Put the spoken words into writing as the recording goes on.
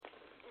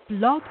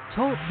Blog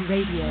Talk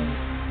Radio.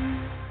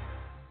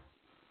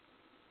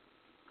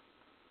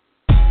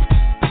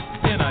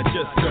 And I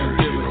just don't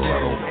give a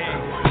damn.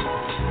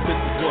 This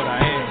is what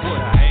I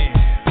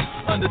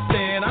am.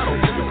 Understand, I don't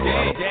give a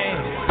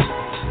damn.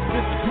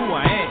 This is who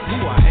I am.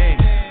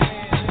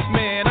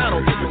 Man, I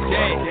don't give a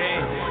damn.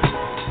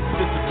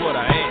 This is what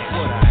I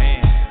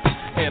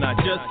am. And I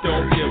just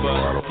don't give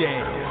a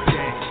damn.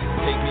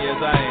 Take me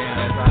as I am.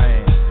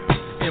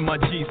 And my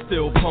G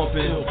still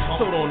pumping.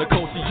 Sold on the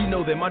culture, you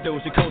know that my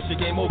Doja culture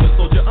game over,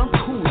 soldier. I'm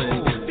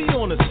coolin'. Be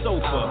on the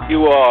sofa.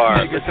 You are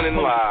Niggas listening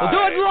live.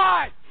 Do it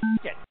live.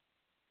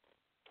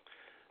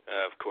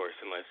 Of course,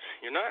 unless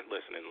you're not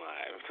listening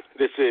live.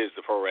 This is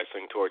the Pro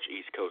Wrestling Torch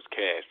East Coast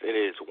Cast. It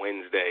is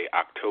Wednesday,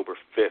 October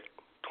 5th,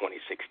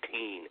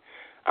 2016.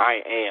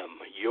 I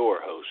am your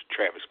host,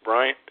 Travis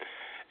Bryant.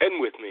 And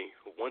with me,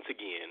 once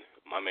again,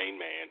 my main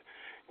man,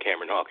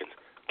 Cameron Hawkins.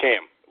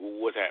 Cam,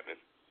 what's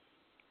happening?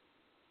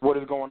 What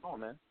is going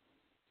on, man?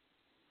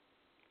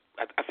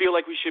 I feel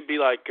like we should be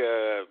like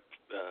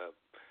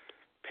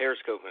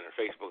Periscoping or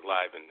Facebook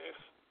Live in this.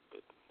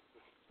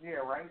 Yeah,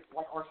 right?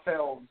 Like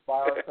ourselves,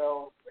 by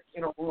ourselves,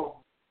 in a room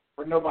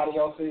where nobody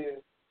else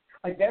is.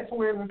 Like, that's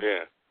when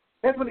it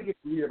gets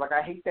weird. Like,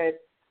 I hate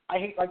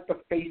like, the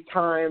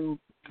FaceTime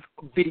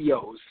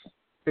videos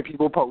that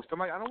people post. I'm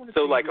like, I don't want to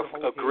So, see like, your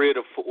a grid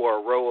of or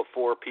a row of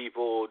four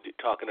people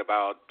talking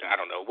about, I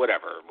don't know,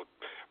 whatever,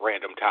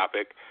 random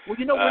topic. Well,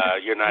 you know,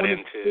 you're not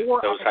into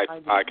those types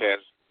of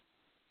podcasts?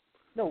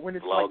 No, when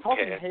it's Vlogcast. like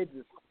talking heads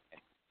is,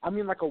 I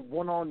mean, like a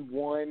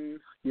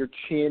one-on-one, your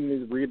chin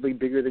is weirdly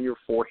bigger than your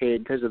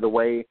forehead because of the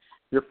way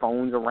your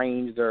phone's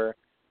arranged or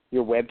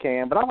your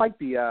webcam. But I like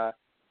the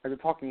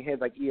talking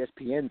heads like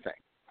ESPN thing.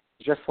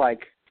 Just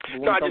like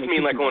no, I just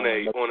mean like on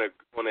a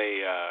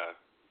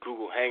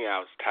Google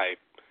Hangouts type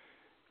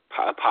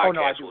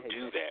podcast will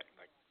do that.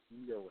 Like,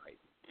 you're right.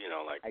 You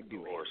know, like I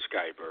do or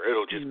Skype, or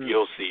it'll just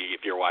you'll see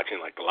if you're watching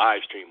like the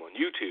live stream on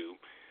YouTube,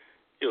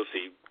 you'll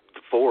see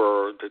the 4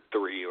 or the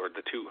 3 or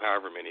the 2,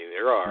 however many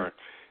there are.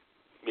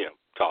 You know,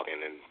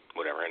 talking and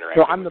whatever,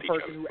 interacting. So I'm the with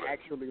person who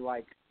actually,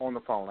 like, on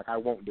the phone. Like, I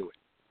won't do it.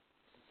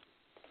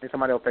 If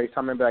somebody will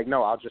FaceTime and be like,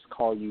 no, I'll just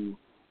call you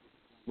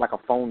like a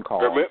phone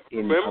call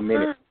in a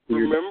minute.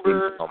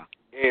 Remember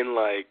in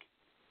like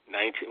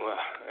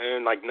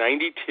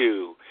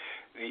 92,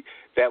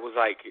 that was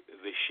like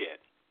the shit.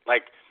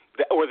 Like,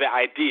 or the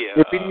idea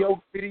the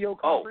video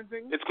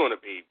conferencing? It's going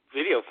to be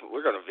video.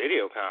 We're going to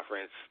video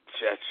conference.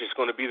 That's just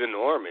going to be the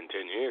norm in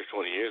 10 years,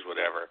 20 years,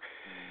 whatever.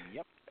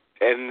 Yep.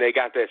 And they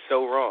got that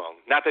so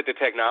wrong. Not that the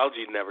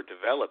technology never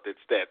developed.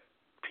 It's that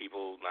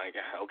people, like,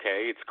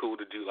 okay, it's cool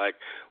to do, like,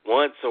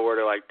 once or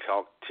to, like,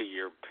 talk to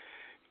your,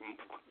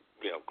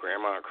 you know,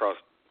 grandma across,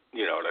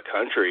 you know, the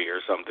country or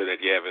something that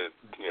you haven't,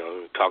 you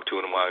know, talked to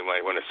in a while. You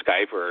might want to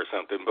Skype her or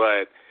something.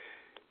 But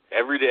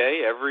every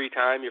day, every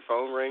time your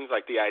phone rings,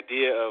 like the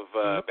idea of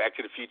Back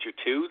to the Future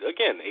 2,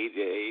 again,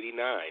 89,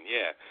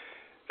 yeah,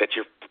 that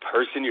your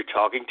person you're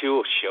talking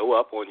to will show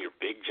up on your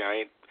big,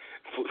 giant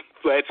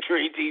flat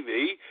screen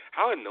TV.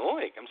 How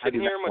annoying! I'm sitting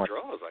here in my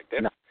drawers like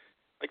that.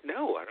 Like,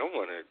 no, I don't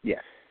want to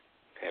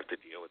have to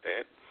deal with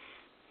that.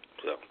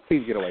 So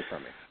please get away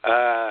from me.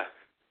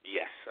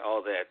 Yes,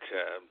 all that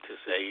to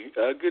say.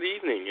 Good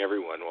evening,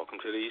 everyone. Welcome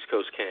to the East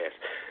Coast Cast.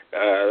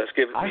 Let's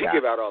give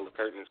out all the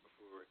pertinence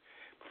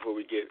before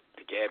we get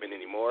to gabbing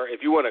anymore.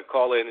 If you want to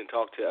call in and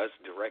talk to us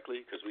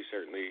directly, because we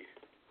certainly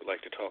would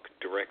like to talk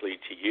directly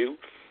to you,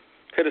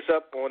 hit us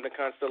up on the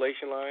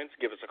Constellation lines.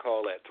 Give us a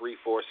call at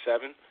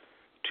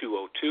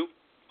 347-202-0103.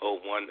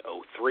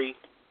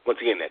 Once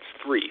again, that's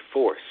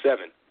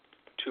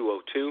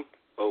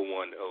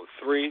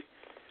 347-202-0103.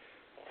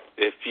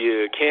 If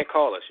you can't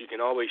call us, you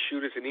can always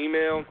shoot us an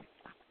email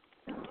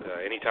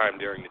anytime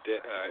during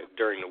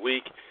the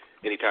week,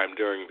 anytime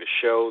during the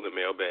show. The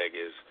mailbag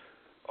is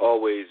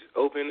always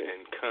open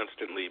and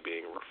constantly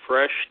being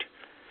refreshed.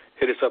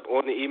 Hit us up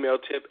on the email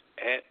tip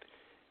at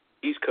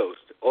East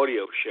Coast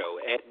Audio Show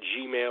at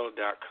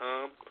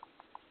gmail.com.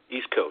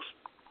 East Coast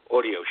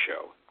Audio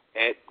Show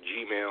at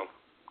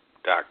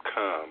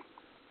gmail.com.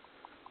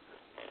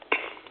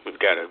 We've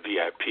got a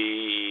VIP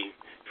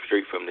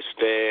straight from the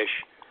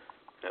stash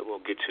that we'll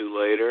get to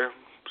later.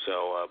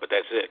 So, but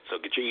that's it. So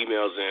get your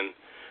emails in,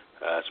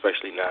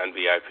 especially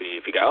non-VIP.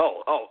 If you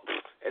got,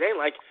 it ain't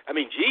like, I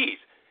mean, geez,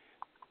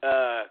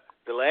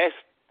 the last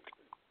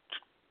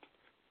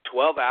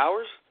 12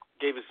 hours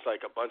gave us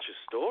like a bunch of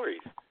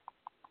stories.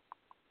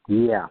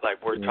 Yeah.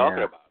 Like we're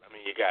talking about. I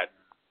mean, you got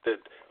the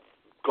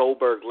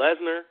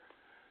Goldberg-Lesnar.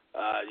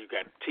 You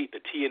got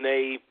the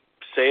TNA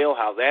sale,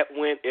 how that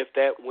went, if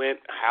that went,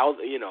 how,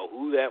 you know,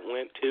 who that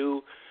went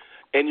to.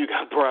 And you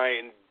got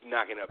Brian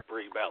knocking up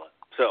Brie Bella.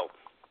 So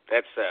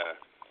that's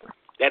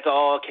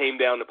all came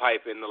down the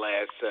pipe in the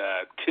last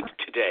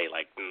today,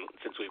 like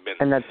since we've been.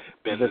 And that's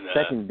the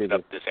second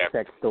biggest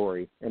sex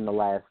story in the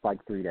last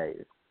like 3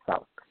 days.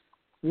 So,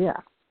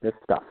 yeah, this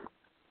stuff.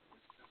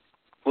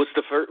 What's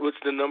the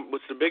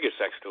biggest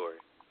sex story?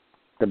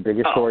 The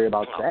biggest story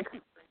about sex?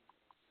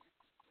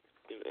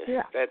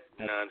 Yeah. That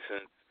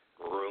nonsense.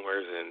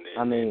 rumors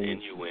and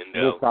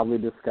innuendo. We'll probably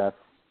discuss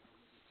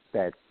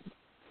that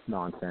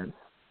nonsense,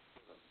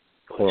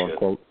 quote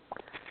unquote.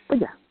 But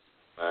yeah.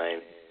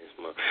 Fine.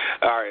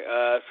 All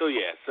right. So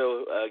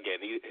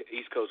again,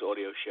 East Coast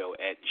Audio Show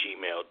at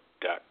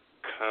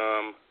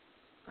gmail.com.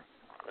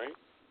 Right?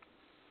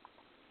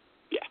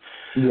 Yeah.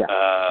 Yeah.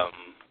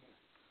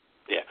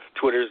 Yeah.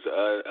 Twitter's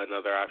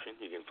another option.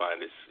 You can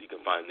find us. You can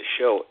find the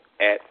show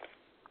at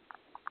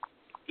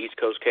East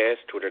Coast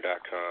Cast.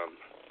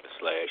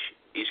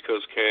 Twitter.com/East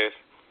Coast Cast.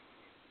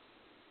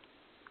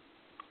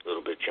 A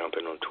little bit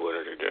jumping on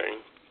Twitter today.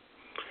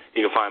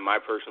 You can find my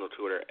personal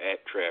Twitter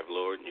at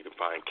TravLord, and you can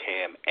find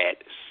Cam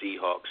at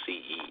Seahawk,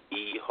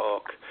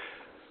 CEE-Hawk.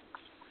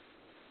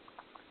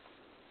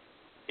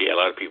 Yeah, a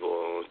lot of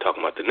people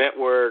talking about the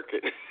network.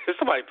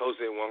 Somebody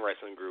posted in one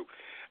wrestling group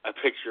a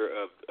picture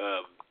of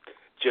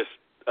just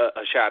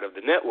a shot of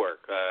the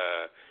network.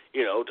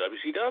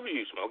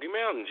 WCW, Smoky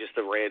Mountain, just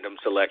a random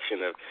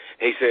selection of.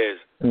 He says,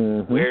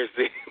 "Where's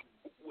the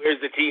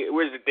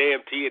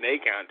damn TNA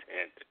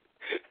content?"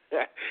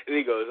 And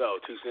he goes, "Oh,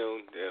 too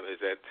soon? Is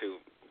that too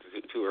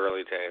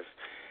early to ask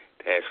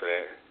for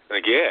that?"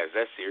 Like, yeah, is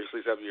that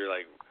seriously something you're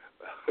like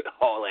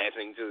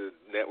haul-assing to the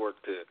network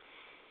to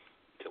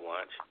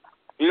watch?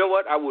 You know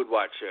what? I would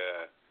watch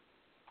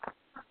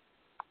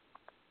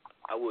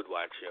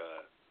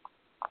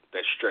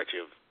that stretch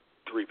of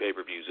 3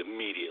 pay-per-views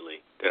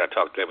immediately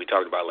that we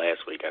talked about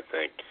last week. I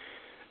think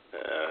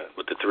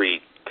with the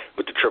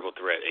triple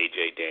threat,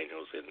 AJ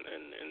Daniels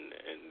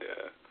and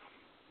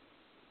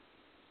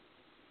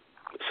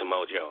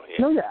Samoa Joe. Yeah.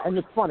 No, yeah, and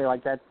it's funny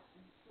like that.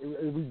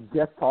 We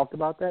just talked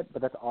about that,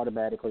 but that's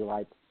automatically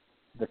like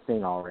the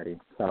thing already.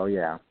 So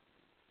yeah.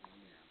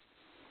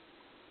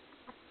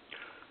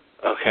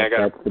 Okay, I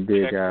got that's the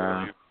big.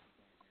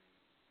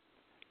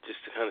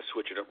 Just to kind of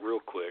switch it up real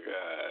quick,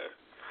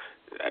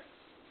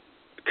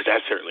 because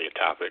that's certainly a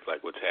topic,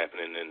 like what's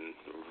happening in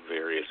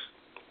various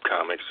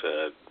comics.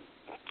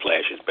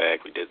 Flash is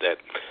back. We did that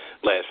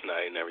last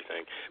night and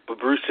everything. But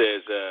Bruce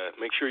says,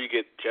 make sure you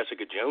get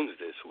Jessica Jones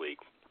this week.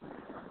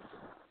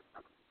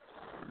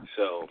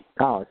 So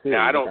now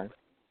I don't. Okay.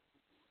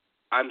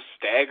 I'm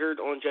staggered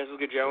on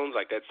Jessica Jones.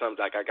 Like that's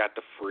something. Like I got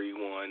the free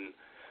one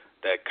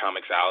that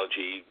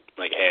Comixology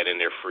had in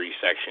their free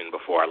section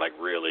before I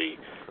really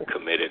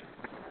committed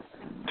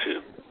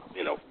to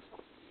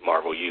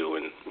Marvel U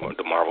and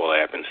the Marvel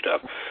app and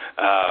stuff.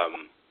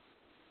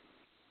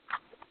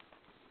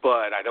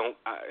 But I don't.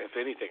 If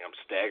anything, I'm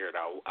staggered.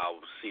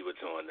 I'll see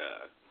what's on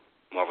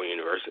Marvel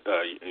Universe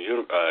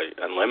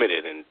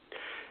Unlimited and.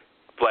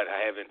 But I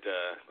haven't.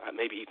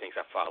 Maybe he thinks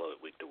I follow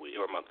it week to week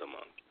or month to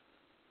month.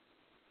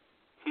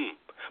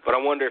 But I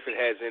wonder if it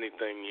has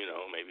anything.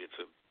 Maybe it's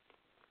a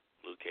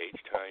Luke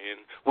Cage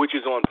tie-in, which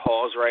is on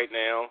pause right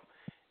now,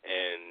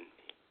 and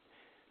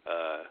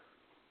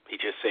he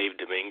just saved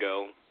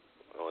Domingo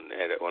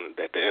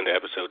at the end of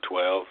episode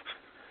 12.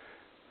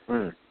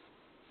 When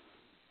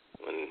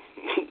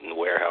in the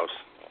warehouse,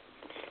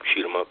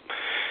 shoot him up.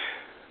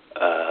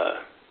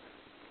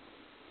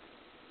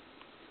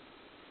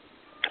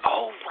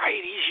 Oh,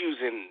 right, he's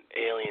using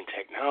alien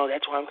technology.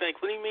 That's why I'm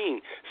thinking, what do you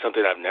mean?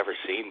 Something I've never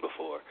seen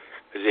before.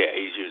 Because, yeah,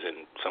 he's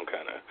using some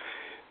kind of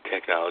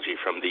technology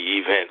from the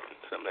event,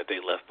 something that they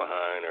left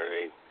behind or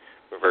they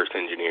reverse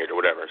engineered or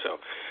whatever.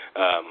 So,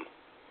 I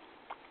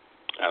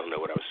don't know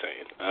what I was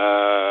saying.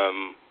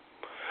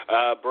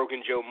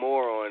 Broken Joe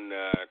Moore on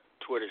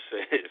Twitter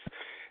says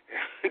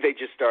they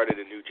just started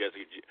a new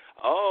Jessica.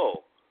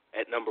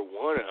 At number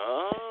 1.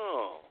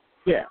 Oh.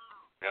 Yeah.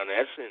 Now,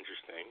 that's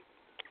interesting.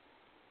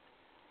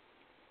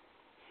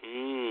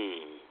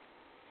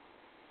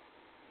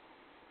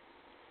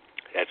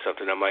 That's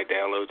something I might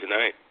download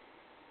tonight.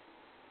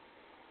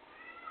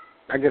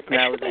 I guess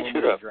now it's going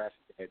to address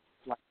it.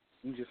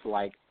 You just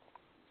like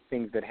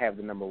things that have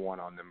the number 1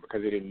 on them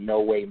because it in no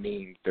way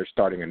means they're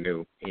starting a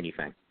new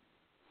anything.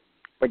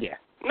 But yeah.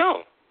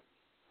 No.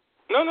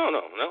 I know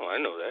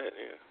that.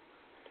 Yeah.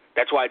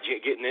 That's why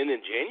getting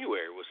in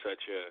January was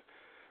such a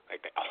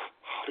all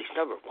these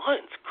number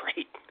 1s,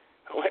 great.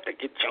 I don't have to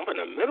jump in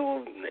the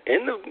middle,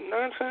 end of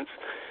nonsense.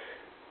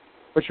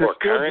 But you're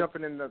still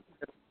jumping in the.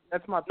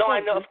 That's my point. No, I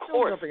know, of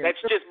course.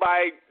 That's just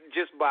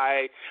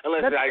by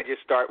unless I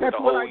just start with a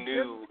whole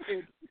new.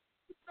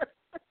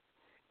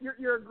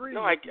 You're agreeing.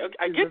 No, I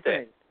get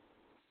that.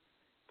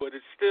 But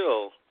it's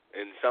still,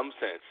 in some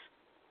sense,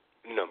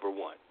 number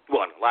 1.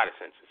 Well, in a lot of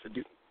senses,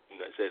 it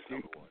says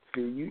number 1.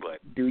 Do you whole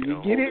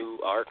get it? New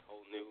arc,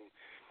 whole new.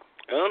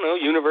 I don't know.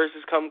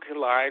 Universes come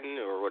colliding,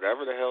 or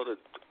whatever the hell the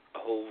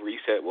whole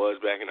reset was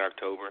back in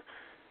October.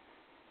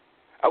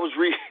 I was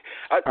all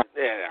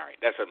right,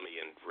 that's a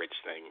me and Rich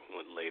thing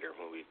later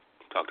when we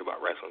talked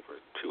about wrestling for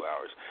 2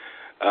 hours.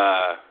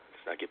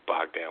 Let's not get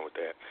bogged down with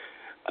that.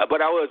 But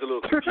I was a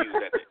little confused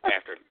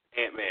after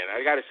Ant-Man.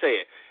 I got to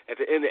say it.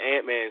 At the end of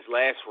Ant-Man's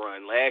last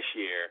run last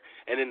year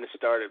and then the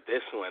start of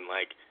this one,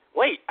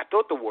 wait, I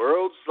thought the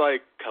worlds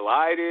like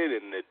collided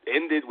and it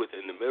ended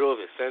within the middle of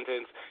his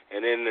sentence,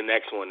 and then the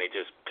next one they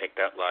just picked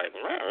up like,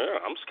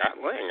 I'm Scott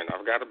Lang and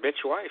I've got a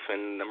bitch wife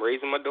and I'm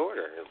raising my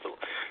daughter. It's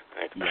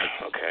like,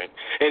 okay.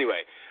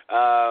 Anyway,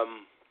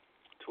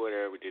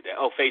 Twitter, we did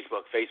that. Oh,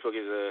 Facebook. Facebook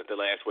is the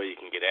last way you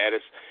can get at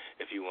us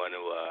if you want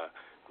to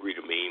read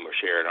a meme or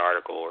share an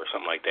article or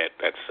something like that.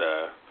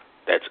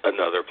 That's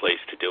another place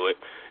to do it.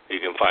 You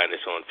can find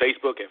us on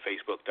Facebook at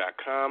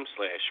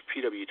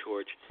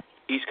facebook.com/PWTorch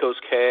East Coast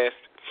Cast.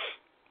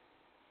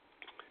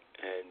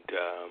 And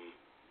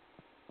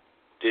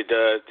did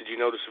you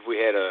notice if we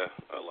had a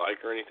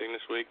like or anything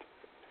this week?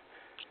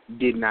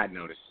 Did not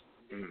notice.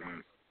 Mm-hmm.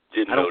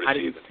 Didn't notice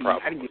either.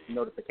 I didn't get the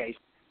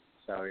notification.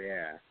 So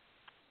yeah.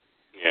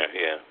 Yeah.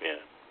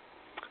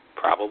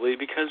 Probably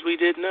because we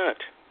did not.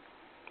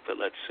 But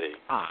let's see.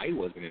 I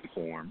wasn't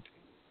informed.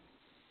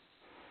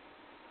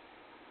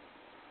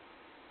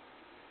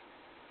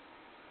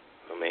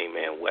 My main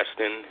man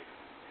Weston.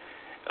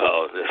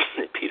 Oh, the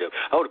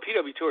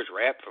PW Torch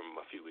rap from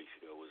a few weeks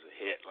ago was a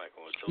hit. Like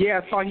on social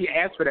media. I saw he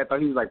asked for that. Though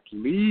he was like,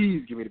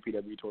 "Please give me the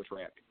PW Torch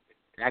rap.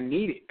 I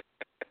need it."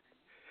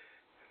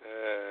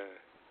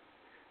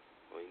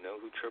 We know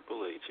who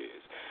Triple H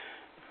is.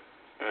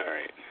 All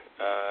right.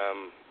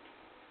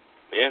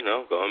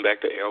 Going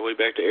back all the way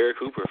back to Eric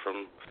Hooper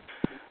from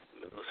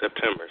middle of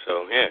September.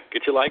 So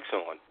get your likes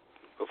on.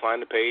 Go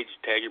find the page,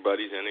 tag your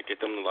buddies in it, get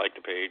them to like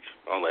the page,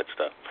 all that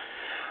stuff.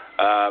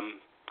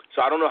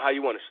 So I don't know how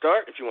you want to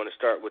start. If you want to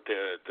start with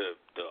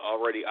the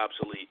already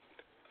obsolete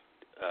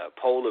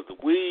poll of the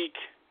week,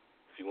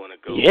 if you want to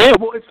go. Yeah,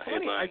 well, it's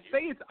funny. I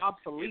say it's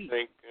obsolete.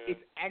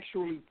 It's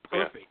actually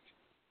perfect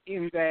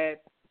in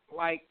that,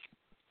 like,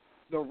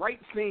 the right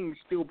thing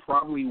still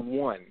probably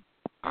won,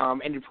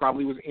 and it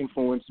probably was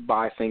influenced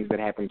by things that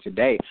happened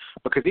today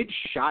because it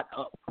shot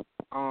up.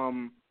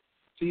 So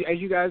as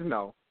you guys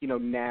know,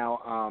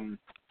 now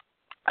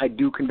I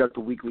do conduct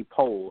a weekly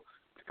poll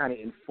to kind of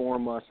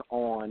inform us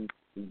on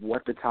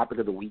what the topic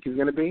of the week is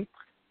going to be.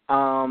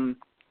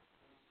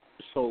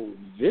 So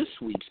this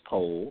week's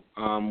poll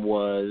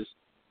was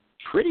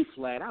pretty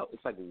flat out.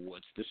 It's like,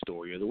 what's the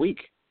story of the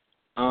week?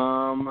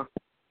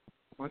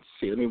 Let's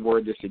see. Let me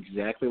word this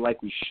exactly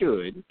like we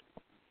should.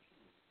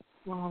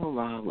 La la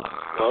la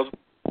la. Well,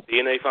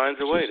 TNA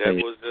finds a way.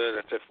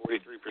 That's at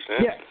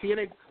 43%. Yeah,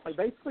 TNA. Like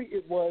basically,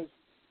 it was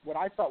what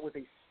I thought was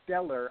a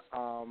stellar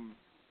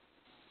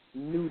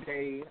New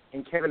Day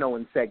and Kevin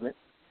Owens segment.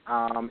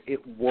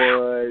 It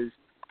was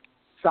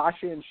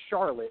Sasha and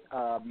Charlotte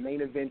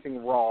main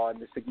eventing Raw and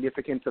the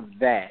significance of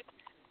that.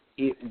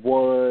 It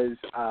was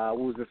what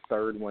was the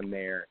third one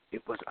there?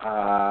 It was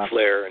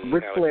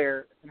Ric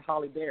Flair and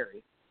Holly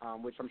Berry,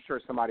 which I'm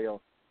sure somebody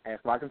will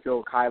ask. Well, I can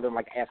feel Kyler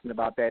like asking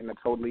about that in a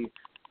totally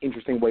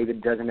interesting way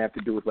that doesn't have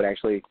to do with what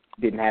actually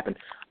didn't happen.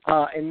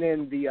 And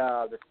then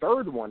the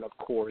third one, of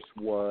course,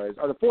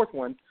 the fourth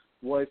one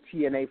was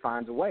TNA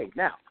finds a way.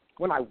 Now,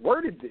 when I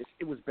worded this,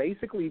 it was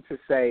basically to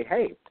say,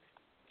 hey,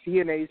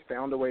 TNA's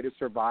found a way to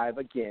survive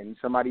again.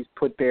 Somebody's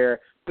put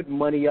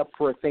money up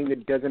for a thing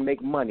that doesn't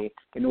make money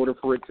in order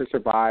for it to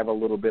survive a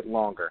little bit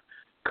longer.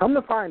 Come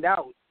to find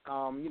out,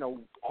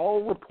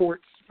 all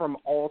reports from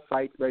all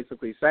sites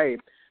basically say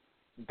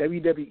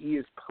WWE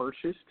has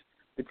purchased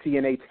the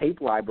TNA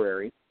tape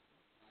library,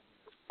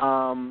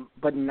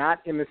 but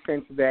not in the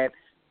sense that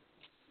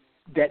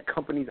that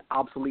company's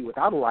obsolete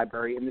without a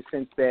library, in the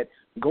sense that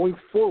going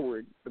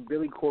forward, the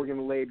Billy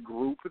Corgan-led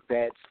group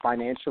that's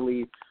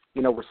financially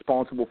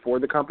responsible for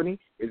the company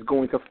is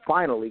going to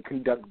finally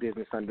conduct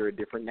business under a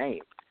different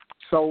name.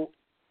 So,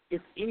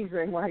 if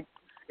anything,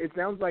 it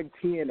sounds like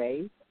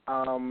TNA,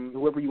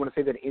 whoever you want to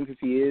say that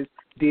entity is,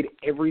 did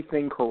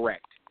everything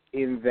correct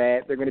in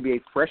that they're going to be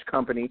a fresh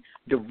company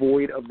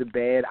devoid of the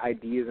bad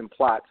ideas and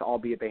plots,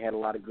 albeit they had a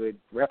lot of good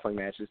wrestling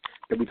matches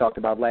that we talked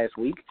about last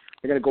week.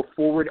 They're going to go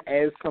forward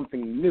as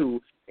something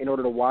new in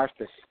order to wash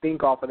the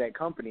stink off of that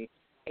company,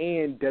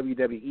 and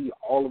WWE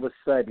all of a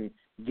sudden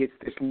gets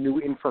this new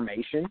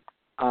information,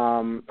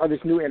 or this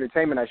new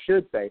entertainment, I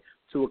should say,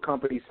 to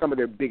accompany some of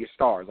their biggest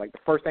stars. Like the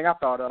first thing I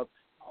thought of,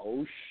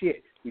 oh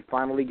shit, we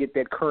finally get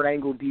that Kurt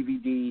Angle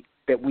DVD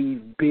that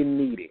we've been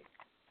needing.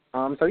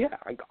 On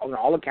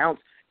all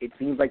accounts, it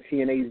seems like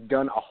TNA's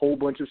done a whole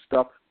bunch of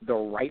stuff the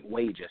right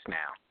way just now.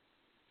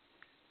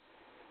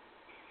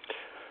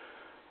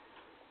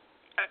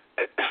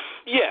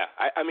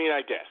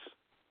 I guess.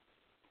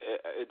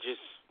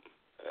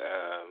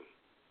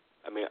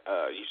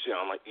 You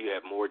sound like you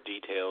have more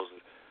details.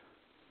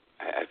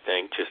 I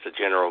think just a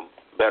general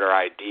better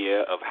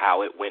idea of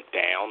how it went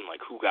down,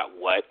 like who got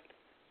what.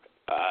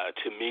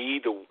 To me,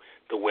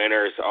 the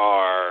winners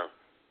are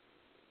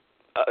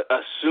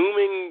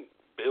assuming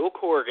Bill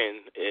Corgan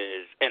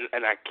is,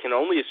 and I can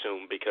only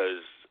assume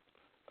because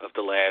of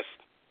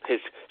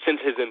since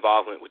his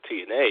involvement with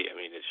TNA. I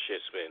mean, it's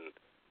just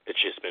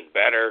been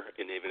better,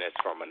 and even that's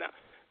from an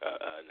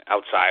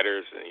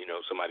outsiders,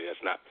 somebody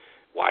that's not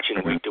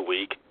watching week to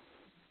week.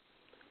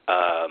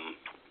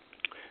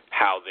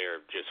 How they're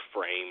just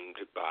framed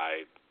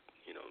by,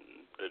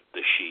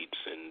 the sheets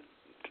and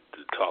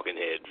the talking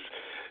heads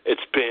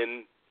it's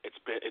doing,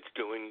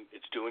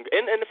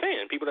 and the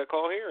fan, people that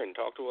call here and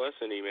talk to us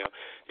and email,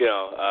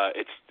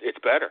 it's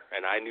better.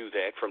 And I knew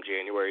that from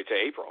January to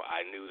April.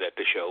 I knew that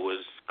the show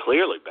was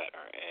clearly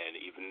better, and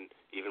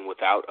even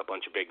without a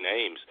bunch of big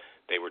names,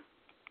 they were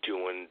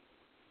doing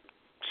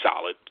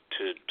solid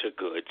to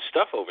good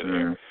stuff over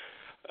there.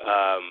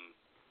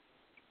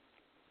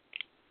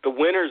 The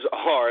winners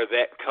are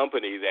that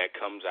company that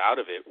comes out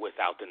of it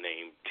without the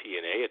name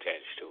TNA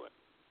attached to it.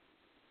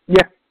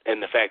 Yeah.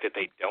 And the fact that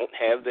they don't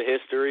have the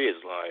history is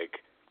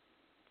like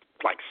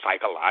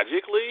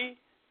psychologically,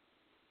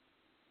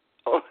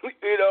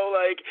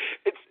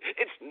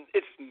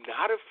 it's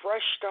not a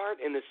fresh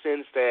start in the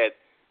sense that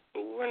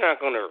we're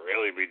not going to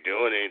really be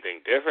doing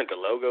anything different. The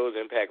logo is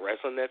Impact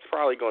Wrestling. That's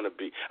probably going to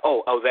be.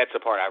 Oh, that's the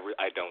part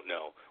I don't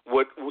know.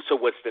 So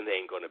what's the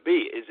name going to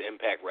be? Is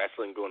Impact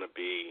Wrestling going to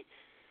be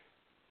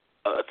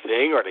a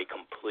thing? Are they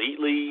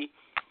completely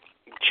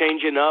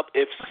changing up?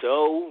 If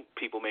so,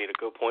 people made a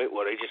good point.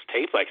 Well, they just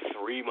taped like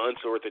 3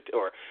 months worth of,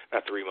 or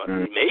not 3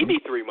 months, maybe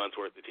 3 months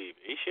worth of TV.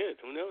 Shit,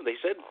 who knows? They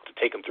said to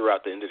take them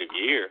throughout the end of the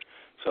year,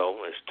 so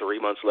there's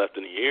 3 months left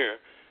in the year.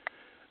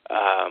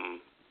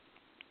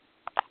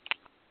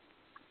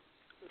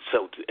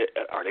 So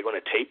are they going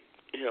to tape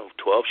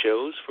 12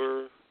 shows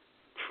for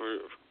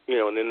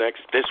in the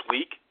this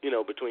week,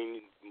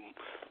 between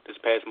this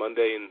past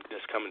Monday and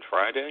this coming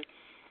Friday?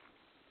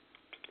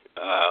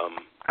 I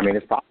mean,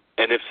 it's possible.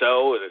 And if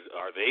so,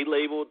 are they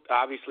labeled?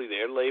 Obviously,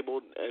 they're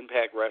labeled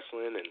Impact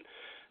Wrestling and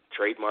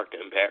trademarked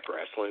Impact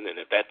Wrestling. And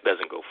if that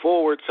doesn't go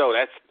forward, so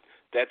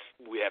that's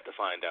we have to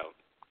find out,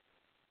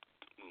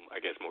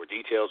 I guess, more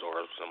details, or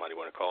if somebody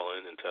want to call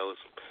in and tell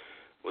us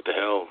what the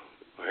hell,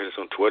 or hit us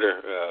on Twitter,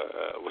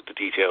 what the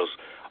details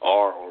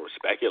are, or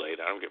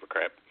speculate. I don't give a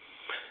crap,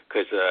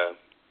 because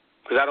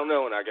I don't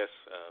know, and I guess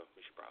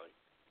we should probably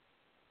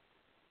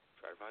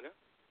try to find out.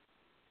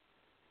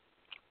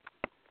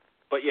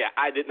 But yeah,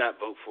 I did not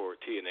vote for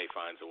TNA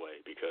Finds a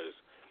Way because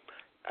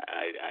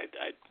I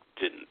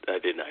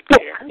did not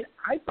care.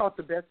 I thought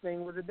the best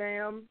thing was the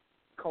damn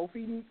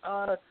Kofi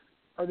or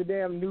the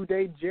damn New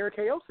Day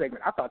Jericho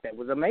segment. I thought that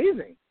was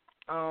amazing.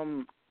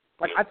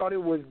 I thought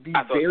it was the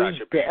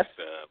very best,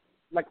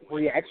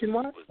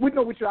 reaction-wise.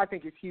 Which I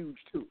think is huge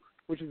too.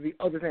 Which is the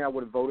other thing I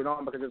would have voted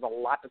on, because there's a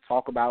lot to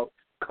talk about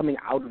coming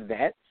out of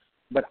that.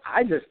 But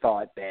I just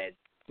thought that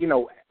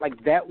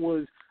that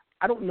was.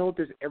 I don't know if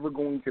there's ever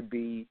going to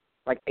be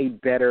a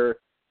better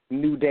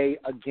New Day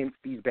against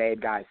these bad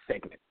guys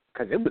segment,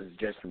 because it was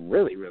just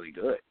really, really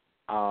good.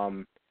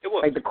 It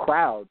was. The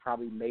crowd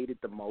probably made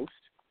it the most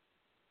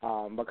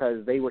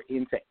because they were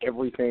into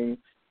everything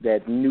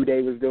that New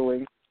Day was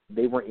doing.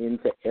 They were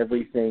into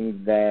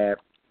everything that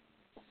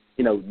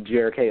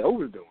Jericho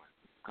was doing,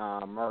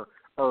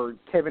 or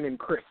Kevin and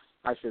Chris,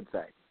 I should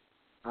say.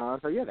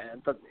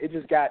 It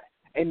just got.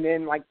 And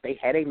then, they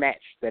had a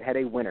match that had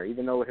a winner,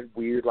 even though it had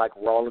weird,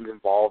 Rollins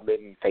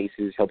involvement and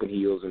faces helping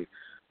heels and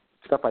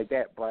stuff like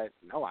that. But,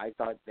 no, I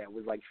thought that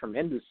was,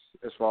 tremendous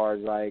as far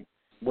as,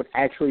 what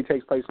actually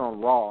takes place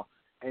on Raw.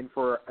 And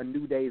for a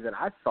New Day that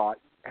I thought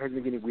hasn't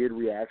been getting weird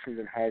reactions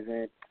and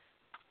hasn't,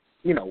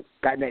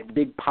 gotten that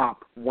big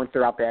pop once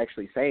they're out there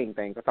actually saying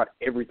things, I thought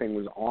everything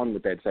was on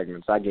with that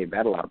segment. So I gave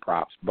that a lot of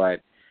props.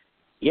 But,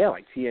 yeah,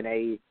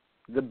 TNA,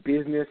 the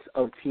business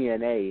of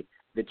TNA,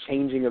 the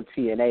changing of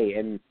TNA,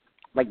 and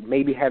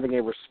maybe having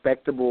a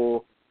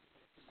respectable,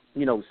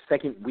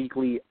 second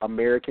weekly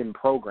American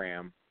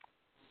program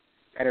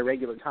at a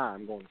regular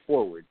time going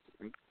forward.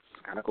 It's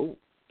kind of cool.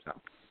 So,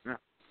 yeah.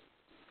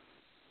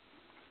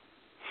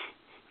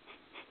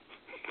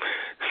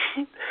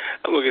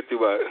 I'm going to get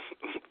through my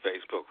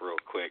Facebook real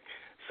quick.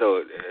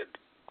 So,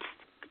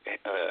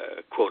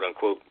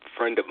 quote-unquote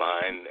friend of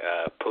mine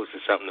posted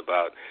something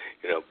about,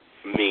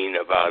 mean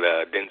about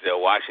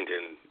Denzel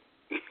Washington,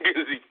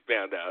 because he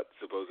found out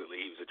supposedly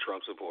he was a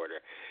Trump supporter,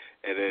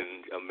 and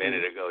then a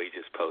minute ago he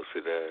just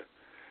posted the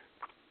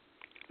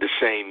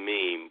same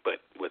meme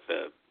but with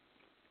a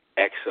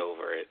X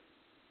over it,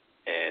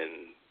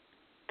 and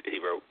he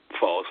wrote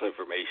false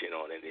information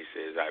on it. He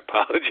says, "I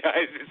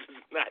apologize, this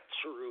is not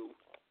true."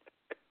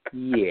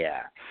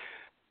 Yeah,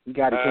 you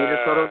got to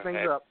slow those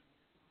things up.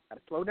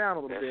 Got to slow down a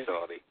little bit.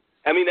 Salty.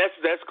 I mean, that's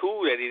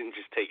cool that he didn't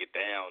just take it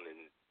down,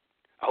 and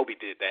I hope he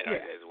did that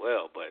as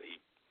well. But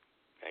he.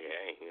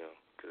 Okay,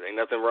 because ain't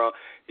nothing wrong.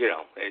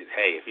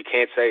 Hey, if you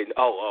can't say,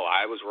 oh,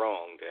 I was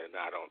wrong, then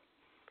I don't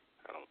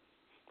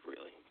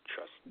really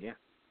trust. Yeah.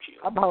 You.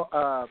 How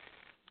about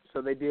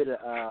so they did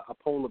a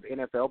poll of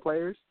NFL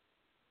players.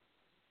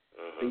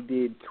 They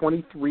did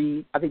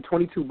 22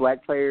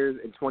 black players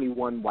and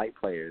 21 white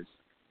players,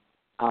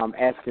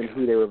 asking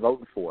who they were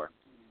voting for,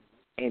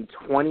 and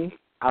 20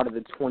 out of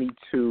the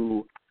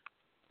 22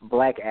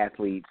 black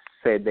athletes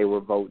said they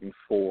weren't voting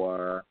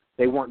for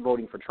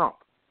Trump.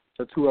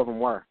 So 2 of them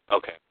were.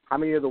 Okay. How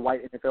many of the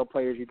white NFL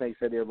players you think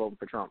said they were voting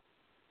for Trump?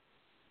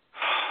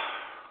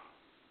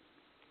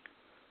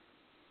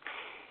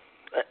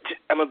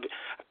 I'm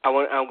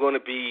going to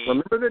be.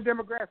 Remember their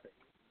demographic.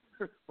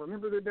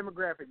 Remember their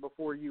demographic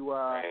before you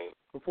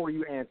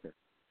answer.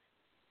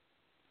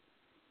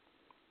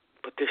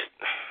 But this,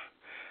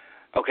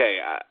 okay,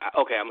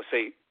 I'm gonna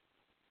say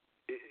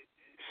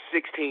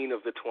 16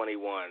 of the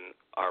 21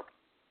 are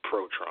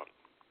pro-Trump.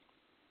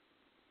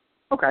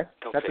 Okay,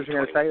 Don't that's say what you're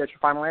 21. gonna say. That's your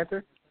final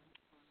answer.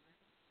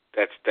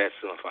 That's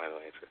my final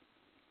answer.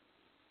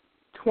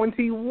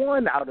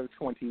 21 out of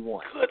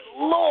 21. Good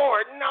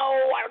Lord,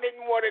 no! I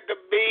didn't want it to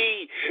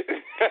be.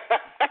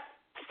 I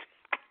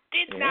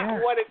did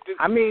not want it to.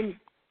 I mean,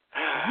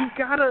 you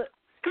gotta.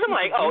 Because I'm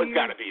like, it's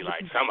gotta be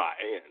like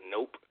somebody.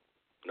 Nope.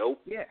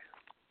 Yeah.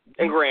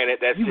 And granted,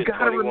 that's you just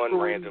gotta 21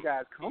 remember random where you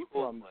guys come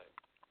people. from.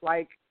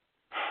 Like,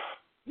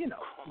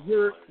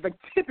 you're like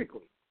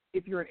typically,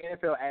 if you're an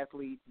NFL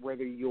athlete,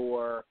 whether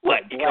you're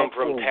what you come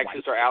from or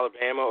Texas white, or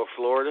Alabama or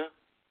Florida.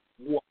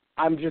 well,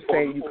 I'm just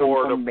saying you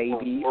come from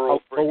maybe a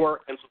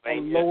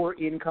lower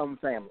income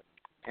family,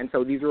 and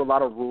so these are a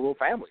lot of rural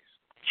families,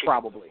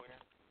 probably.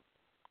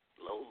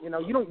 You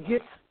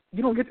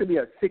don't get to be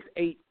a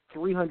 6'8",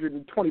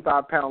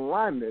 325-pound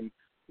lineman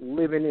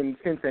living in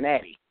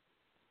Cincinnati.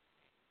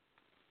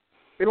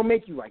 They don't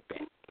make you like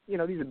that.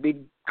 These are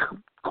big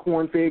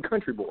corn-fed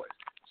country boys.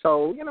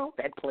 So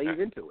that plays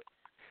into it.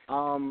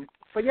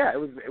 But yeah, it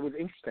was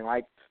interesting.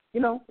 Like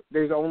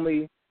there's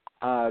only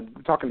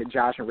talking to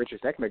Josh and Rich a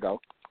second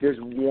ago. There's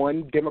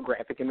one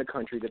demographic in the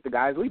country that the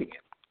guy's leading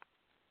in,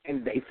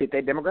 and they fit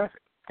that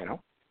demographic. Damn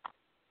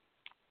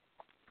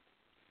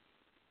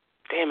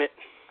it!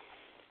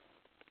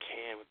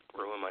 Can't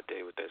ruin my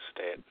day with that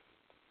stat.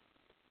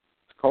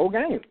 It's a cold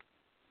game.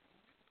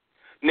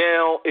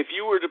 Now, if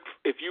you were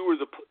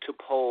to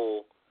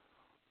poll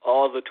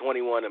all the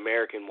 21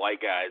 American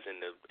white guys in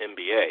the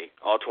NBA,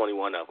 all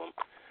 21 of them,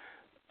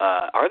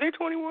 are there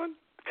 21?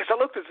 Because I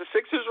looked at the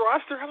Sixers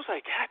roster, I was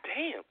like, God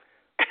damn.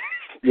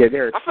 Yeah,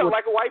 there. I felt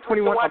like a white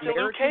person watching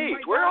Luke American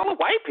Cage. Where are all the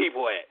white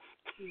people at?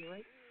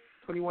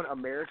 21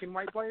 American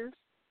white players?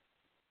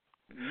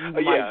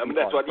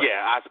 That's what.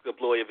 Yeah, Oscar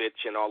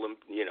Blojevich and all them.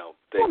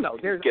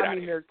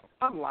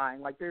 I'm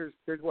lying. Like there's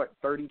what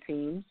 30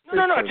 teams.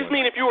 No. I just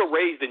mean if you were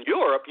raised in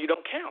Europe, you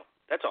don't count.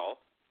 That's all.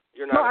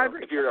 You're not. No, I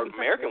agree. If you're an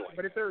American white.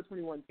 But if there are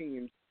 21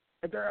 teams,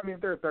 if there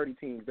are 30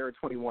 teams, there are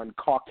 21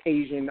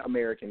 Caucasian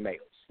American males.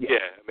 Yeah,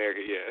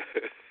 American.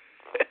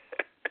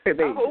 Yeah.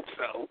 I hope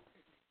so.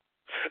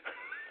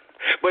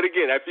 But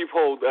again, if you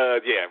hold,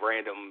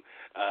 random,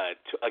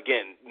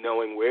 again,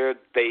 knowing where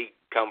they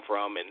come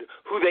from and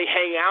who they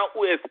hang out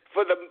with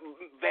for the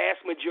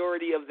vast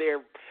majority of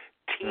their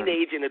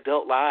teenage and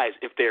adult lives,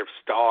 if they're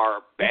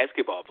star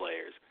basketball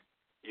players,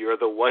 you're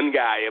the one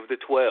guy of the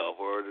 12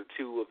 or the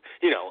two of,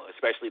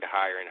 especially the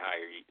higher and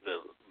higher,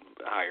 the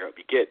higher up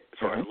you get as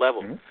far as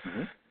level.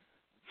 Mm-hmm.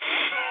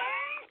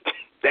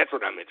 That's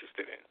what I'm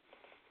interested in.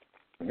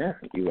 Yeah,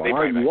 you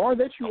are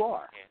that you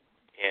are.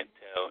 Can't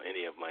tell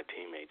any of my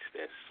teammates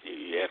this.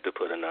 You have to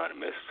put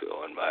anonymous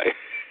on my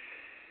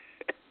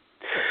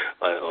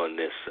on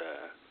this.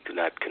 Do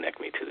not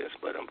connect me to this,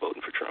 but I'm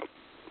voting for Trump.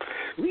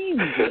 Please,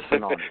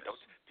 anonymous.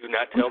 Do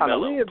not tell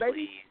Mello.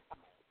 Please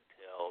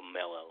tell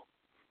Mello.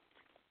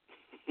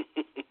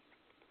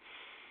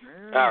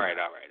 All right.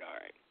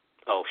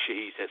 Oh,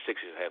 he said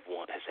Sixers has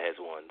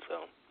one,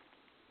 so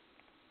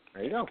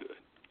there you go. Good.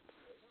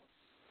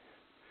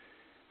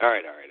 All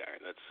right.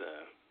 Let's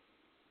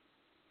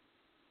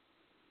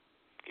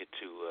get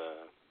to.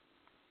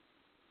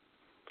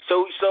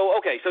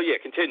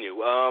 Continue.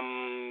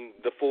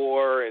 The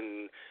 4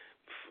 and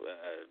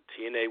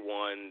TNA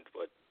 1,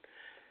 but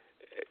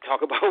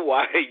talk about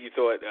why you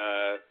thought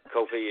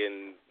Kofi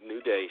and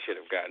New Day should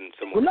have gotten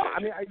some more. Well, no, I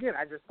mean, again,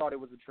 I just thought it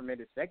was a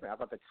tremendous segment. I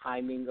thought the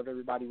timing of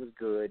everybody was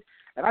good,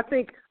 and I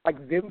think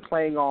like them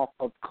playing off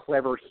of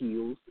clever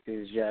heels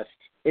is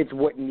it's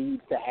what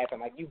needs to happen.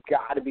 Like you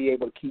got to be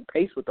able to keep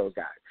pace with those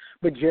guys.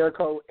 But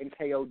Jericho and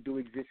KO do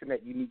exist in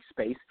that unique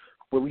space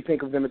where we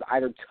think of them as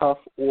either tough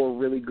or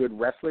really good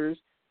wrestlers,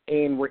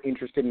 and we're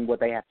interested in what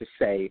they have to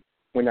say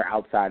when they're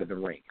outside of the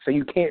ring. So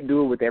you can't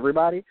do it with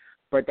everybody,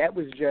 but that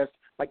was just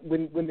like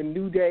when the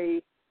New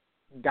Day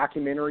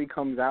documentary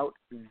comes out,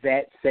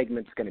 that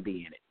segment's going to be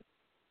in it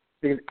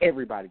because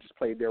everybody just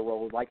played their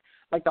roles. Like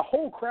the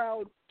whole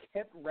crowd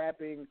kept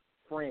rapping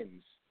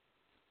Friends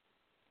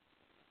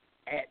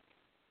at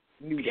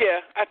New Day.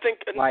 Yeah, I think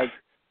enough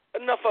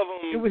of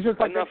them. It was just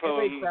like enough the of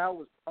them. crowd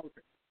was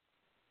perfect.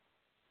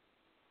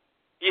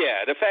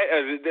 Yeah, the fact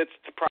that's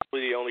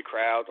probably the only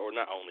crowd, or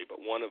not only, but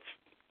one of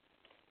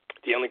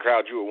the only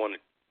crowd you would want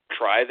to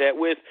try that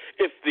with,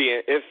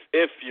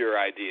 if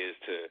your idea is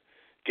to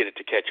get it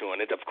to catch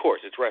on. And of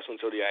course, it's wrestling,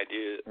 so the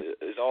idea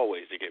is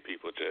always to get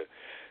people to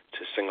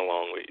sing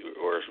along with you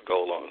or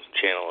go along,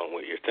 channel along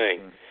with your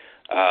thing.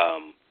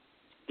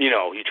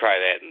 You try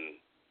that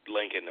in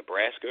Lincoln,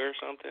 Nebraska, or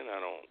something.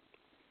 I don't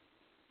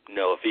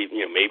know if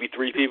maybe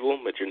 3 people,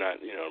 but you're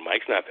not.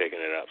 Mike's not picking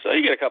it up, so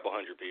you get a couple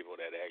hundred people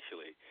that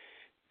actually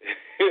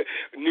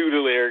knew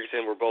the lyrics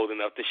and were bold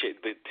enough to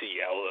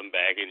yell them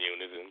back in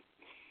unison.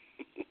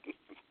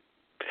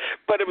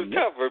 But it was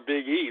tough for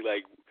Big E.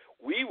 Like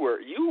you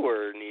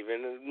weren't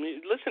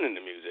even listening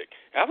to music.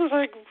 I was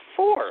like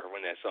 4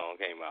 when that song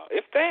came out,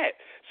 if that.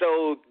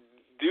 So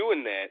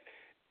doing that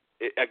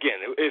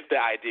if the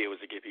idea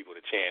was to get people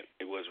to chant,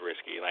 it was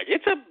risky. Like,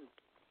 it's a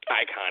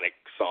iconic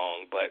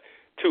song, but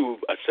to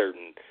a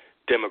certain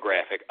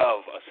demographic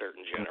of a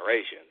certain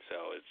generation.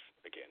 So it's,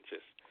 again,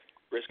 just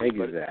risky.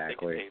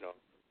 Exactly. But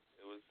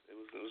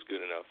it was good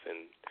enough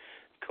and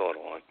caught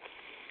on.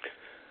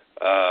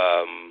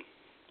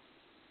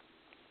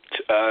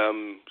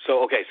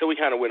 So we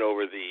kind of went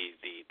over the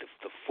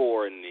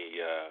four and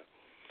the.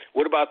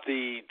 What about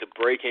the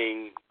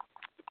breaking?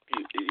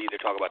 You either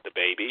talk about the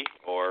baby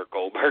or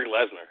Goldberg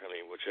Lesnar. I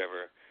mean,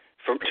 whichever.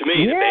 To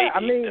me, the baby. I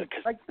mean,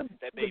 like the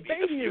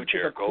baby is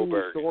a cool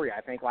story.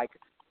 I think, like,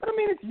 but I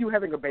mean, it's you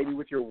having a baby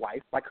with your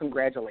wife. Like,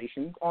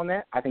 congratulations on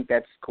that. I think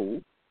that's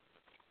cool.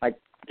 Like,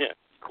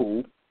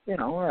 cool. You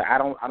know, I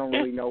don't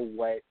really know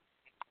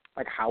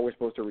how we're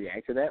supposed to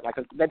react to that. Like,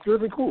 that's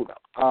really cool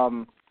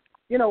though.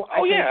 You know.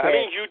 I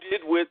mean, you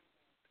did with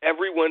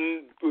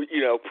everyone.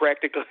 You know,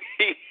 practically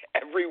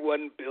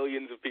everyone,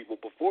 billions of people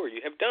before you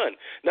have done.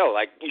 No,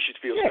 like, you should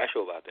feel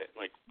special about that.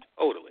 Like,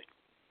 totally.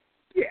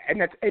 Yeah, and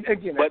that's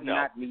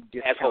not me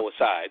discounting. Asshole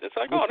aside, it's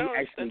like, what oh no, you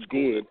actually that's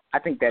cool. did. I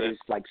think that is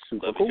like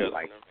super cool.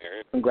 Like,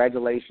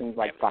 congratulations,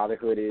 like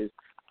fatherhood is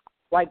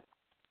like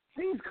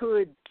things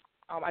could.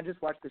 I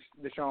just watched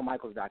the Shawn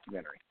Michaels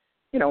documentary.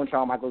 You know, and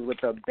Shawn Michaels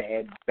with a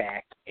bad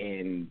back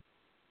and,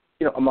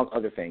 you know, among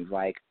other things,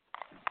 like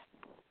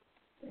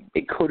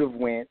it could have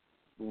went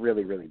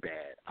really, really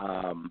bad.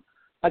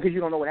 Like, because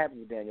you don't know what happens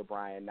with Daniel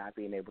Bryan not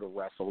being able to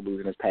wrestle,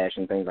 losing his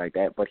passion, things like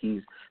that. But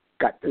he's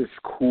got this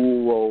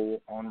cool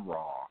role on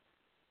Raw,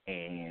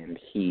 and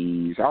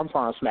he's on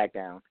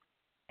SmackDown,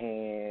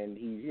 and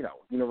he's, you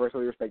know,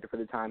 universally respected for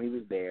the time he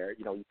was there.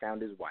 You know, he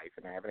found his wife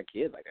and they're having a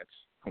kid. Like,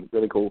 that's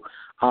really cool.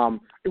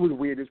 It was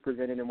weird. It's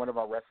presented in one of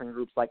our wrestling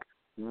groups like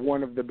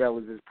one of the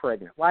Bellas is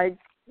pregnant. Like,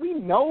 we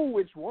know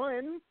which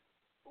one.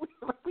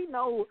 We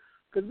know.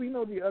 Because we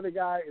know the other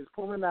guy is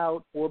pulling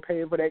out or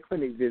paying for that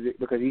clinic visit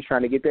because he's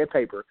trying to get that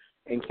paper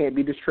and can't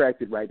be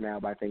distracted right now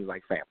by things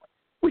like family,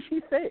 which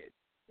he said,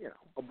 you know,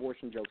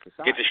 abortion jokes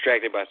aside. Get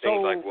distracted by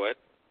things like what?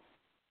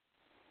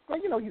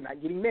 Like, you know, he's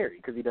not getting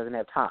married because he doesn't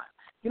have time.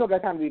 You don't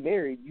got time to be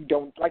married. You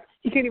don't, like,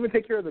 he can't even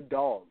take care of the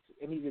dogs,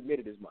 and he's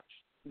admitted as much,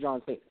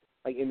 John Cena,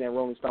 like in that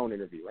Rolling Stone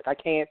interview. Like, I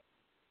can't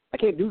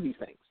do these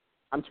things.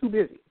 I'm too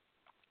busy.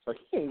 So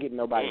he ain't getting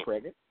nobody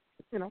pregnant,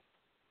 you know.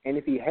 And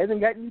if he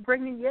hasn't gotten you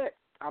pregnant yet,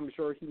 I'm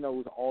sure he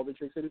knows all the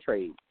tricks of the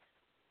trade.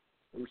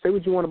 Say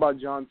what you want about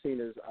John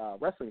Cena's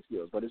wrestling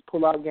skills, but his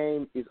pull-out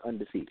game is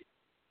undefeated.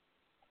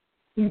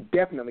 He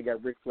definitely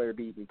got Ric Flair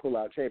beaten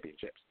pull-out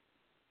championships.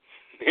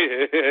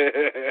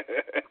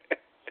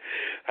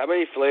 How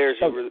many Flairs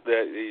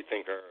that you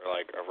think are,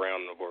 like,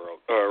 around the world?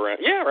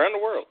 Around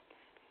the world.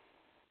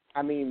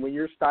 I mean, when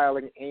you're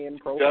styling and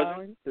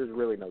profiling, there's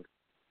really no...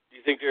 Do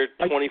you think there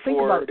are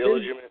 24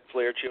 illegitimate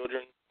Flair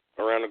children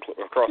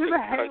across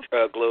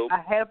the globe?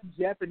 A half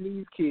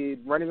Japanese kid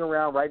running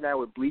around right now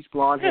with bleached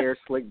blonde hair,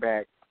 slick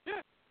back.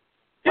 Yeah.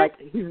 Like,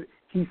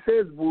 he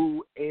says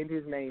Woo and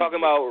his name. Talking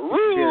about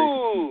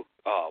Woo!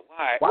 Oh,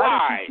 why?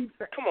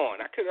 Come on.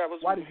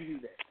 Why did you do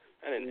that?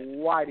 I didn't.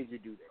 Why did you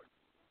do that?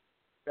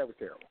 That was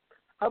terrible.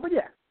 But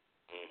yeah,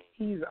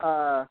 he's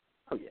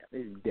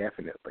there's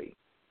definitely,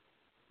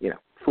 you know,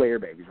 Flair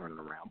babies running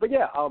around. But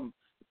yeah,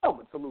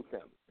 but salute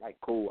them. Like,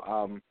 cool.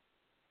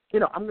 You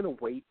know, I'm gonna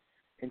wait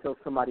until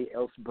somebody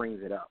else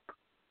brings it up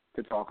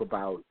to talk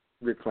about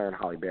Ric Flair and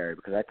Holly Berry,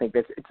 because I think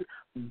it's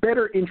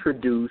better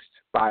introduced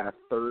by a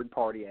third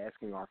party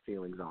asking our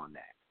feelings on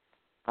that.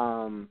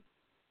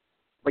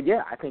 But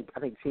yeah, I think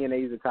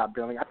TNA is the top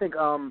billing. I think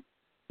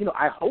you know,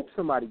 I hope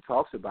somebody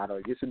talks about it.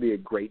 Like, this would be a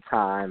great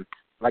time.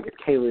 Like, if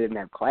Kayla didn't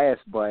have class,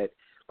 but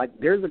like,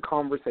 there's a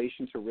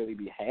conversation to really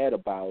be had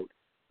about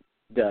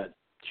the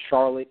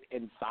Charlotte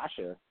and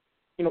Sasha,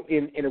 you know,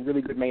 in a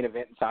really good main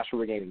event, and Sasha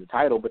regaining the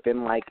title, but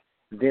then like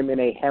them in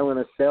a Hell in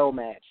a Cell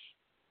match.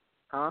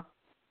 Huh?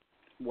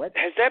 What?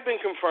 Has that been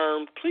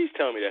confirmed? Please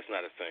tell me that's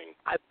not a thing.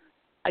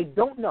 I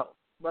don't know.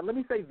 But let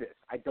me say this.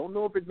 I don't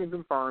know if it's been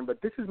confirmed,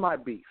 but this is my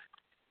beef.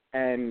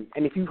 And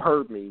if you've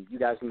heard me, you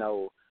guys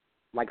know,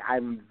 like, I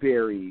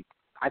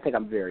think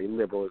I'm very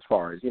liberal as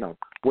far as, you know,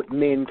 what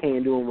men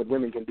can do and what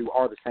women can do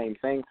are the same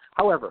thing.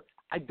 However,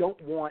 I don't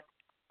want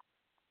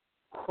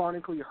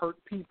chronically hurt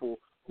people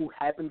who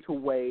happen to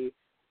weigh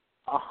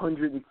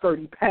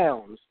 130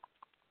 pounds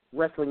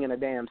wrestling in a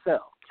damn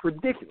cell. It's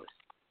ridiculous.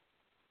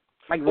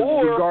 Like,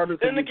 regardless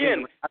then of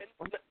again,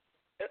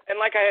 and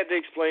like I had to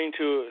explain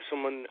to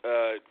someone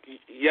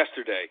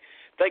yesterday,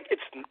 like,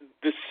 it's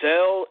the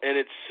cell in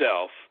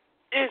itself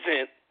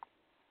isn't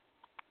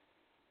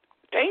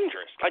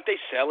dangerous. Like, they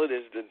sell it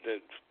as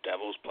the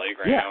devil's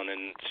playground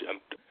and,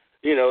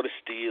 you know, the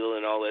steel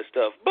and all that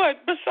stuff.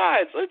 But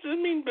besides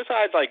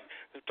like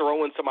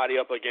throwing somebody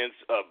up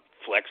against a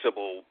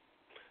flexible,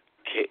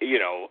 you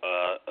know,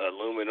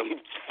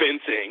 aluminum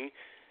fencing,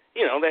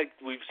 you know, that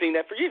we've seen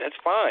that for years. That's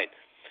fine.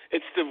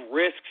 It's the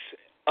risks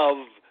of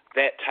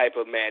that type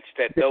of match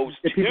that those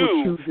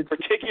two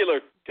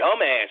particular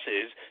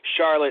dumbasses,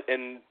 Charlotte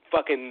and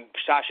fucking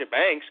Sasha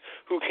Banks,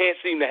 who can't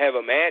seem to have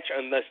a match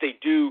unless they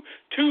do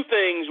two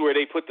things where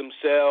they put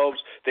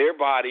themselves, their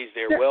bodies,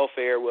 their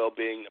welfare,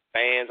 well-being, the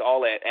fans,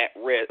 all that at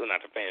risk. Well,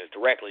 not the fans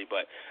directly,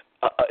 but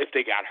if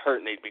they got hurt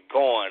and they'd be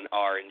gone,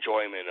 our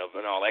enjoyment of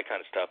and all that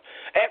kind of stuff,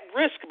 at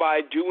risk by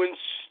doing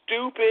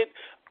stupid,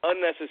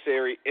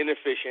 unnecessary,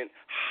 inefficient,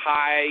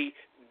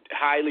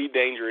 highly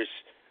dangerous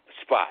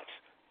spots.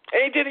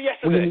 And they did it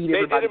yesterday.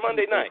 They did it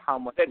Monday night.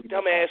 That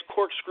dumbass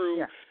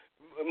corkscrew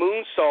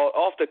moonsault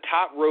off the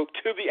top rope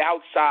to the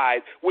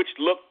outside, which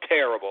looked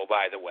terrible,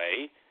 by the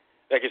way,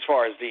 like as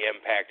far as the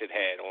impact it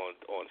had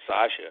on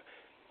Sasha,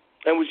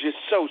 and was just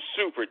so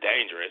super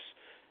dangerous.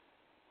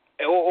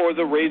 Or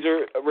the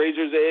Razor's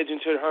Edge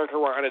into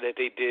Hurricanrana that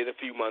they did a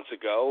few months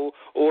ago,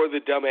 or the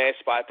dumbass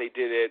spot they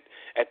did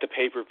at the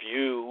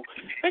pay-per-view.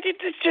 Like it's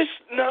just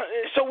not.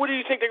 So what do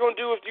you think they're going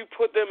to do if you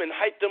put them and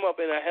hype them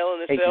up in a Hell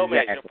in a Cell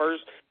match?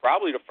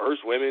 Probably the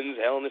first women's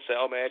Hell in a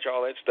Cell match,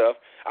 all that stuff.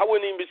 I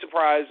wouldn't even be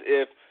surprised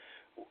if,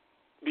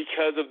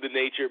 because of the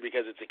nature,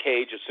 because it's a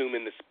cage,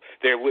 assuming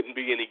there wouldn't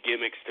be any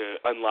gimmicks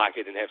to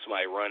unlock it and have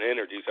somebody run in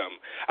or do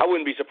something. I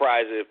wouldn't be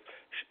surprised if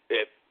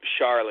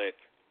Charlotte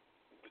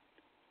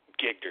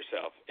gigged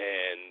herself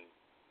and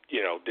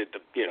did the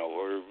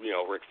or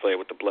Ric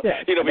Flair with the blood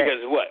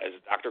because what is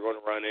the doctor going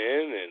to run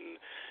in? And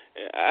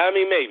I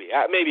mean maybe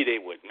they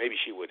would, maybe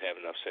she would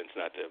have enough sense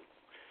not to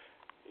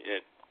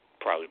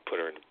probably put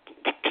her in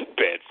a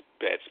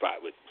bad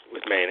spot with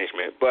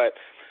management, but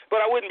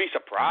I wouldn't be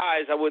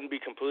surprised. I wouldn't be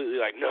completely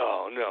like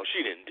no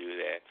she didn't do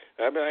that.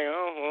 I'd be like,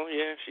 oh well,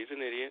 yeah, she's an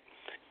idiot,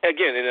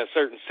 again, in a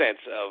certain sense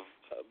of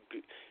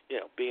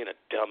being a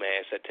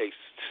dumbass that takes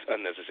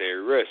unnecessary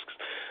risks.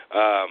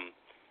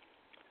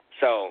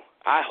 So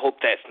I hope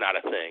that's not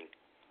a thing.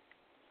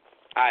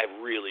 I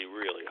really,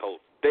 really hope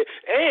that,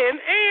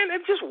 and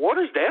it just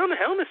waters down the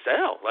Hell in a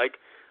Cell.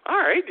 Like, all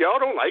right, y'all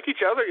don't like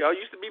each other. Y'all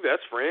used to be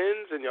best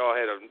friends, and y'all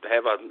have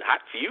a hot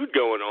feud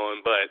going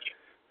on. But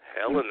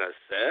Hell in a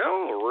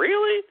Cell,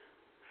 really?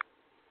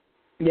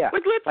 Yeah,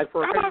 like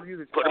for a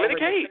pay-per-view, put them in a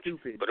cage.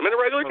 Put them in a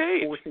regular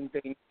cage.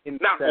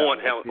 Not on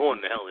the Hell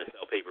in a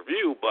Cell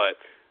pay-per-view, but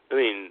I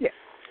mean,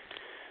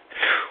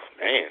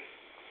 man.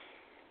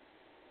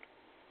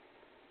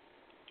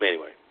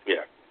 Anyway,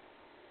 yeah.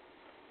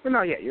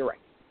 No, you're right.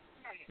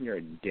 You're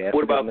definitely.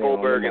 What about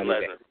Goldberg and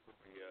Lesnar?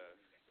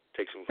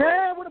 Take some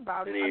calls. What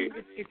about it?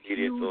 It's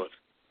huge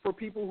for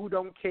people who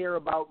don't care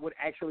about what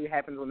actually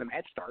happens when the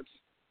match starts.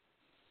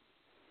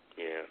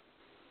 Yeah.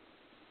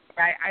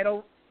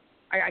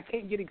 I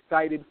can't get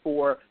excited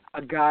for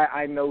a guy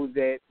I know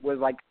that was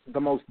like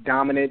the most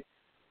dominant,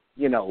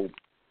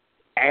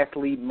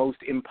 athlete, most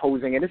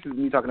imposing, and this is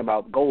me talking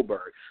about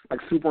Goldberg, like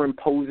super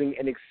imposing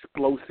and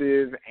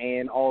explosive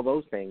and all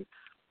those things,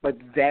 but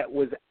that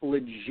was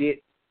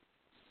legit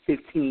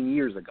 15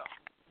 years ago.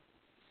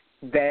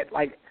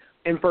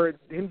 And for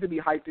him to be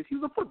hyped, he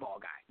was a football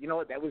guy.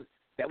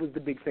 That was the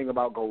big thing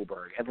about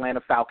Goldberg.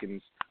 Atlanta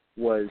Falcons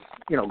was,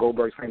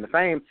 Goldberg's claim to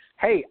fame.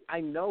 Hey,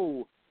 I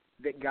know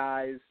that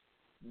guys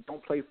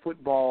don't play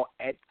football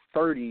at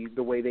 30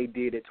 the way they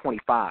did at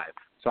 25.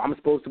 So I'm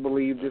supposed to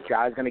believe this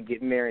guy's going to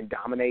get in there and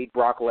dominate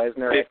Brock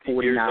Lesnar at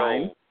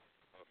 49.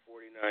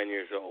 49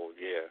 years old,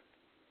 yeah.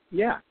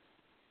 Yeah.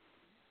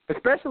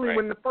 Especially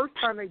when the first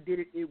time they did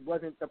it, it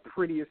wasn't the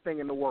prettiest thing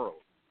in the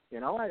world.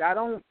 I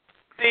don't...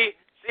 See,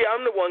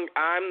 I'm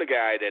the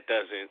guy that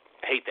doesn't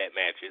hate that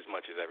match as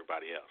much as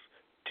everybody else.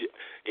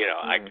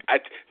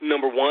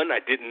 Number one, I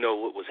didn't know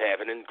what was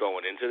happening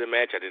going into the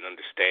match. I didn't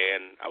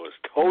understand. I was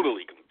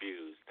totally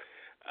confused.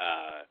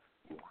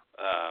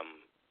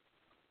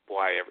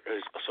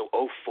 So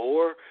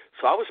 04.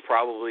 So I was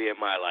probably in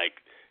my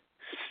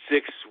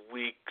 6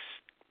 weeks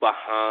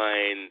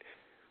behind.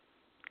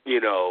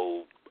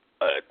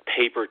 A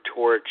paper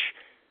torch.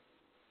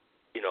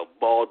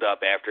 Balled up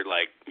after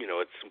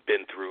it's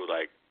been through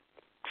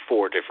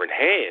 4 different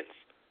hands.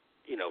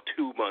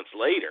 2 months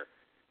later.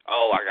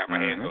 Oh, I got my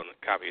hands on a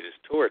copy of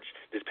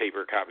this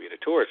paper copy of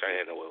the torch. I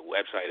didn't know what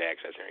website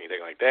access or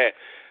anything like that.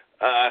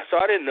 So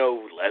I didn't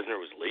know Lesnar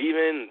was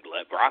leaving,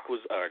 that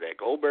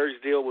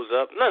Goldberg's deal was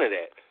up. None of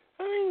that.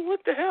 I mean,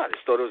 what the hell? I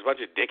just thought it was a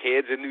bunch of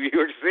dickheads in New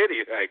York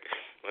City.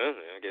 Well,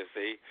 I guess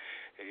they,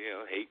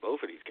 hate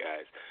both of these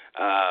guys.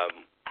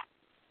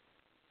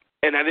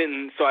 And I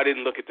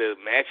didn't look at the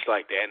match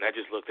like that, and I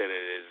just looked at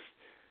it as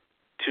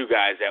two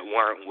guys that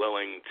weren't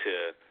willing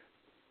to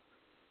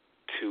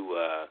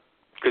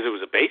because it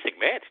was a basic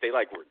match. They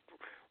were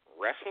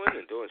wrestling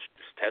and doing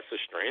tests of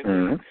strength.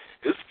 Mm-hmm.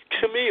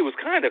 To me, it was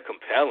kind of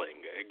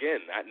compelling.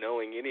 Again, not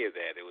knowing any of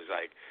that, it was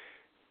like,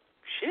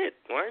 shit,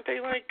 why aren't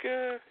they you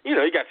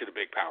got to the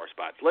big power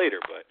spots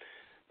later, but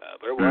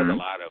there was a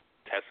lot of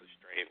tests of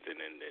strength and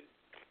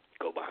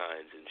go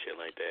behinds and shit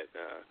like that.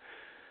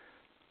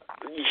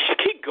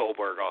 Keep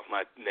Goldberg off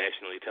my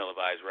nationally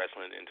televised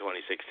wrestling in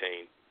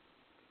 2016.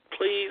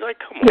 Please,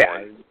 come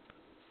on.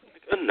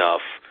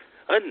 Enough.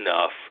 I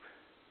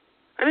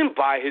didn't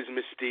buy his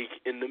mystique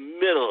in the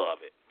middle of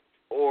it.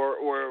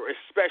 or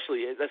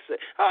especially, let's say,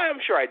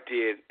 I'm sure I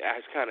did. I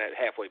was kind of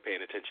halfway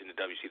paying attention to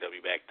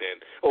WCW back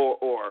then,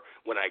 or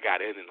when I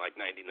got in like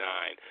 '99.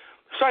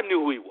 So I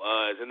knew who he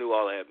was. I knew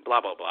all that,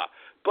 blah, blah, blah.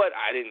 But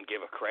I didn't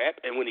give a crap.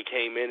 And when he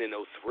came in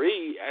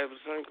 03, I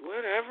was like,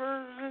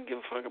 whatever. I didn't give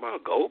a fuck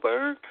about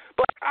Goldberg.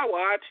 But I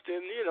watched,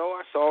 and,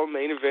 I saw a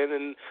main event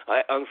and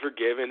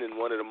Unforgiven and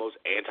one of the most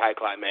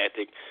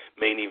anticlimactic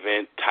main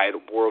event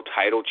world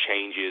title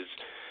changes,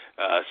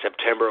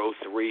 September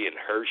 03 in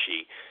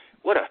Hershey.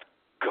 What a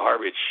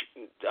garbage.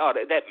 Oh,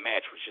 that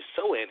match was just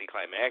so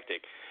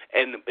anticlimactic.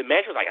 And the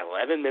match was like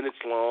 11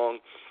 minutes long.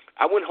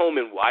 I went home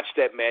and watched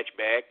that match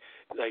back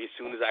like as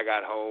soon as I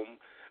got home,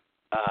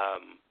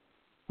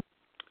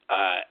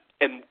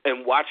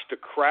 and watched the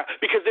crowd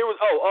because there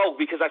was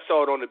because I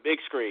saw it on the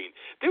big screen.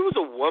 There was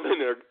a woman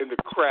in the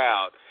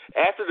crowd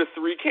after the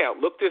 3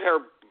 count looked at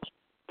her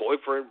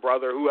boyfriend,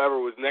 brother,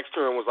 whoever was next to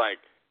her and was like,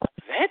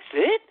 "That's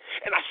it?"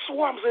 And I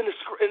swore I was in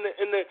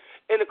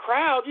the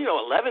crowd,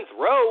 11th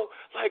row.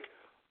 Like,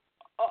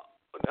 I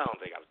don't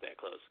think I was that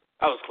close.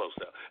 I was close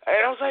though,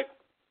 and I was like,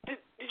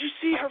 Did you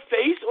see her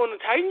face on the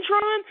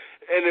Titantron?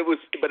 And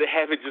it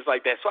happened just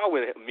like that. So I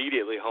went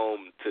immediately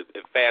home to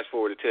fast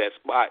forwarded to that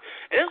spot,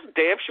 and I was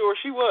damn sure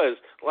she was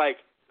like,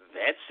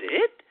 "That's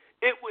it."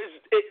 It was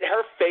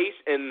her face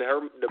and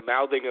the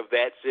mouthing of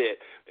 "That's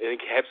it." It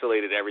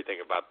encapsulated everything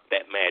about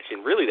that match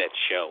and really that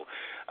show.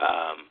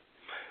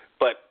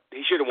 But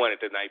he should have won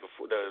it the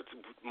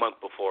month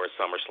before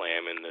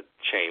SummerSlam in the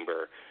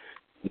Chamber.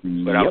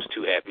 But I was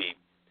too happy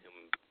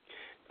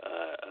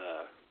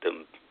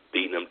them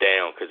beating him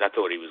down because I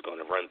thought he was going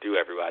to run through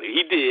everybody.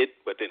 He did,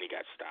 but then he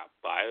got stopped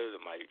by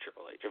the mighty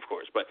Triple H, of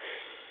course. But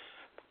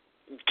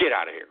get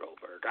out of here,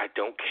 Goldberg. I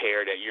don't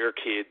care that your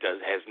kid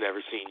has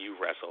never seen you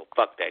wrestle.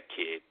 Fuck that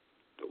kid.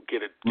 Go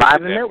get a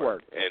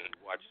network and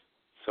watch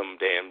some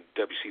damn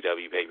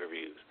WCW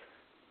pay-per-views.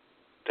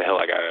 The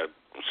hell I got to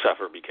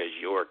suffer because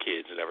your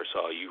kids never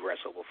saw you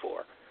wrestle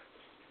before.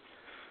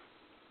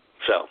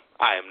 So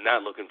I am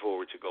not looking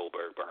forward to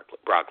Goldberg,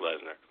 Brock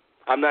Lesnar.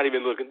 I'm not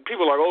even looking.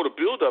 People are like, oh, the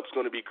build-up's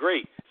going to be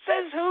great.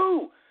 Says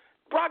who?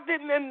 Brock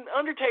didn't, and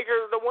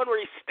Undertaker, the one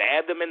where he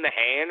stabbed him in the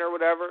hand or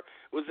whatever,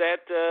 was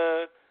that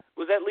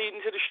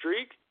leading to the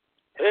streak?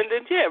 And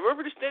then,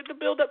 remember the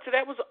build-up to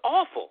that was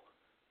awful.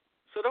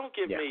 So don't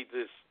give me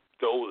this,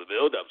 the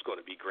build-up's going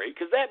to be great,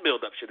 because that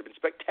build-up should have been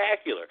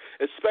spectacular,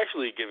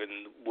 especially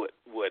given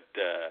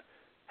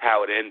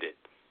how it ended.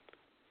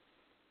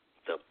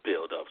 The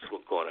build-up's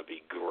going to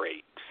be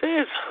great.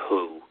 Says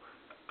who?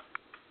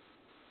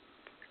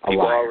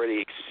 People are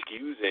already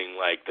excusing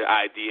like the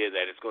idea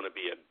that it's going to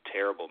be a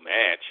terrible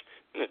match.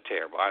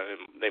 Terrible.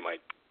 They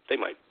might,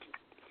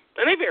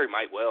 and they very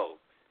might well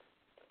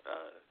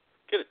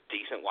get a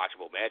decent,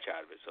 watchable match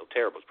out of it. So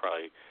terrible is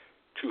probably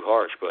too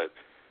harsh, but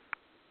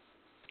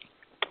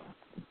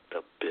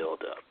the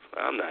build-up.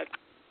 I'm not.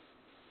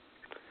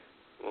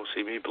 Won't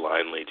see me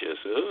blindly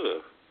just.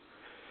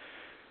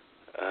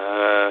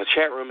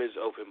 Chat room is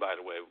open, by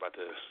the way. We're about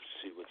to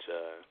see what's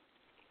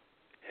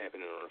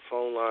happening on the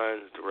phone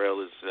lines. Darrell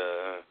is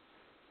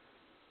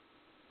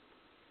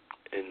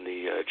in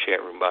the chat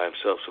room by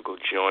himself, so go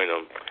join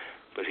him.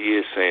 But he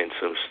is saying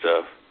some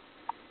stuff.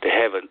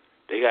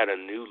 They got a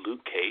new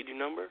Luke Cage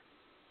number.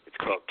 It's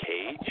called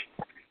Cage.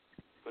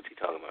 What's he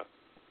talking about?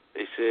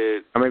 They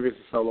said. Or maybe it's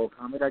a solo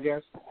comic, I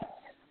guess.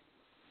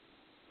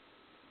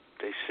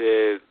 They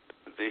said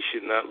they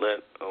should not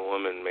let a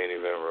woman main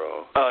event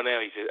Raw. Oh, now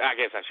he says, I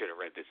guess I should have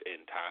read this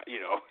in time.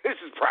 This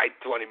is probably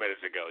 20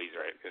 minutes ago. He's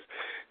right.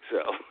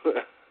 So,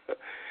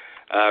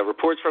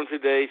 reports from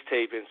today's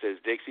taping says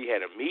Dixie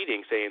had a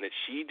meeting saying that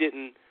she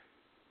didn't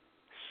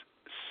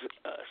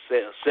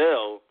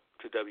sell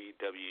to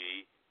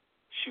WWE.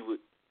 She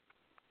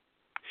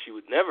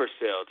would never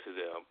sell to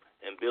them,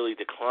 and Billy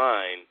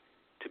declined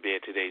to be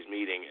at today's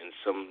meeting, and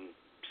some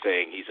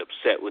saying he's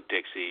upset with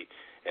Dixie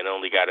and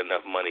only got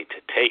enough money to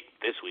tape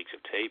this week's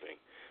of taping.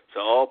 So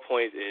all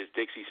point is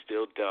Dixie's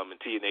still dumb and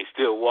TNA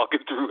still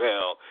walking through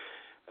hell.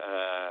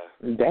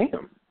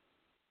 Damn.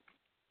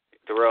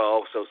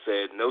 Darrell also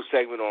said no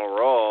segment on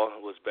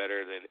Raw was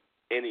better than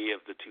any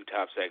of the two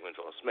top segments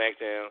on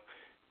SmackDown.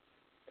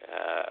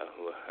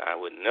 I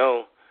wouldn't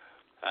know.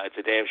 It's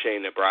a damn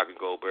shame that Brock and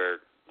Goldberg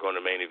going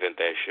to main event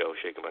that show.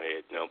 Shaking my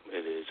head. Nope,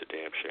 it is a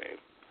damn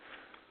shame.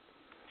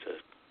 It's a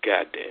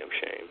goddamn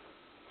shame.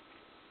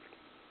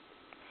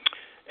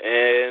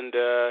 And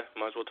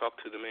might as well talk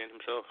to the man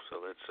himself.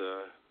 So let's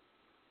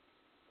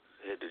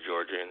head to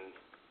Georgia and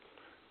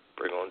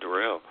bring on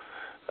Darrell.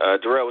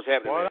 Darrell, what's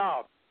happening? What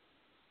up?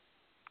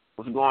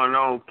 What's going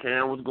on,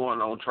 Ken? What's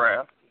going on,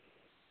 Trav?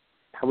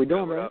 How we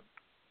doing, man?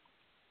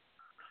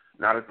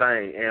 Not a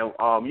thing. And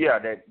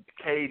that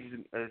Cage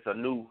is a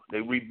new. They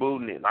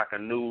rebooting it like a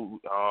new,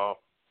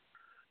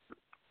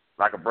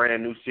 like a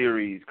brand new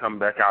series coming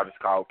back out. It's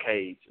called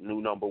Cage,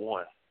 new number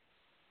 1.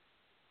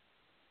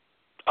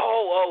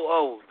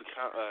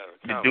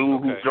 The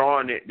dude who's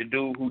drawing it, the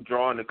dude who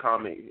drawing the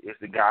comic is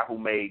the guy who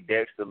made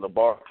Dexter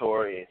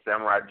Laboratory and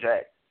Samurai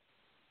Jack.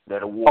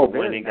 That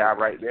award-winning guy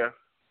right there.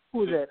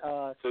 Who's that?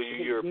 So you're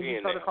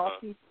European now, huh?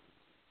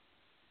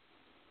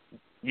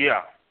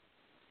 Yeah.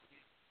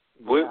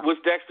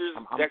 What's Dexter's?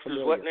 I'm Dexter's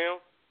familiar. what now?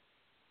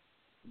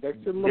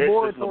 Dexter's Dexter's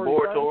Laboratory.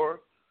 Laboratory.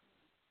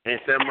 And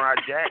Samurai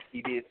Jack.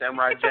 He did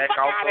Samurai Jack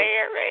also.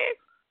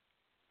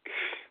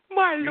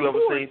 You ever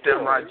seen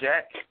Samurai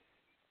Jack?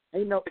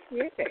 Ain't no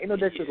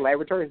Dexter's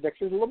Laboratory. It's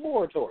Dexter's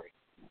Laboratory.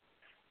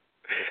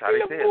 That's how they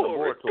say it,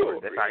 Laboratory.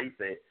 That's how he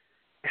said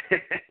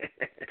it.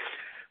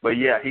 But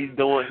yeah, he's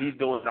doing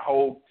the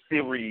whole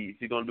series.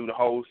 He's gonna do the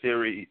whole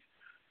series,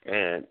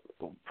 and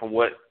from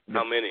what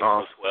how many?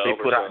 12 they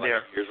put out like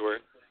there, years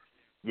worth?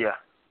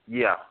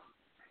 Yeah,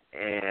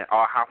 and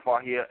how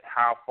far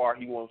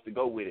he wants to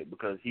go with it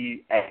because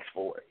he asked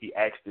for it. He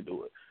asked to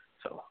do it.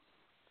 So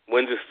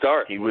when's it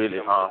start? He really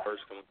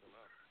first coming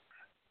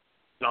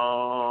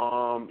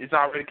out. It's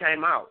already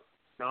came out.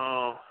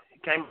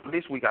 It came out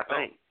this week, I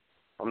think.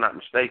 If I'm not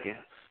mistaken.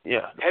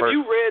 Yeah. Have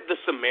you read The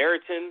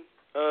Samaritan?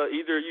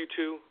 Either of you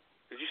two?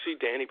 Did you see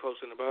Danny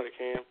posting about it,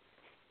 Cam?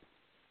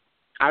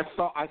 I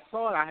saw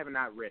it. I have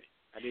not read it.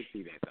 I did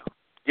see that though.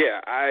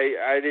 Yeah,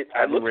 I did.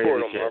 I looked for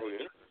it on Marvel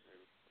Universe.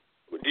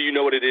 Do you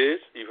know what it is?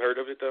 You've heard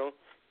of it though?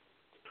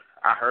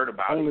 I heard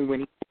about it. Only when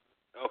he.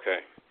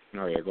 Okay.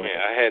 Oh yeah, go ahead.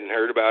 Yeah, I hadn't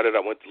heard about it. I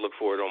went to look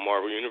for it on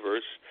Marvel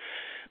Universe.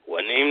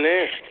 Wasn't even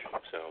there.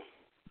 So.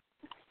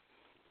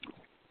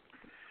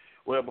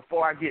 Well,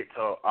 before I get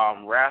to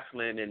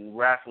wrestling and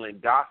wrestling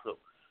gossip,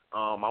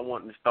 I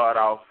wanted to start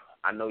off.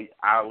 I know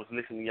I was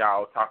listening to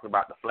y'all talking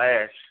about The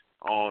Flash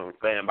on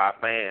Fan by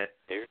Fan.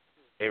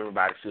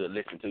 Everybody should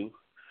listen to.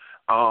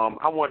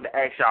 I wanted to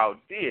ask y'all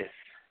this.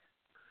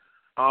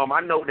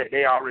 I know that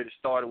they already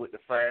started with the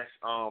Flash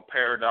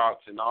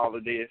paradox and all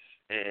of this,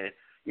 and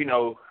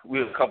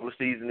we're a couple of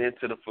seasons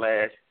into the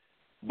Flash.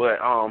 But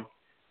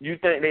you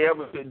think they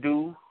ever could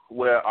do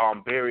where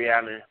Barry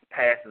Allen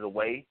passes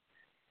away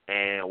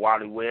and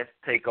Wally West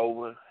take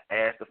over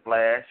as the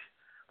Flash,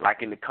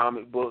 like in the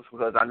comic books?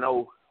 Because I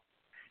know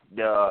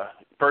the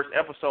first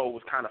episode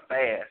was kind of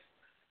fast.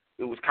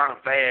 It was kind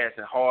of fast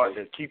and hard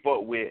to keep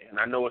up with, and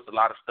I know it's a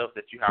lot of stuff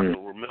that you have to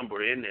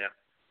remember in there.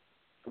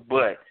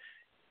 But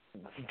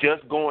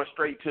just going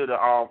straight to the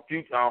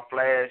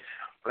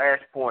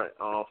Flashpoint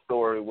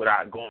story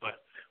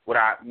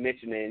without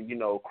mentioning,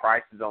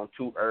 Crisis on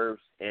Two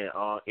Earths and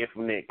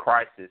Infinite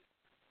Crisis,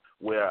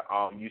 where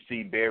you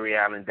see Barry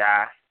Allen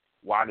die,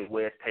 Wally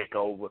West take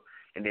over,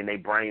 and then they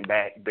bring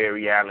back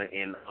Barry Allen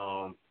in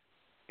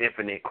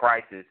Infinite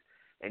Crisis.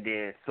 And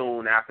then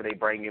soon after they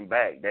bring him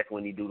back, that's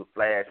when he do the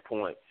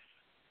Flashpoint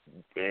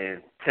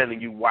and telling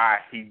you why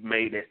he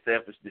made that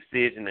selfish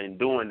decision in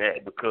doing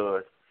that,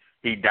 because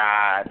he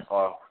died,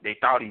 or they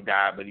thought he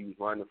died, but he was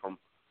running from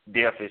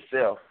death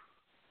itself.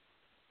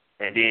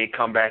 And then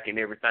come back and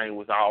everything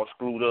was all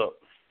screwed up.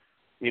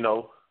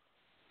 Do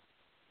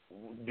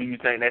you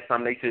think that's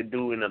something they should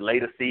do in a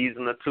later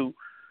season or two?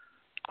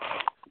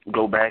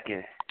 Go back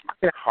and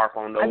harp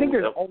on those. I think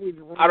there's always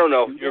room. I don't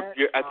know.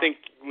 I think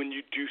when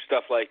you do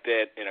stuff like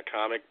that in a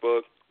comic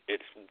book,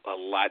 it's a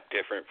lot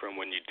different from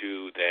when you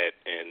do that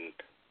in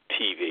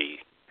TV.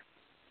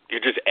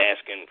 You're just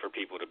asking for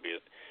people to be,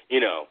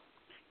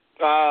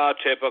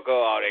 typical.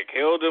 Oh, they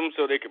killed him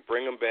so they could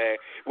bring him back.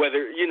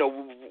 Whether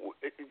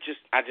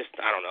I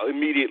don't know.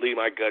 Immediately,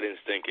 my gut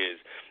instinct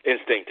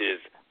is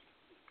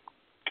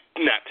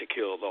not to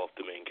kill off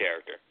the main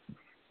character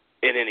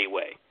in any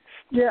way.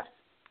 Yeah.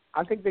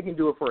 I think they can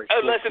do it for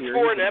unless it's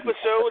for an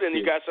episode and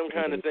you got some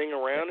kind of thing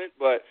around it.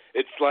 But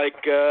it's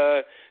like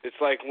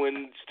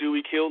when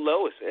Stewie killed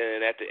Lois, and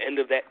at the end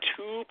of that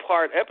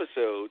 2-part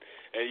episode,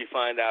 and you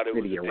find out it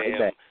was a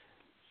damn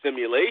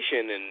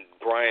simulation, and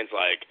Brian's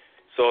like,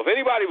 so if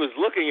anybody was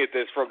looking at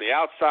this from the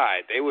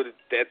outside, they would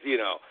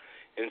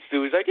And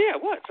Stewie's like, yeah,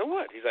 what? So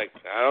what? He's like,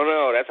 I don't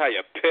know. That's how you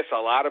piss a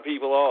lot of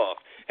people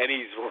off, and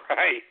he's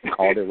right.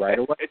 Called it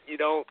right away. You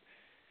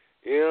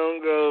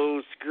don't go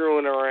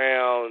screwing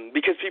around,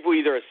 because people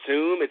either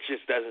assume it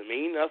just doesn't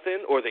mean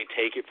nothing, or they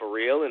take it for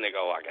real and they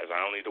go, I guess I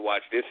don't need to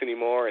watch this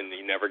anymore, and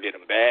you never get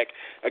them back.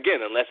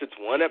 Again, unless it's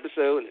one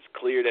episode and it's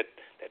clear that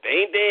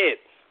they ain't dead.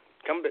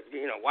 Come,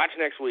 watch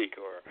next week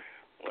or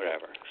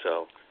whatever.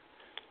 So,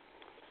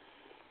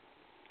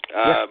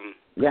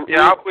 real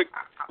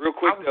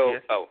quick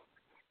though.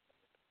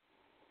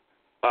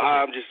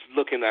 I'm just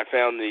looking. I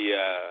found the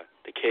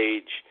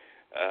Cage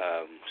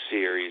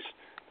series.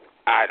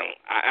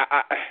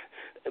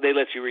 They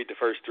let you read the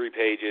first 3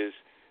 pages.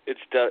 It's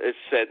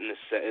set in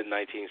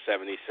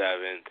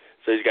 1977,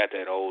 so he's got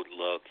that old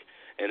look,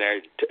 and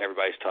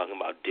everybody's talking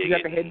about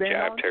digging and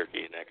jive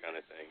turkey and that kind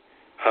of thing.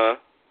 Huh?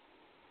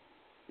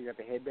 You got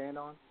the headband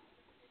on?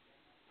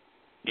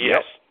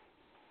 Yes.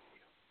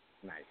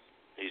 Nice.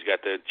 He's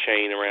got the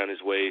chain around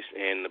his waist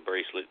and the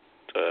bracelet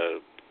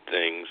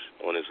things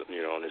on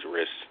his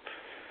wrists.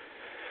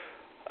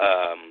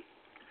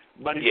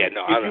 But if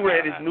you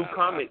read his new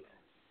comic.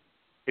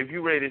 If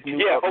you read his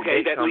new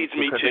comic, that leads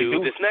me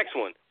to this next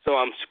one. So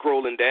I'm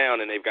scrolling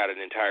down, and they've got an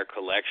entire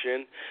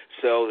collection.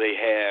 So they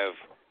have,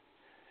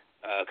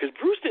 because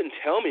Bruce didn't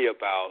tell me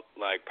about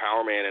like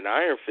Power Man and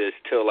Iron Fist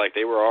till like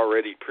they were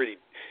already pretty,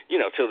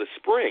 till the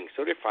spring.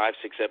 So they're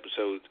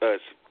 5-6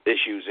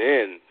 issues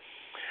in.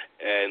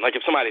 And like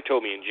if somebody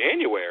told me in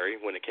January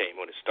when it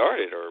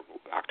started, or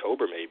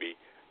October maybe,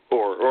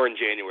 or in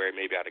January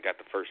maybe I'd have got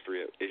the first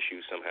 3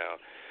 issues somehow.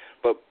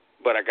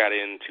 But I got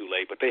in too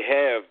late. But they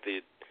have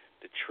the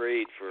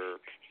trade for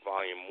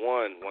Volume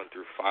 1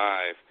 through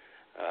 5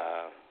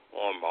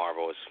 on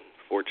Marvel. It's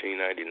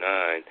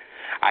 $14.99.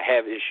 I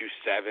have issue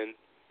 7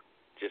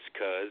 just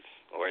 'cause,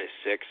 or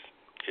 6,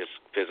 just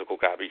physical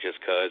copy just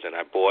 'cause, and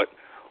I bought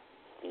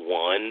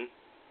 1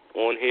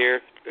 on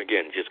here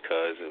again just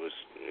 'cause it was,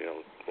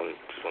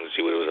 just wanted to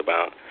see what it was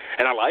about,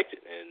 and I liked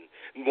it. And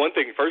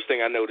first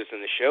thing I noticed in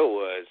the show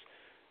was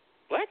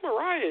Black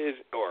Mariah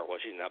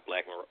she's not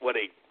Black Mariah. Well,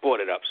 they brought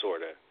it up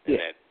sort of in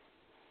that.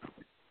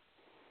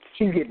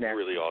 She's getting that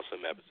really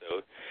awesome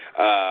episode.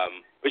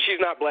 But she's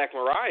not Black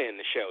Mariah in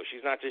the show.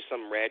 She's not just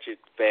some ratchet,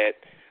 fat,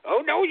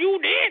 oh, no, you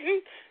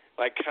didn't,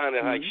 like kind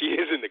of like she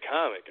is in the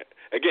comic.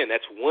 Again,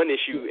 that's 1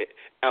 issue.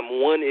 I'm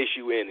 1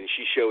 issue in, and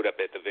she showed up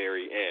at the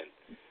very end.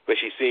 But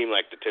she seemed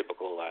like the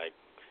typical, like,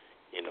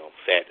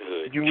 fat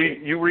hood.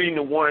 You reading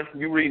the one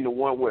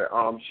where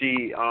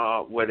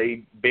where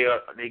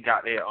they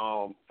got their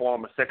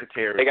former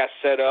secretary. They got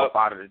set up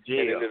out of the jail.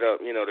 And ended up,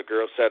 the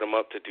girl set them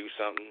up to do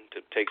something,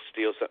 to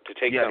steal something, to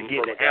take something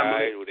from a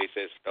guy who they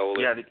said stole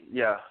it.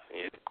 Yeah.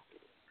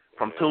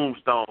 From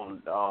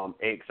Tombstone,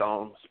 ex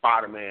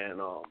Spider-Man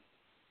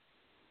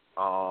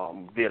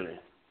villain.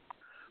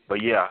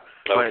 But yeah,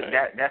 okay.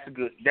 But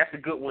that's a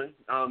good one.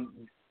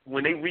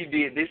 When they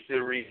redid this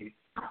series,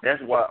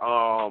 that's what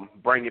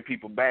bringing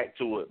people back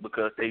to it,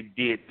 because they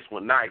did this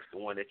one nice, the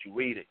one that you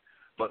read it.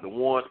 But the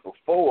ones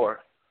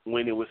before,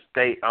 when it was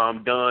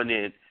done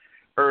in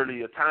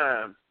earlier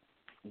times,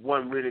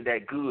 wasn't really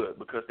that good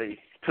because they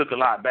took a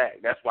lot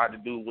back. That's why the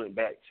dude went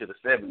back to the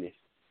 70s,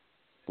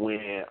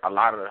 when a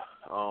lot of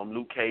the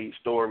Luke Cage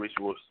stories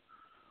was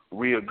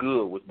real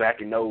good, was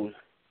back in those,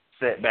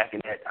 set back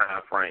in that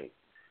time frame.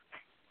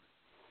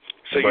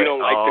 So you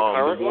don't like the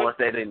current ones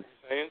that didn't.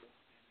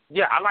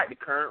 Yeah, I like the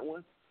current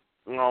one.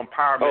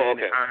 Power Man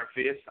and Iron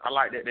Fist. I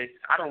like that.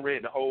 I don't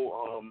read the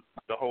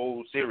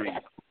whole series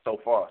so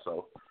far,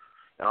 so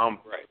right.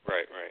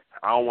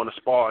 I don't want to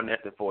spoil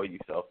nothing for you,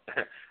 so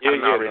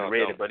I've already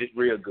read it, but it's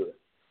real good.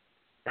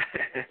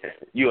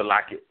 You'll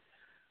like it.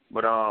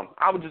 But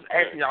I was just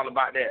asking y'all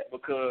about that,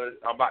 because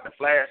about the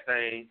Flash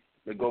thing,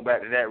 to go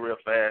back to that real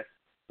fast,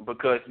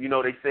 because he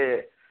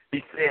said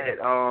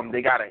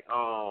they got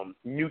a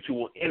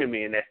mutual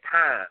enemy, and that's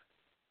time.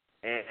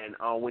 And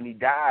when he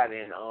died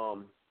in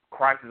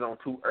Crisis on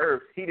 2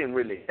 Earths, he didn't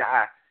really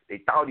die. They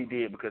thought he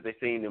did because they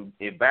seen him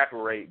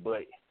evaporate,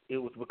 but it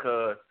was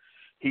because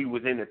he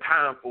was in the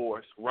Time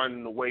Force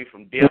running away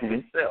from death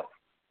itself.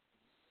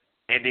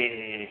 And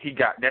then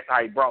that's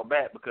how he brought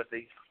back, because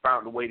they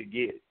found a way to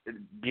get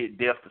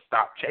death to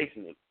stop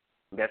chasing him.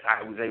 That's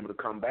how he was able to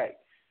come back.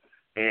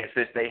 And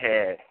since they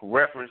had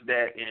referenced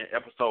that in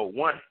episode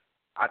 1,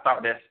 I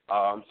thought that's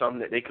something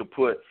that they could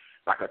put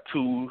like a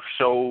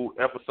 2-show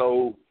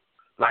episode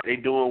like they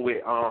doing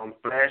with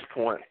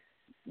Flashpoint.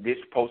 This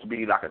is supposed to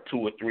be like a 2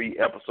 or 3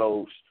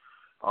 episodes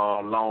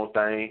long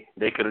thing.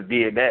 They could have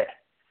did that.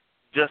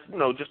 Just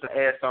to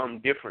add something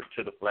different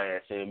to the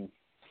Flash and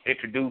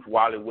introduce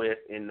Wally West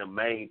in the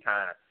main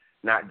time,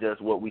 not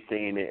just what we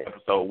seen in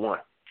episode 1.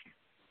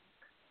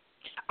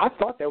 I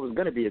thought that was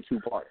going to be a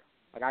 2-parter.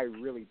 Like, I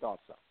really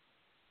thought so.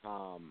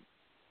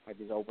 Like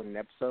this opening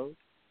episode.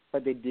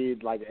 But they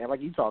did, like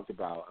you talked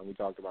about, and we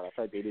talked about, I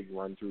thought they did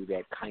run through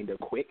that kind of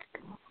quick.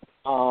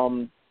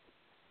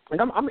 Like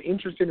I'm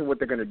interested in what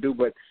they're going to do,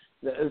 but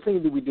the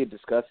thing that we did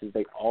discuss is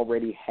they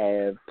already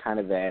have kind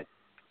of that,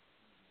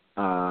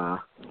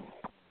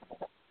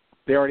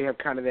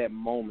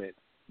 moment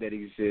that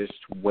exists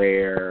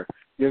where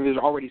there's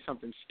already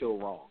something still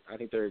wrong. I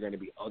think there are going to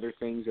be other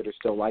things that are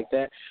still like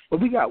that.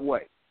 But we got,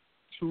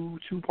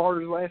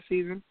 two-parters last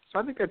season? So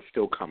I think that's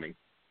still coming.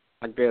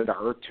 Like the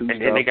Earth 2 and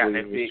then they got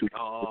that big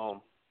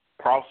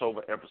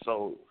crossover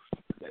episode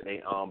that they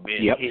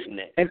been hitting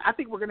at. And I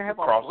think we're gonna have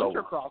a bunch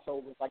of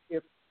crossovers,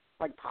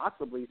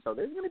 possibly. So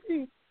there's gonna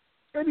be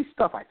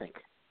stuff, I think.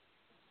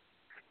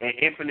 And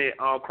Infinite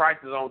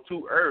Crisis on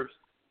 2 Earths,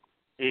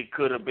 it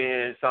could have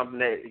been something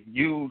that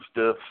used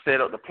to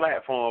set up the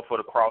platform for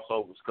the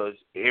crossovers, because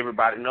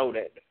everybody know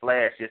that the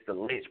Flash is the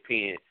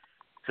linchpin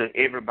to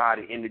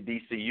everybody in the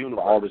DC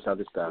universe. All this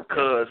other stuff.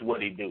 Because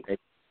what he do.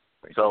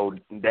 So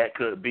that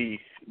could be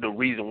the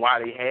reason why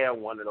they have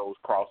one of those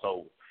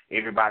crossovers.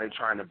 Everybody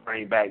trying to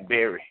bring back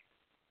Barry.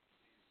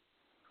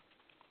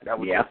 That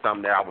was just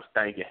something that I was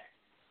thinking,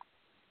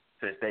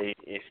 since they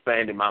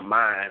expanded my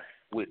mind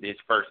with this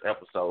first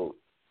episode.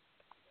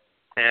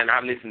 And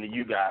I listened to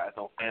you guys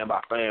on Fan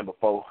by Fan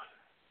before.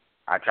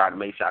 I tried to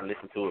make sure I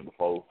listened to it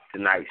before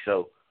tonight's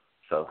show.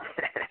 So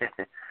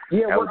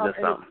yeah, that was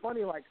just something. It's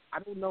funny. Like, I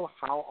don't know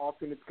how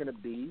often it's going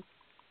to be,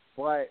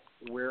 but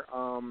we're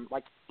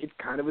it's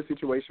kind of a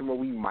situation where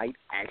we might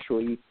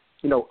actually,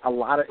 in a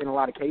lot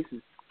of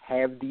cases,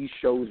 have these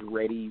shows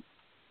ready,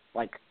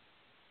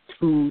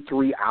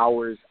 2-3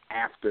 hours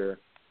after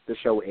the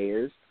show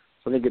airs.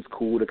 So I think it's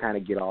cool to kind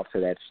of get off to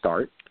that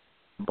start.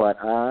 But,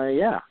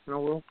 yeah,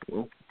 we'll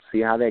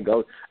see how that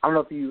goes. I don't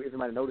know if you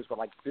might noticed, but,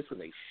 like, this was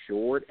a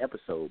short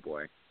episode,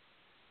 boy.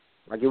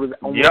 Like, it was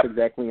almost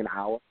exactly an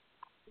hour.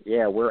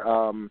 Yeah, we're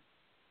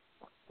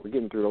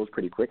getting through those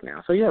pretty quick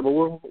now. So, yeah, but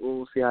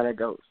we'll see how that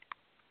goes.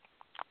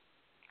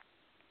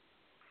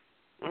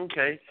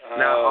 Okay.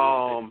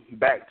 Now,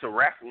 back to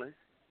wrestling.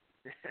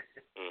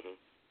 Mm-hmm.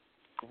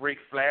 Ric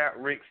Flair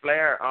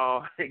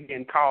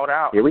getting called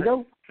out. Here we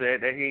go.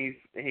 Said that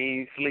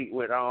he sleep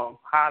with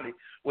Holly.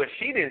 Well,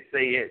 she didn't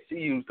say it. She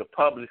used a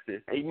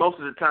publicist. And most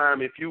of the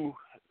time, if you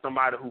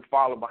somebody who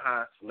follow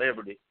behind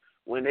celebrity,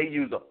 when they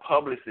use a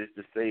publicist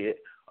to say it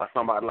or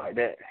somebody like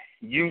that,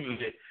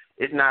 usually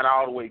it's not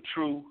all the way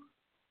true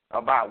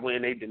about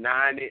when they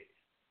denying it.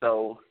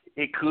 So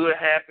it could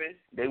happen.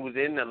 They was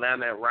in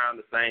Atlanta around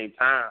the same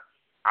time.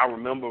 I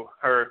remember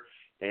her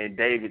and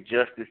David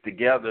Justice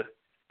together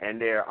and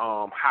their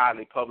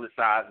highly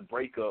publicized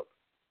breakup.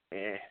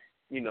 And,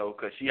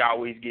 because she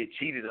always get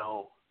cheated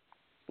on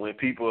when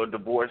people are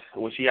divorced,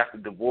 when she has to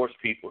divorce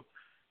people.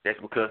 That's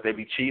because they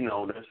be cheating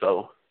on her.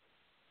 So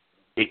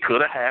it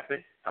could have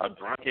happened. A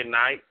drunken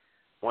night,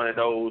 one of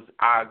those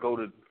I go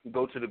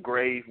to the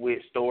grave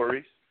with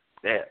stories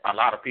that a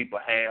lot of people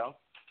have.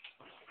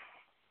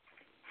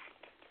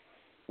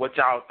 What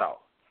y'all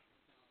thought?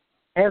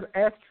 As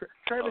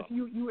Travis,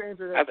 you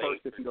answer that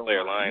first if you don't mind.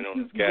 I think Flair lying on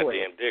his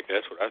goddamn dick.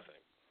 That's what I think.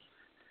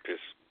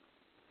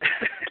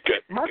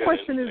 My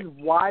question is,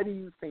 why do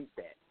you think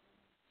that?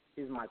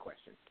 Is my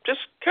question. Just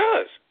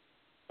 'cause.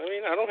 I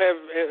mean, I don't have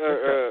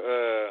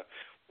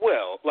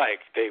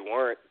they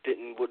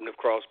wouldn't have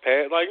crossed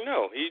paths. Like,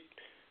 no,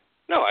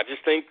 I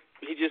just think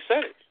he just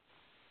said it.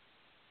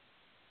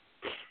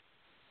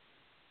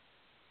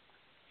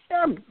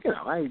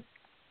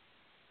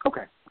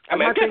 Okay. I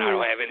mean, again, I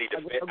don't have any.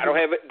 I don't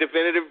have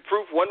definitive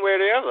proof one way or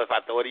the other. If I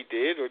thought he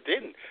did or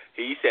didn't,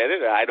 he said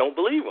it. I don't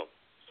believe him.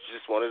 It's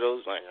just one of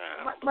those like.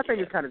 My thing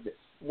is kind of this: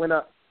 when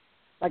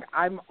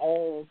I'm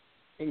all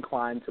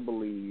inclined to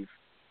believe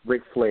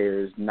Ric Flair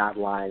is not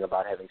lying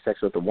about having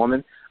sex with a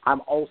woman.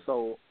 I'm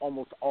also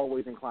almost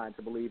always inclined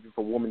to believe if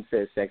a woman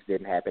says sex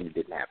didn't happen, it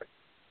didn't happen.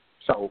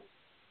 So,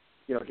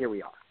 here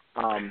we are.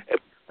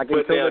 But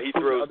now he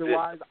throws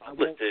otherwise,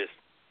 this.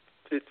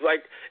 It's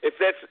like if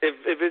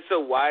it's so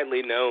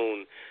widely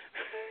known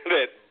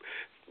that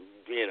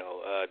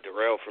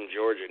Darrell from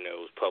Georgia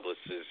knows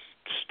publicist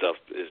stuff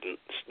is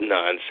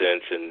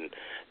nonsense, and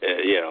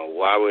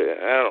why would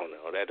I don't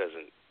know? That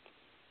doesn't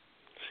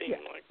seem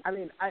like. I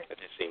mean, it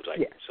just seems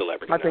like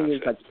celebrity. My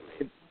nonsense.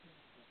 thing is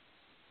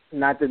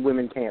not that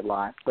women can't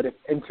lie, but if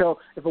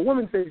a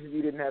woman says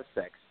you didn't have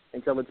sex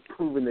until it's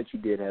proven that you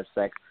did have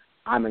sex,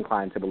 I'm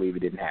inclined to believe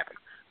it didn't happen.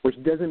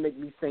 Which doesn't make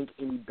me think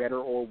any better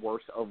or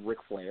worse of Ric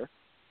Flair.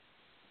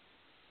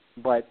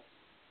 But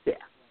yeah,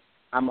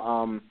 I'm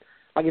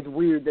it's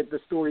weird that the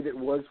story that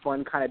was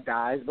fun kind of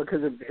dies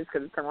because of this,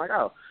 because it's kind of like,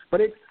 oh.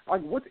 But it's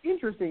like, what's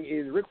interesting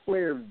is Ric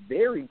Flair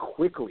very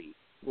quickly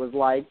was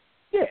like,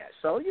 yeah,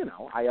 so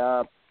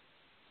I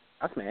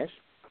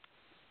smashed,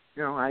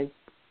 I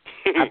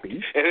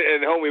beat.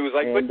 and homie was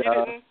like, but you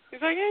didn't.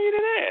 He's like, yeah, you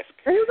didn't ask.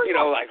 And he was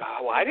like,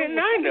 why didn't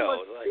I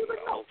know?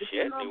 No,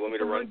 shit, you want me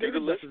to run through the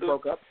list?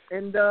 Broke up,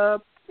 and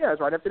it's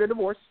right after the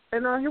divorce,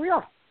 and here we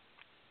are.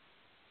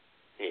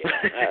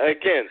 Yeah.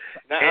 Again,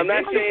 now, I'm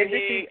not saying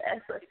he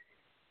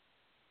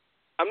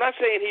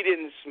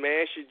didn't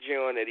smash a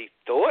joint that he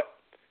thought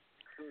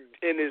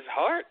in his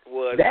heart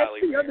was. That's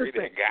the other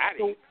thing.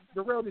 So,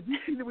 Darrell, did you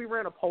see that we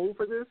ran a poll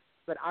for this?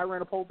 That I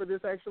ran a poll for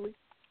this, actually?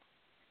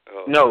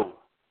 Oh.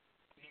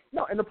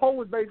 No, and the poll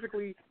was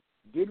basically,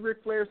 did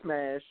Ric Flair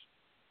smash?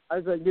 I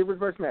was like, did Ric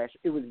Flair smash?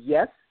 It was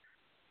yes.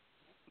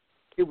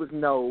 It was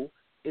no.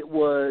 It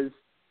was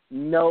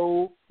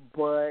no,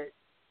 but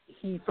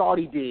he thought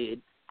he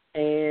did.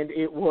 And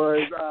it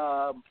was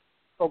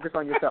focus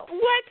on yourself.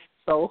 What?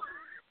 So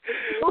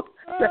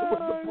that was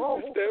the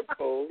poll. That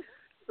poll.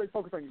 So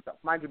focus on yourself.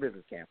 Mind your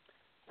business, Cam.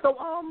 So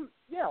I'm.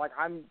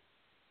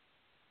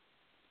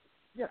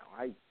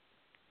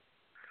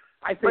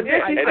 I think. But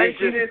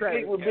she didn't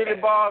sleep with Billy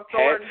Bob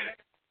Thornton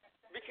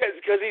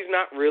because he's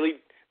not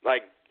really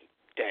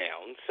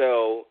down.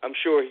 So I'm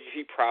sure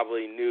he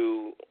probably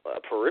knew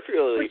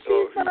peripherally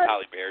who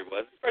Holly Berry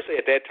was. Especially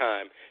at that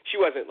time, she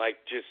wasn't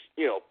just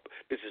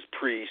this is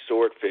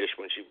pre-Swordfish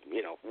when she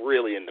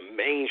really in the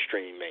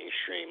mainstream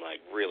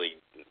really.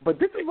 But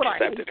this is what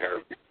accepted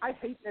her. I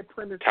hate that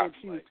premise that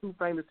she was too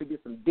famous to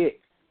get some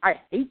dick.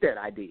 I hate that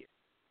idea.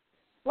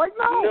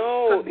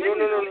 No.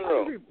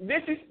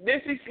 Did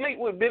she sleep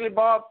with Billy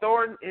Bob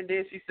Thornton, and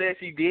then she said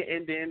she did,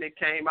 and then it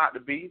came out to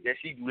be that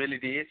she really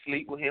did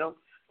sleep with him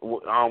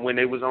when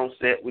they was on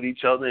set with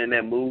each other in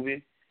that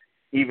movie,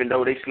 even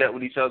though they slept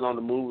with each other on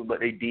the movie,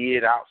 but they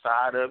did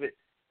outside of it,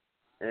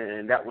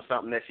 and that was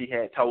something that she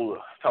had told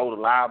a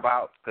lie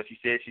about because she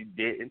said she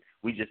didn't.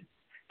 We just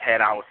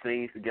had our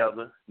scenes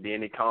together.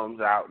 Then it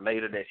comes out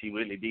later that she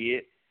really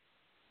did.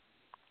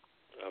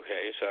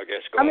 Okay, so I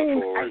guess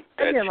going forward,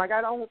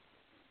 I don't.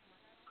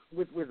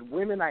 With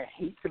women, I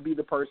hate to be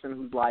the person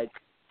who's like,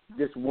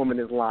 this woman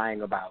is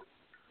lying about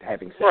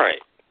having sex. Right.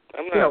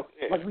 I'm not.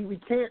 Like we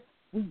can't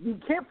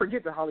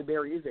forget that Halle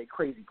Berry is a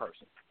crazy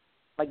person.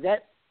 Like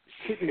that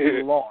shouldn't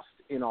be lost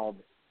in all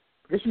this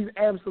because she's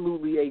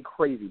absolutely a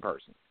crazy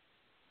person.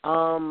 I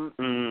don't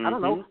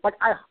know. Like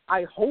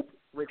I hope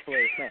Ric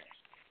Flair smashed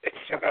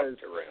because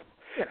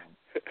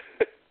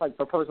like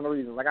for personal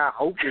reasons. Like I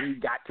hope that he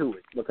got to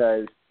it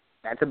because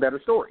that's a better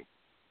story.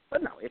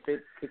 But no, if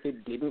it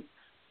didn't,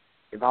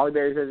 if Halle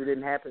Berry says it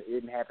didn't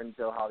happen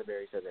until Halle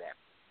Berry says it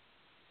happened.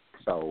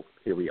 So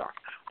here we are.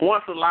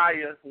 Once a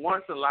liar,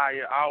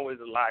 always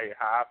a liar.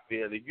 How I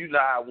feel. If you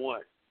lie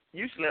once,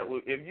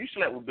 if you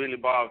slept with Billy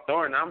Bob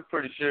Thornton, I'm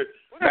pretty sure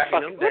back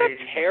in them days,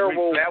 a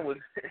terrible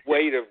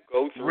way to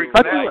go through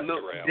life around.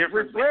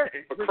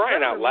 For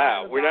crying out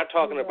loud, we're not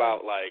talking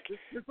about like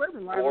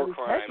war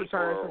crimes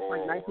or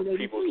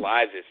people's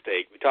lives at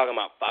stake. We're talking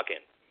about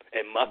fucking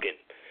and mucking.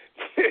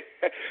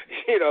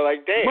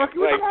 Like damn. Mucking,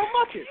 like,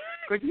 mucking.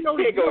 Because people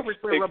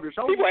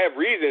have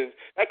reasons.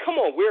 Like, come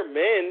on, we're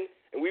men.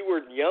 And we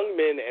were young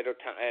men at a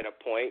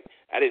point.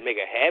 I didn't make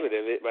a habit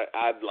of it, but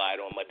I've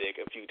lied on my dick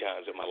a few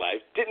times in my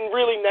life. Didn't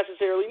really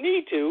necessarily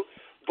need to,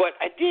 but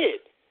I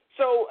did.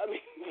 So, I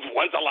mean,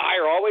 once a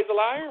liar, always a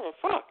liar? Well,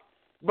 fuck.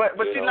 But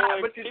you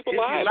lied on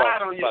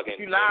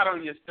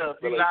your stuff.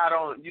 You lied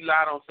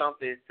on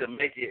something to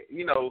make it,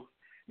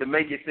 to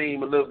make it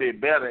seem a little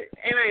bit better. It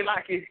ain't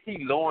like he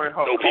luring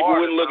her. So people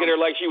wouldn't look at her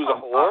like she was a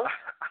whore?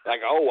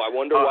 Like, I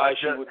wonder why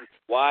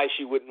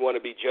she wouldn't want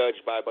to be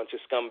judged by a bunch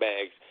of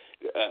scumbags.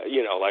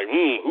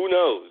 Who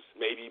knows?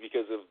 Maybe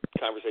because of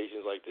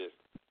conversations like this.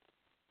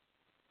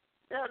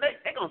 Yeah, they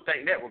gonna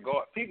think that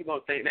regard. People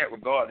gonna think that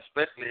regard,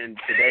 especially in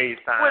today's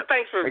time. Well,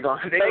 thanks for making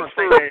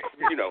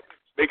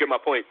my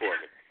point for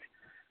me.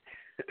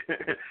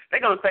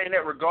 They're gonna think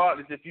that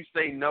regardless if you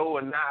say no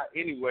or not.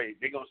 Anyway,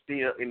 they're gonna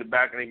still in the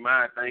back of their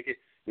mind thinking.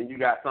 Then you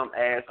got some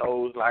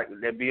assholes like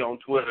that be on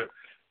Twitter,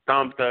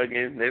 thumb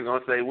thugging. They're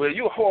gonna say, "Well,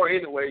 you a whore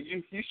anyway.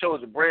 You showed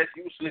your breast.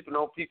 You was sleeping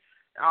on people."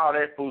 All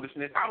that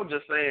foolishness. I was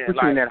just saying,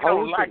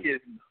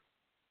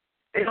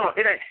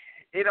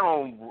 it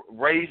don't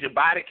raise your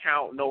body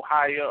count no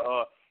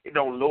higher. It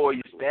don't lower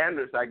your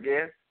standards, I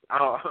guess.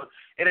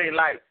 It ain't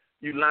like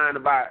you lying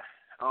about.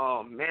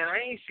 Man, I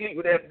ain't sleep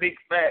with that big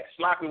fat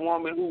sloppy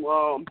woman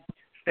who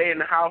stay in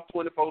the house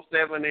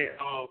 24/7 and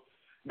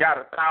got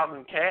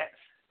 1,000 cats.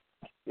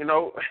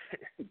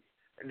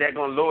 That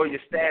gonna lower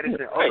your status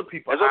and other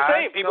people's eyes. That's what I'm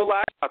saying. People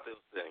lie about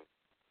those things.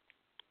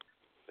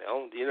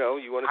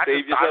 You want to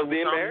save yourself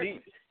being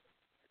married?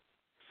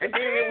 And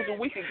then it was a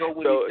week ago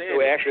when so he said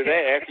so after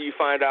that, after you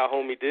find out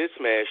homie did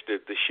smash the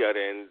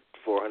shut-in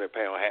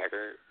 400-pound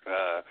hacker,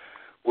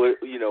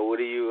 what do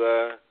you,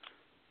 I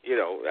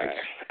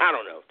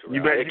don't know.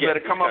 You better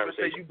come up and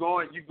say you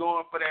going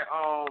for that,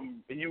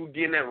 you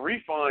getting that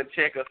refund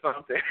check or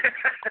something.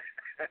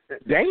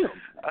 Damn.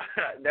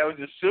 That was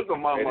just sugar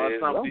mama or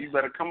something. You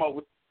better come up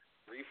with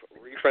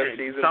refund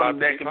season something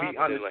that can be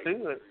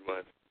understood.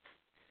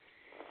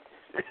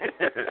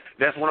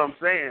 That's what I'm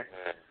saying.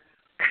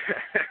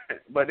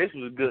 But this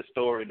was a good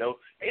story, though.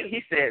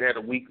 He said that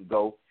a week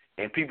ago,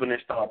 and people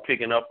didn't start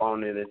picking up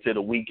on it until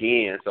the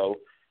weekend,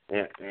 so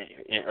and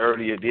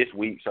earlier this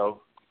week.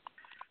 So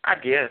I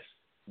guess.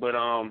 But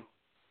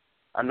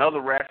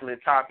another wrestling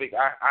topic,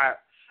 I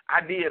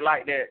did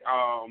like that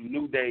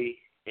New Day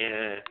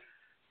and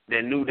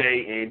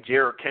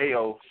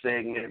Jericho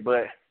segment,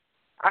 but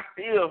I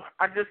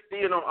just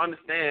still don't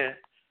understand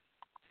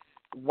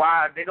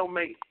why they don't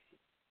make.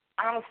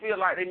 I don't feel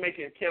like they're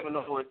making Kevin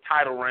Owens'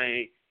 title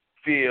reign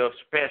feel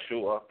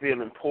special or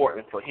feel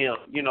important for him.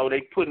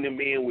 They putting him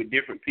in with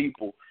different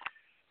people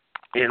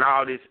and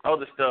all this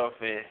other stuff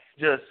and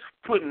just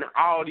putting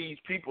all these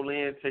people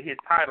into his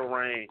title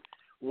reign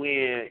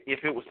when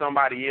if it was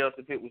somebody else,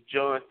 if it was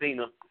John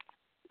Cena,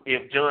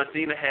 if John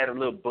Cena had a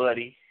little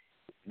buddy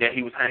that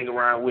he was hanging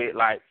around with,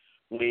 like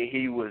when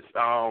he was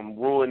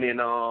ruining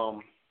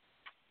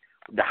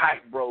the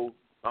Hype Bro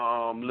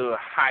little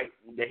hype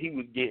that he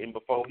was getting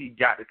before he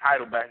got the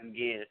title back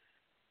again,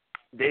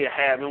 they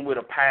have him with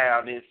a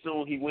pal, then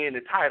soon he win the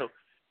title,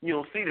 you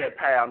don't see that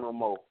pal no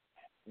more.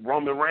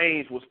 Roman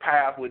Reigns was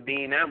pals with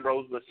Dean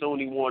Ambrose, but soon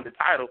he won the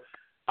title.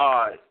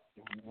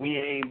 We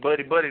ain't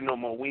buddy no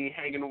more. We ain't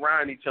hanging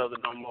around each other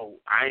no more.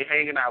 I ain't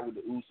hanging out with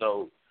the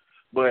Usos.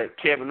 But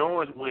Kevin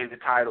Owens win the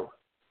title.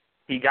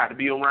 He got to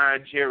be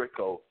around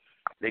Jericho.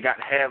 They got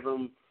to have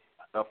him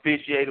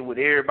officiating with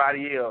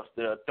everybody else,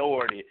 the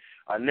authority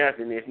or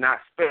nothing. It's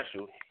not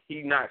special.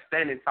 He's not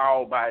standing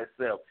tall by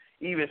himself.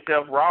 Even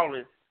Seth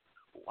Rollins,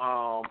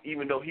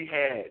 even though he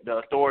had the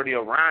authority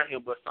around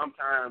him, but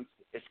sometimes,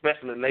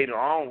 especially later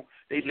on,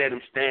 they let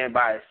him stand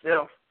by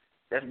himself.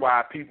 That's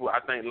why people, I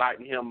think,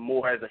 liking him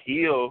more as a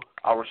heel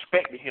or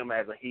respecting him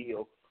as a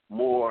heel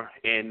more,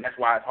 and that's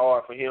why it's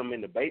hard for him in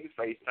the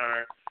babyface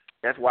turn.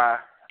 That's why,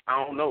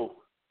 I don't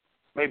know,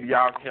 maybe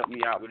y'all can help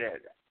me out with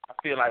that. I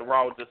feel like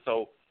Raw just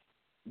so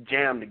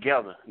jammed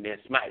together than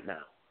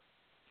SmackDown.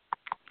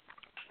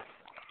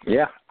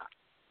 Yeah.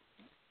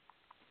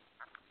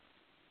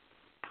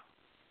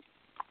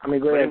 I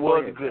mean, it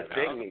was a good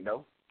segment,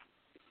 though.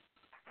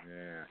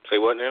 Yeah. Say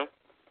what now?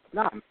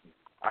 No,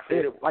 I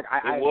said it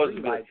was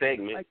a good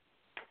segment. Like,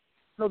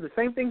 no, the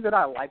same things that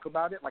I like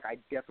about it, like I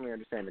definitely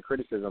understand the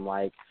criticism.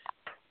 Like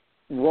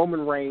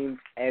Roman Reigns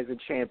as a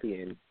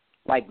champion,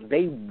 like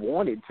they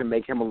wanted to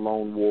make him a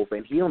lone wolf,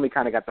 and he only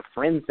kind of got the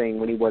friend thing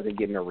when he wasn't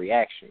getting a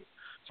reaction.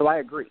 So I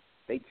agree.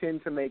 They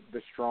tend to make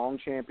the strong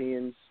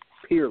champions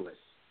peerless.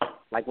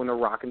 Like when The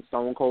Rock and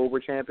Stone Cold were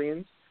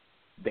champions,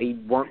 they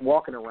weren't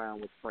walking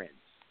around with friends.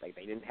 Like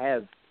they didn't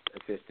have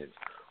assistants.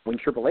 When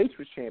Triple H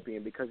was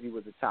champion, because he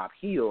was a top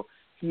heel,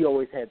 he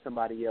always had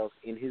somebody else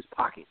in his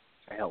pocket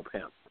to help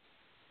him.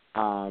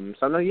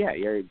 So no, yeah,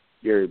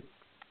 your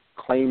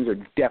claims are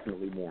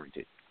definitely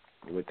warranted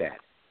with that.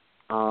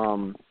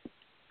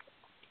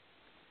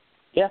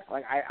 Yeah,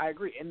 like I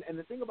agree. And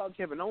the thing about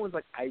Kevin Owens,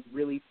 like I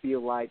really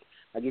feel like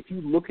if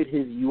you look at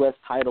his U.S.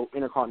 title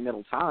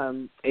Intercontinental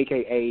time,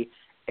 a.k.a.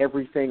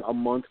 everything a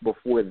month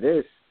before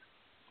this,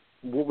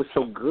 what was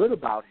so good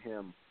about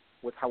him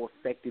was how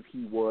effective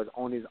he was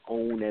on his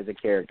own as a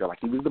character. Like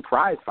he was the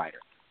prize fighter.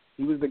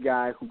 He was the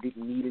guy who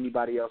didn't need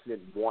anybody else,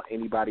 didn't want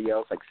anybody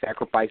else, like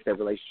sacrificed that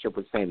relationship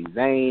with Sami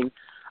Zayn.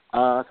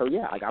 So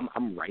yeah, like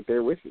I'm right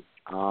there with you.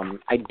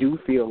 I do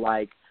feel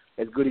like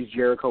as good as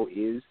Jericho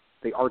is,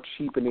 they are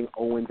cheapening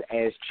Owens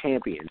as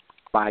champion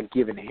by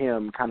giving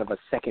him kind of a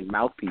second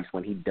mouthpiece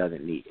when he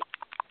doesn't need it.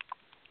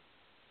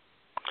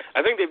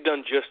 I think they've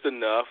done just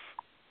enough,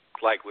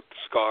 like with the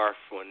scarf,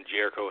 when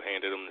Jericho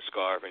handed him the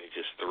scarf and he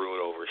just threw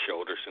it over his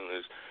shoulder as soon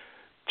as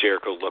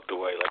Jericho looked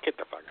away, like, get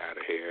the fuck out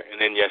of here. And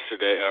then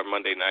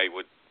Monday night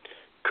with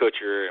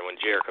Kutcher, and when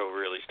Jericho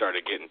really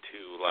started getting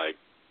too, like,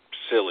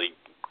 silly,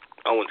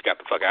 Owens got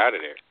the fuck out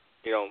of there.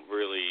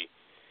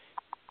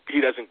 He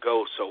doesn't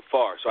go so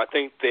far. So I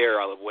think they're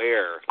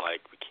aware,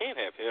 like, we can't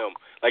have him.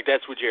 Like,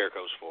 that's what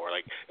Jericho's for.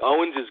 Like,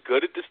 Owens is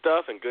good at this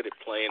stuff and good at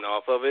playing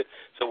off of it,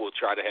 so we'll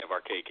try to have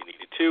our cake and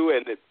eat it too,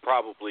 and it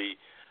probably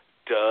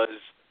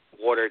does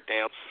water it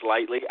down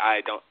slightly.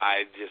 I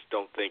just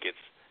don't think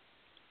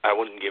I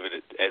wouldn't give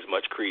it as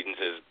much credence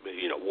as,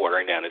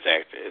 watering down as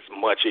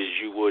much as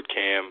you would,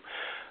 Cam.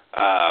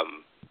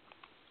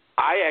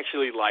 I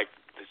actually liked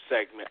the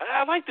segment.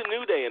 I liked the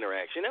New Day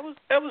interaction.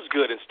 That was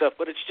good and stuff,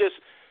 but it's just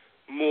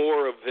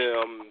more of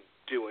them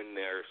doing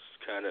their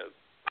kind of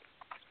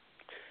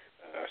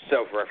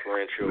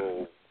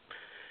self-referential,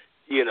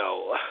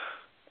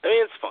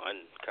 it's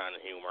fun kind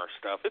of humor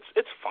stuff.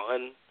 It's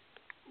fun,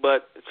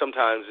 but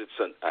sometimes it's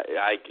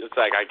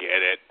like I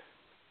get it.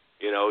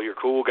 You're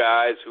cool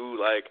guys who,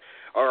 like,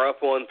 are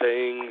up on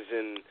things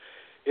and,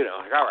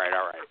 like, all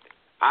right.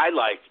 I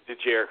liked the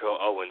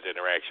Jericho-Owens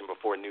interaction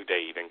before New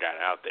Day even got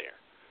out there.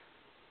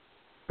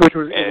 Which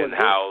was,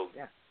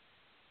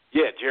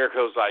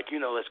 Jericho's like,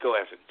 let's go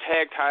after the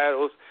tag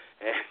titles.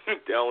 And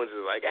Owens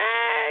is like,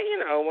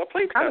 my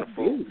plate's kind of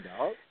full.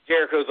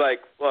 Jericho's like,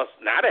 well, it's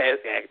not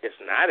as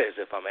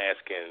if I'm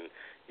asking,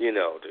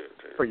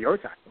 for your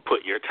title.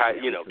 Put your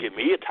title, give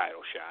me a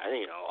title shot,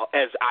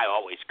 as I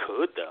always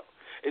could, though.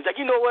 It's like,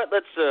 you know what,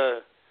 let's go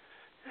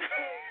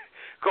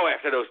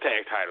after those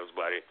tag titles,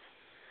 buddy.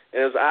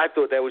 And I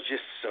thought that was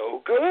just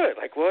so good.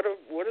 Like, what a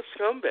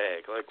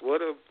scumbag. Like,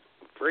 what a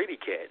Brady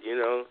cat,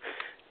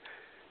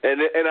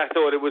 And I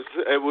thought it was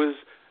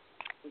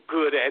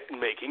good at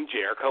making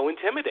Jericho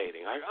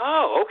intimidating. Like,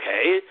 oh,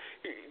 okay.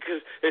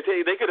 Because they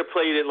could have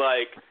played it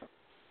like,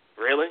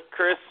 really,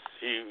 Chris?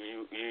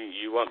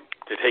 You want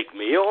to take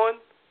me on?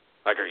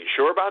 Like, are you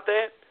sure about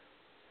that?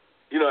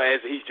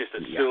 As he's just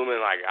assuming,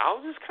 like,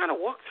 I'll just kind of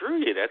walk through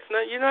you.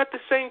 You're not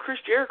the same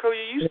Chris Jericho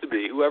you used to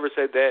be. Whoever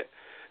said that,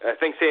 I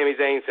think Sami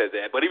Zayn said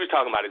that, but he was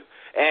talking about his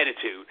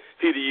attitude.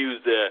 He'd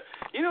used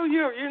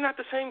you're not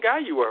the same guy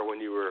you were when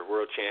you were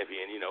world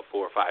champion, 4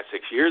 or 5,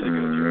 6 years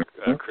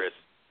ago, Chris.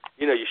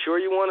 You sure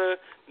you want to?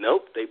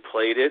 Nope, they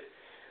played it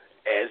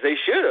as they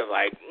should have.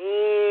 Like,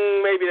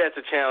 maybe that's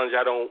a challenge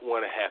I don't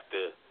want to have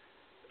to,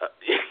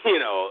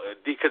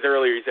 because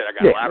earlier you said I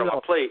got a lot on my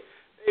plate.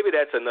 Maybe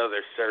that's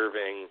another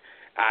serving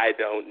I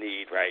don't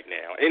need right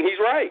now. And he's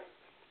right.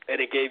 And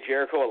it gave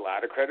Jericho a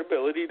lot of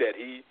credibility that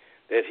he's,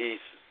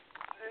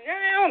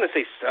 I don't want to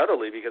say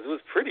subtly, because it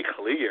was pretty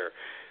clear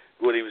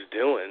what he was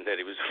doing, that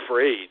he was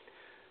afraid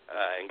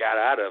and got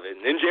out of it.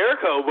 And then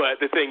Jericho,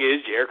 but the thing is,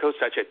 Jericho's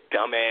such a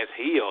dumbass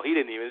heel. He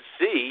didn't even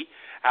see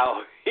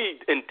how he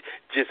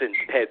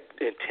had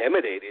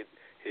intimidated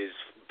his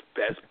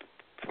best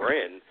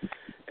friend.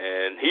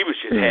 And he was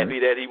just happy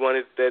that he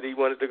wanted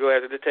to go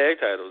after the tag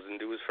titles and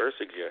do his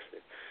first suggestion.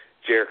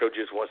 Jericho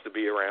just wants to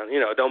be around.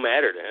 It don't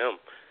matter to him.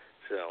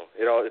 So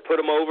it put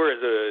him over as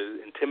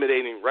an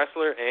intimidating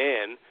wrestler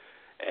and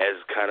as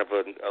kind of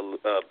an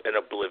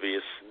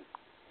oblivious,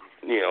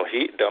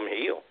 dumb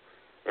heel,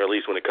 or at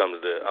least when it comes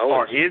to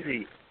Owens. Or is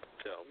he?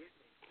 So.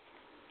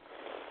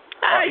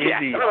 They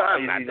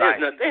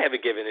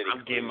haven't given any.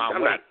 I'm getting my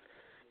I'm way. not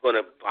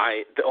gonna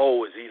buy.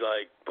 Is he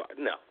like?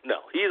 No,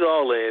 he's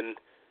all in.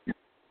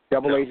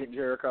 Double Agent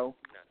Jericho.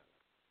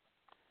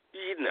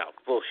 No,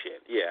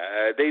 bullshit.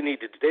 Yeah, they need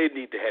to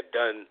have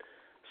done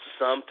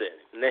something,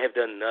 and they have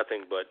done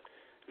nothing but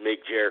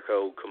make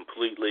Jericho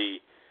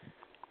completely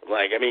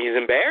Like, I mean, he's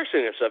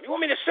embarrassing himself. You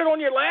want me to sit on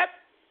your lap?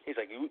 He's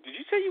like, did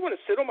you say you want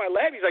to sit on my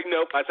lap? He's like,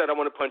 nope. I said I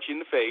want to punch you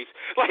in the face.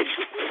 Like,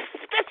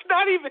 that's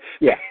not even.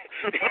 Yeah.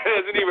 That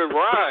doesn't even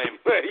rhyme.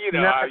 You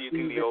know how you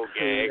do the old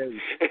gag.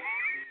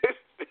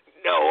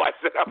 No, I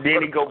said I.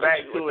 Then he go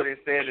back to it and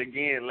say it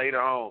again later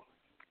on.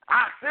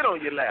 I sit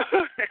on your lap.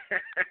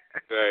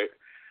 Right.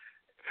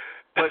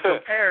 But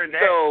comparing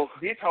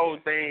this whole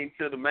thing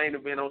to the main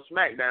event on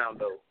SmackDown,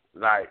 though,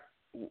 like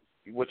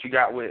what you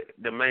got with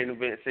the main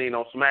event scene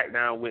on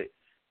SmackDown with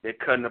they're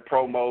cutting the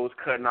promos,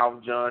 cutting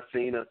off John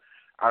Cena.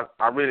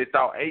 I really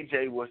thought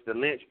AJ was the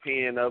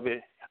linchpin of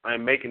it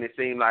and making it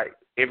seem like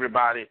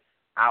everybody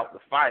out to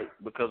fight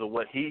because of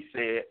what he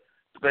said,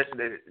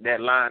 especially that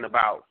line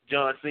about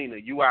John Cena,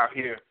 you out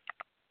here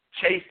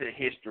chasing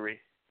history.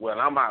 Well,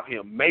 I'm out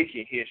here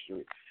making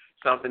history,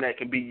 something that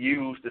can be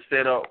used to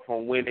set up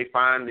from when they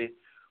finally,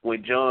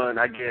 when John,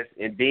 I guess,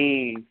 and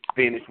Dean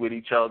finished with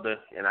each other,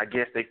 and I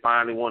guess they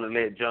finally want to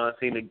let John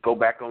Cena go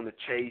back on the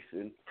chase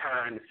and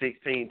time the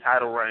 16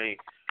 title reign,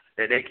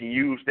 that they can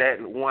use that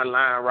one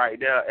line right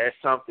there as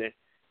something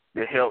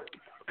to help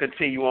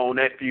continue on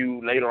that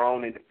feud later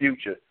on in the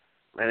future.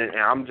 And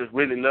I'm just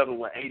really loving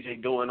what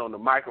AJ doing on the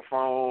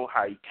microphone,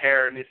 how he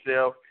carrying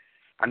himself.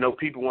 I know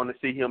people want to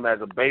see him as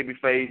a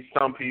babyface,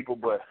 some people,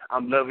 but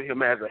I'm loving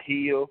him as a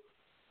heel.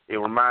 It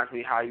reminds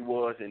me how he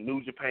was in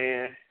New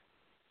Japan.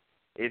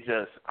 It's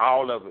just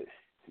all of it.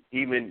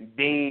 Even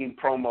Dean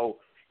promo,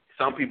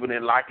 some people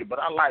didn't like it, but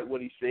I like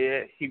what he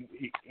said.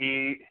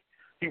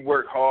 He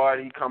worked hard.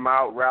 He come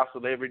out,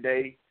 wrestled every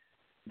day.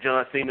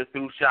 John Cena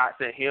threw shots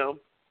at him.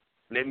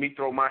 Let me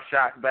throw my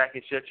shots back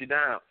and shut you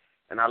down.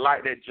 And I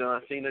like that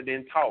John Cena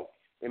didn't talk.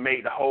 It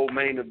made the whole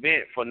main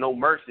event for No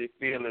Mercy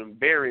feeling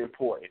very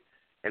important.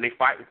 And they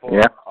fighting for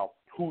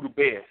who the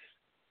best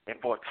and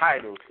for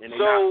titles. And they're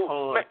not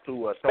pawns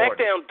to authority.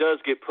 SmackDown does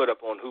get put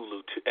up on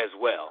Hulu as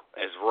well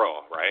as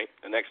Raw, right?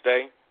 The next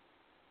day?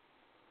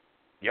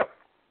 Yep.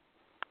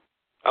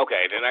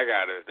 Okay, then I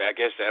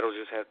guess that'll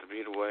just have to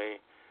be the way.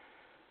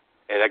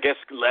 And I guess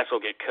less will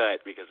get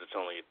cut because it's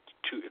only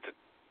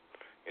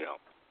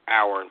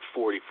hour and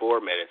 44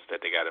 minutes that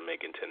they got to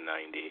make into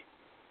 90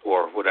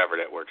 or whatever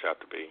that works out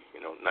to be.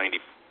 90,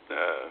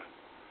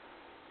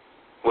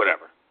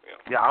 whatever.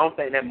 Yeah, I don't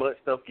think that much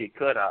stuff get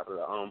cut out of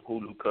the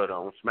Hulu cut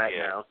on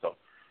SmackDown. Yeah. So.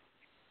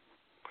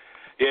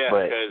 Yeah,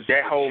 but because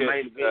that whole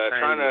main event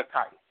trying to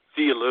tight.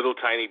 See a little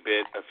tiny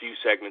bit, a few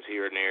segments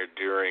here and there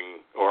during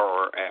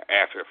or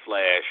after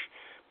Flash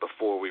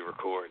before we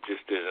record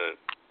just isn't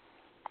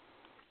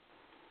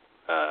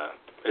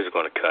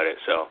going to cut it.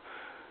 So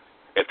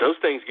if those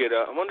things get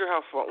up, I wonder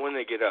how far, when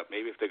they get up.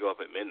 Maybe if they go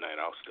up at midnight,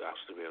 I'll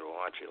still be able to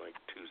watch it like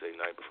Tuesday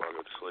night before I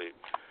go to sleep.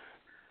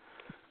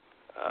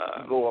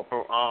 Go up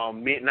for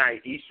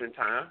midnight Eastern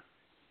time.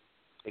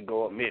 They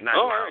go up midnight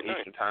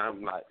Eastern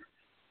time,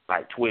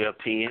 like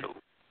 12:10. Cool.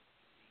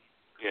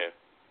 Yeah.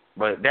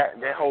 But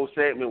that whole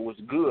segment was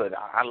good.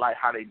 I like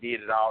how they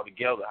did it all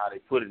together, how they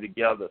put it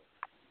together.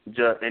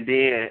 And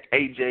then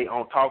AJ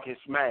on Talking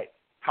Smack,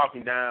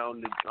 talking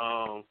down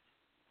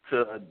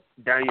to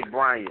Daniel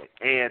Bryan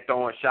and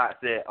throwing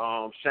shots at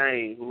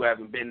Shane, who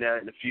haven't been there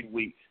in a few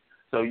weeks.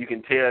 So you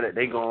can tell that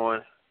they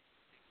going,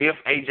 if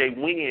AJ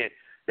wins,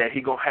 that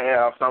he going to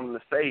have something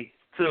to say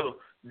to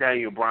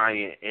Daniel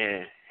Bryan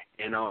and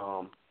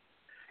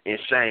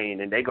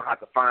Shane. And they going to have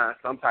to find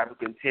some type of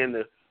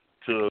contender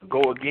to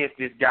go against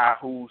this guy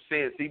who,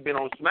 since he been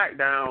on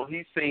SmackDown,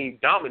 he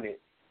seemed dominant.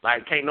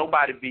 Like, can't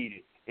nobody beat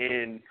it.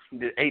 And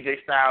the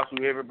AJ Styles,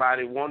 who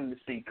everybody wanted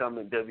to see come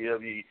in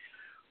WWE,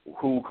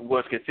 who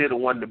was considered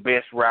one of the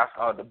best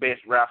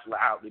wrestler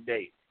out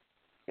today.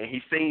 And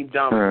he seemed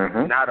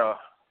dominant, not a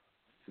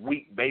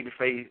weak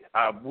babyface,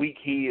 weak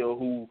heel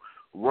who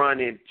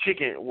running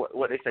chicken,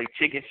 what they say,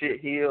 chicken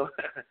shit heel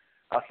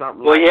or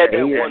something well, like that.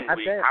 Well, he had that 1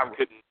 week I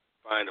couldn't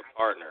find a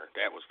partner.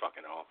 That was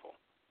fucking awful.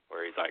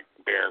 Where he's like,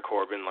 Baron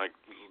Corbin, like,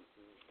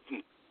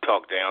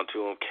 talked down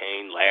to him.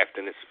 Kane laughed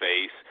in his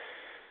face.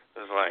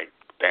 It was like,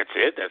 that's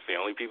it? That's the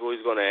only people he's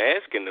going to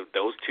ask? And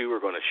those two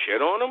are going to shit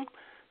on him?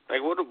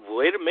 Like, what a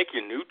way to make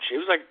your new... It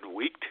was like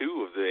week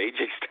 2 of the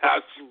AJ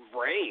Styles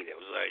reign. It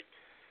was like,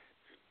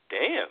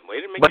 damn,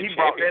 way to make But he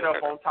brought that up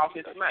on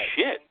Talking Smack.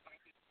 Shit.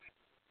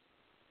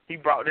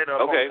 He brought that up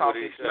on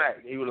Talking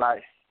Smack. He was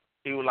like,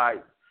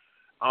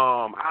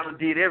 I done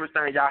did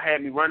everything. Y'all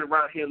had me running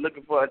around here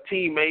looking for a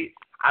teammate.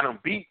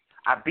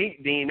 I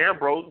beat Dean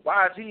Ambrose.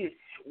 Why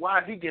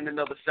is he getting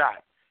another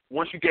shot?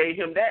 Once you gave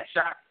him that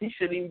shot, he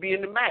shouldn't even be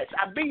in the match.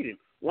 I beat him.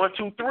 1,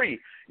 2, 3.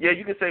 Yeah,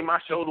 you can say my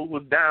shoulder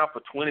was down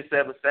for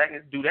 27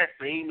 seconds. Do that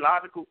seem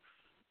logical?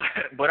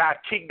 But I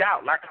kicked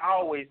out like I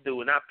always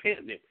do, and I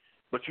pinned him.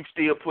 But you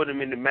still put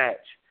him in the match.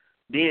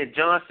 Then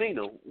John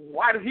Cena,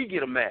 why did he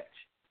get a match?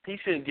 He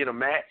shouldn't get a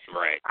match.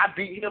 Right. I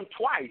beat him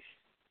twice.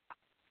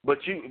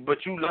 But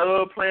you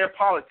love playing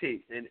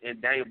politics.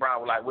 And Daniel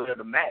Bryan was like, well,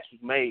 the match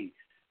was made.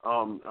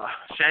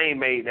 Shane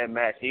made that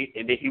match,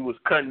 and then he was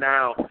cutting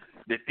down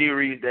the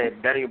theories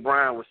that Daniel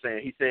Bryan was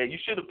saying. He said, you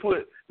should have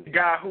put the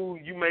guy who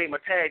you made my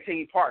tag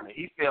team partner.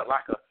 He felt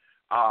like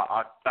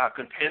a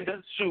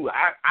contender. Shoot,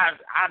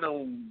 I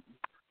don't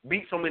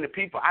beat so many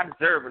people. I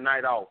deserve a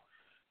night off.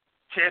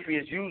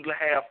 Champions usually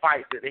have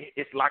fights that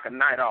it's like a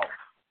night off.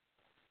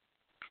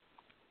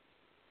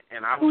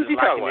 And I was just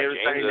liking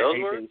everything that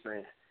AJ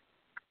saying.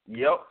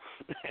 Yep.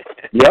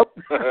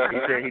 He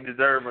said he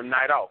deserved a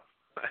night off.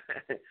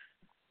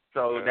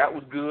 So that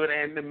was good.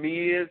 And The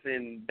Miz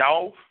and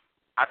Dolph,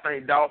 I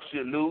think Dolph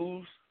should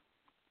lose.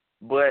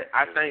 But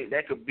I think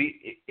that could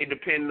be, it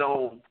depends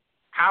on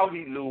how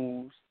he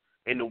lose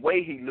and the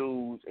way he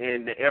lose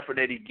and the effort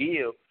that he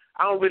gives.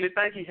 I don't really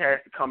think he has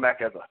to come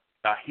back as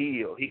a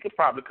heel. He could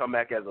probably come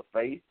back as a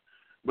face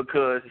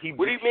because he.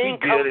 What do you mean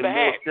come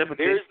back?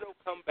 There is no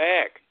come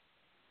back.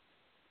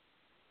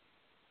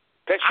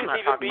 That I'm not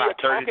talking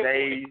about 30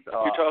 days.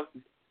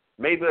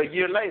 Maybe a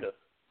year later.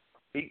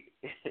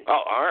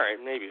 Oh, all right,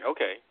 maybe.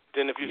 Okay.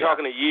 Then if you're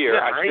talking a year,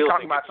 I ain't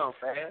talking about something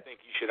fast. I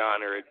think you should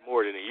honor it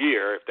more than a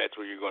year if that's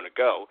where you're going to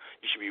go.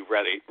 You should be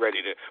ready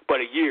to.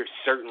 But a year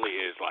certainly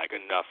is like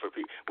enough for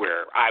people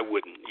where I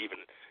wouldn't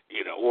even,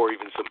 or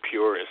even some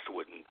purists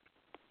wouldn't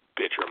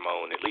bitch or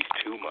moan at least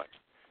too much.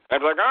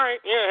 I'd be like, all right,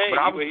 yeah, hey,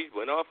 he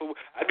went off.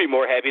 I'd be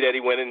more happy that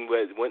he went and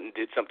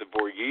did something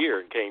for a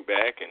year and came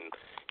back and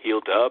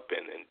healed up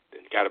and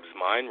got his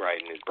mind right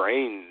and his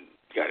brain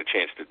got a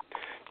chance to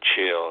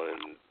chill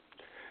and,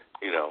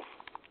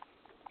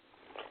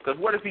 Because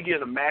what if he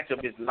gets a match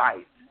of his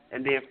life,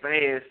 and then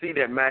fans see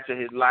that match of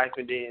his life,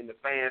 and then the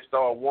fans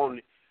start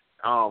wanting,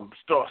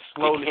 start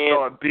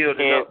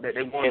building up that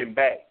they want him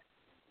back?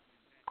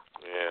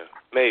 Yeah,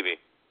 maybe.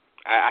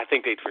 I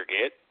think they'd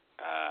forget.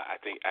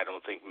 I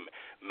don't think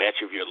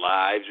match of your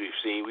lives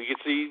we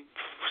could see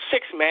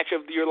 6 match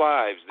of your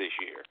lives this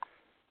year.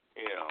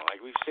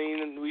 Like we've seen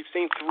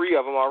 3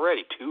 of them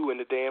already. 2 in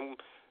the damn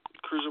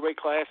Cruiserweight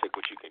Classic,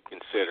 which you can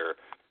consider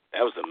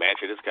that was the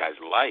match of this guy's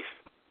life.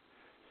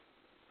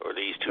 Or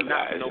these 2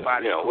 guys,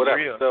 whatever.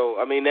 Real. So,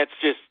 I mean, that's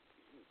just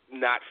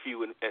not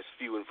few and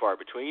far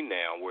between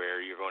now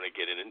where you're going to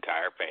get an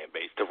entire fan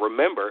base to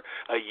remember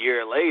a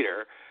year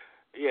later,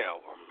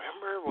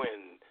 remember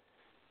when,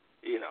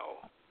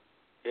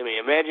 I mean,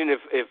 imagine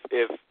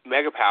if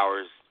Mega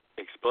Powers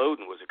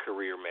Exploding was a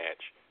career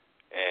match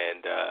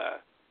and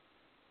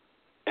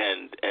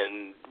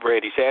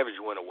Randy Savage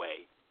went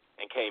away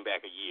and came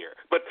back a year.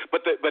 But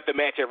the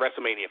match at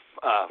WrestleMania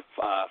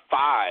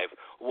 5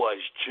 was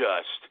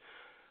just,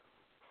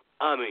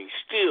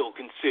 still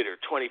considered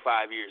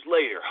 25 years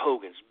later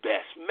Hogan's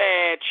best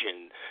match,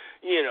 and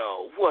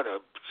what a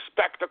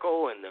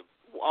spectacle and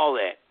all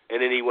that.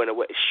 And then he went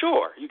away.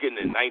 Sure, you get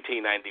in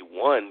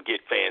 1991,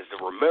 get fans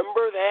to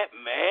remember that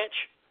match.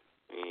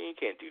 You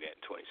can't do that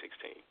in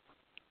 2016.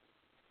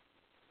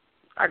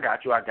 I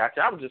got you. I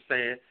was just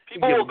saying,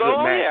 people will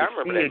go, match, I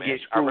remember that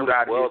match. I remember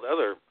the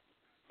other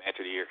match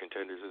of the year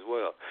contenders as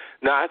well.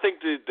 No, I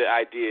think the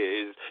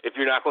idea is if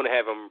you're not going to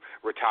have him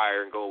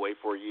retire and go away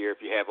for a year,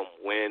 if you have him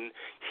win,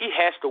 he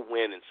has to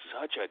win in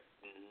such a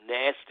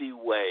nasty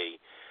way.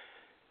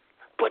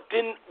 But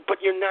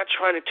you're not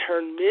trying to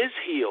turn Miz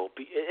heel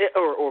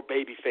or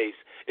babyface.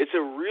 It's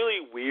a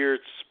really weird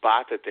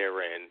spot that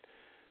they're in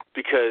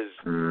because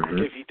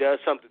if he does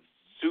something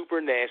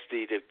super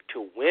nasty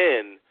to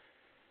win,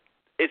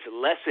 it's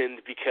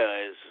lessened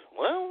because,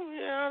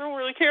 I don't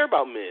really care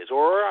about Miz,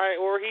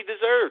 or he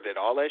deserved it,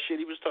 all that shit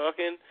he was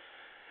talking.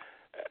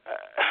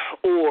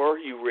 Or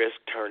you risk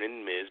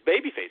turning Miz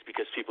babyface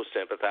because people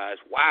sympathize.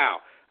 Wow,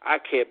 I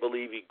can't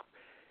believe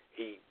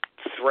he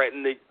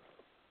threatened to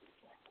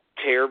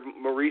tear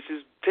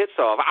Maurice's tits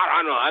off.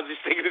 I don't know. I'm just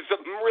thinking of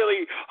something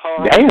really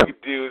hard you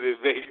could do.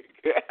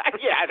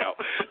 Yeah, I know.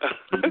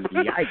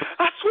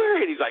 I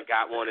swear it. He's like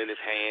got one in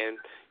his hand.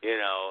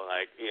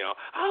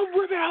 I'll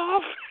rip it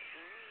off.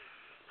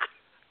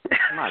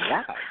 My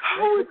God.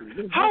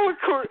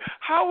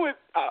 How would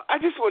I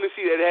just want to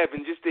see that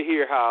happen just to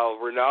hear how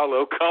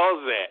Ronaldo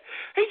calls that.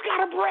 He's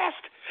got a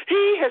breast.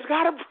 He has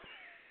got a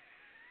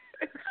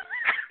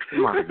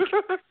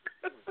breast.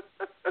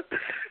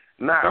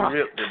 Not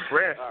rip the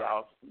breast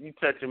off. You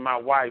touching my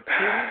wife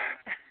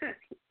too?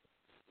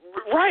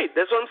 Right,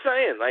 that's what I'm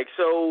saying. Like,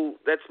 so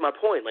that's my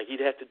point. Like,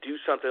 he'd have to do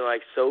something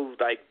like so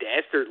like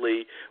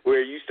dastardly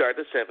where you start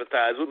to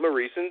sympathize with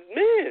Maurice and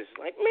Miz.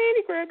 Like, man,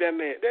 he grabbed that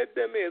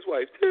man's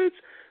wife's tits.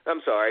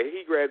 I'm sorry,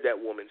 he grabbed that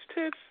woman's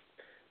tits.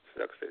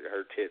 Sucks that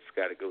her tits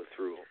got to go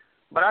through.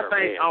 But I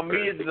think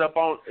Miz is up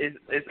on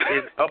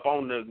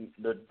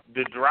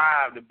the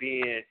drive to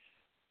being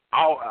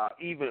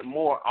even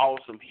more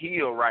awesome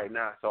heel right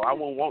now. So I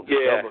won't want to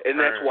double turn. And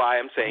that's why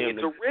I'm saying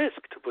it's a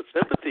risk to put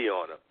sympathy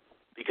on him.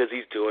 Because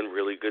he's doing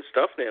really good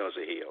stuff now as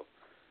a heel,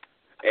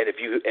 and if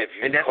you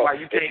that's why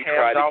you can't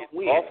try have to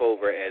get Dolph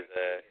over as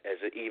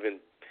a even,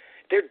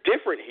 they're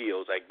different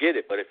heels. I get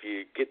it, but if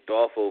you get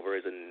Dolph over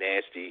as a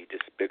nasty,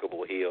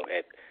 despicable heel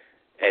at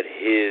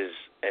his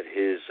at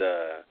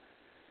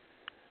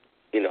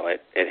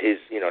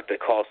the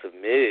cost of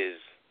Miz,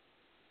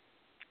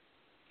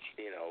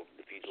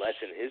 if you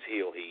lessen his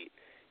heel heat,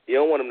 You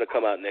don't want him to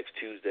come out next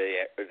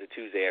Tuesday or the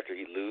Tuesday after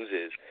he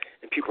loses,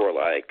 and people are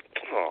like,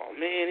 "Oh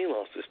man, he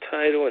lost his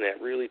title in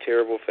that really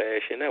terrible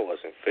fashion. That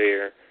wasn't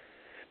fair."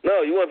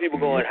 No, you want people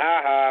going,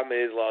 "Ha ha,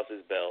 Miz lost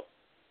his belt,"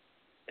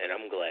 and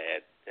I'm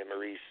glad. And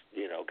Maurice,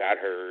 got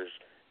hers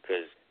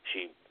because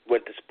she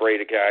went to spray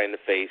the guy in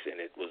the face, and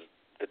it was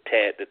the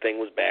thing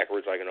was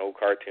backwards like an old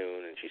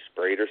cartoon, and she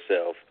sprayed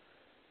herself.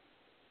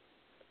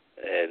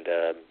 And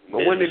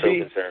but wouldn't it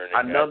be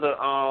another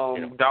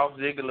Dolph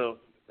Ziggler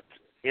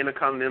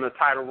Intercontinental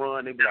title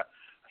run? They'd be like,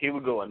 here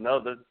we go,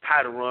 another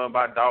title run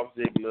by Dolph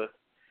Ziggler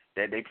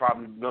that they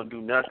probably gonna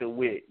do nothing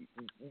with.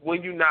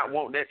 When you not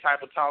want that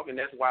type of talk, and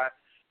that's why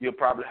you'll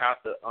probably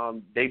have to.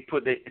 They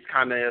put it. It's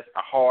kind of a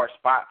hard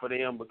spot for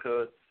them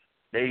because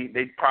they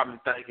probably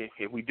thinking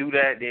if we do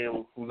that,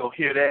 then we're gonna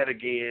hear that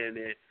again,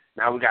 and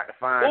now we got to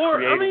find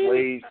creative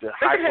ways to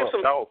hype up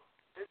Dolph.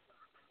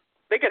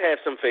 They could have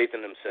some faith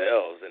in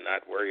themselves and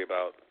not worry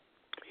about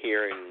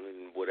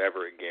hearing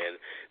whatever again.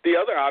 The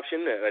other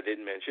option that I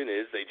didn't mention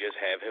is they just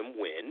have him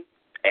win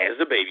as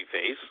a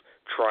babyface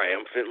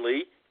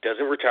triumphantly,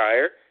 doesn't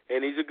retire,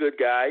 and he's a good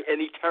guy,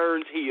 and he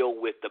turns heel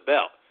with the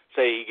belt.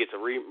 Say he gets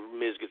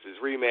Miz gets his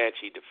rematch,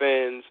 he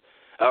defends,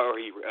 or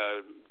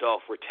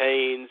Dolph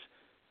retains,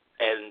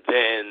 and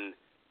then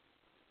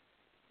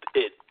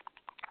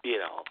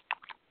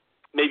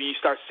maybe you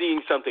start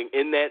seeing something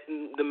in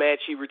the match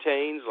he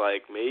retains,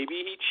 like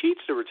maybe he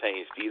cheats to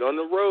retain, feet on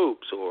the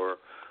ropes, or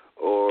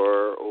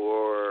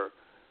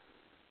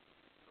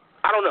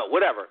I don't know,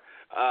 whatever.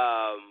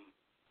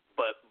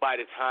 But by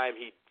the time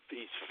he's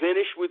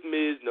finished with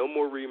Miz, no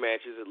more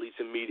rematches, at least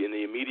in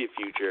the immediate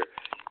future,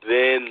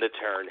 then the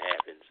turn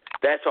happens.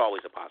 That's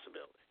always a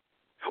possibility.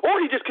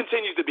 Or he just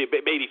continues to be a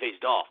babyface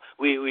Dolph.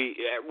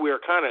 We're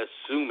kind of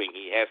assuming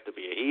he has to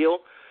be a heel.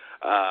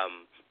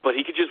 But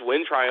he could just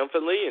win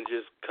triumphantly and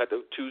just cut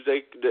the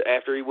Tuesday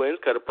after he wins,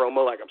 cut a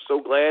promo like, "I'm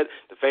so glad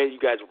the fans, you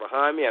guys were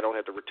behind me. I don't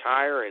have to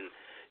retire." And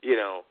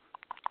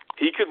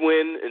he could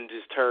win and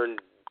just turn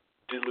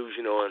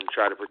delusional and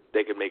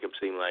they could make him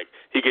seem like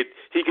he could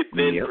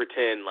then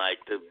pretend like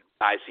the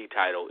IC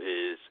title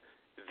is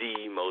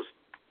the most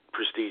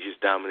prestigious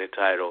dominant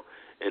title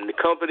in the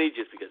company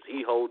just because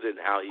he holds it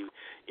and how he,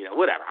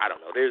 whatever. I don't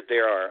know.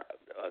 There are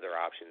other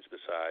options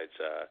besides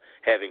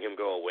having him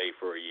go away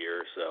for a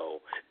year or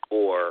so,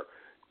 or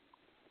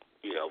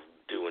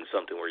doing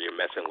something where you're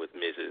messing with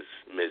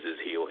Mrs.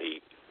 heel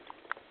heat.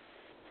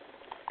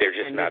 They're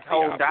just and not this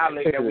whole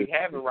dialogue that we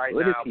having right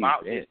now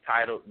about this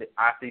title, the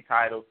IC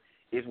title,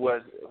 is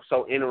what's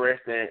so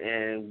interesting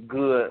and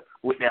good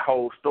with that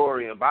whole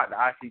story about the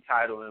IC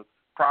title, and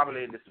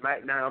probably the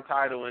SmackDown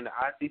title and the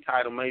IC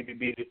title maybe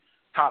be the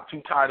top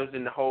two titles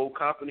in the whole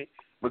company,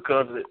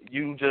 because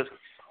you just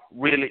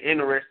really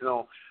interested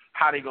on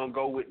how they going to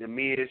go with the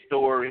Miz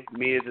story,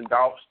 Miz and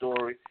Dolph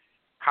story,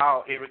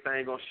 how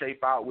everything going to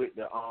shape out with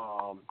the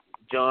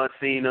John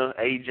Cena,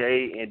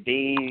 AJ, and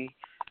Dean.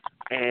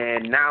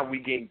 And now we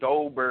get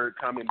Goldberg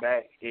coming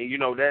back. And,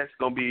 that's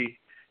going to be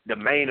the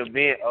main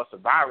event of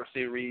Survivor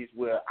Series,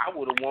 where I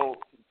would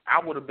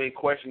have been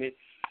questioning,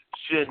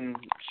 shouldn't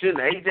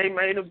AJ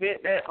main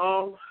event that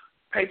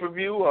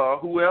pay-per-view or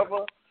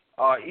whoever,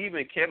 or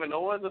even Kevin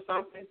Owens or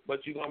something,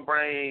 but you're going to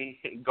bring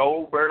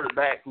Goldberg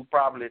back, who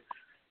probably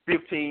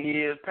 15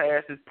 years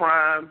past his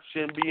prime,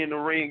 shouldn't be in the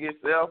ring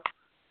himself.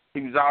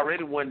 He was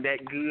already wasn't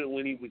that good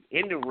when he was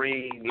in the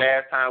ring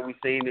last time we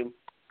seen him.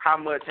 How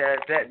much has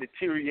that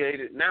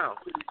deteriorated now?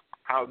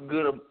 How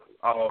good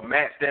a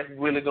match that's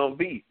really going to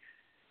be?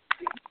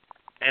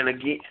 And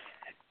again,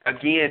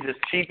 just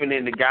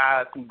cheapening the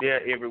guys who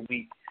there every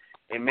week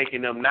and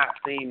making them not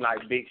seem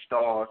like big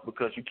stars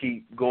because you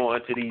keep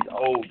going to these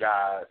old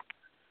guys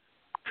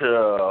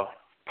to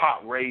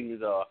pop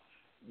ratings or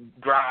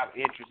drive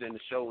interest in the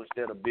show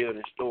instead of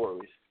building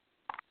stories.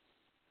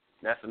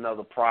 That's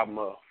another problem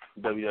of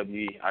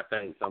WWE, I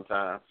think,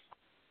 sometimes.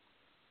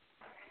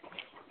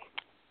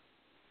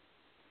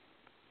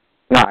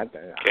 No, I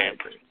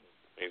agree.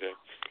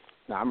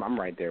 No, I'm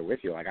right there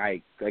with you.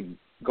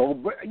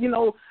 Goldberg,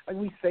 like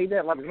we say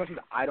that, like as much as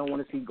I don't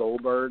want to see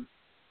Goldberg,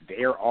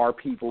 there are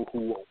people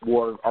who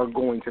are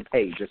going to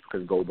pay just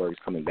because Goldberg's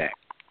coming back.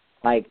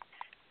 Like,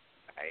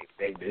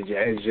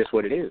 it's just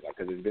what it is.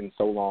 Because it's been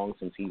so long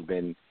since he's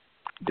been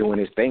doing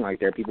his thing. Like,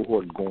 there are people who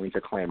are going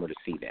to clamor to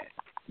see that.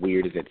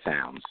 Weird as it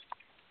sounds.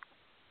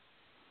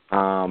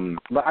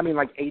 But I mean,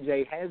 like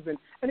AJ has been,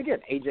 and again,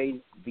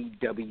 AJ's the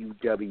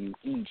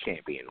WWE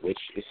champion, which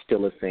is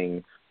still a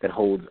thing that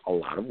holds a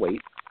lot of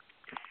weight.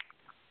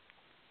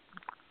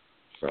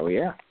 So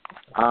yeah,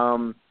 I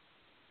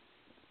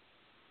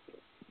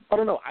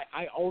don't know.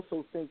 I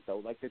also think though,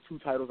 like the two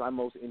titles I'm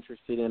most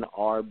interested in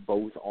are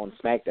both on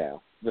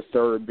SmackDown. The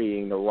third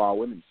being the Raw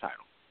Women's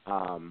title.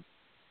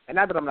 And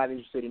not that I'm not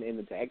interested in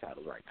the tag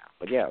titles right now,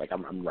 but yeah, like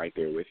I'm right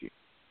there with you.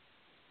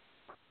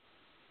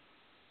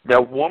 The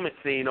woman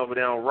scene over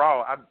there on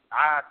Raw,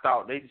 I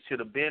thought they should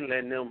have been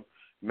letting them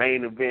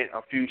main event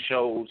a few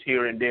shows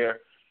here and there,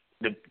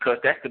 because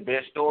that's the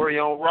best story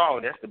on Raw.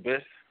 That's the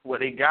best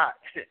what they got.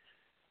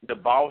 The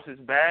boss is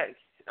back.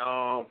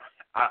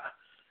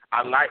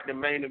 I like the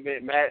main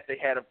event match. They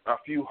had a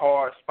few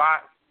hard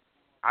spots.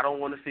 I don't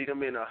want to see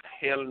them in a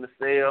Hell in a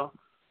Cell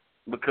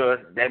because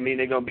that means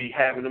they're going to be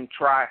having them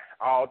try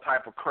all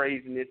type of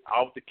craziness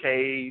off the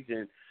cage,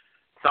 and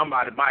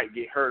somebody might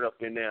get hurt up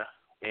in there.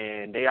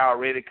 And they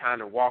already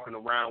kind of walking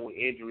around with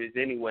injuries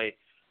anyway.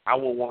 I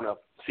wouldn't want to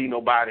see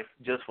nobody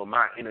just for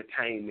my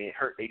entertainment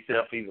hurt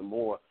themselves even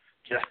more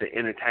just to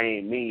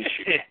entertain me.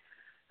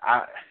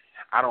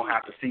 I don't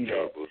have to see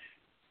that.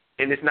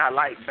 And it's not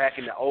like back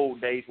in the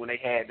old days when they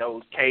had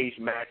those cage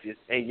matches.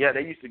 And, yeah,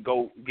 they used to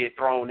go get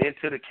thrown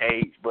into the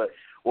cage, but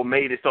what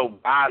made it so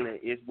violent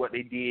is what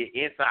they did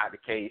inside the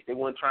cage. They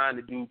weren't trying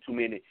to do too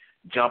many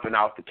jumping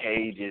off the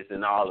cages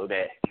and all of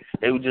that.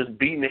 They were just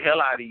beating the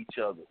hell out of each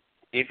other.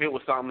 If it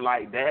was something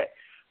like that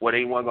where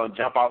they weren't going to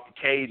jump off the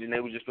cage and they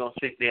were just going to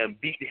sit there and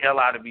beat the hell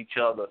out of each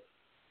other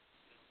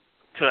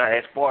to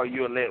as far as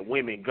you'll let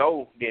women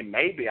go, then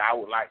maybe I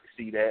would like to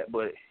see that.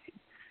 But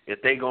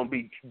if they're going to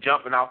be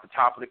jumping off the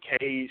top of the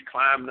cage,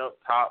 climbing up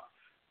top,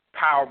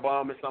 power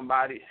bombing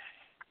somebody,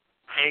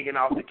 hanging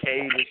off the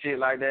cage and shit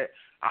like that,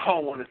 I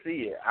don't want to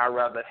see it. I'd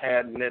rather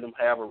let them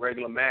have a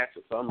regular match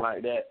or something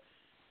like that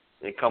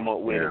and come up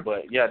with it.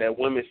 But, yeah, that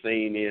women's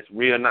scene is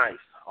real nice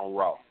on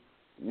Raw.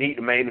 Need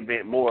the main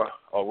event more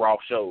of Raw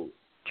shows.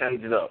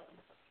 Change it up.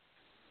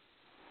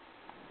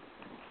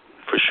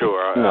 For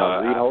sure.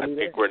 I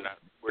think we're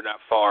not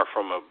far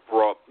from a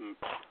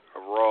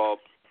Raw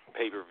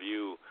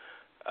pay-per-view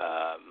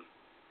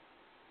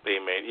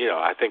being made. You know,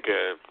 I think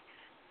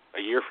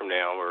a year from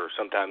now or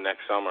sometime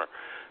next summer,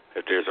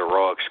 if there's a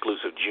Raw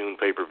exclusive June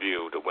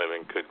pay-per-view, the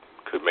women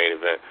could main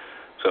event.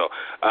 So,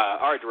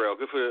 all right, Darrell,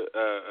 good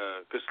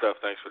stuff.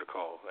 Thanks for the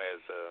call.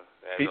 As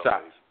Peace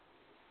always.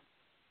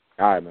 out.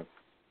 All right, man.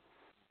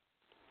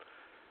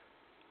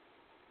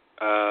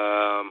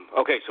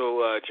 Okay,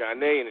 so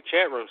Johnny in the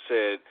chat room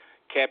said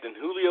Captain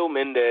Julio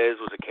Mendez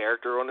was a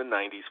character on the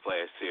 90s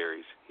Flash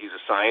series. He's a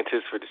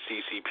scientist for the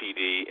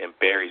CCPD and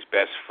Barry's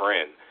best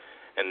friend,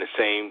 and the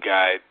same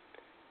guy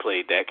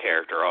played that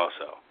character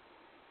also.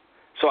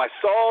 So I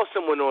saw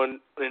someone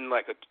in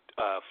like a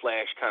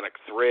Flash kind of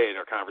thread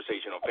or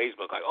conversation on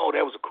Facebook, like, oh,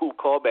 that was a cool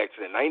callback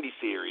to the 90s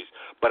series,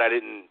 but I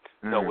didn't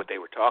know what they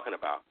were talking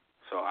about.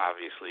 So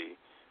obviously,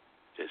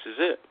 this is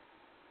it.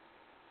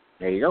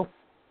 There you go.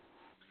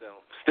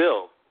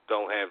 Still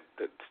don't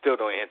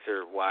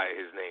answer why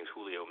his name's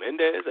Julio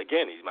Mendez.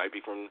 Again, he might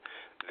be from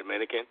the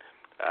Dominican,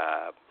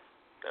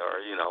 or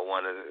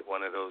one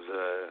of those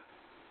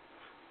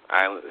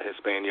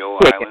Hispaniola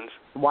islands.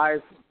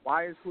 Why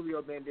is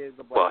Julio Mendez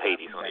the black? Well,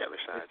 Haiti's on the other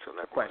side, so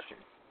that's question.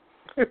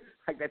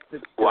 Like that's the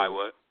why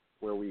what?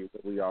 Where we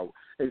are.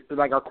 It's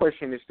like our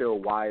question is still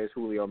why is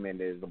Julio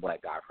Mendez the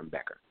black guy from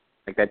Becker?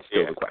 Like that's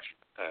still the question.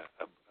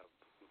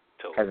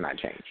 Totally. Has not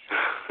changed.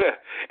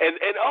 and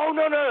oh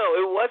no,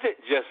 it wasn't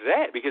just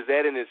that, because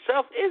that in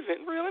itself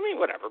isn't real. I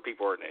mean, whatever,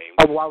 people are named.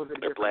 Oh, why was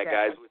it? They're black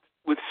guys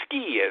with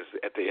ski as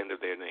at the end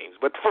of their names,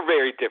 but for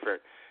very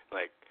different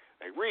like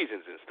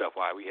reasons and stuff.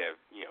 Why we have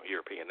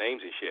European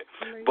names and shit.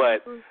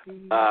 But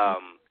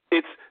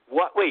it's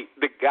what? Wait,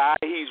 the guy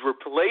he's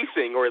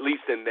replacing, or at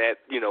least in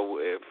that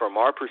from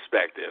our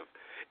perspective,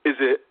 is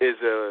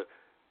a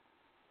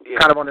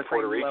kind of on the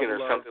Puerto Rican or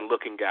something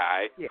looking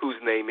guy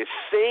whose name is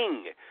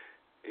Singh.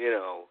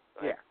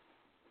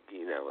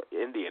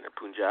 Indian or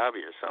Punjabi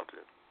or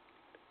something.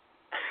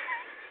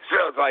 So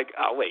it's like,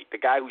 oh wait,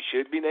 the guy who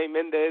should be named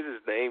Mendez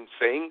is named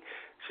Singh.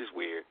 It's just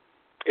weird.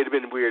 It'd have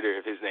been weirder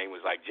if his name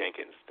was like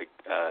Jenkins,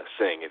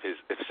 Singh. If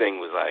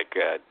Singh was like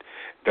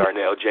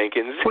Darnell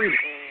Jenkins,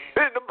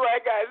 and the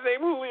black guy's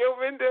named Julio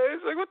Mendez.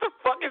 Like, what the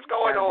fuck is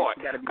going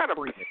on? What kind of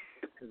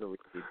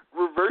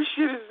reverse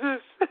shit is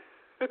this?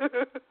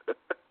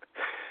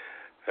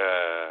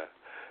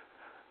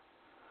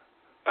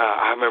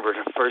 I remember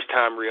the first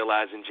time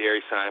realizing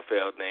Jerry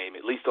Seinfeld's name,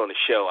 at least on the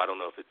show. I don't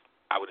know if it's.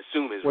 I would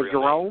assume his real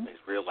Jerome? name,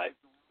 his real life,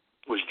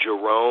 was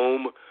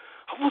Jerome.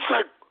 I was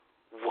like,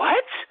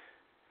 what?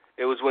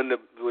 It was when the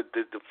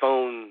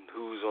phone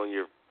who's on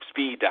your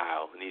speed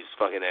dial, and he's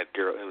fucking that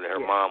girl, and her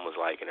mom was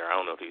liking her. I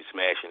don't know if he was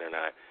smashing or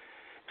not.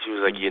 She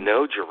was like,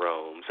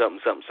 Jerome,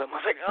 something. I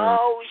was like,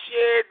 oh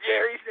shit,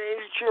 Jerry's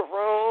name's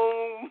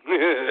Jerome.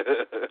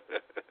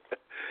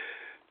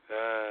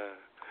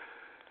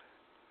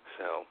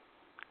 So.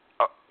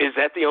 Is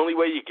that the only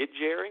way you get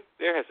Jerry?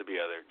 There has to be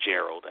other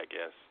Gerald, I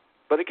guess.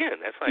 But again,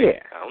 that's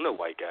like I don't know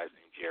white guys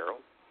named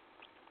Gerald.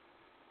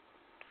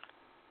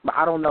 But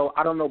I don't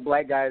know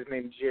black guys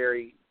named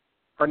Jerry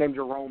or named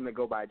Jerome that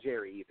go by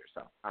Jerry either.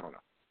 So I don't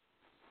know.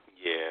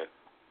 Yeah,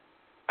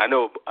 I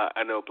know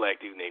a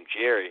black dude named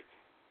Jerry,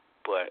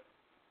 but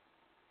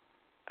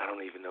I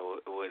don't even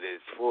know what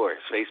it's for.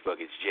 His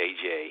Facebook is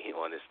JJ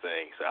on this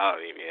thing, so I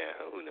don't even. Yeah,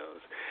 who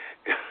knows?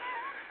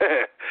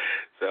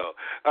 So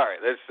all right,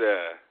 let's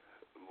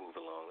move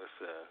along. Let's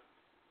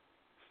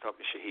talk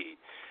to Shahid.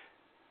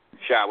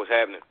 Shah, what's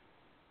happening?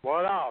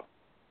 What up?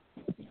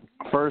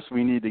 First,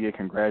 we need to get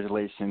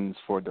congratulations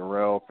for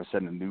Darrell for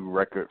setting a new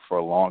record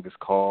for longest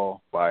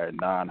call by a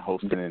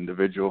non-hosting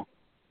individual.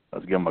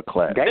 Let's give him a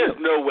clap. There's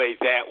no way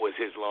that was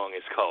his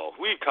longest call.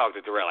 We've talked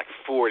to Darrell like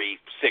 46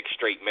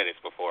 straight minutes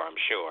before, I'm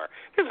sure.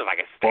 This is like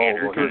a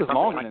standard. Well, he was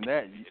longer than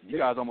that. You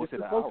guys almost hit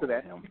an hour with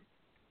him.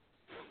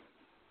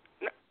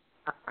 No.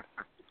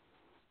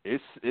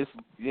 It's I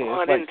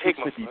like didn't take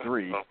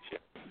 6:53.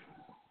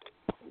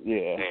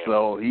 Yeah. Damn.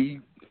 So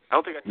he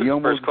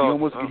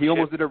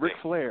almost did a Ric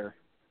Flair.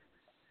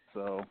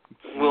 So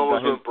he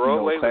almost went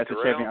Broadway Classic with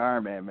Darrell. Champion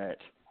Iron Man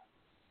match.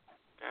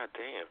 God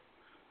damn.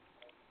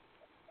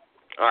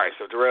 All right,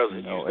 so Darrell's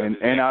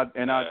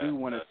and I do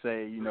want to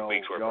say, y'all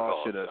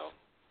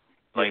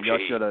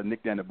should have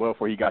nicked that in the bud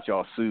before he got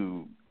y'all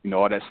sued.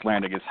 All that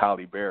slander against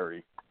Halle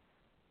Berry.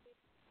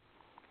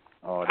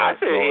 I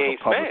said he ain't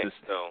smashed,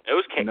 though. It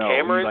was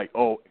Cameron. Like,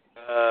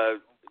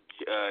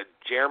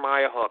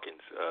 Jeremiah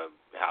Hawkins,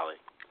 Halle.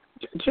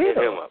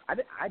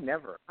 I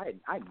never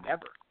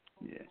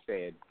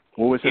said.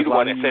 What was his the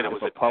one that said it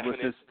was a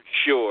publicist?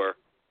 Sure.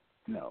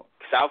 No.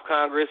 South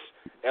Congress,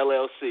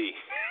 LLC.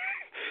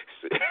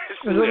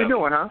 What are you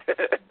doing, huh?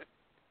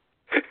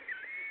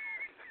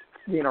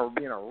 being a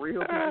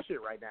real piece of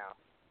shit right now.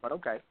 But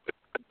okay.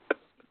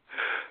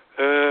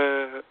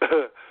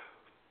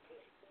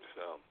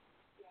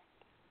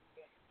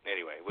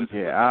 Anyway.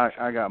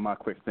 I got my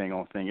quick thing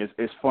on thing.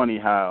 It's funny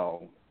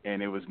how,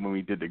 and it was when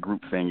we did the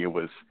group thing, it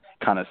was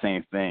kind of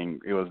same thing.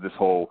 It was this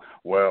whole,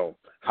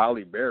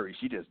 Halle Berry,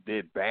 she just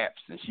did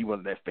BAPS, and she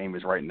wasn't that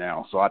famous right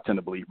now, so I tend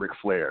to believe Ric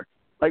Flair.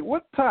 Like,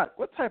 what type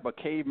of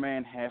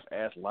caveman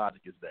half-ass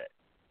logic is that?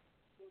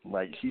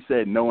 Like, she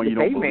said no, and you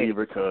don't believe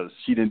her because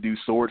she didn't do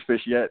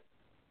Swordfish yet?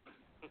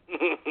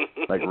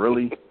 Like,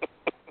 really?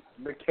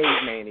 The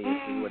caveman is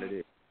what it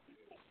is.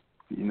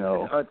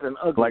 It's an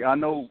ugly. Like, I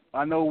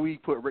know we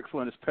put Ric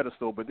Flair on this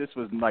pedestal, but this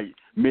was like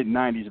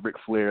mid-'90s Ric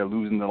Flair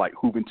losing to like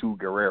Juventud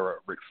Guerrera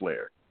Ric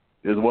Flair.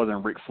 This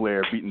wasn't Ric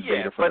Flair beating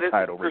Vader for the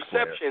title. But his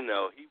perception,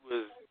 though, he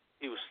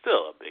was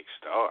still a big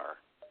star,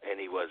 and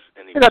he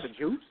got the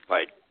juice.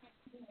 Like,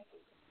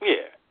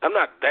 yeah,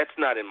 that's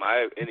not in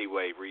my any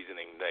way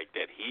reasoning like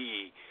that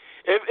he.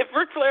 If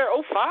Ric Flair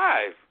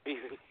 05,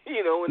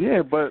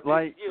 yeah, but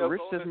like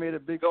Rich just made a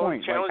big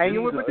point. Like, he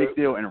was a big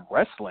deal in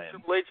wrestling.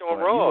 Triple H on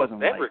Raw,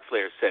 that Ric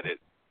Flair said it.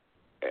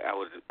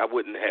 I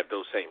wouldn't have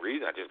those same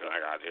reasons. I just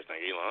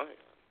think he lying.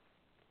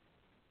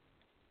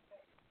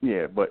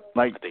 Yeah, but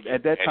like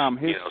at that time,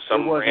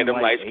 some random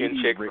like light-skinned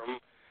chick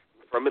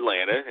from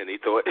Atlanta, and he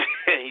thought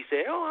he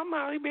said, "Oh, I'm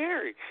Halle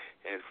Berry,"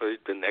 and for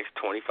the next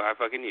 25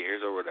 fucking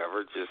years or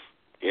whatever, just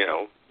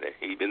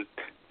he been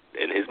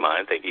in his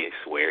mind thinking he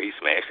swear he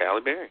smashed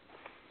Halle Berry.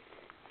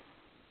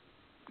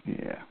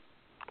 Yeah,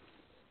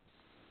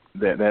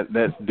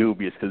 that's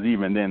dubious because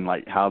even then,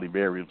 like Halle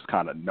Berry was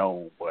kind of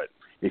known, but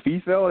if he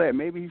felt that,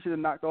 maybe he should have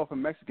knocked off a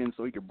Mexican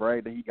so he could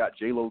brag that he got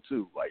J-Lo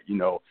too. Like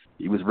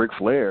he was Ric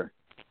Flair.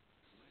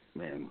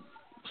 Man,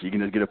 she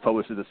can just get a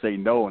publicist to say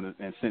no, and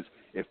since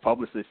if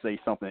publicists say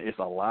something, it's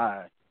a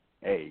lie.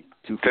 Hey,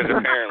 because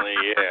apparently,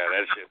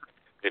 that's just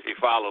if you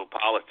follow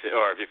politics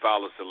or if you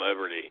follow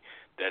celebrity,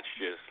 that's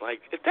just like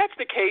if that's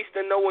the case,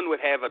 then no one would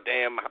have a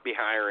damn be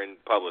hiring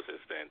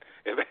publicists. Then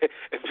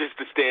if just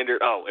the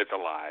standard, it's a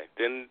lie,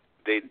 then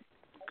they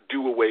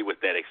do away with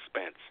that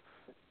expense.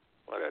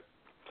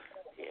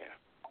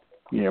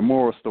 Yeah.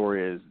 Moral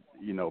story is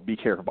be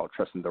careful about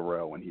trusting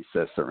Darrell when he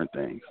says certain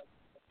things.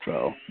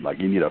 So, like,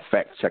 you need a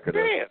fact checker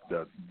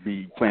to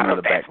be playing in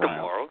the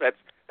background. That's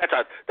the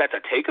moral. That's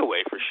a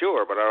takeaway for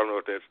sure, but I don't know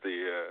if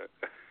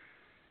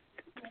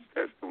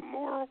that's the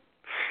moral.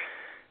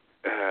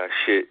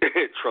 Shit.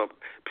 Trump,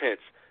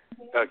 Pence,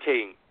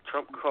 Kane.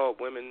 Trump called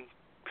women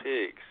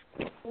pigs.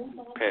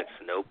 Pence,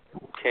 nope.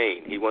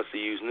 Kane, he wants to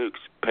use nukes.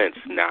 Pence,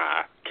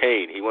 nah.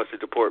 Kane, he wants to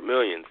deport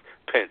millions.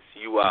 Pence,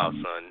 you wild,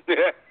 son.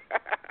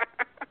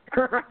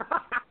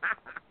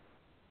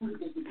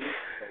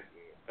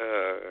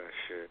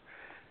 Shit.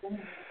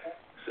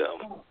 So,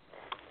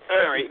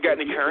 all right, you got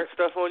any current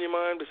stuff on your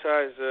mind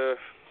besides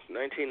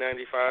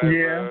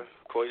 1995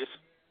 coitus?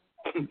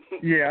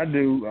 Yeah, I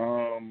do.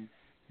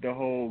 The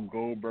whole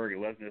Goldberg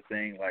and Lesnar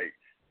thing, like,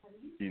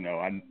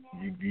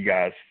 you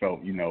guys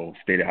felt,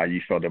 stated how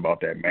you felt about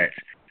that match.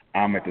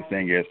 The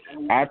thing is,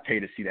 I'd pay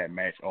to see that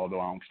match, although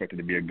I don't expect it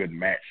to be a good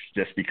match,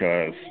 just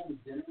because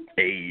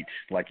age,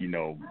 like,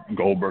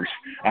 Goldberg's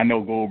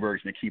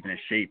been keeping in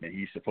shape, and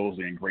he's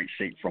supposedly in great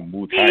shape from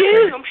Wu Tai. He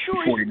is, I'm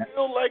sure he's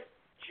still, like,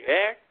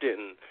 jacked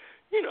and,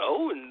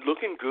 and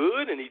looking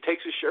good, and he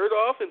takes his shirt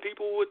off, and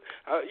people would,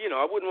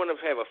 I wouldn't want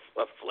to have a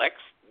flex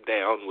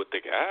down with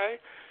the guy,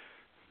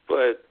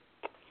 but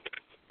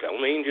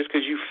don't mean just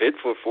because you fit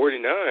for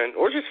 49,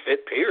 or just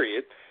fit,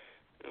 period.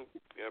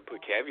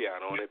 Put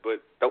caveat on it, but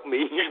don't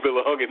mean you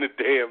belong in the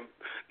damn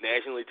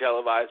nationally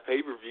televised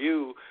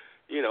pay-per-view,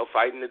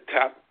 fighting the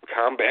top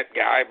combat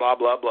guy, blah,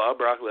 blah, blah,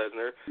 Brock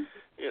Lesnar.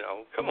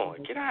 Come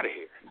on, get out of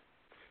here.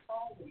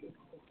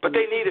 But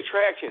they need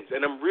attractions,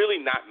 and I'm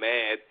really not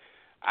mad.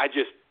 I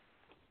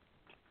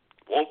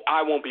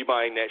won't be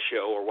buying that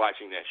show or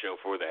watching that show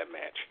for that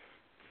match.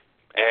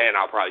 And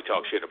I'll probably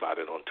talk shit about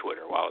it on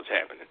Twitter while it's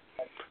happening.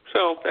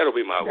 So that'll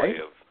be my way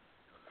of,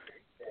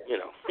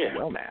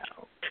 Well,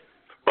 now.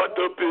 But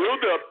the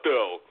build-up,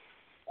 though.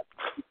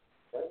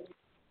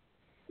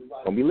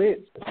 Gonna be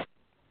lit.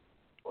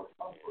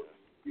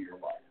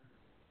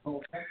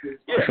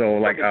 Yeah, so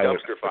like the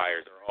dumpster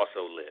fires are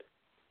also lit.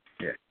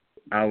 Yeah,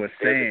 I was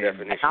There's saying. a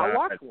definition. I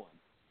watched one.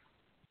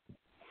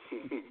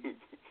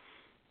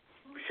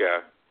 Yeah.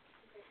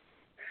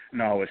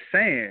 No, I was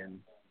saying,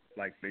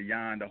 like,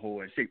 beyond the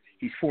whole shape,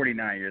 he's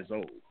 49 years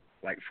old.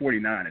 Like,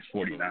 49 is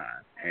 49.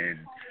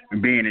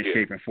 And being in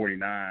shape in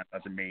 49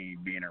 doesn't mean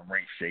being in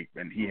ring shape.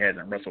 And he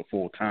hasn't wrestled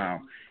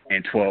full-time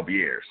in 12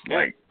 years.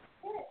 Like,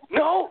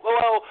 no,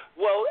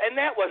 well, and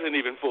that wasn't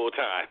even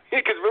full-time.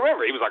 Because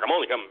remember, he was like, I'm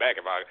only coming back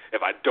if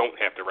I don't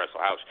have to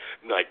wrestle house.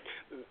 Like,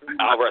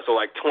 I'll wrestle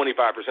like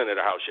 25% of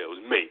the house shows,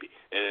 maybe.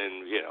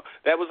 And,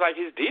 that was like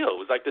his deal. It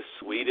was like the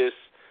sweetest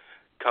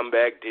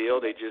comeback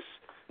deal. They just,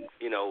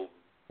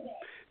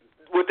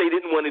 what they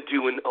didn't want to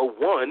do in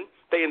 2001,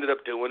 they ended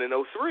up doing in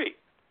 2003.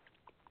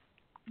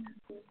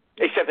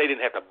 Except they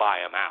didn't have to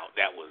buy him out.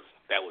 That would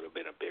have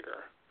been a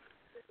bigger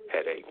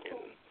headache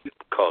and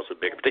caused a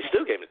bigger. But they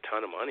still gave him a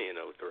ton of money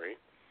in 2003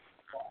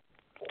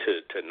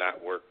 to not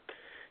work.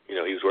 He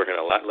was working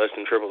a lot less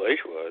than Triple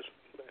H was,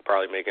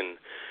 probably making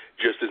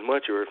just as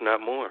much or if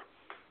not more.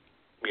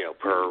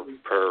 Per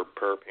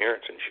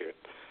appearance and shit.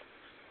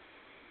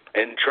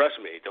 And trust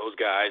me, those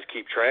guys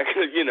keep track.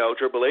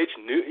 Triple H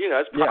knew.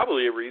 That's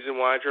probably a reason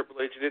why Triple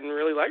H didn't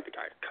really like the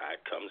guy. Guy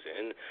comes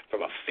in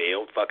from a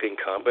failed fucking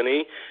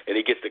company, and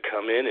he gets to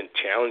come in and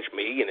challenge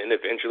me, and then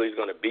eventually he's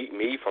going to beat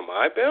me for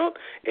my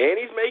belt, and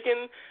he's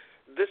making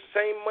the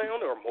same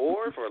amount or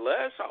more for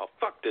less. Oh,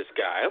 fuck this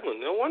guy!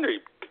 No wonder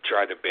he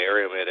tried to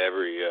bury him at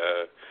every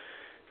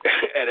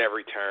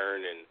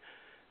turn, and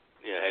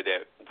had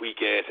that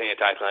weak-ass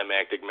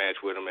anticlimactic match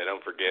with him at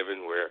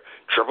Unforgiven where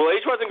Triple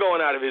H wasn't going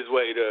out of his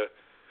way to,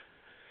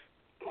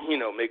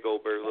 make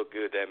Goldberg look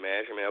good that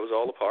match. I mean, that was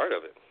all a part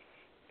of it.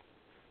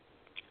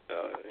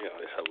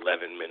 This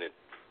 11-minute...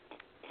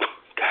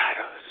 God,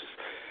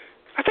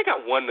 I think I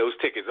won those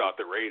tickets off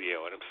the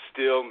radio, and I'm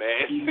still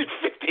mad 15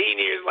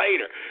 years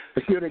later.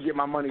 I still didn't get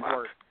my money's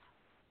worth.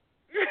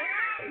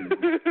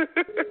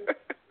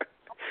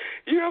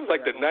 I was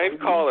like the 9th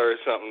caller or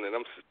something, and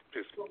I'm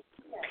just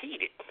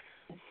heated.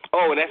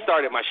 Oh, and that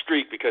started my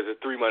streak because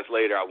 3 months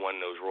later I won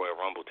those Royal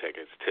Rumble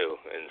tickets, too,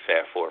 in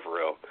Fat 4 for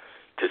real,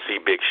 to see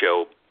Big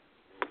Show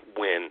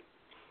win.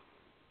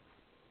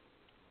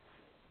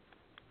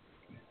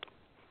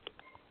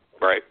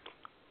 Right?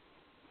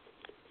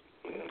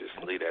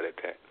 Just leave that at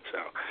that. So,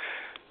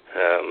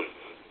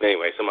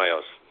 anyway, somebody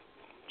else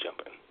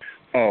jump in.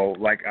 Oh,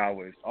 like I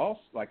was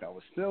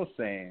still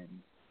saying,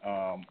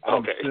 I'm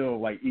still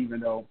like,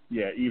 even though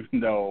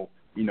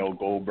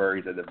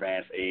Goldberg's at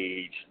advanced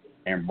age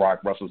and Brock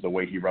wrestles the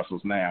way he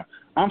wrestles now,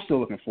 I'm still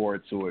looking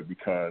forward to it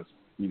because,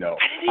 I didn't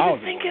even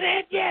think of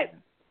that yet.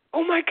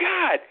 Oh, my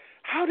God.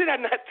 How did I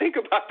not think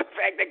about the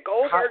fact that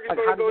Goldberg is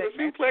going to go to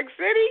Suplex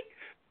City?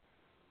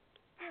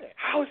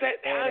 How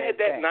had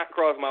that not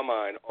crossed my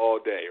mind all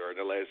day or in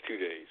the last 2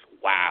 days?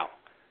 Wow.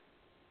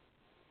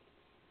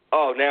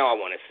 Oh, now I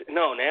want to see.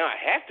 No, now I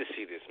have to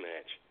see this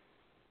match.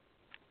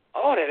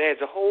 Oh, that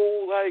adds a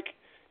whole,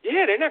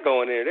 yeah, they're not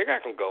going there. They're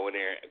not going to go in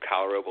there and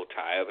collar elbow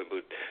tie up and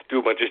do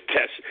a bunch of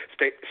test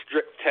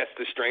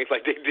the strength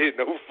like they did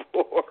in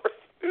 2004.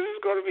 This is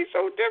going to be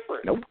so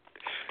different. Nope.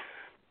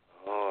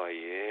 Oh,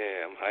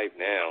 yeah, I'm hyped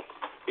now.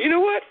 You know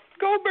what?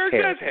 Goldberg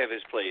does have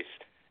his place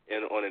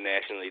on a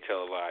nationally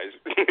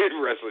televised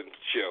wrestling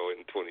show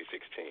in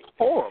 2016.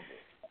 Horrible.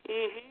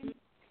 Mm-hmm.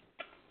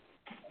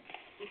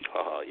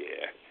 Oh,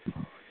 yeah.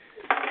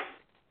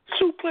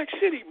 Suplex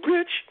City,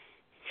 bitch.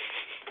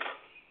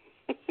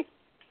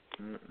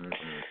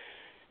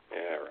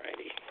 All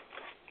righty.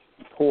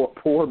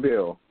 Poor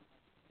Bill.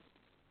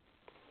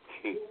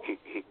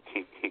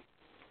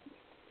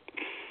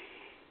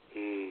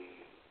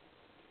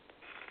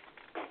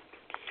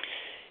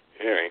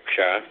 All right,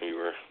 Sha, you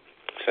were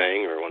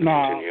saying or want to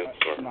continue?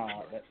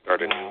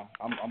 No,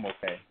 I'm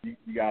okay.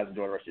 You guys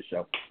enjoy the rest of the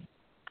show.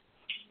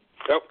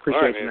 Oh,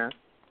 appreciate right, you, man.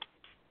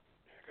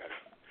 I gotta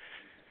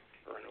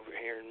run over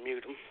here and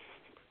mute him.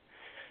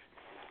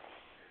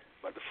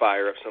 About to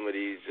fire up some of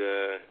these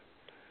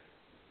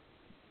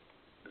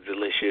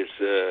delicious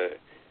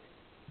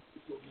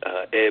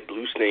Ed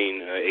Bluestein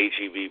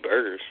HEB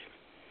burgers.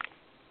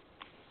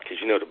 Because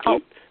the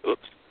blue... Oh.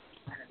 Oops.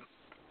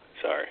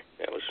 Sorry,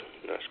 that was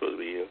not supposed to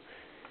be you.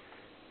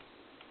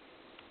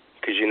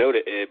 Because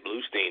the Ed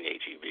Bluestein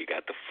HEB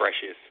got the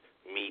freshest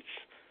meats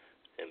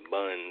and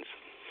buns.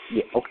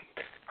 Yeah, okay.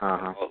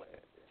 Uh-huh.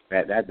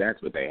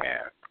 That's what they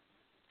have.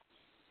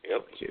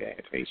 Yep.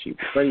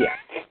 But yeah.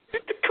 I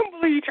can't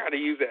believe you trying to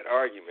use that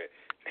argument.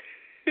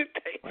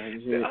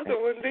 The other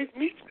one, they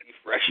meat be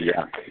fresher.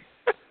 Yeah.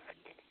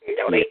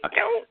 No, they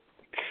don't.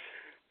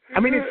 I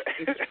mean,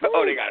 it's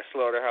oh, they got a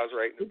slaughterhouse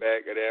right in the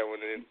back of that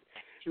one. And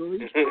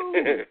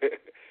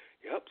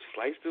yep,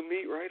 slice the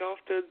meat right off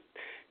the,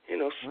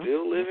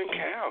 still living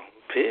cow,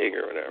 pig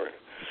or whatever.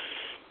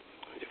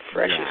 The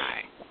freshest.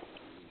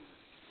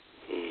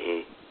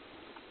 Mm-hmm.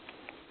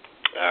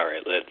 All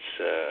right, let's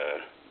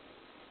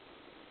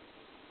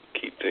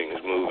keep things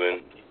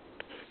moving.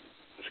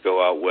 Let's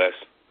go out west.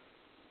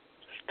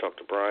 Let's talk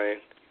to Brian.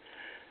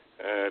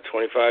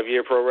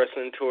 25-year Pro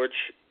Wrestling Torch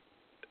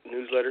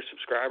newsletter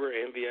subscriber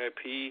and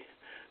VIP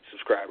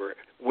subscriber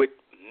with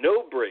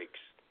no breaks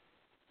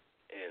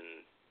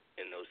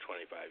in those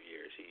 25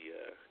 years.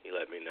 He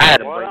let me know. I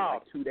had a break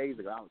like 2 days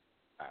ago. I was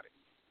about it.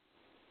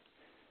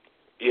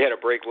 You had a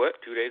break what?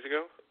 2 days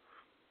ago?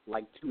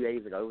 Like 2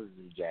 days ago, it was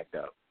just jacked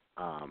up.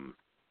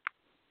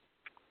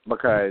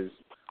 Because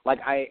like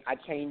I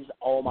changed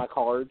all my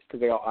cards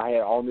because I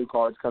had all new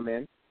cards come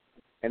in,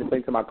 and it's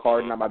linked to my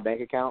card, not my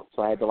bank account.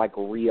 So I had to like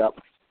re-up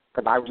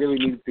because I really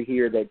needed to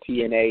hear that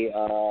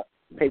TNA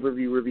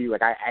pay-per-view review.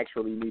 Like I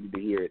actually needed to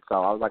hear it. So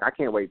I was like, I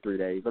can't wait 3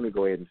 days. Let me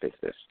go ahead and fix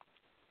this.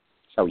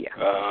 So yeah.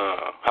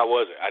 How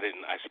was it?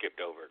 I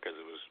skipped over because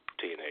it was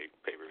TNA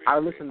pay-per-view. I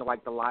listened to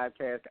like the live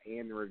cast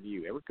and the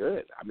review. They were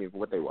good. I mean, for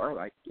what they were,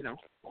 like, you know,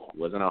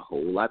 wasn't a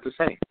whole lot to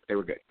say. They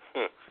were good.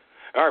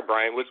 All right,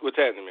 Brian, what's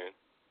happening, man?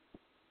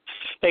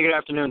 Hey, good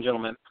afternoon,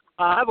 gentlemen.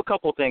 I have a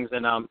couple of things,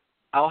 and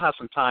I'll have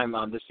some time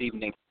this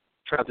evening.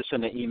 Try to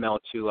send an email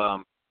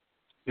to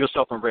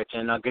yourself and Rich,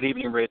 and good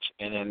evening, Rich,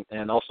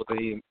 and also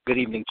good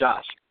evening,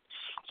 Josh.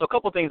 So a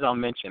couple of things I'll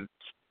mention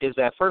is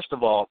that, first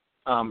of all,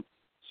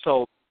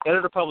 so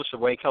editor-publisher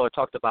Ray Keller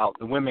talked about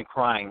the women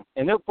crying,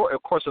 and there,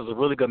 of course, there was a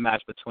really good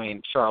match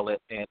between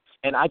Charlotte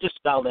and I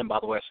just dialed in, by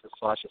the way,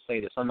 so I should say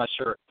this. I'm not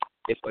sure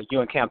if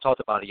you and Cam talked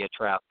about it yet,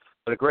 Trav,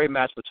 but a great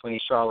match between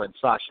Charlotte and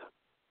Sasha.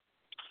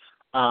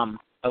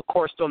 Of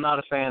course, still not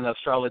a fan of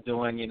Charlotte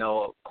doing, you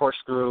know,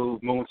 corkscrew,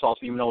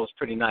 moonsaults, even though it was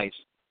pretty nice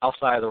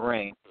outside of the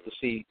ring to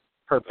see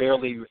her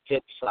barely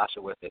hit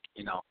Sasha with it,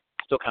 you know.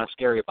 Still kind of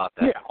scary about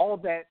that. Yeah, all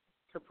that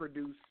to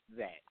produce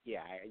that.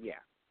 Yeah.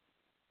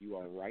 You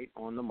are right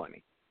on the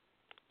money.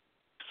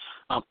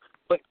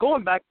 But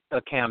going back,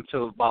 Cam,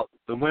 to about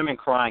the women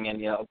crying,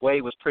 and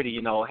Wade was pretty,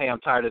 you know, hey, I'm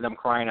tired of them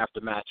crying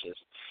after matches.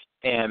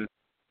 And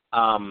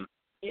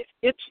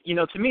it's, you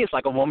know, to me, it's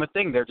like a woman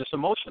thing. They're just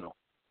emotional.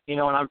 You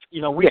know,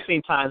 and we've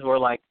seen times where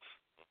like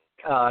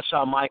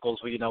Shawn Michaels,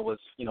 who, you know, was,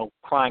 you know,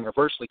 crying or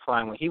virtually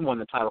crying when he won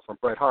the title from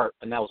Bret Hart,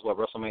 and that was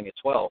WrestleMania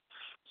 12.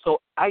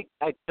 So I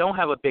don't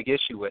have a big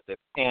issue with it.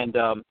 And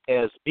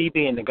as me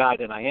being the guy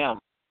that I am,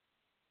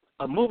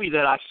 a movie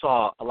that I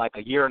saw like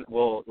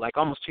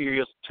almost 2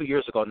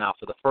 years ago now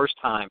for the first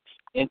time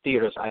in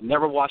theaters, I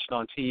never watched it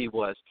on TV,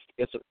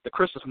 it's the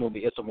Christmas movie,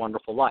 It's a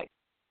Wonderful Life.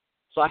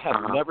 So I have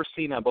never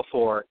seen that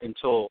before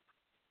until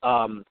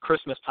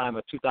Christmas time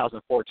of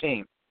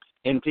 2014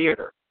 in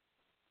theater.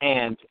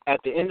 And at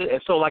the end,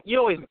 so like you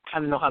always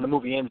kind of know how the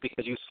movie ends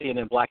because you see it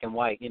in black and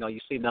white. You know, you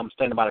see them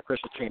standing by the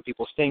Christmas tree and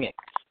people singing.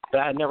 But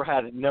I never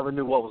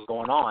knew what was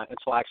going on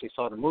until I actually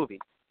saw the movie.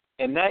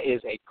 And that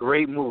is a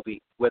great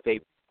movie with a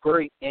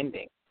great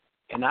ending.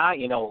 And I,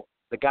 you know,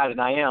 the guy that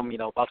I am, you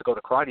know, about to go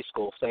to karate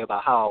school, say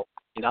about how,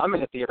 you know, I'm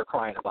in the theater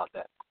crying about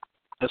that.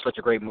 It's such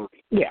a great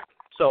movie. Yeah.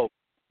 So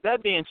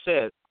that being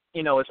said,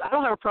 you know, I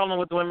don't have a problem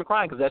with the women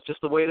crying because that's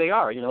just the way they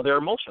are. You know, they're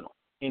emotional.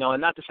 You know,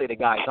 and not to say the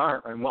guys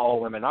aren't, and all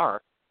women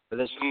are, but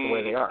that's just the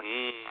way they are.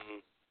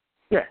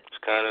 Yeah. It's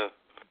kind of.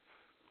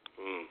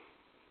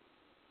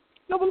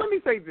 No, but let me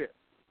say this,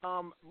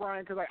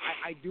 Brian, because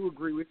I do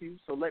agree with you.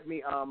 So let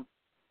me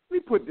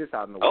put this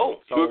out in the way. Oh,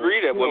 so, you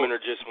agree that women are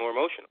just more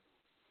emotional?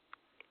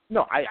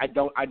 No, I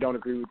don't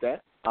agree with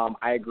that.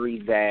 I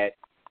agree that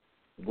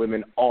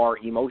women are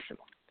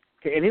emotional.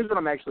 Okay, and here's what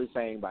I'm actually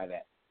saying by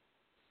that.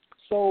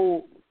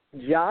 So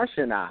Josh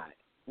and I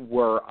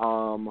were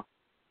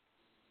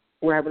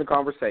having a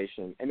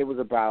conversation, and it was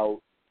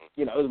about,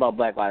 you know, it was about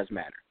Black Lives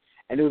Matter,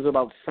 and it was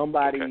about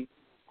somebody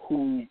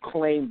who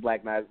claimed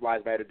Black Lives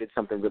Matter did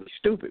something really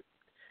stupid,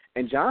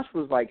 and Josh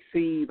was like,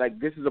 see, like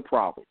this is a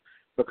problem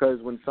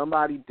because when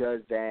somebody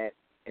does that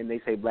and they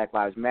say Black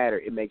Lives Matter,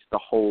 it makes the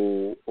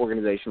whole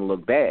organization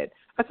look bad.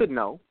 I said,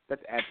 no,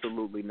 that's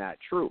absolutely not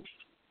true.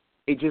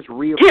 It just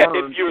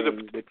reaffirms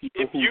that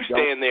people if you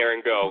stand there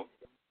and go,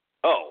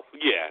 oh,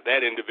 yeah,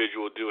 that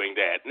individual doing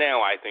that, now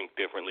I think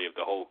differently of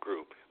the whole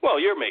group. Well,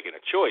 you're making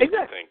a choice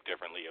to think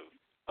differently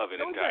of an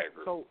entire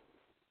group.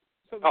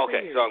 So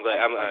okay, so I'm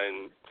glad.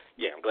 I'm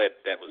glad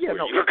that was where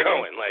you were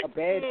going. Like,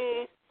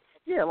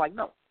 like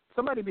no,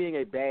 somebody being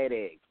a bad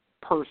egg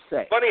per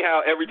se. Funny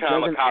how every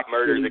time a cop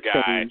murders a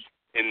guy,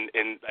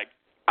 and like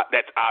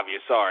that's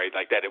obvious. Sorry,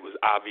 like that it was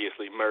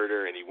obviously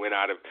murder, and he was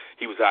out of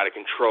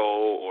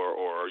control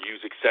or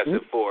used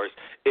excessive force.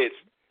 It's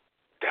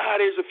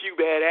there's a few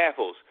bad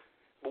apples.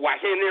 Why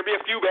can't there be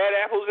a few bad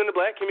apples in the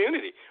black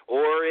community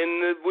or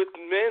with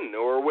men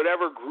or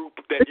whatever group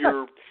that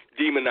you're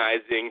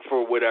demonizing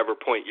for whatever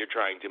point you're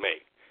trying to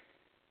make?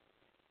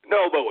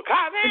 No, but with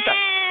cops,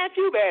 a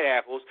few bad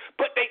apples.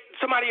 But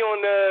somebody on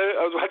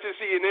I was watching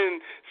CNN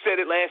said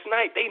it last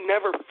night. They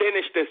never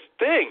finished this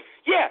thing.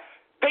 Yeah,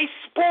 they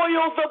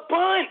spoil the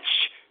bunch.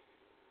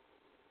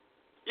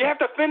 You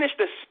have to finish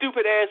the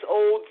stupid ass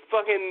old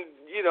fucking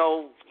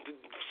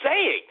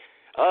saying.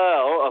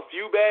 A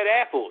few bad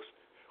apples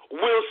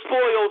will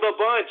spoil the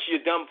bunch,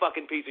 you dumb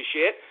fucking piece of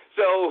shit.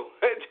 So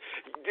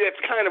that's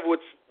kind of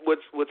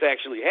what's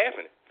actually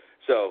happening.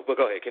 So,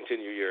 but go ahead,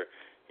 continue your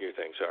your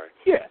thing. Sorry.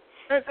 Yeah.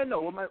 And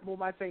no, what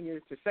my thing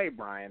is to say,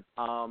 Brian,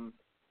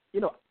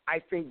 I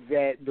think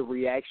that the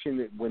reaction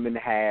that women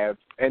have,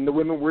 and the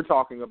women we're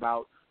talking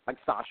about, like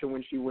Sasha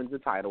when she wins the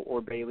title,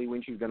 or Bayley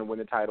when she's going to win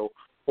the title,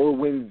 or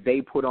when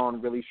they put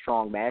on really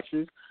strong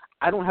matches,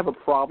 I don't have a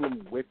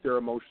problem with their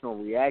emotional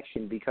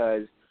reaction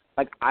because,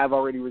 like, I've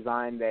already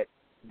resigned that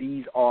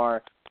these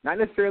are not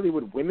necessarily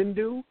what women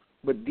do,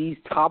 but these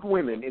top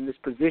women in this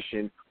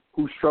position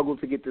who struggle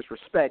to get this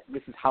respect,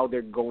 this is how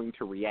they're going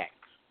to react.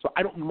 So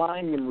I don't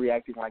mind them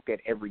reacting like that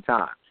every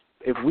time.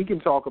 If we can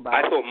talk about...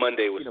 I thought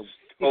Monday was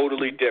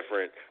totally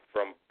different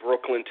from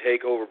Brooklyn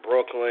Takeover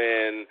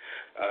Brooklyn,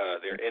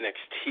 their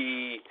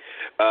NXT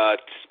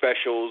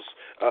specials,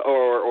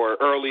 or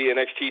early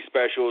NXT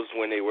specials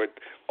when they were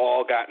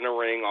all got in the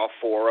ring, all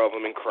four of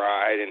them, and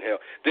cried and hell.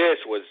 This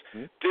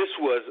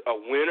was a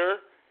winner,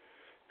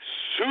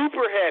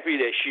 super happy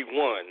that she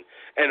won,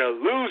 and a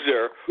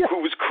loser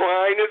who was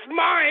crying, "It's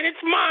mine,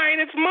 it's mine,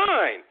 it's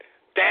mine."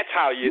 That's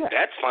how you. Yeah.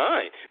 That's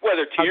fine.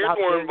 Whether tears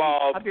were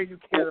involved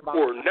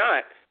or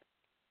not.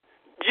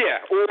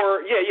 Yeah,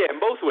 in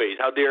both ways.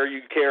 How dare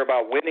you care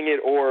about winning it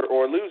or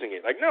losing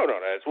it? Like, no.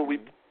 That's what we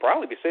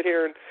probably sit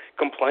here and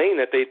complain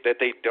that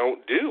they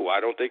don't do. Why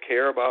don't they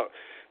care about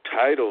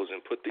titles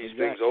and put these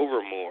things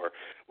over more?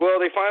 Well,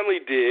 they finally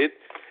did,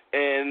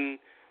 and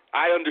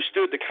I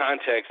understood the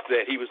context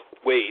that he was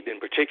Wade in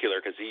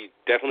particular, because he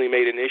definitely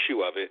made an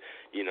issue of it.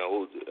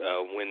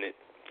 When it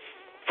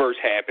first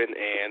happened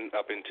and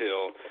up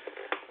until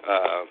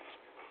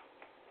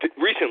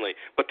recently.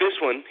 But this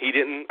one, he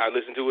didn't. I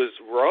listened to his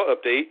Raw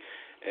update,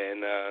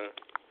 and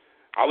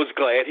I was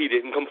glad he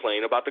didn't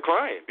complain about the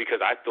crying, because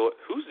I thought,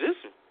 who's this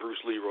Bruce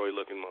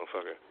Leroy-looking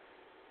motherfucker?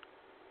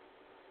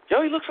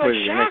 Yo, he looks like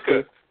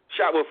Shaka.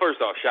 Well,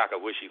 first off, Shaka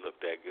wish he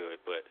looked that good,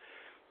 but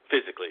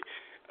physically.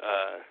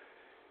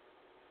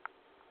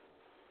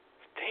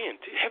 Damn,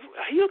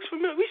 he looks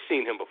familiar. We've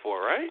seen him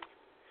before, right?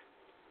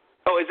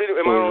 Oh, am I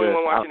the only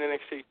one watching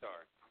NXT?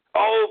 Sorry.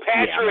 Oh,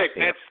 Patrick.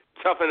 Yeah, that's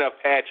Tough Enough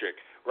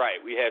Patrick.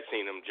 Right, we have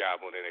seen him job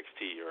on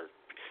NXT, or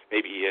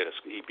maybe he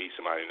beat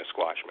somebody in a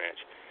squash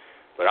match.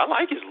 But I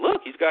like his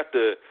look. He's got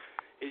the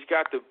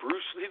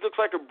Bruce. He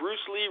looks like a Bruce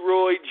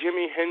Leroy,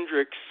 Jimi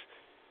Hendrix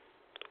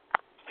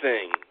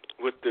thing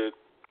with the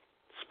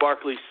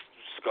sparkly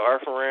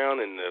scarf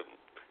around and the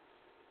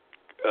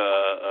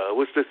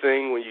what's the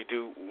thing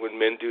when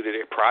men do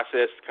their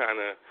processed kind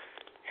of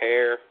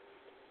hair?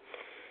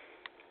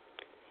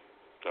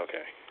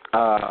 Okay.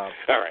 All right,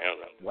 I don't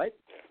know. What?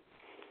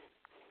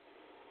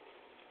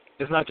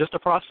 It's not just a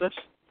process?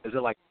 Is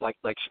it like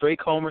straight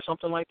comb or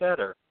something like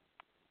that, or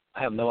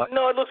I have no idea.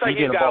 No, it looks like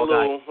he's got a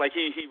little, like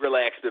he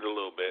relaxed it a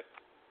little bit.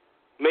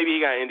 Maybe he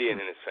got Indian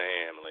in his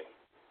family.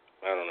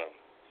 I don't know.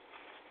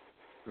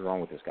 What's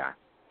wrong with this guy?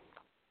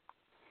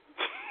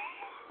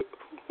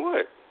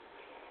 What?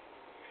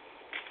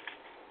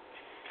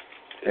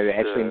 It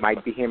actually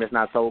might be him. It's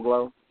not Soul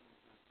Glow.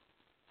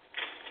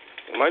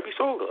 It might be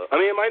Soul Glow. I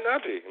mean, it might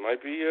not be. It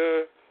might be.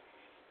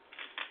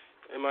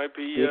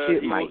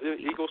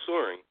 Eagle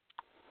Soaring.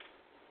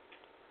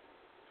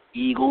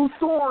 Eagle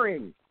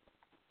Soaring.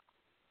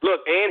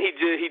 Look, and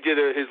he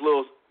did his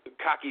little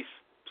cocky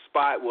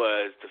spot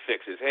was to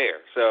fix his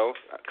hair. So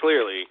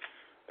clearly,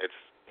 it's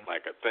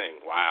like a thing.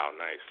 Wow,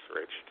 nice,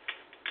 Rich.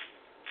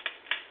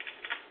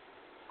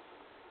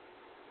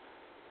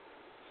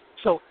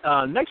 So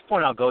next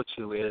point I'll go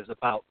to is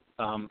about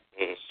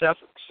Seth's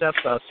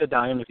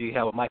sit-down interview he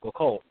had with Michael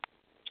Cole,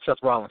 Seth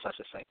Rollins, I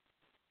should say.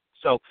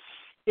 So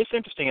it's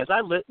interesting. As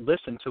I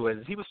listened to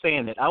it, he was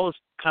saying that I was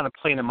kind of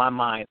playing in my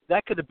mind,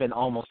 that could have been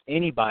almost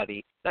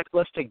anybody.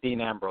 Let's take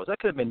Dean Ambrose. That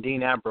could have been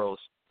Dean Ambrose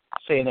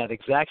saying that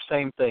exact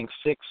same thing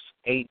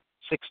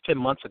 10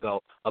 months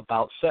ago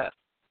about Seth.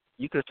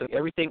 You could have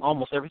took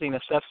almost everything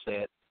that Seth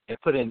said, and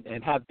put in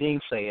and have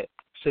Dean say it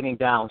sitting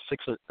down 9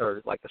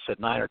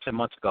 or 10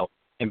 months ago,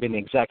 and been the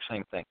exact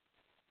same thing.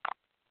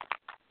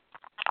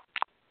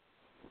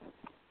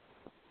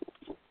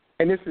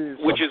 And this is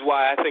which is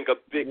why I think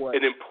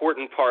an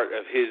important part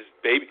of his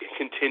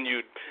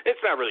continued. It's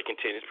not really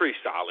continued. It's pretty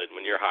solid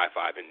when you're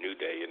high-fiving New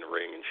Day in the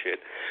ring and shit.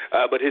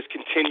 But his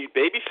continued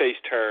babyface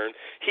turn,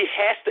 he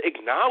has to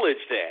acknowledge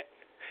that,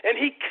 and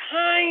he not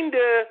kind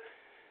of,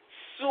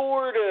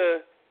 sort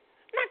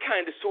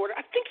of.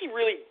 I think he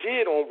really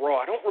did on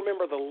Raw. I don't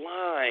remember the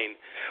line,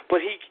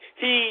 but he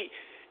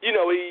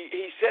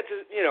said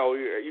to,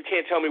 you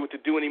can't tell me what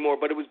to do anymore,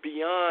 but it was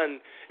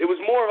beyond, it was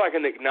more like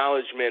an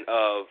acknowledgement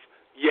of,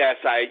 yes,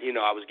 I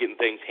was getting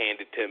things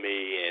handed to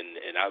me,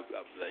 and I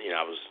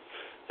was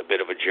a bit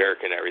of a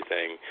jerk and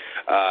everything.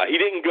 He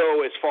didn't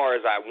go as far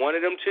as I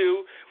wanted him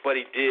to, but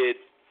he did.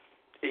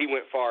 He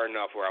went far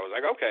enough where I was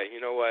like, okay, you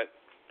know what?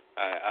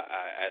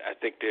 I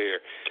think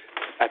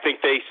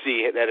they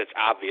see that it's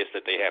obvious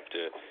that they have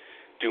to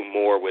do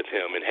more with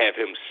him and have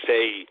him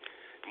say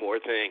more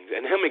things,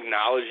 and him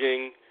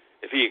acknowledging,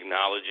 if he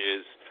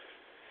acknowledges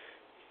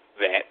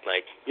that,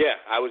 like,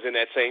 yeah, I was in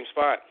that same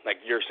spot, like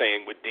you're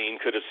saying what Dean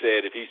could have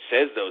said. If he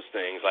says those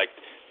things, like,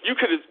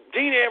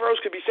 Dean Ambrose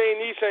could be saying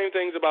these same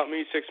things about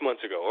me 6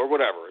 months ago or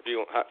whatever. If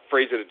you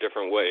phrase it a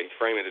different way,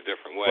 frame it a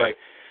different way.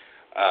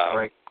 Right.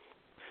 Right.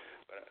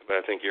 But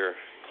I think you're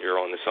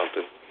on to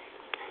something.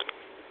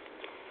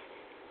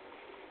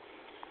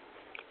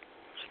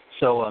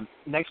 So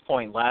next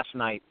point, last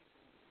night,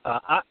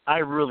 I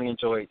really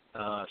enjoyed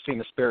seeing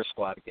the Spirit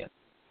Squad again.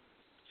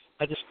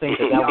 I just think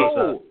that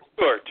was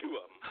Sure, two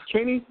of them.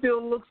 Kenny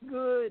still looks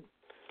good.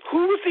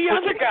 Who was the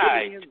other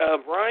guy,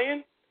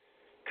 Brian?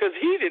 Because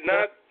he did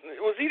not.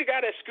 Was he the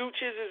guy that scooches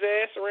his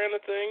ass around the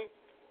thing?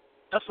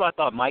 That's what I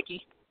thought,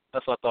 Mikey.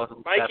 That's what I thought.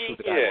 Mikey, that's who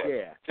the guy was.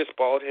 Yeah. Just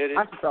bald headed.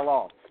 Mikey fell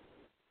off.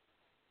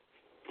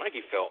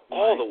 Mikey fell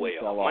all the way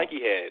off.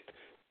 Mikey had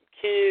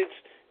kids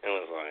and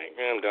was like,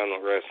 I'm done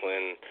with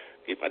wrestling.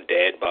 Get my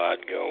dad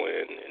bod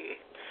going,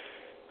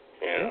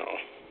 and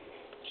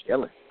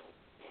chilling.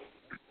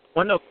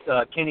 Well, no,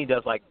 Kenny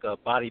does like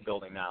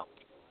bodybuilding now.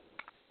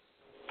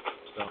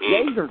 So.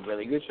 Yeah, he's in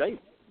really good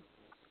shape.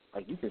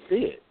 Like you can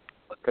see it.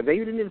 Because they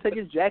didn't even take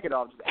his jacket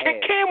off.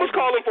 Cam was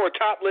calling for a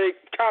top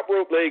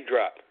rope leg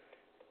drop.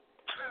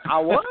 I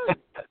was.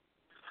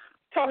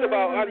 Talking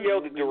about how he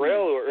yelled at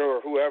Darrell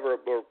or whoever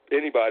or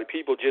anybody,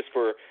 people just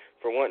for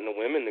wanting the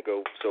women to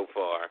go so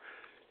far.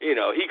 You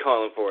know, he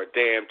calling for a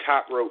damn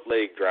top rope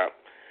leg drop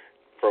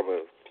from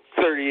a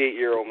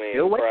 38-year-old man.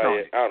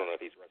 Probably, I don't know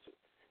if he's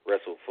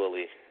wrestled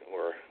fully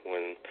or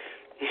when.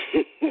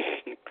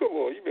 Come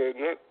on, you better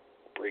not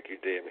break your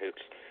damn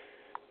hips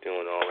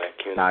doing all that.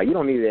 Kenny. Nah, you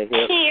don't need that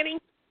hip. Kenny.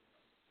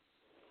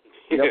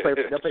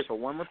 They'll pay for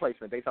one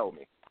replacement. They told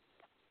me.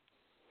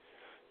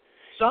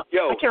 So,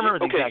 I can't remember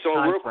the exact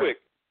time real quick.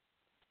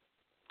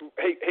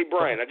 Hey,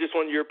 Brian, I just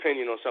want your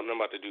opinion on something I'm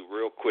about to do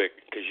real quick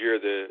because you're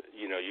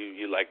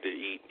you like to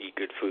eat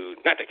good food.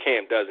 Not that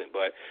Cam doesn't,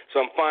 but so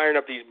I'm firing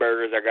up these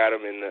burgers. I got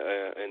them in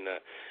the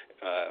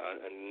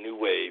New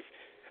Wave.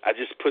 I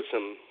just put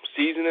some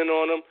seasoning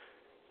on them.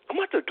 I'm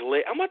about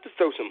to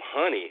throw some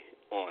honey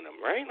on them,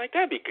 right? Like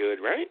that'd be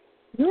good, right?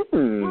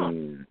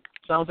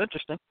 Sounds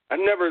interesting. I've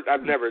never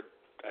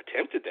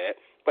attempted that,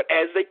 but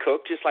as they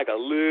cook, just like a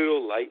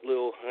light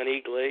little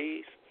honey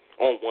glaze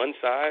on one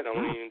side. I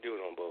won't even do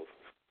it on both.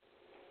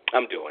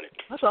 I'm doing it.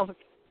 That sounds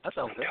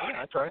good. Yeah,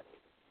 I'll try it.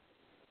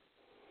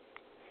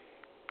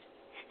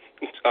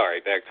 All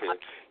right, back to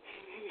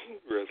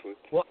wrestling.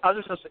 Well, I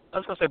was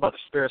gonna say about the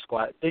Spirit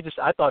Squad.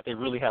 I thought they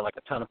really had like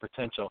a ton of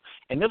potential,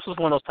 and this was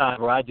one of those times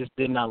where I just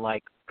did not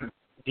like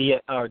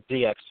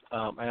DX,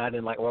 and I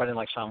didn't like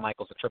Shawn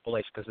Michaels or Triple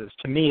H because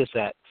to me it's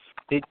that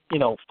they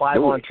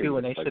 5-on-2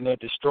 and they sitting there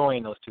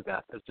destroying those two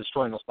guys,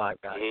 destroying those five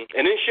guys,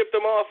 and then shipped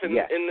them off in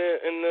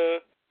the.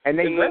 And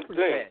they referenced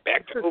that.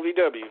 Back to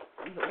OVW.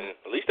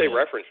 At least they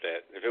referenced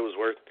that. If it was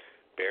worth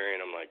burying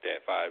them like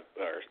that 5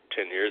 or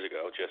 10 years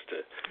ago just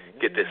to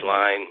get this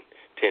line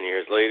 10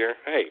 years later,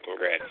 hey,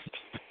 congrats.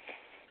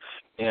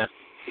 Yeah.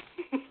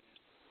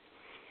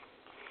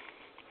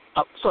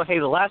 So, hey,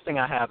 the last thing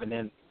I have, and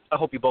then I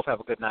hope you both have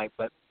a good night,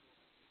 but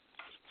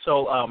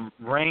so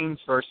Reigns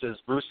versus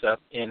Rusev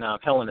in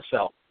Hell in a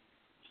Cell.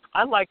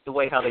 I like the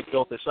way how they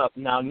built this up.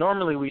 Now,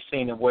 normally we've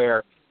seen it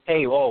where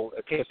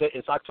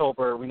it's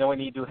October. We know we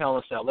need to do Hell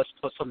in a Cell. Let's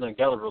put something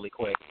together really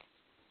quick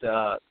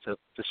to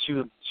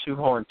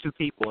shoehorn two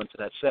people into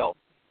that cell,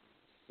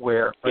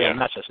 or in a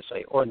match, I should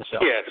say, or in the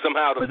cell. Yeah,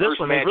 somehow the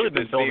first match really of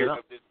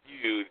this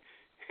feud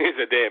is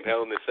a damn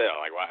Hell in a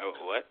Cell. Like,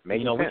 what?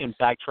 We can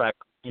backtrack,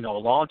 a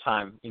long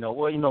time.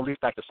 At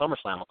least back to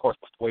SummerSlam, of course,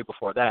 way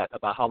before that,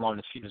 about how long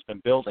this feud has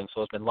been building.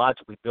 So it's been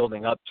logically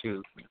building up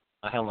to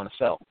a Hell in a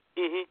Cell.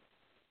 Mm-hmm.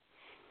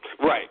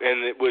 Right,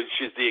 and it was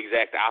just the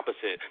exact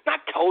opposite.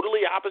 Not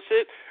totally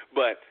opposite,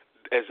 but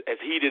as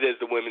heated as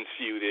the women's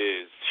feud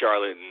is,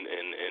 Charlotte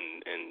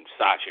and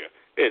Sasha,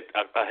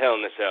 a Hell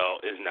in a Cell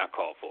is not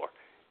called for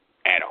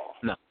at all.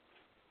 No.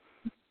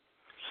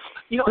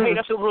 Hey,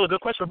 that's a really good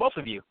question for both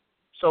of you.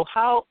 So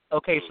how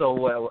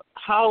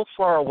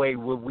far away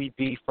would we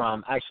be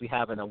from actually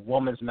having a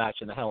women's match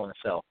in a Hell in a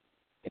Cell?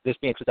 If this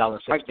being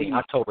 2016,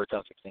 October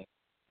 2016.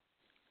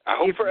 I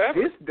hope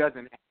forever. This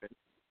doesn't happen.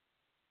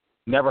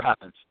 Never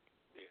happens.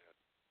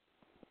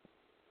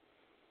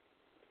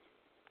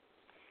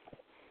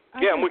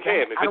 Yeah, I'm with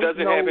Cam. If it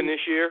doesn't happen this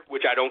year,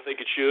 which I don't think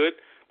it should,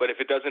 but if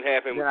it doesn't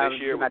happen this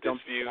year with this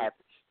feud,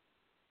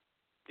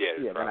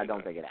 then I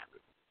don't think it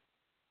happens.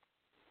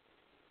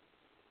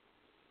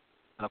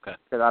 Okay.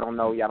 Because I don't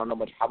know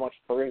how much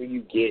further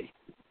you get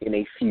in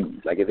a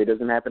feud. Like if it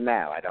doesn't happen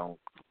now, I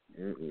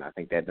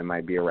think that there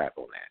might be a wrap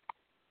on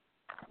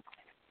that.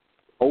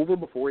 Over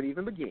before it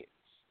even begins.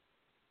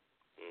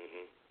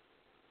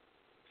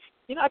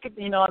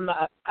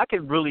 I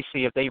could really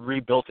see if they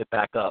rebuilt it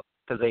back up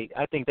because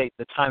I think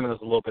the timing was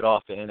a little bit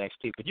off in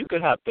NXT. But you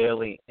could have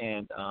Bayley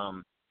and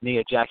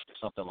Nia Jax or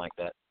something like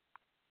that.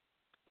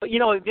 But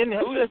it didn't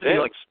have to be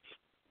like.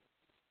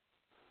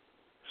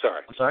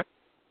 Sorry. I'm sorry.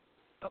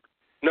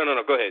 No.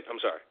 Go ahead. I'm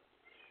sorry.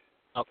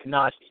 Okay,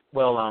 no,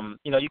 well,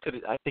 you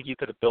could. I think you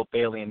could have built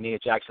Bailey and Nia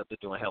Jax up to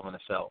doing Hell in a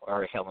Cell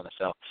or Hell in a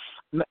Cell.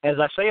 As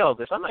I say all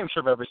this, I'm not even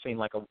sure I've ever seen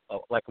like a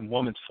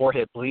woman's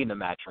forehead bleed in a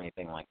match or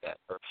anything like that.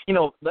 Or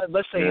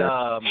let's say. You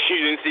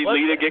didn't see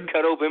Lita get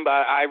cut open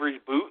by Ivory's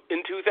boot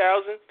in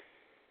 2000?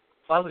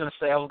 I was going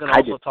to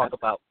also talk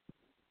about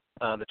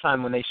the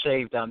time when they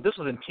shaved. This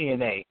was in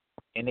TNA,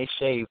 and they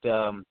shaved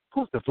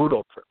who's the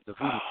Voodoo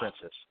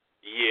Princess?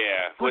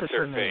 Yeah, what's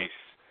her face?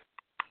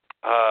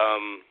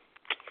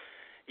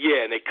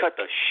 Yeah, and they cut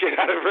the shit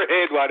out of her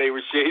head while they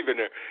were shaving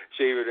her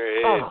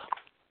head. Oh.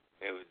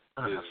 It was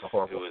that's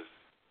horrible. It was,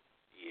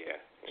 yeah.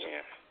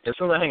 As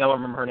soon as I don't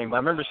remember her name, but I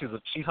remember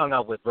she hung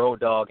out with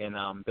Road Dogg and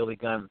Billy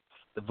Gunn,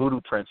 the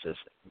Voodoo Princess.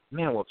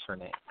 Man, what's her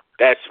name?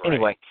 That's right.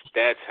 Anyway.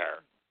 That's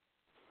her.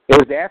 It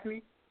was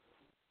Daphne?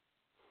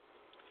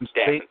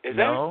 Daphne. Is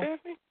that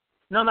Daphne?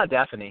 No, not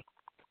Daphne.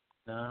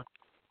 No,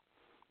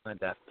 not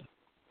Daphne.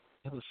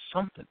 It was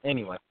something.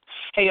 Anyway.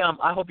 Hey,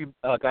 I hope you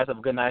guys have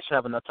a good night. I should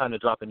have enough time to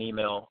drop an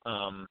email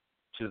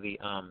to the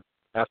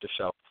after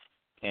show.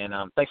 And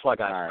thanks a lot,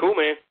 guys. All right. Cool,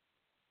 man.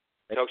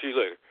 Talk to you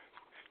later.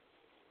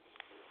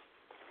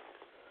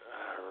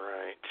 All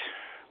right.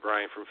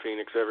 Brian from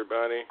Phoenix,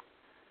 everybody.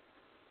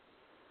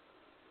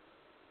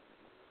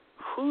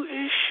 Who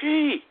is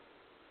she?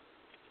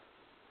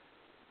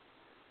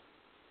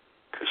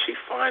 Because she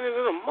fine as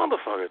a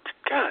motherfucker.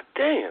 God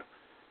damn.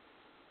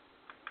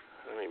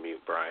 Let me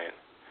mute Brian.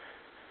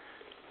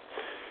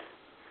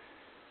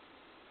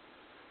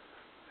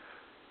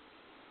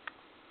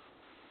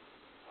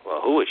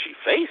 Well, who is she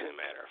facing,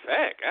 matter of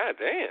fact? God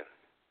damn.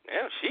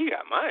 Now she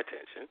got my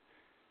attention.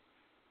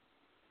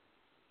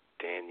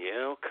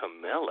 Danielle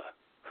Camella.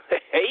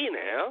 Hey,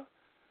 now.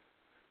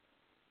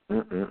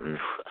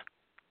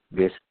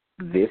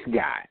 This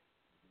guy.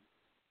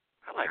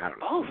 I like them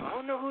both. I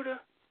don't know who to...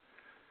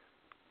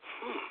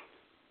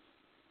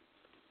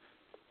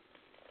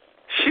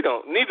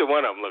 Neither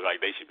one of them look like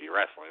they should be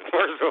wrestling.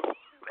 First of all,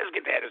 let's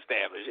get that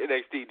established.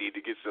 NXT need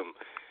to get some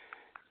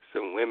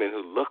women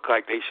who look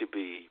like they should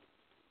be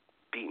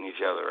beating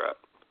each other up.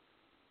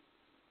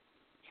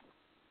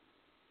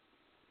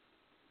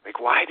 Like,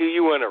 why do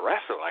you want to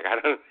wrestle? Like, I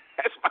don't.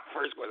 That's my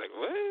first question. Like,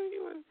 what?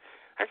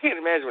 I can't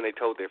imagine when they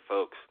told their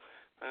folks,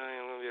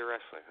 "I'm gonna be a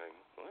wrestler." Like,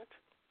 what?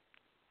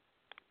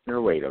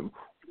 No, wait a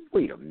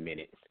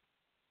minute.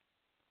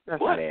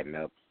 That's what? Not adding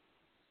up.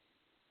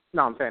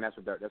 No, I'm saying that's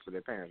what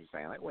their parents are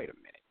saying. Like, wait a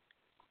minute.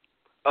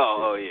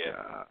 Oh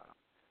yeah.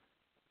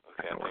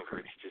 Okay, I think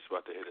work. she's just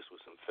about to hit us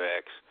with some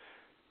facts.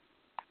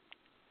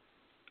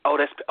 Oh,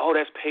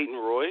 that's Peyton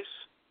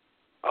Royce.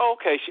 Oh,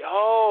 okay. She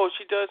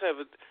does have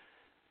a.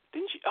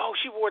 Didn't she? Oh,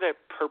 she wore that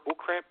purple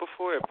crap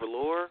before at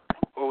Velour,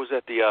 or was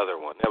that the other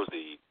one? That was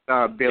the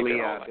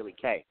Billy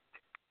Kay.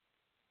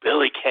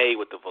 Billy Kay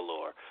with the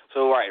Velour.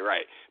 So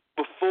right.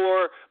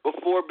 Before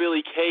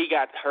Billy Kay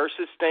got her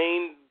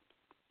sustained,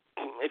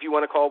 if you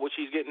want to call what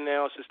she's getting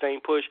now a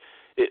sustained push,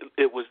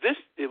 it was this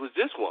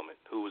woman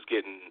who was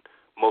getting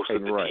most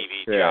of the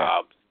TV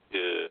jobs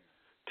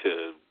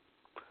to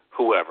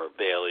whoever,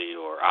 Bailey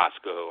or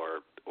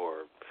Asuka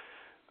or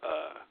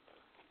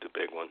the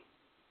big one.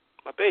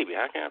 My baby,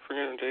 how can I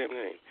forget her damn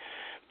name?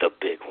 The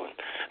big one.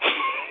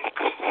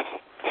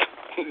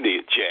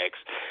 Nia Jax.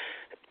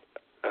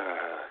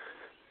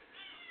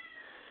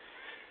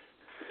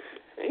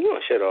 You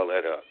want to shut all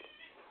that up.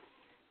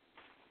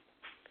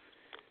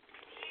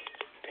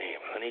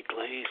 Damn, honey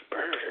glazed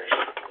burgers.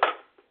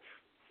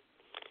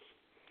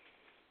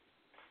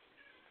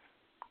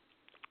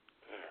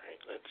 All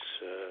right, let's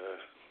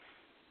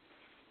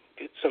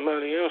get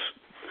somebody else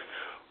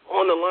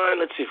on the line.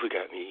 Let's see if we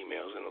got any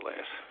emails in the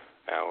last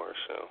hour or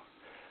so.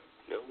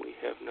 No, we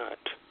have not.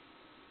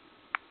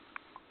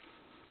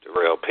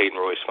 Darrell, Peyton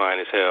Royce fine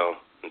as hell,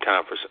 and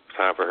time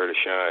for her to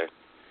shine.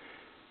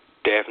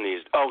 Daphne.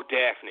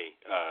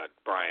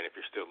 Brian, if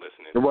you're still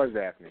listening. It was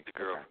Daphne. The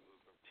girl from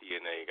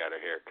TNA got her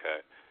hair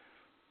cut.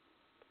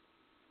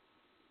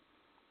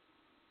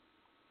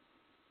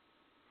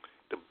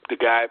 The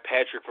guy,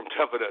 Patrick from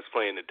Tough Enough,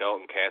 playing the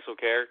Dalton Castle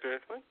character.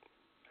 What?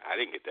 I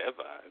didn't get that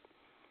vibe.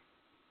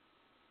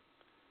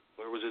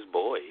 Where was his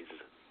boys?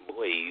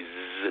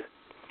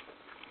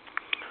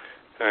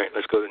 All right,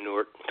 let's go to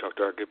Newark and talk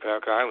to our good pal,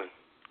 Kylan.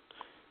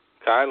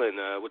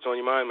 Kylan, what's on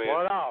your mind, man?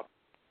 What up?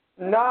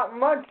 Not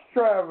much,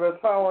 Travis.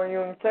 How are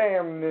you and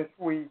Cam this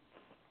week?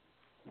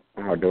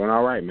 Oh, doing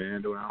all right,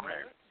 man. Doing all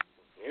right.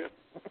 Yeah.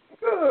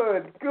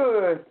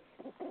 Good.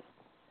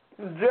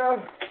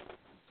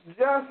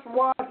 Just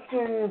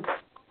watching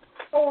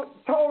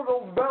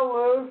Total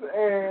Bellas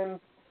and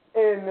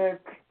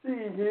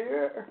NXT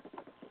here.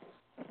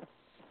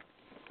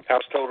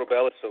 How's Total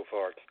Bellas so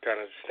far? Kind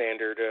of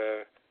standard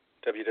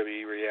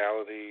WWE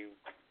reality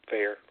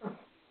fare?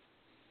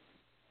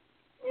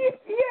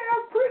 Yeah,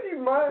 pretty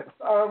much.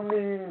 I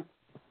mean,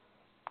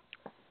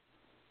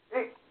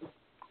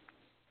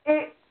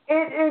 it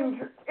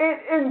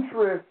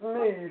interests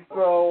me,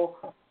 so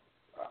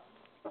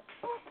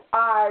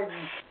I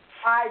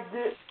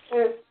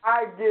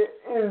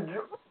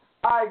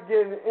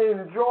get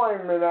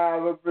enjoyment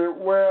out of it.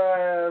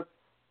 Whereas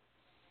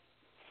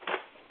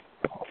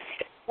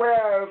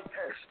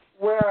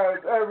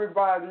whereas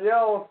everybody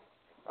else,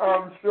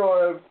 I'm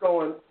sure is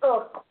going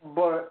up,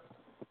 but.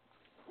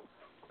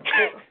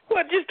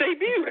 Well, it just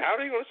debuted. How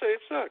are you going to say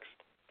it sucks?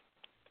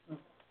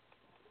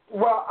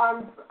 Well,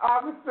 I'm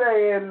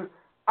saying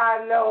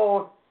I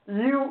know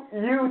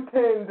you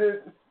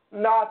tended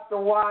not to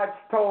watch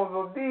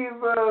Total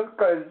Divas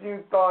because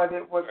you thought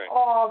it was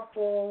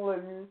awful,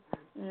 and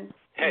you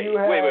had...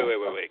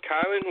 Wait.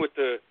 Kylan with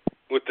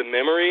the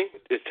memory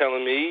is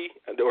telling me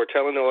or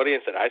telling the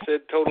audience that I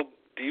said Total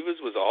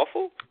Divas was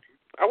awful.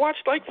 I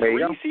watched like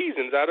 3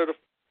 seasons out of the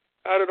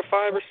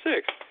 5 or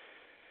 6.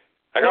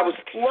 Like I was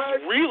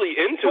really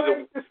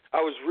into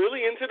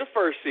the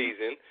first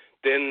season,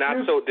 then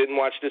didn't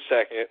watch the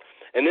second,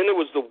 and then there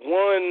was the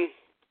one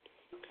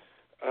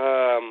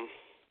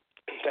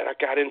that I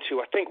got into.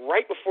 I think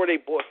right before they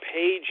brought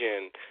Paige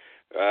in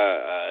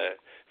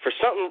for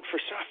something.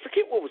 I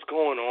forget what was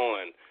going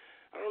on.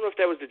 I don't know if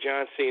that was the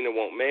John Cena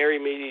won't marry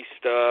me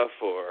stuff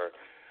or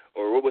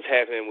what was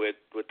happening with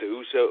the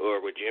Uso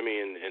or with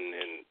Jimmy and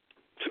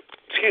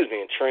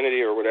Trinity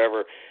or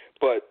whatever,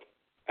 but.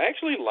 I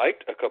actually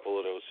liked a couple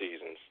of those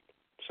seasons.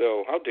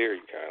 So how dare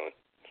you, Kylan?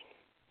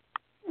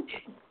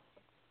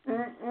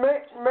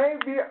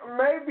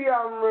 Maybe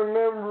I'm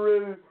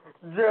remembering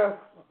just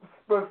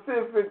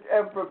specific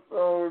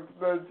episodes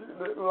that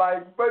you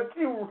like, but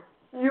you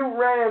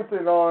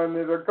ranted on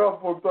it a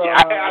couple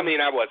times. Yeah, I mean,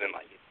 I wasn't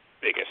like the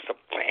biggest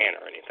fan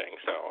or anything.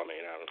 So I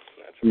mean,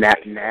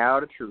 that's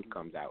now the truth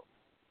comes out.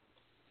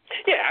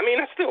 Yeah, I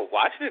mean, I still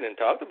watched it and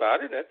talked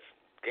about it.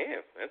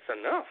 That's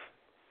enough.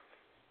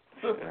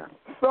 Yeah.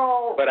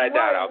 So, but I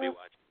doubt I'll be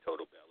watching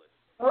Total Bellas.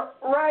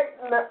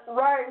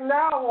 Right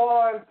now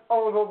on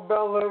Total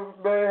Bellas,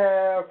 they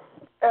have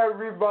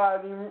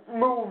everybody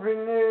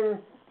moving in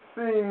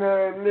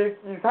Cena and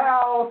Nikki's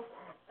house,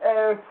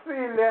 and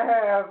Cena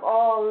has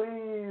all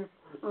these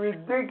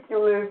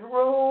ridiculous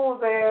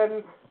rules,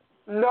 and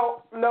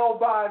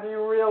nobody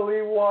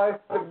really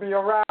wants to be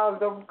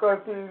around him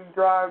because he's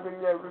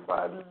driving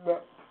everybody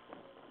nuts.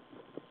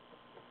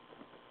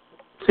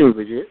 Seems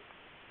legit.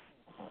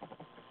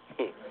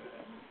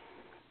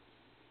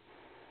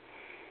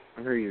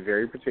 I heard you're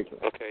very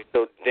particular. Okay,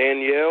 so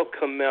Danielle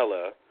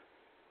Camella,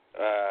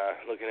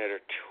 looking at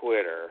her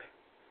Twitter,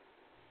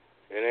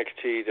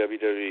 NXT,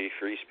 WWE,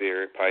 Free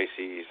Spirit,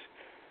 Pisces.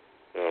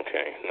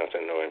 Okay,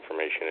 nothing, no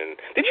information. And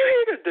did you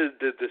hear that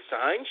the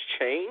signs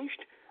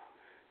changed?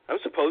 I'm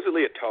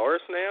supposedly a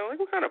Taurus now. Like,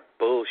 what kind of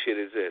bullshit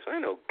is this? I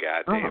ain't no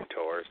goddamn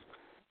Taurus.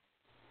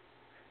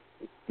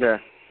 Yeah,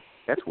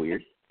 that's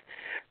weird.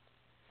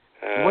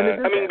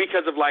 I mean,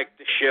 because of like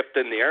the shift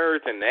in the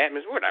Earth and the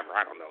atmosphere, whatever.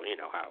 I don't know. You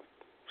know how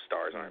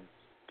stars aren't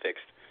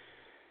fixed.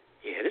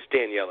 Yeah, this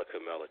Daniela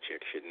Camella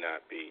chick should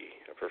not be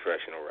a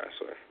professional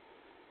wrestler.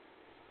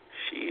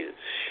 She is.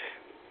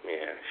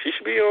 Yeah, she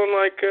should be on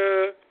like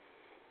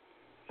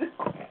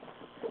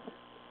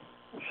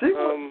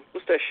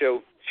what's that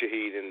show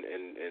Shahid and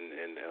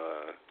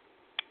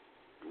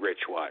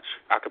Rich watch?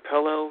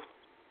 Acapello?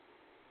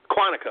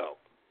 Quantico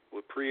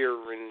with Priya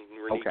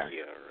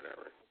Renikia or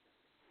whatever.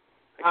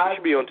 She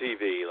should be on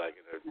TV like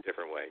in a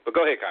different way. But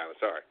go ahead, Kylan.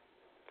 Sorry.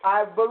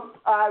 I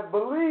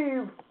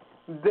believe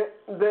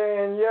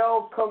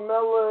Danielle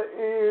Camella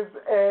is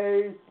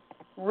a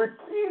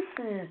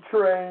Rikishi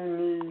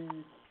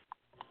trainee.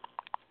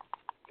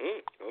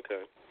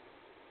 Okay.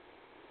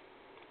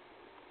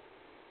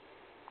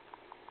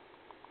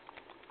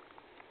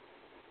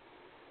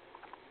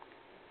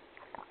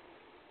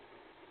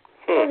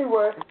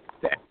 Anyway.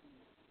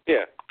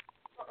 Yeah.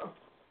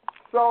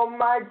 So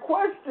my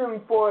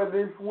question for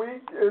this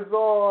week is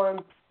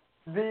on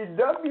the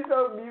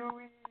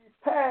WWE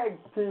tag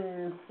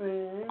team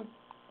scene,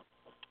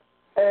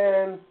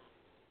 and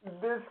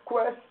this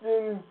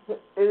question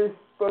is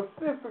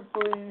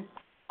specifically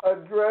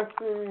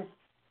addressing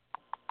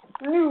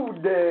New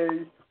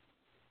Day.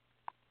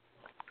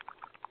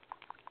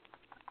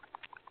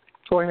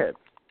 Go ahead.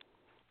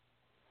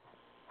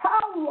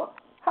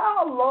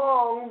 How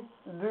long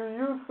do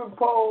you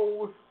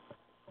suppose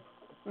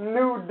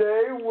New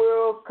Day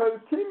will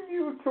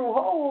continue to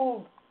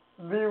hold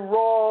the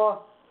Raw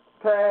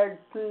tag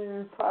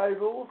team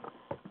titles,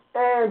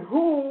 and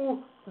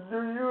who do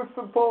you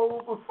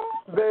suppose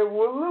they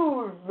will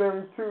lose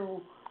them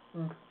to?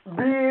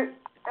 Be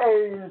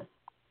it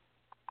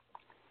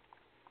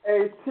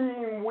a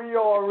team we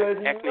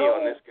already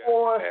know,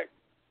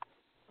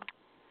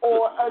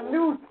 or a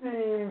new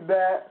team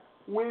that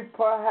we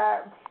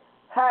perhaps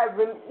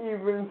haven't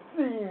even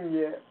seen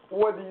yet.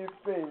 What do you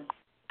think?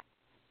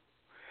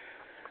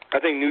 I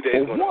think New Day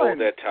is going to hold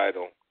that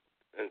title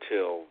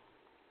until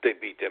they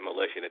beat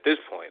Demolition at this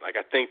point. Like,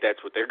 I think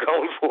that's what they're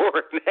going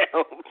for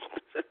now.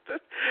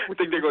 I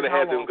think they're going to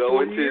have them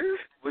go into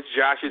what's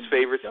Josh's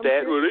favorite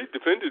stat. Well, they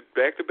defended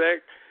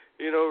back-to-back,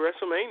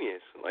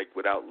 WrestleManias, like,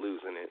 without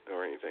losing it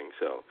or anything.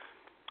 So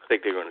I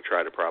think they're going to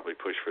try to probably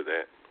push for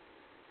that.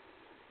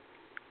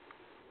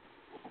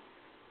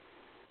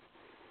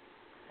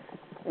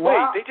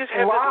 Wow. Wait, they just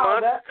have this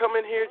monster come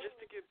in here just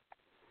to get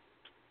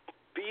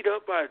beat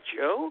up by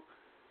Joe?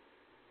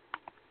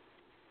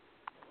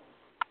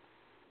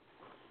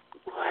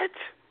 What?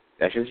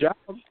 That's his job.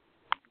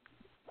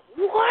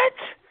 What?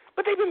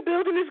 But they've been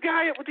building this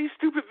guy up with these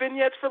stupid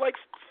vignettes for like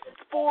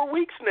 4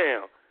 weeks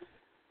now.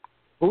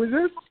 Who is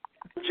this?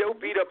 Joe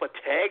beat up a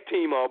tag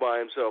team all by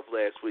himself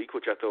last week,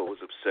 which I thought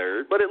was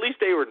absurd. But at least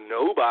they were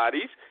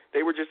nobodies.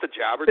 They were just a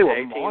jobber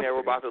tag team that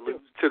were about to lose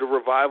to the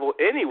Revival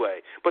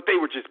anyway. But they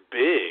were just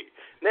big.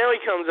 Now he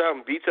comes out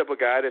and beats up a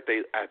guy that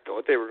I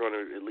thought they were going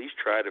to at least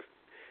try to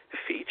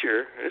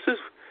feature. This is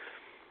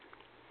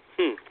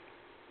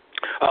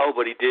Oh,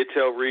 but he did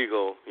tell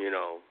Regal,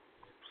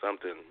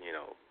 something,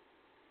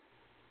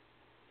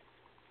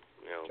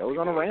 Joe's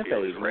on a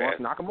rampage. He wants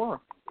Nakamura.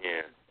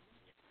 Yeah.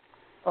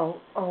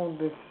 Oh,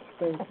 this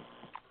thing.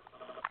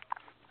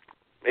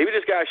 Maybe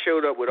this guy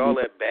showed up with all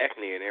that back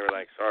knee, and they were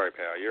like, "Sorry,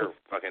 pal, you're a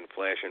fucking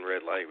flashing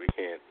red light. We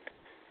can't."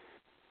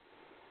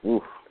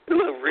 Oof.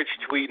 Look, Rich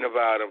tweeting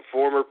about him.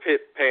 Former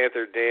Pit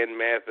Panther Dan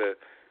Matha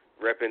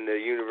repping the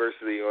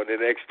university on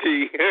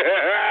NXT.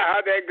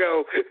 How'd that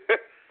go?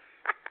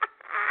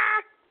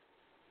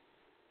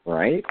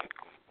 Right?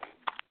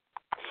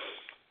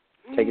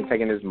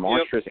 Taking his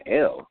monstrous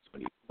L.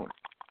 That's what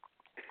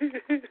he's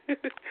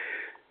doing.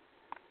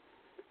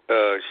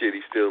 Oh, shit,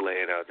 he's still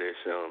laying out there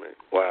selling it.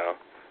 Wow.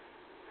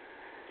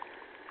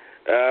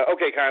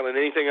 Okay, Kylan,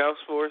 anything else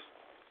for us?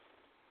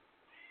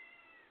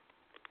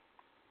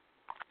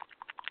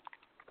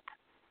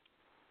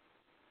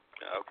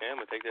 Okay, I'm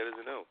going to take that as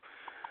a no.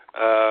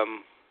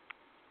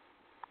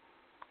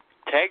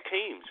 Tag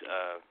teams,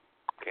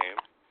 Cam.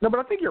 No, but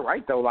I think you're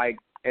right, though. Like,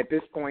 at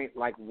this point,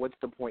 like, what's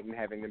the point in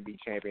having them be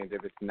champions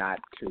if it's not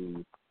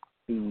to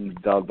be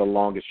the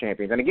longest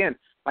champions? And again,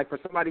 like, for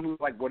somebody who's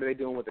like, what are they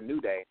doing with the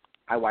New Day?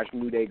 I watched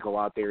New Day go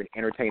out there and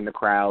entertain the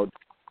crowd.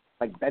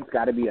 Like, that's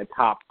got to be a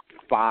top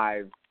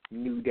 5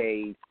 New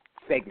Day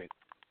segment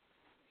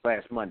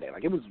last Monday.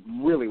 Like, it was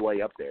really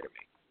way up there to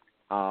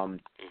me.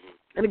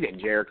 And again,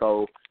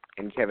 Jericho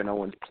and Kevin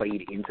Owens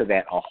played into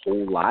that a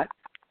whole lot,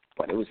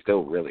 but it was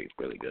still really,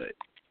 really good.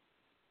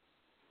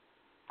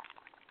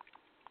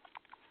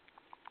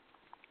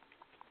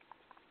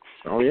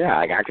 Oh, yeah,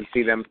 I could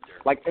see them.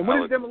 Like, and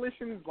what is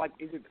Demolition? Like,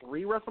 is it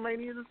 3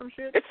 WrestleManias or some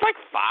shit? It's like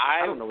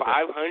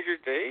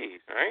 500 days,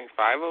 right?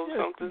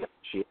 50 something.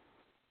 Shit.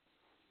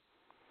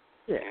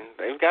 Yeah. And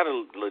they've got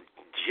a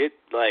legit,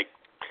 like,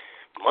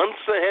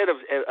 months ahead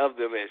of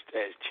them as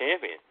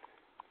champion.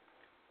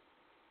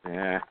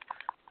 Yeah.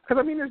 Because,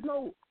 I mean, there's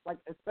no, like,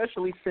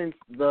 especially since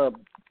the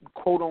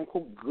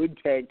quote-unquote good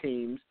tag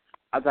teams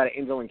outside of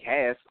Enzo and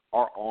Cass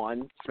are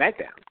on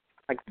SmackDown.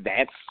 Like,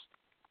 that's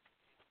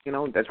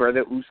where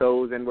the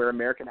Usos and where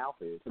American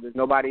Alpha is. So there's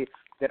nobody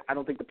that I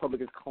don't think the public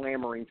is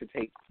clamoring to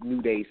take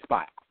New Day's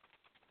spot.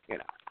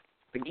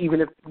 Like, even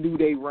if New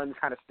Day runs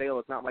kind of stale,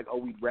 it's not like, oh,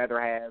 we'd rather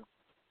have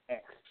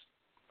X.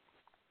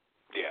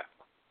 Yeah.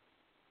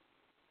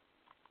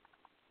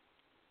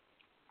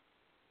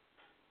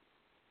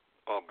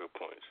 All good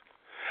points.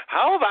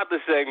 How about the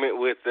segment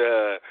with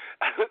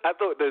I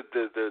thought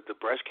the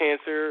breast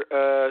cancer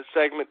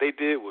segment they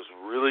did was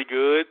really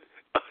good.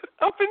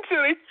 Up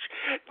until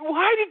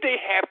why did they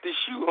have to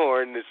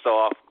shoehorn the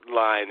soft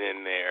line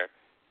in there?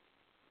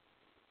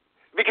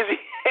 Because he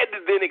had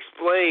to then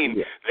explain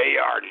they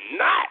are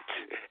not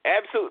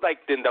absolute.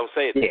 Like, then don't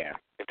say it. Yeah.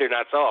 If they're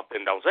not soft,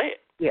 then don't say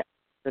it. Yeah.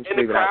 And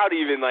the crowd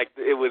even, like,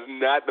 it was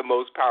not the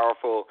most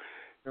powerful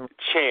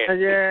chant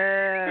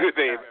that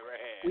they've ever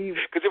had.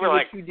 Because they were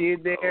like, what you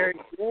did there.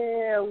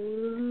 Yeah,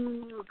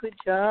 woo, good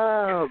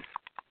job.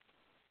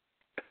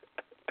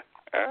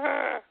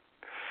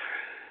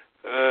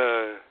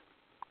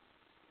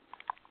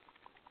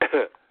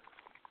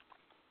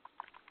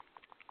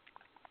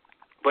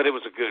 But it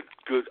was a good.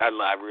 I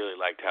really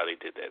liked how they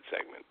did that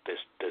segment. This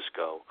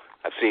go.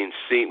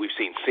 We've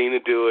seen Cena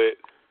do it.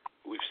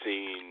 We've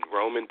seen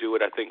Roman do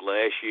it. I think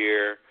last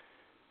year.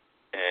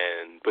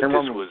 But this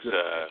Roman was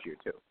last year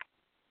too.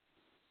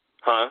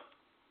 Huh?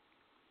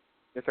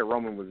 I said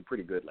Roman was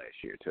pretty good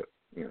last year too.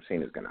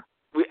 Cena's gonna.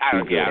 I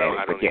don't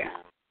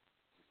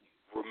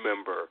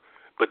remember.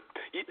 But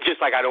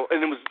just like I don't, and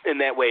it was in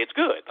that way, it's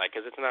good, like,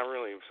 because it's not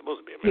really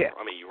supposed to be a member. Yeah.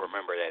 I mean, you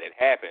remember that it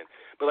happened,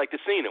 but like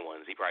the Cena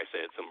ones, he probably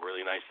said some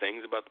really nice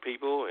things about the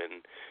people, and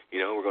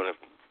we're going to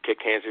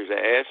kick cancer's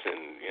ass,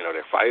 and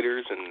they're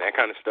fighters and that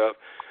kind of stuff.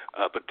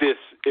 But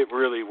it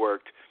really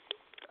worked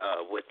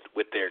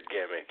with their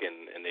gimmick,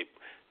 and they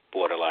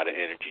brought a lot of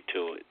energy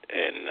to it,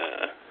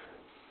 and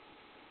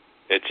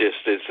it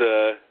just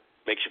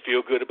makes you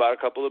feel good about a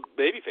couple of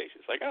baby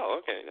faces. Like,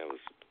 oh, okay, that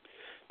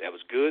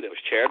was good, that was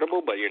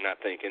charitable, but you're not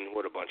thinking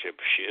what a bunch of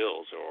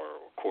shills or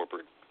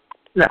corporate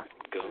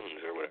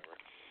goons or whatever.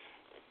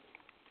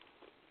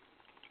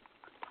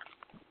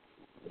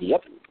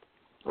 Yep.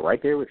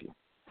 Right there with you.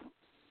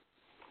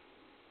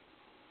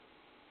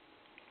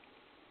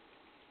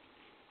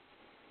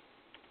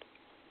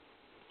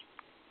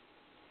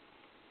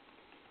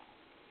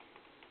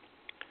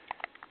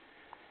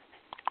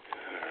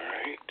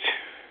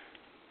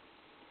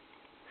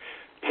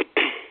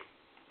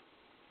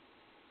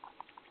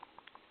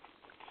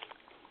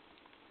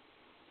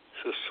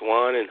 So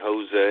Swan and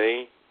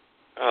Jose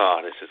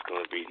Oh, this is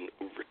going to be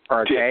ridiculous.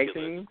 Or a tag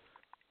team?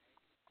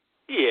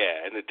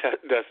 Yeah, in the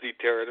Dusty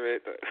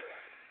tournament.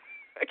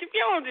 Like, if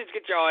y'all don't just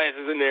get your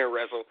asses in there and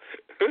wrestle.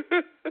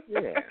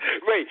 Yeah.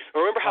 Wait,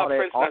 remember how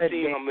Prince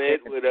Nassim Ahmed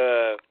would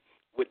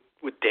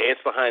dance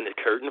behind the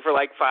curtain for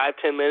like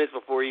 5-10 minutes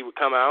before he would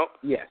come out?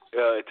 Yes.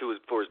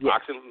 For his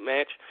boxing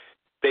match?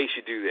 They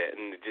should do that,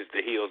 and just the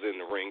heels in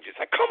the ring, just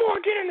like, come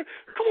on, get in,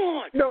 come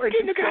on,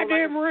 get in the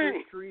goddamn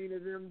ring. Screen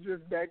of them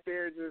just back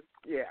there,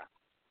 yeah.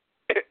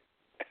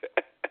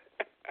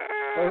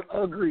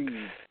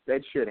 Agreed.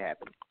 That should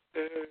happen.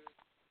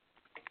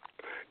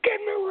 Get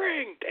in the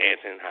ring,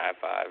 dancing,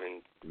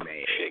 high-fiving,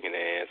 shaking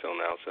their ass on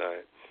the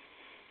outside.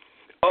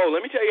 Oh,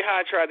 let me tell you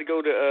how I tried to go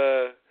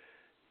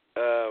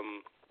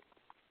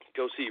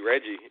see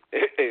Reggie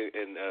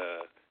and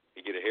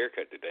get a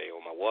haircut today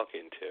on my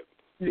walk-in tip.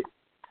 Yeah.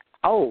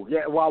 Oh,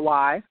 yeah. Well,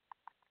 why?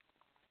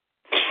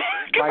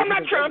 Because I'm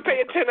not trying to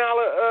pay a $10,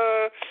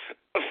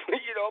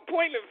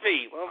 appointment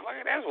fee.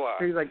 Motherfucker, that's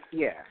why. He's like,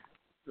 yeah.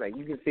 Like,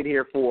 you can sit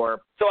here for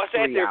So I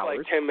sat 3 there hours.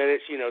 for like 10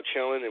 minutes,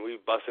 chilling, and we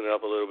were busting it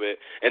up a little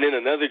bit. And then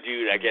another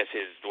dude, I guess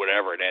his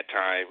whatever at that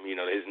time,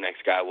 his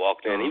next guy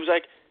walked in. He was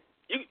like,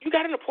 you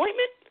got an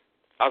appointment?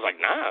 I was like,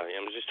 nah,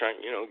 I'm just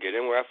trying, get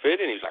in where I fit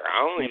in. He was like,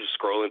 I don't know. He was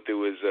scrolling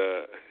through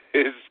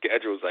his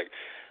schedule. He was like,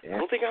 I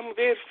don't think I'm going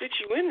to be able to fit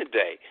you in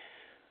today.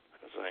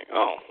 I was like,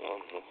 oh, well,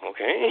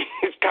 okay.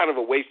 It's kind of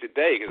a wasted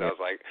day because I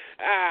was like,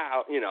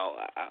 I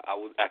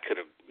could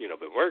have,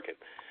 been working.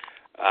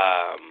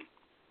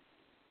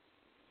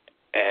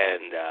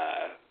 And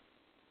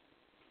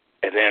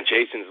then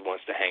Jason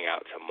wants to hang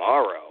out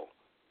tomorrow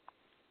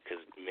because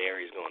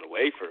Mary's going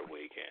away for the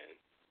weekend.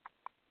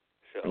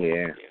 So,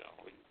 yeah.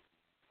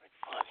 Like,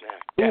 fuck,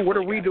 now. Ooh, what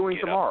are we doing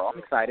tomorrow? I'm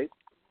excited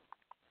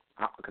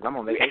because I'm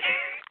on vacation.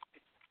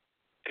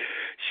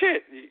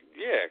 Shit,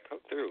 yeah, come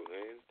through,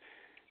 man.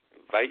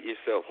 Invite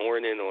yourself,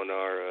 horn in on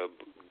our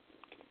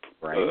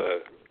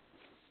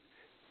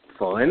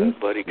fun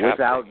buddy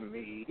without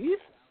me.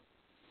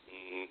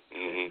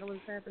 Mm-hmm.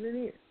 What's happening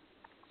here?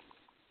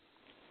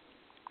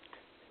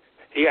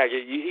 He's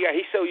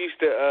so used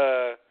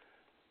to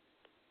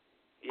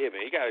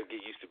man, he gotta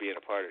get used to being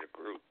a part of the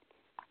group.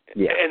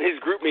 Yeah. And his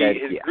group me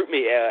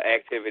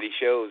activity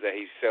shows that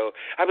he's so.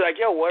 I'd be like,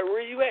 yo, where are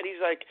you at?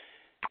 He's like,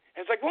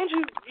 it's like, why don't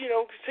you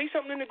say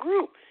something in the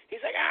group?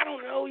 He's like, I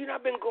don't know,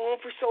 I've been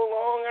going for so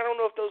long. I don't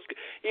know if those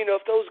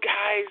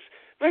guys.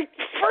 Like,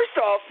 first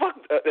off, fuck,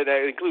 that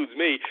includes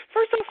me.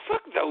 First off,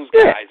 fuck those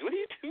guys. What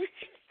are you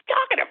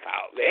talking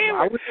about,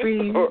 man?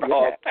 We're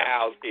all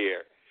pals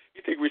here.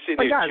 You think we're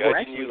sitting here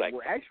judging you like,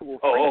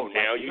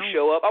 now you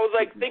show up? I was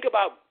like, think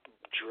about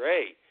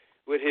Dre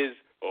with his,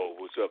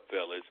 what's up,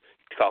 fellas?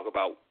 Talk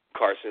about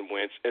Carson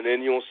Wentz, and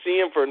then you won't see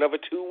him for another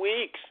 2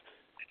 weeks.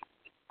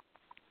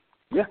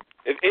 Yeah.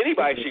 If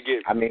anybody should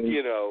get,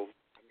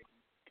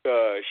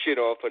 shit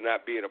off for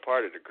not being a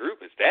part of the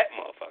group, it's that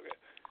motherfucker.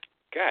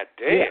 God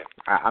damn. Yeah.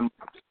 I'm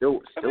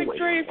still like, waiting.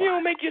 Dre, if you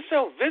don't make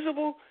yourself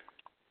visible,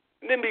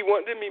 then be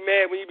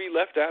mad when you be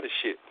left out of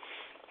shit.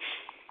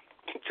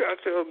 Try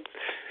to tell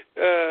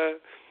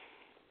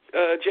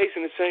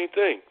Jason the same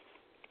thing.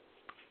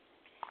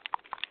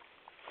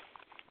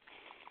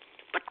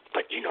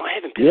 But I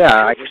haven't been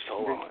for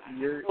so long. I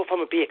don't know if I'm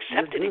gonna be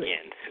accepted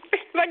again.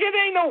 Like this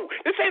ain't no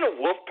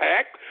wolf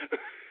pack.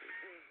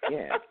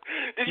 Yeah.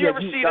 Did you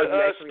ever see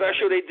the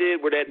special they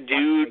did where that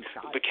dude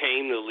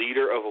became the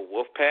leader of a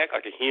wolf pack,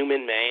 like a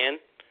human man,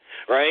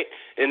 right?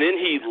 And then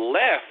he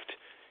left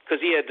because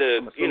he had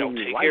to,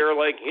 take care of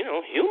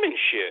human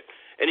shit.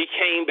 And he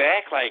came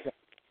back like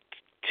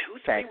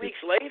 2-3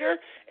 weeks later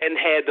and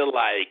had to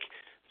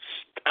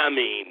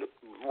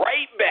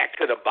right back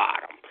to the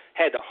bottom.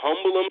 Had to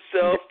humble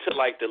himself to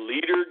the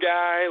leader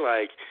guy,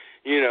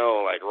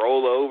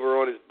 roll over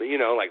on his,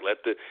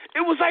 it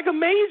was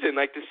amazing,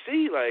 to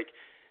see,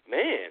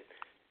 man,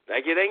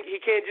 he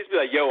can't just be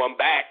like, yo, I'm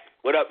back.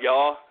 What up,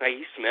 y'all?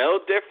 He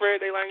smelled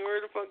different. They like, where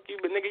the fuck you?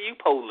 But nigga, you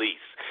police.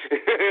 They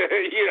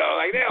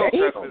don't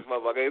trust this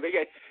motherfucker.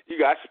 You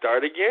got to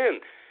start again.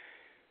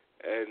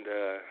 And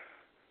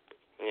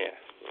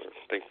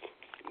they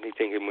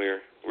thinking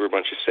we're a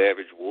bunch of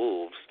savage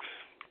wolves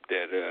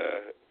that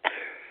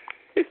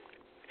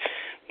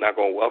not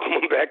gonna welcome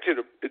him back to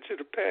the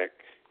pack.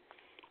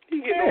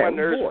 He getting on my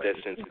nerves with that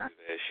sensitive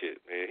ass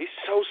shit, man. He's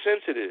so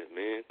sensitive,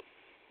 man.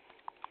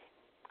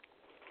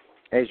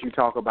 As you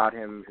talk about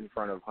him in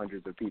front of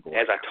hundreds of people.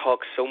 As I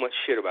talk so much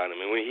shit about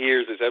him, and when he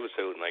hears this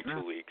episode in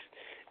 2 weeks,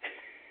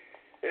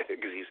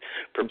 because he's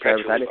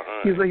perpetually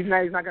behind. He's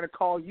not going to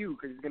call you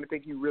because he's going to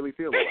think you really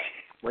feel that way.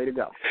 Way to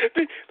go.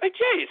 Like,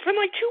 Jay, it's been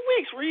 2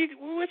 weeks.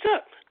 What's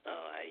up?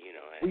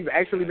 We've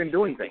actually been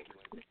doing things.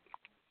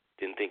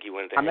 Didn't think you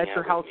wanted to I'm hang at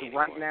your out house with me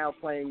right anymore. now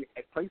playing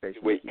at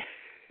PlayStation. Wait.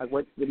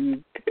 What do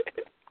you...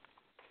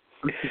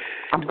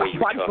 I'm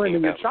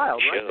playing your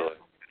child, right?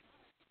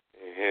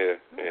 Yeah.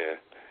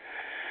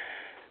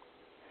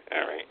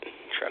 All right.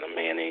 Try to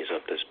mayonnaise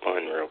up this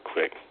bun real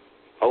quick.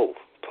 Oh,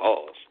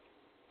 pause.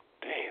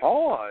 Damn.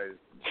 Pause.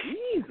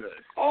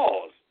 Jesus.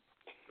 Pause.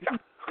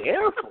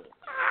 Careful.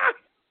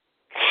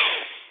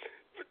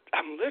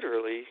 I'm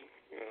literally,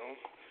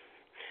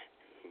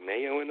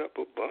 mayoing up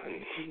a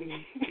bun.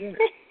 Yeah.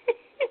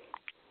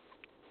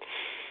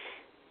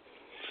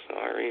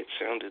 Sorry, it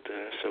sounded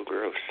so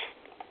gross.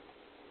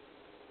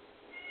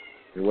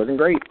 It wasn't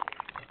great.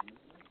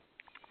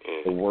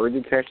 The words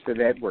attached to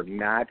that were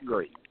not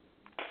great.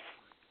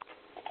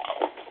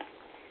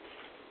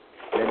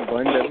 That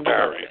bun doesn't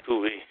All right,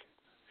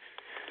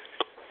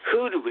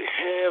 who do we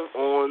have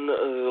on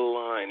the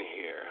line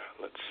here?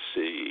 Let's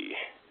see.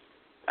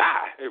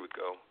 Here we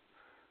go.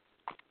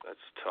 Let's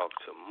talk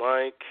to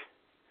Mike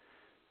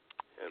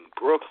in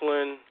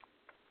Brooklyn.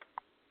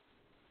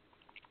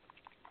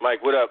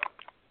 Mike, what up?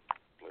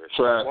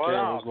 Trav,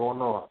 what's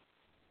going on?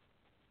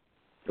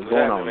 What's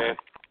going on, man?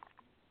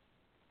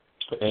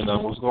 And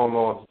what's going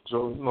on,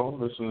 Joe?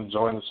 Listen,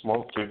 enjoying the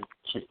smoke,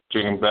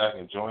 kicking back,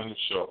 enjoying the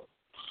show.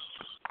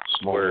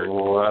 Smoking a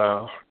little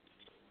while.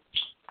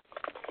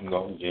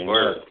 Getting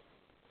Word.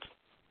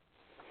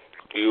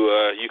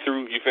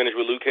 You finished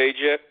with Luke Cage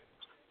yet?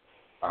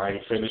 I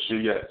ain't finished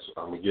it yet. So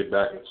I'm gonna get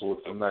back into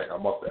it tonight.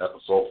 I'm up to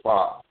episode 5.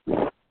 All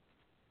right.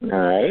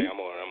 Okay, I'm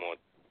on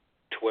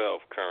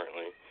 12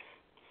 currently,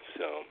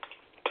 so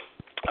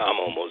I'm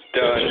almost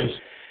done.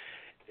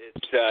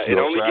 It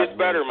only gets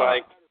better,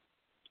 Mike.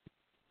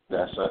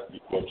 That's it.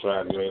 You're gonna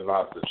try to get a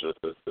lot of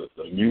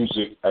the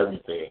music,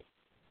 everything.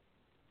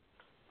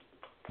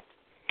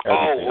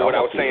 Oh, what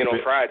I was saying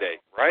on Friday,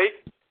 right?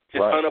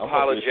 Just right.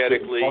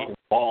 Unapologetically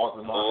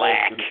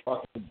black.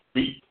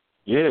 Beat.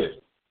 Yeah.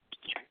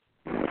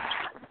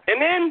 And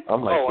then,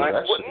 I'm like,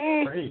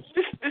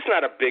 this is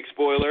not a big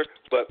spoiler,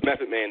 but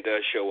Method Man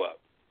does show up.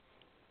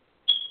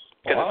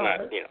 Because it's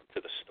not,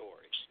 to the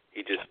story.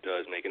 He just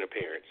does make an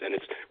appearance, and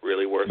it's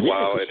really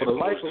worthwhile, and it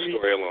moves the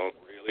story along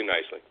really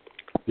nicely.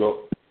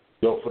 Yo,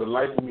 for the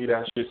life of me,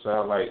 that shit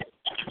sound like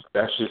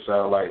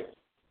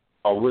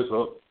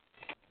RZA,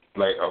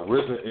 like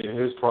RZA in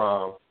his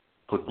prime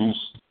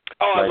produced.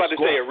 Oh, I was about to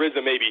say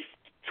RZA maybe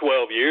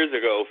 12 years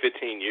ago,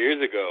 15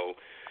 years ago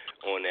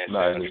on that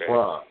soundtrack. In his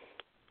prime.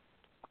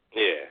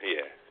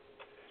 Yeah.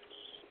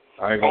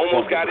 I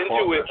almost got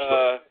into it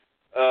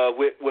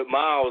with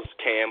Miles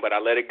Cam, but I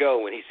let it go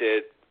when he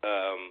said,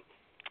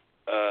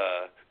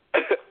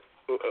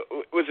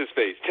 what's his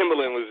face?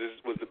 Timbaland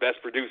was the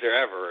best producer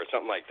ever, or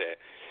something like that.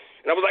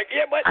 And I was like,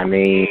 yeah, but I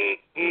mean,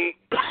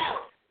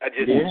 I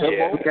just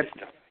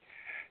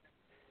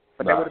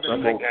but that would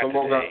have been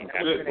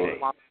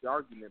the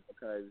argument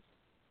because,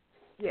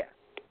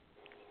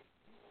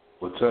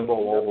 with Timbo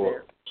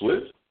over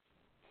Swiss.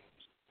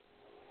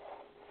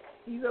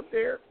 He's up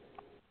there.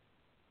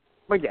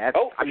 But yeah,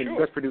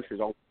 best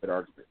producers always a good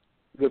argument.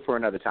 Good for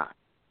another time.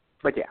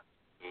 But yeah.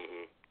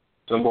 Mm-hmm.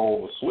 Timbo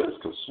over Swiss,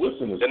 because Swiss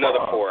in his another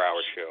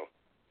 4-hour show.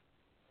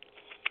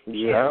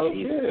 Yeah,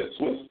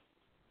 Swiss.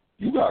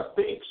 You got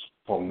things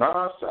from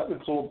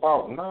 9/7 to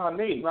about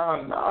 9/8,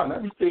 9/9.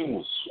 Everything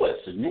was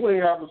Swiss, and you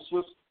ain't having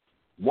Swiss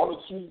 1 or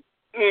 2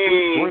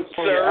 drinks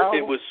on your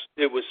album.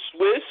 It was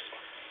Swiss,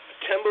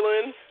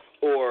 Timbaland,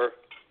 or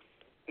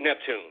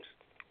Neptunes.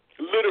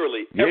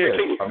 Literally,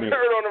 everything you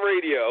heard on the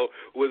radio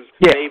was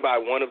made by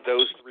one of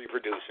those 3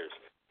 producers.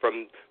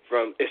 From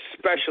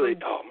especially,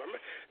 remember?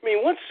 I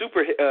mean, once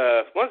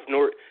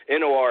NORE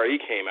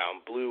came out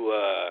and blew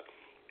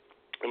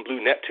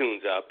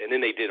Neptunes up, and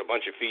then they did a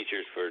bunch of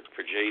features for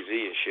Jay-Z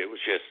and shit. It was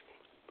just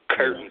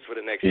curtains for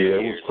the next few years.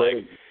 It was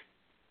crazy.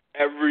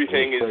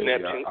 Everything is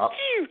Neptune.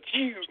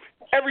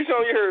 Every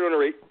song you heard on the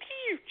radio.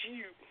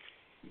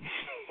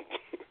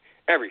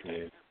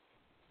 Everything.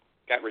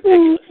 Got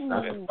ridiculous.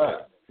 That's a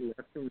fact.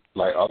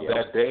 Like of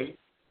that day,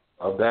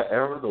 of that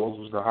era, those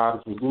was the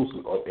hottest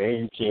producers.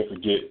 And you can't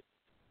forget,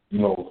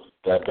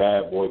 that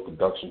Bad Boy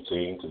production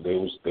team, because they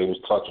was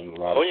touching a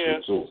lot of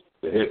shit too.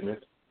 The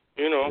Hitmen.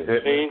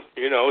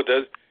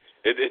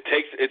 It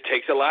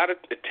takes a lot of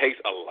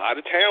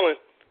talent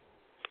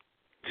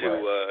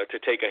to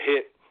take a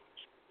hit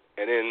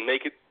and then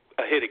make it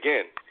a hit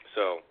again.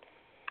 So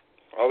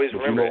always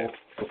remember that.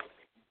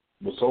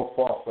 But so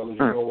far, fellas,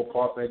 you know what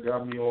part that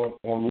got me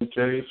on Luke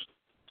Cage?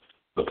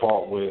 The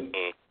part when,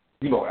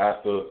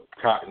 after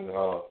Cotton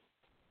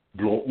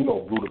blew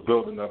the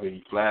building up, and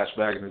he flashed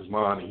back in his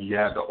mind, and he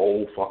had the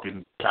old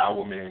fucking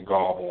Power Man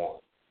garb on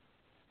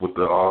with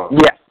the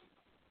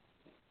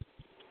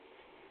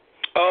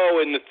Oh,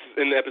 in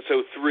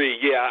episode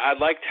 3, I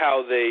liked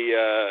how they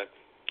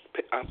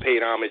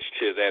paid homage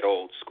to that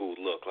old school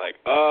look. Like,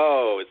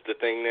 it's the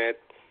thing that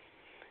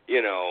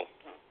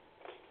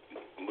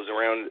was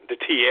around the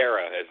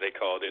tiara, as they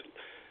called it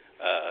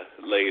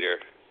later.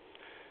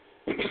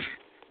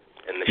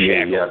 And the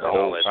shackles the and all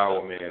old that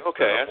Power stuff. Man.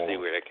 Okay, I see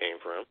where that came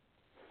from.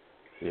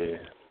 Yeah,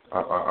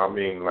 I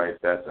mean,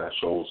 like that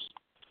shows.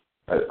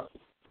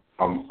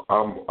 I'm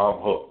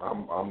hooked.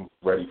 I'm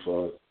ready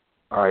for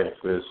Iron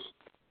Fist,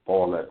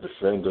 all that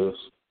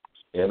Defenders,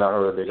 and I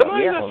heard they got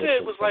somebody said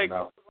it was like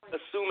out.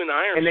 assuming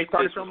Iron Fist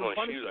was going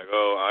to shoot. Like,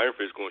 Iron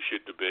Fist going to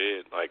shit the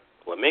bed. Like,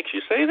 what makes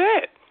you say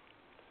that?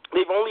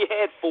 They've only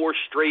had 4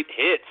 straight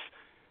hits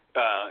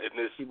in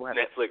this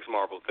Netflix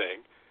Marvel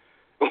thing.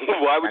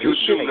 Why would you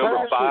assume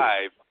number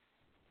 5?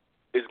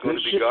 is going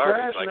to be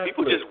garbage. Like,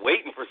 people just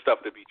waiting for stuff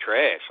to be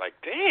trash. Like,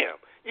 damn,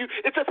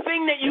 it's a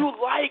thing that you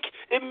like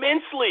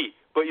immensely,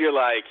 but you're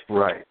like,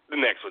 right, the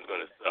next one's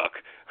going to suck.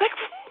 Like,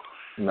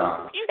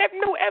 nah, you have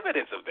no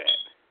evidence of that.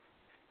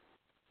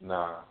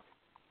 Nah.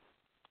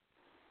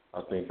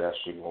 I think that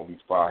shit gonna be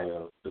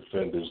fire.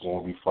 Defender's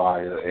gonna be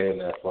fire,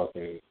 and that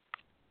fucking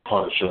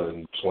Punisher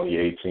in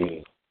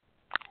 2018.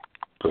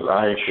 Because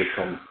I ain't shit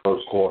come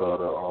first quarter of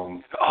the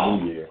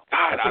New Year.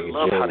 God, I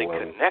love how they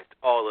connect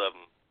all of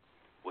them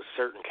with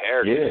certain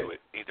characters,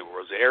 with either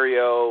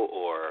Rosario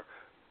or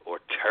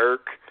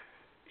Turk,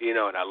 you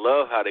know. And I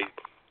love how they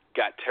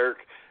got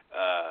Turk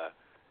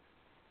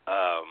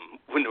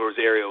when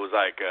Rosario was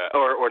like,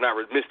 or not,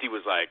 Misty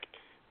was like,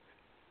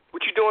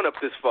 "What you doing up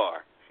this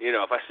far? You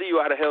know, if I see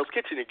you out of Hell's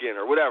Kitchen again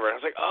or whatever." And I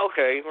was like, oh,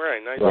 okay,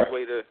 right, nice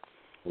way to.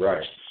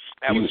 Right.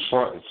 He was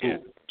fronting too.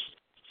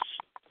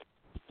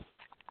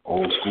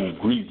 Old school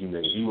greasy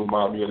nigga. He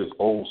reminded me of this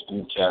old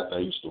school cat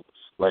that used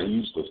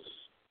to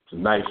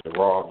knife and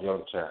rob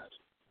young cats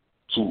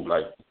too.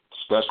 Like,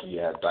 especially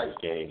at dice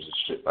games and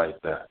shit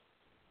like that.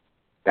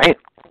 Damn.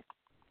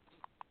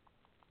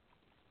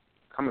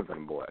 Coming from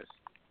them boys.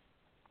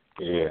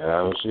 Yeah,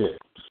 that was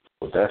it.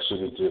 But that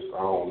shit is just,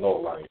 I don't know,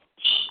 like.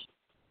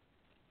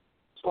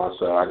 So I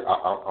said,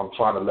 I'm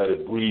trying to let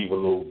it breathe a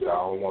little bit. I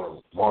don't want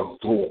to run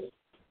through them.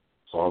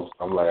 So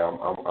I'm like, I'm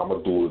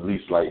gonna do at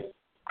least like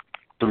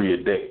 3 a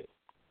day.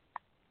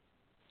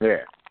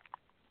 Yeah.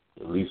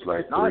 At least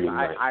like 3 a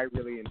night. I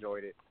really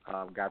enjoyed it.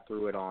 Got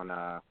through it on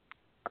I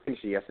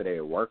finished it yesterday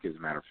at work, as a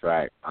matter of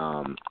fact.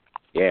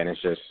 Yeah, and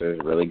it's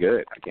really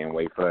good. I can't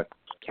wait for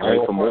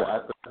more.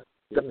 I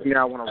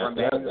want to run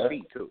back in the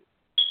feet too.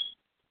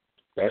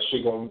 That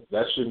shit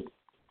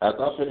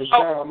after I finish that,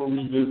 I'm gonna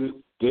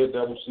revisit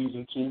Daredevil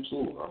season 2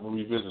 too. I'm gonna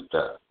revisit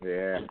that.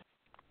 Yeah.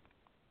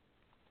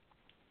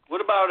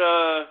 What about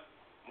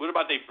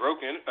they broke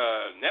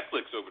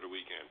Netflix over the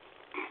weekend?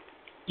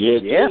 Yeah.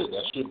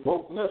 That shit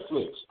broke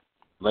Netflix.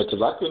 Like,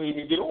 'cause I couldn't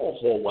even get on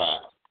for a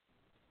while.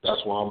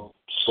 That's why I'm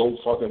so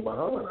fucking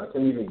behind. I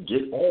couldn't even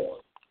get on.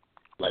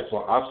 Like,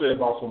 I said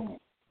about from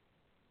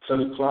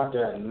 10 o'clock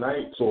at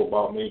night to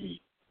about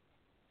maybe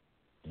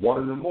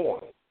 1 in the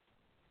morning.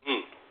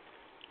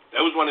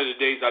 That was one of the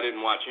days I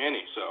didn't watch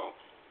any, so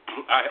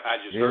I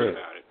just heard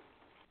about it.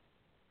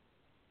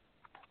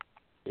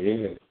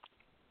 Yeah.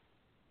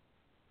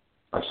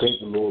 I think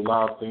the little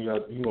live thing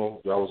that,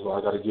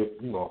 I got to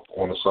get,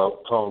 on the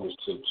South Congress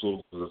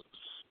too, because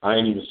I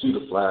ain't even see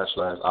the Flash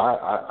last.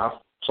 I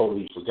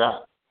totally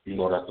forgot,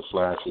 that the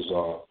Flash was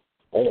on.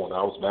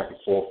 I was back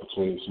and forth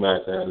between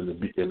SmackDown and the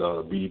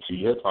BET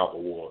Hip Hop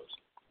Awards.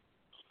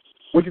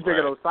 What'd you think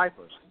of those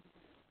ciphers?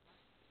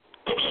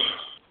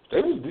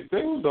 They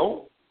was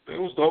dope. It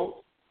was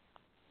dope.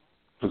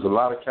 Because a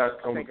lot of cats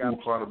coming through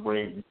trying to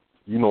bring,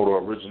 the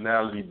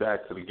originality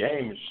back to the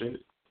game and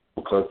shit.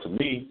 Because to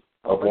me,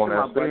 up on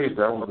that stage,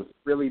 that was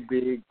really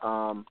big.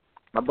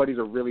 My buddy's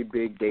a really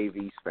big Dave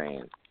East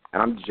fan,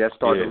 and I'm just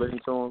starting to listen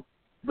to him.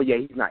 But yeah,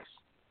 he's nice.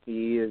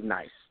 He is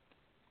nice.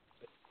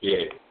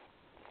 Yeah.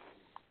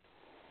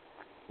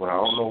 Well, I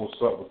don't know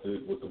what's up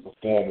with the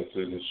performances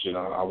and shit.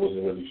 I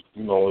wasn't really,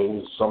 it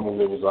was some of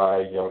it was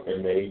young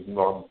M.A.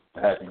 I'm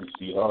happy to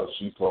see her.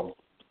 She's from,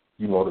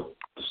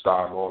 the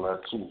star and all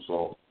that too.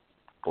 So,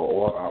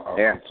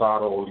 I'm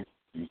tired of all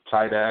these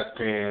tight ass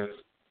pants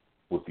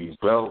with these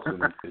belts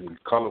and these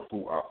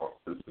colorful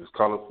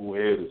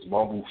hair, this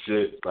mumble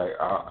shit. Like,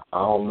 I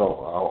don't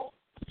know.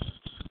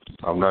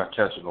 I'm not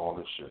catching all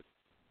this shit.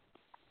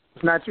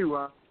 It's not you,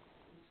 huh?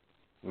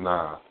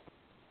 Nah.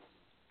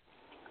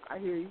 I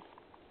hear you.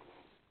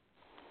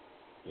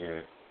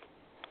 Yeah.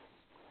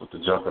 With the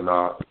jumping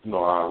out,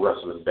 our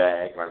wrestling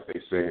bag, like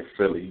they say in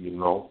Philly,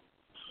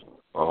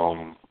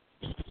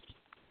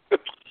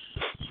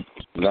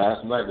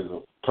 Last night is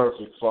a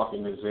perfect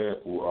fucking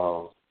example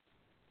of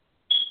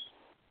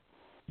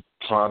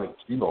trying to,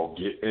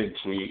 get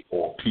intrigue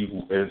or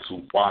people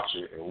into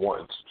watching and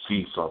wanting to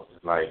see something.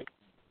 Like,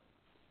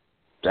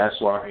 that's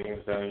why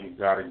anything you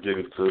gotta get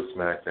into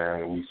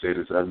SmackDown, and we say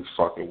this every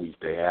fucking week.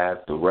 They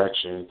have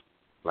direction.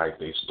 Like,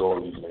 their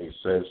stories made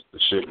sense. The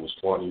shit was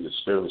funny. The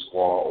Spirit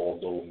Squad,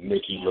 although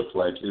Nikki looked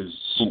like his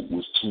suit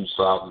was 2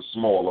 sizes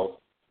smaller.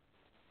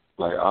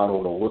 Like, I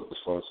don't know what the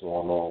fuck's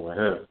going on with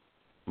him.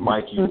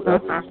 Mikey,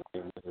 whatever his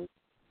name is.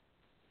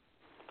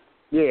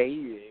 Yeah,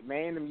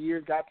 them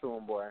years got to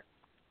him, boy.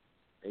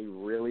 They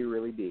really,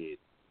 really did.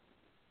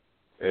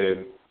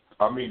 And,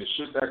 I mean, the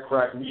shit that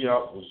cracked me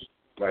up was,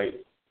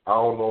 like, I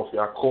don't know if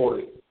y'all caught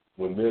it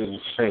when Miz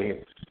was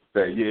saying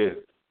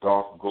that,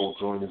 Dolph go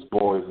join his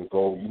boys and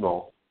go,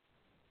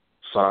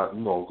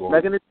 sign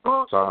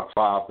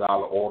 $5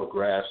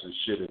 autographs and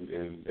shit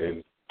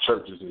in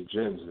churches and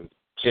gyms. And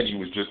Kenny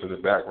was just in the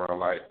background,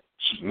 like,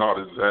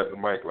 nodded his head at the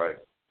mic, like,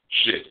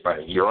 shit, like,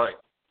 you're right.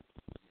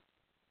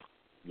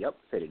 Yep,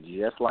 said it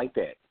just like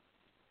that.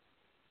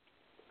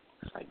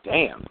 It's like,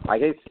 damn.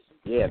 Like,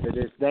 the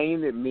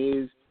disdain that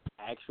Miz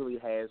actually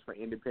has for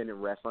independent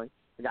wrestling,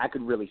 I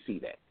could really see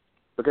that.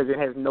 Because it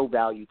has no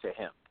value to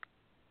him.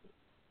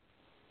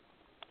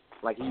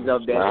 Like, he's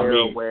of that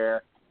era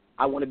where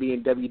I want to be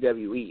in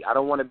WWE. I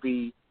don't want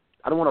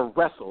to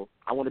wrestle.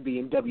 I want to be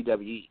in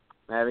WWE.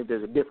 And I think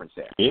there's a difference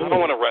there. Yeah. I don't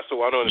want to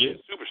wrestle. I want to be a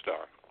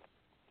superstar.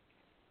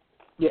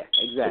 Yeah,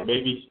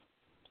 exactly.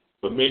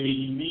 But maybe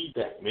you need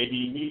that. Maybe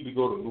you need to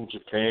go to New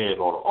Japan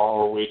or the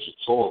ROH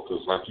tour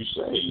because, like you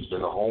say, he's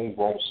been a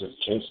homegrown since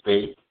Kent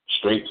State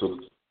straight to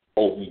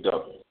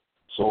OVW.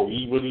 So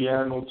he really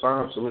had no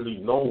time to really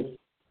know,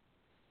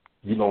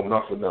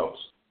 nothing else.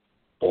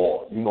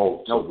 Or,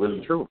 to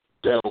really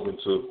delve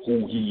into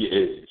who he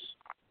is.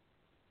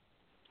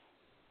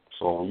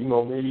 So,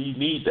 maybe you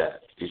need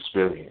that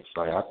experience.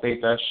 Like, I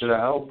think that should have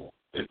helped him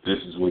if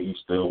this is what he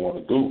still want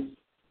to do.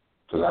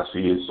 Because I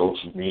see his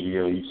social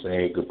media, he's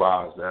saying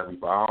goodbyes to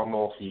everybody. I don't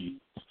know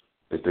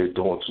if they're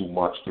doing too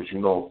much because,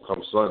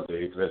 come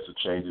Sunday, he has to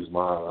change his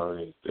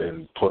mind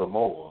and put him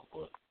over.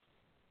 But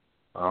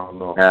I don't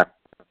know. Yeah.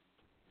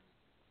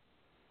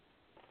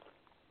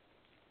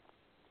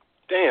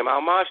 Damn,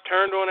 Almas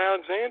turned on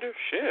Alexander?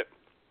 Shit.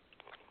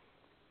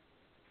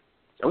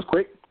 That was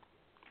quick.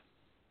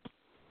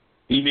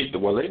 They needed to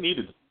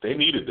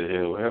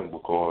heal him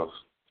because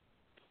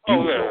he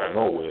was going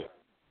nowhere.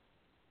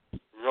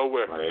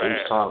 Nowhere like, it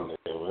was time to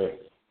heal him.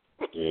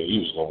 Yeah, he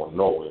was going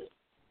nowhere.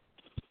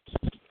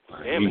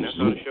 Like, damn, and that's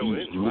how the show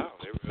ends. Wow,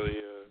 they really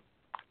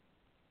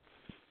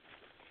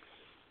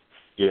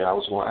Yeah, I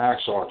was going to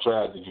ask y'all,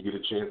 Trav, did you get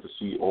a chance to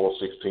see all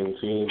 16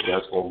 teams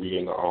that's going to be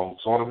in the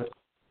tournament?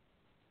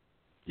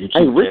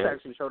 Hey, Rich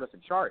actually showed us a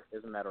chart,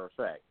 as a matter of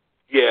fact.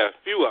 Yeah, a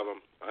few of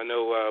them. I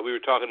know we were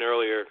talking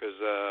earlier because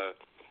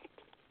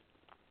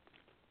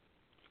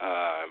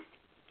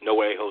No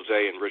Way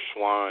Jose and Rich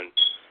Swann,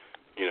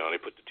 they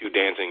put the two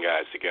dancing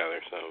guys together.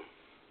 So.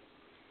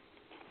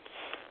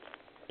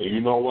 And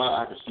you know what?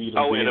 I can see them.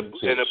 Oh, and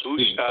Ibushi, who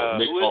is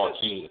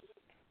it?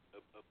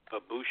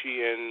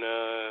 Ibushi and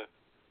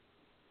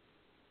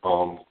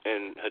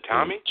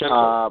Hatami.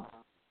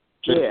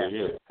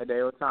 Yeah,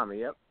 Hideo Itami.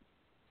 Yep.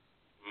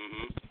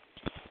 Mhm.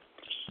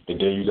 And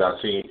then you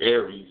got Team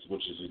Aries,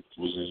 which is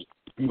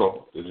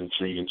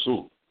intriguing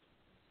too.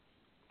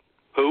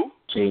 Who?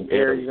 Team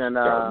Aries and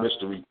got a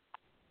mystery.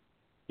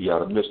 He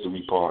got a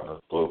mystery partner,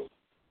 but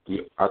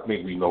I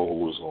think we know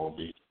who it's gonna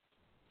be.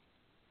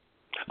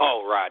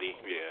 Oh, Roddy.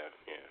 Yeah.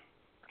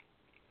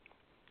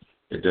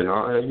 And then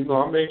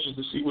I'm anxious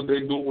to see what they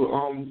do with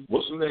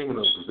what's the name of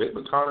them? Because they've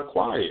been kind of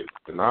quiet,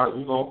 and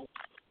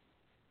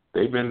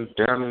they've been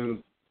down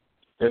in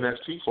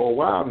NXT for a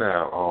while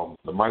now.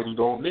 The Mighty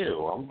Don't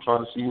Kneel. I'm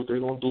trying to see what they're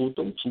gonna do with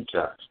them two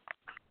cats.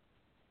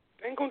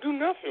 They ain't gonna do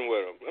nothing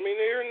with them. I mean,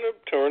 they're in the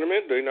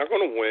tournament. They're not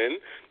gonna win.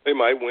 They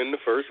might win the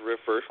first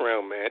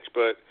round match,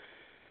 but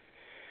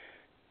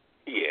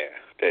yeah,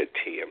 that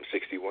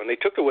TM61. They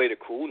took away the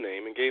cool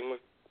name and gave them a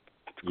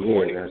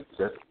cool name.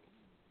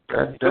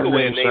 That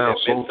name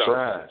sounds so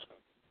trash.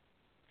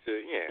 So,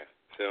 yeah.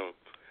 So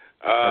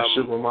that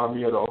should remind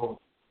me of the old.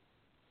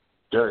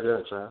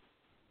 Yeah, trash.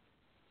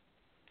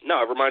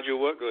 No, it reminds you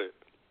of what? Go ahead.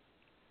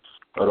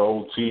 Of the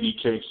old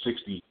TDK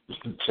 60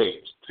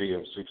 tapes,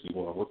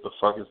 TM61. What the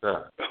fuck is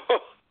that?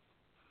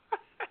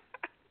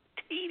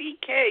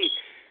 TDK.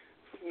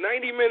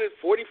 90 minutes,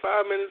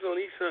 45 minutes on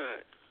each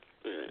side.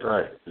 Yeah.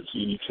 Right. The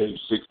TDK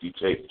 60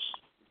 tapes.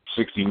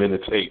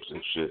 60-minute tapes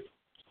and shit.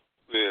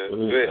 Yeah.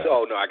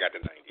 Oh, no, I got the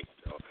 90.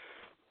 So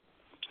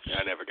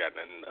I never got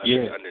nothing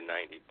under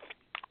 90.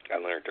 I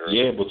learned early.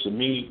 Yeah, but to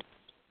me,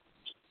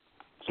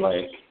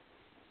 like,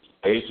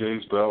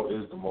 AJ's belt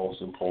is the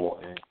most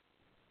important.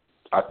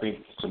 I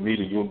think, to me,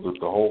 the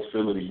whole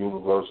feel of the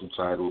Universal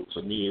title,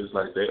 to me, is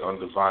like they're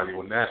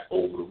undervaluing that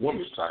over the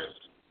women's title.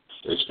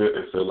 They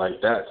feel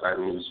like that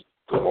title is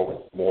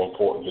more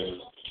important than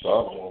the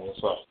other one.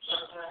 What's up?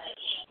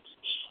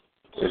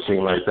 It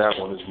seems like that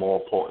one is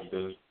more important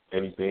than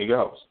anything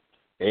else.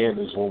 And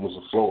there's rumors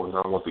afloat, and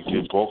I want to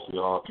get both of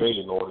y'all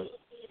opinion on it,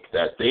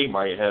 that they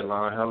might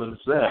headline Hell in a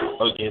Cell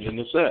again in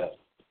the cell.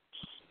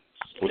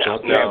 Which I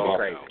think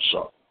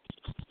about.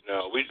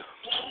 No,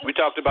 we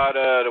talked about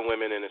the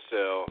women in the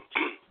cell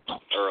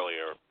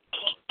earlier,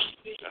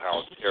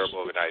 how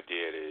terrible of an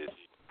idea it is.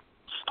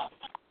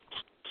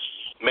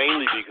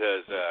 Mainly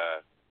because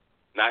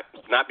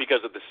not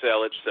because of the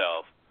cell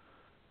itself,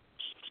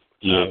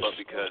 but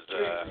because of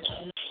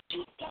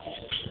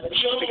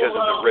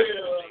the risk.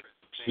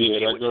 Yeah,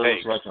 that girl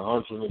is like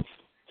 100.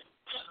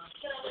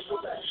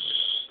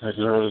 That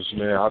girl is,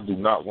 man, I do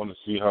not want to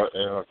see her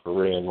in her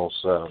career in no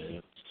cell,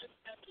 man.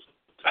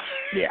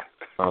 Yeah.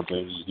 I don't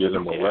think just give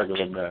them a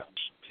regular match.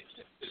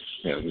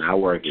 Yeah, not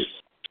worth it.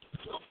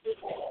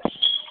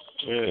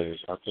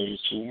 Yeah, I think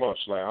it's too much.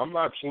 Like, I'm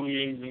not truly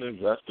even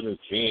invested in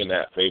seeing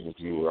that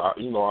pay-per-view.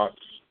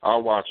 I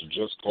watch it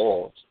just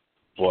cause,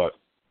 but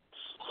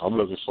I'm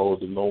looking forward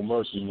to No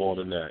Mercy more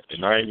than that.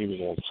 And I ain't even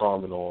going to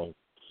comment on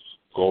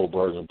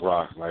Goldberg and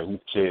Brock. Like, who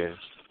cares?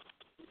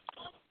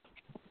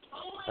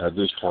 At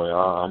this point,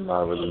 I'm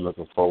not really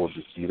looking forward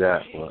to see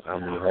that. But, I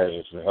mean, hey,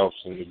 if it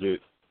helps them to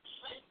get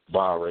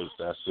buy rates,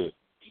 that's it.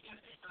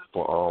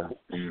 But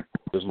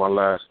this is my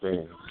last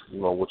thing.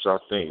 What y'all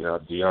think?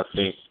 Do y'all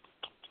think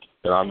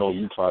that I know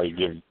you probably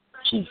give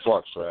 2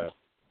 fucks, Trav,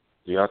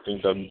 I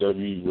think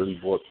WWE really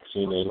bought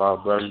TNA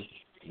library.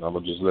 And I'm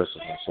gonna just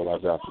listen. That's all I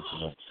got for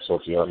tonight. So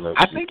if y'all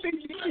next I think they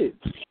did.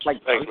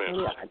 Like Thanks,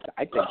 personally, man.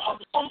 I think so.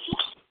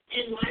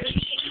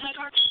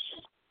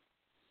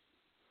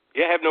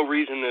 Yeah, I have no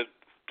reason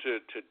to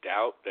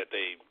doubt that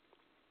they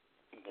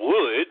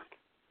would,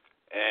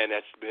 and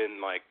that's been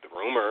like the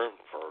rumor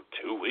for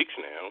 2 weeks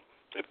now,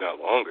 if not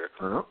longer.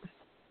 Uh-huh.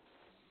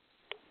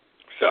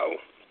 So,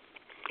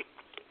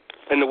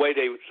 and the way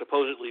they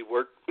supposedly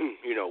worked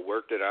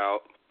it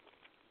out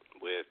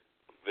with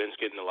Vince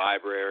getting the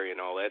library and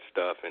all that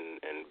stuff,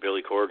 and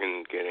Billy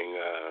Corgan getting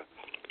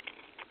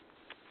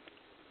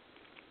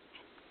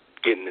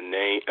the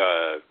name,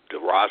 the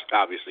roster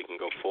obviously can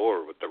go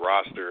forward with the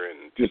roster,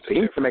 and It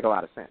seems to make a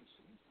lot of sense.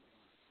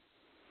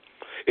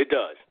 It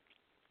does.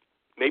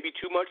 Maybe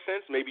too much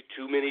sense. Maybe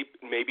too many.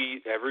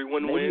 Maybe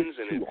everyone wins,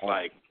 and it's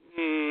like,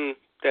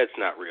 that's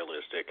not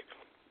realistic.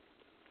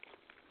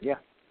 Yeah.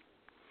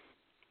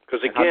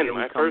 Because again,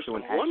 I first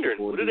was wondering,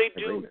 what do they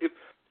do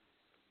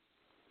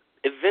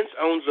if Vince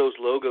owns those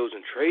logos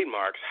and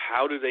trademarks?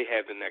 How do they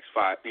have the next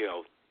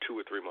 2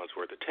 or 3 months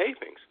worth of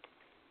tapings?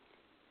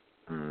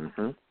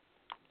 Mm-hmm.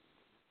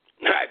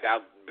 I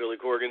doubt Billy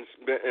Corgan's,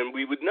 and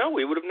we would know.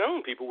 We would have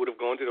known. People would have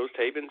gone to those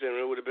tapings, and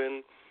it would have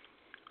been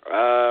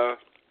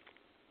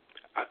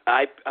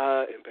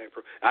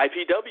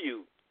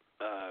IPW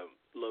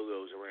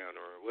logos around,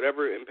 or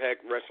whatever,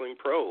 Impact Wrestling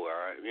Pro,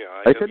 or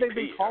They said IWP, they've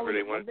been calling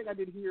it. one One thing I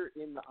did hear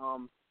in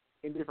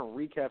different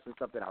recaps and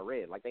stuff that I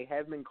read, like they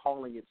have been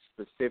calling it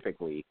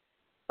specifically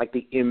like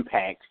the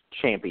Impact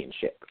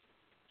Championship.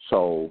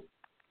 So,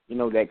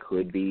 that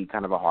could be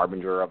kind of a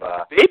harbinger of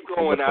a. They've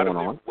gone out of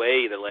their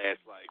way the last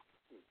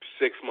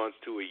 6 months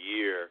to a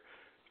year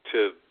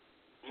to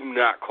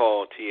not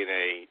call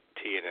TNA,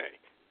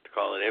 to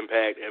call it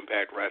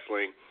Impact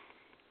Wrestling.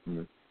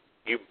 Mm-hmm.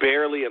 You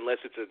barely, unless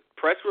it's a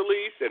press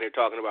release and they're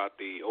talking about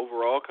the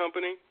overall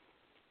company,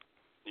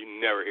 you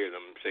never hear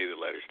them say the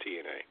letters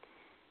TNA.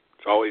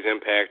 It's always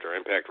Impact or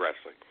Impact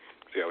Wrestling.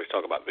 So they always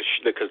talk about the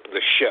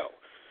show.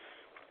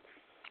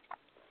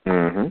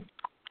 Mm-hmm.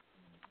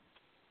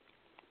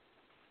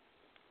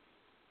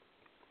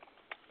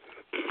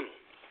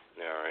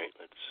 All right,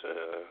 let's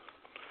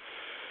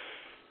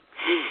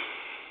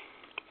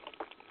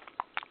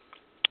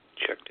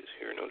check this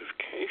here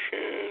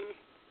notification.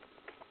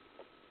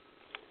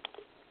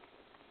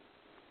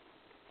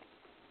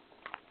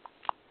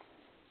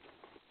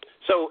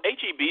 So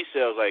HEB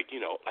sells like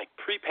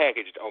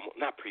prepackaged, almost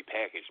not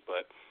prepackaged,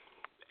 but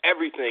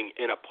everything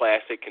in a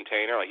plastic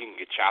container. Like you can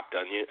get chopped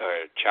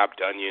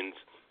onions,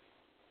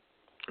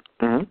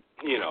 Mm-hmm.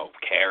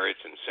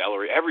 Carrots and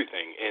celery,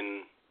 everything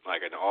in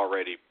like an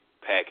already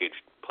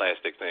packaged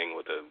plastic thing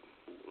with a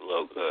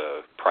low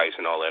price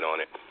and all that on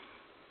it.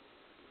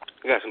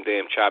 I got some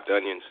damn chopped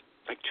onions.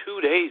 Like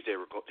 2 days they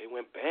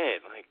went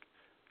bad. Like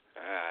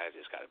I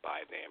just got to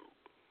buy a damn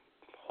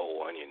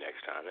whole onion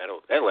next time.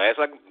 That'll last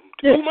like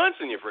 2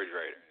 months in your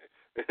refrigerator.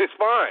 It's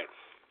fine.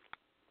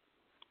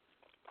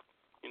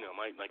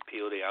 Might like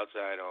peel the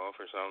outside off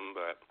or something,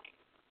 but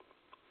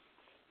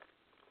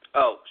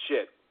oh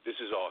shit, this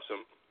is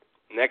awesome.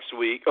 Next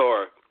week,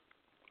 or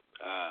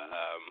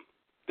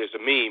there's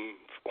a meme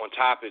on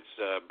top. It's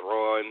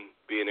Braun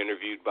being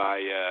interviewed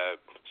by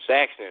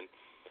Saxon,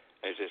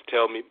 and it says,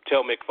 "Tell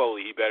Mick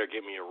Foley he better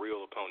give me a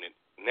real opponent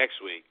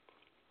next week."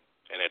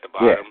 And at the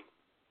bottom,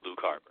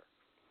 Luke Harper.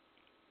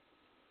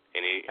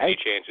 Any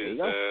chances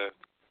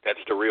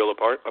that's the real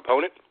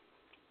opponent?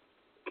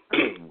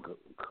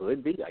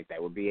 Could be. Like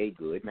that would be a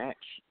good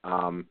match.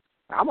 I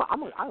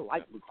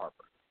like Luke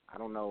Harper. I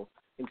don't know.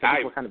 I think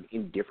people are kind of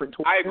indifferent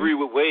to him. I agree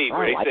with Wade.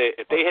 Where they said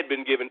if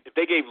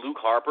they gave Luke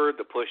Harper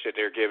the push that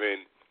they're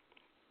giving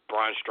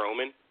Braun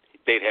Strowman,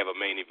 they'd have a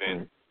main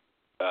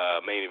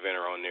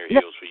eventer on their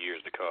heels for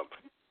years to come.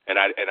 And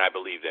I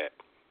believe that.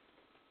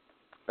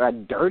 A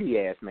dirty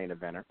ass main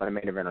eventer, but a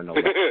main eventer no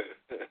less.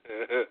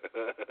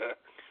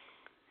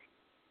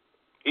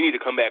 He need to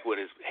come back with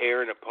his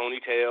hair in a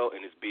ponytail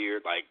and his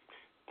beard like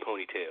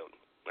ponytailed,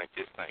 like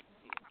just like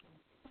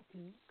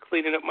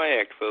cleaning up my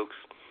act, folks.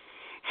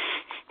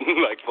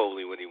 Like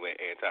Foley when he went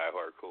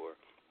anti-hardcore.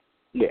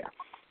 Yeah.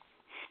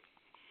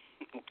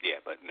 Yeah,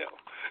 but no.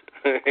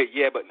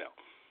 Yeah, but no.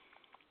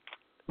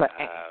 But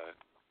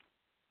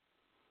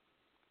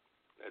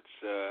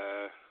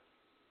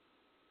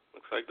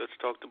looks like let's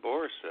talk to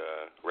Boris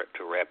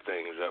to wrap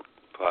things up,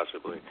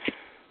 possibly.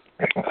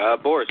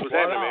 Boris, what's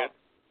happening, man?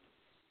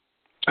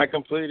 I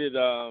completed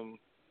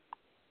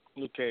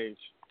Luke Cage,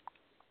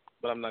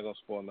 but I'm not gonna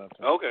spoil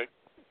nothing. Okay.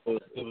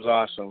 It was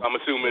awesome. I'm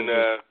assuming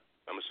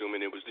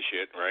it was the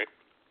shit, right?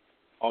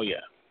 Oh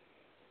yeah.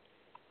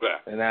 Yeah.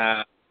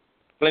 And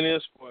plenty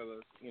of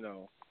spoilers,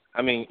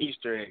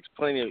 Easter eggs,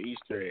 plenty of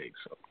Easter eggs,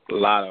 a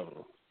lot of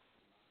them.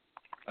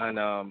 And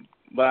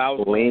but I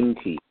was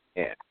plenty.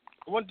 Yeah.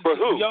 For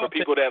who? For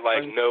people that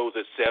know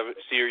the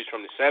series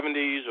from the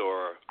 '70s,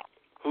 or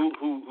who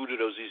do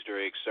those Easter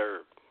eggs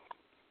serve?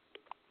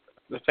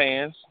 The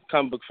fans,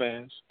 comic book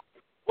fans.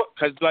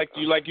 Because like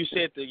you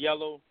said, the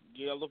yellow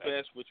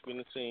vest, which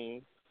we've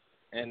seen,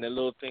 and the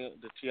little thing,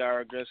 the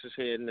tiara against his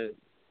head, and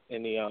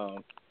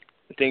the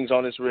things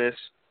on his wrist.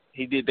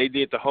 They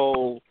did the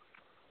whole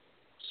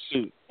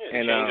suit. Yeah,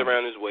 and chains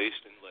around his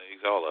waist and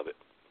legs, all of it.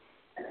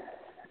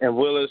 And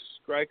Willis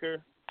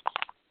Stryker,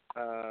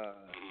 I'm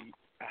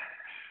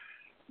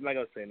not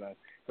gonna say nothing,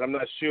 but I'm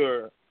not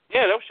sure.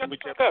 Yeah, don't shut the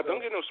fuck up.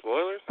 Don't get no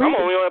spoilers. I'm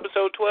only on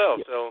episode 12,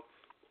 so.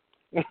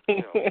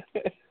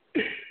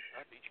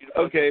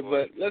 Okay,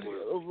 but let's.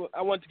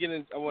 I want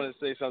to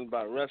say something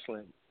about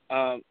wrestling.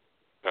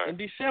 In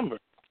December,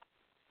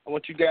 I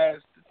want you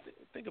guys to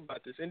think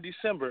about this. In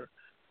December,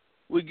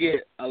 we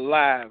get a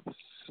live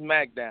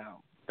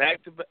SmackDown,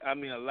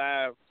 a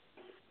live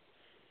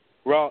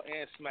Raw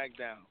and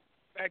SmackDown,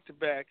 back to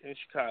back in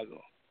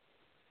Chicago.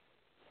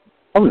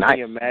 Oh, nice! Can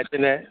you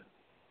imagine that?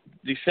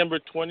 December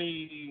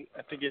 20,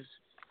 I think it's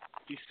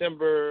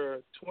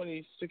December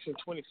 26th and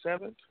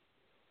 27th.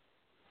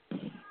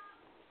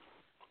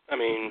 I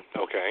mean,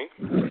 okay.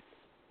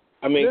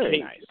 I mean, very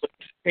nice.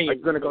 Are you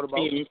going to go to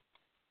both?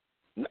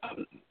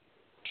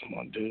 Come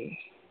on, dude.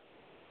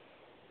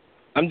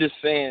 I'm just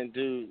saying,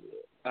 dude.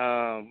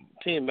 Can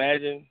you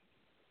imagine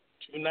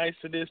 2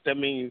 nights of this? That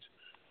means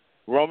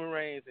Roman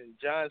Reigns and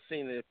John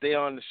Cena, if they're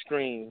on the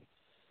screen,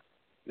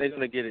 they're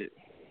going to get it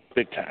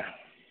big time.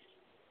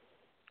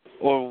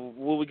 Or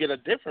will we get a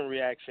different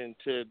reaction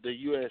to the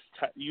U.S.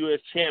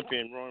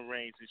 champion, Roman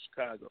Reigns, in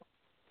Chicago?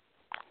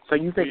 So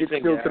you think it's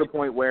still to the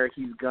point where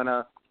he's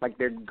gonna,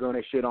 they're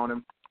gonna shit on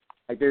him?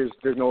 Like there's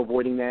no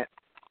avoiding that?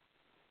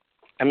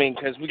 I mean,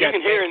 because we got. You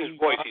can hear in his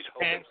voice he's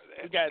hoping for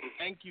that. We got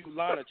thank you,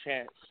 Lana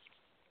chants.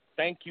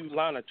 Thank you,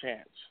 Lana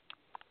chants.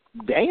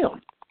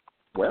 Damn.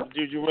 Well,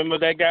 did you remember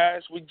that,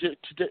 guys? We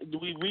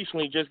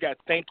recently just got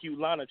thank you,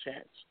 Lana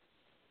chants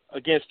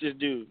against this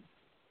dude.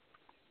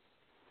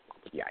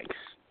 Yikes.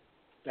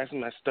 That's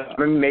messed up.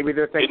 I mean, maybe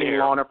they're thanking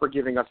Lana for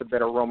giving us a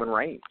better Roman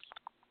Reigns.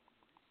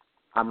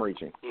 I'm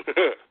reaching.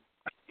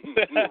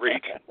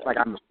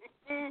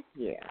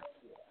 Yeah.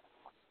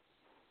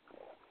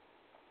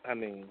 I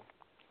mean,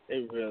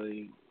 they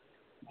really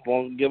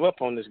won't give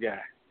up on this guy.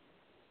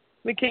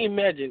 I mean, can't you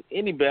imagine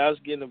anybody else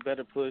getting a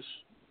better push,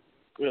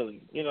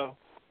 really,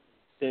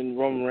 than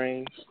Roman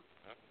Reigns?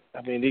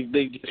 I mean,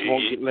 they just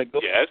won't let go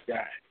of this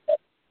guy.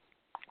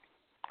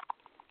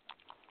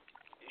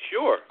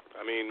 Sure.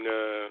 I mean,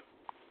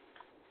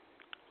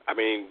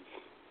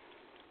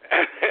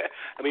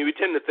 we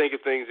tend to think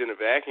of things in a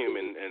vacuum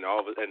and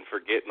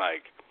forget,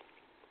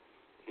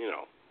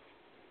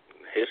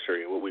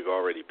 history and what we've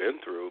already been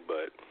through.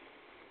 But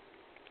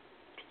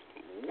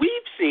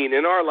we've seen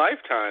in our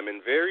lifetime,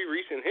 in very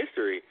recent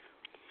history,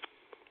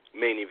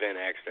 main event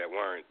acts that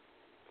weren't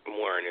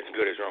as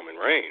good as Roman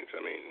Reigns.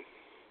 I mean,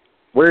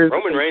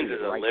 Roman Reigns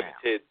is a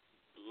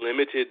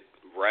limited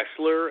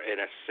wrestler in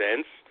a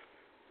sense.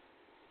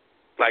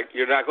 Like,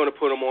 you're not going to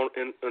put him on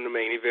the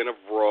main event of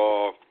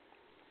Raw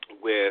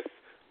with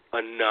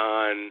a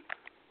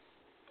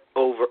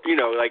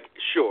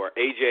sure,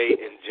 AJ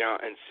and John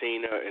and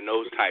Cena and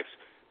those types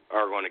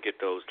are going to get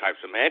those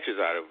types of matches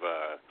out of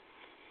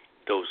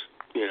those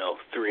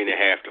 3.5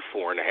 to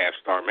 4.5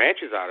 star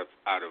matches out of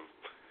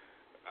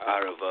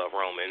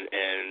Roman,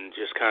 and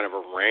just kind of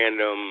a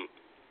random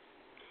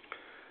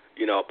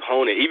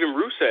opponent. Even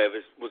Rusev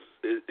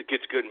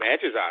gets good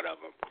matches out of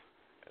him.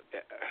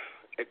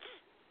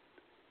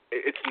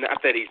 It's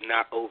not that he's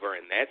not over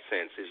in that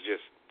sense. It's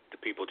just the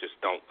people just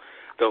don't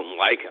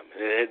like him.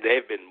 And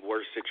there have been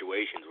worse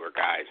situations where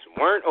guys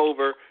weren't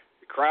over,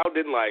 the crowd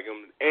didn't like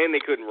them, and they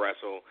couldn't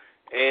wrestle,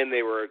 and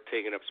they were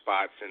taking up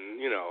spots.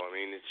 And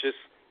it's just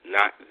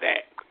not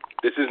that.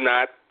 This is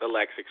not the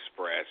Lex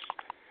Express.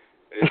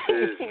 This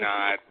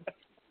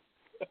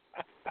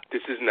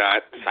is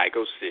not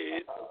Psycho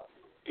Sid.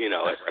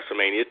 At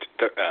WrestleMania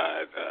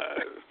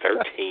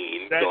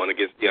 13 going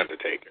against The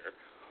Undertaker.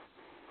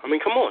 I mean,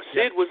 come on.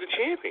 Sid was the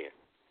champion.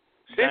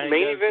 Sid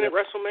main event at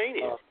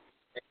WrestleMania.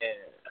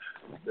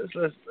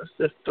 Let's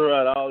just throw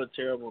out all the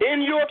terrible.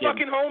 In your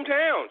fucking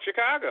hometown,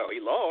 Chicago. He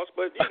lost,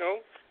 but,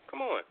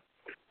 come on.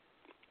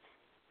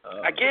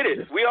 I get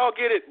it. We all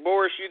get it,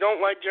 Boris. You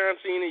don't like John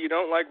Cena. You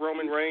don't like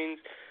Roman Reigns.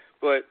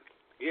 But,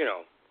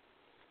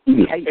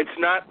 it's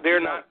not, they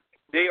are not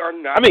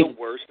the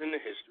worst in the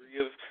history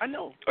of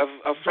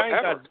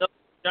forever.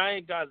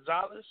 Giant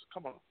Gonzalez?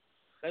 Come on.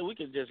 Hey, we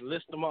could just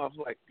list them off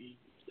like the.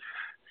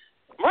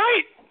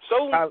 Right.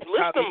 So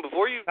list them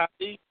before you.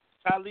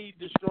 Khalid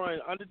destroying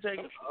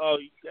Undertaker. Oh,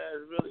 you guys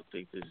really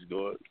think this is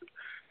good?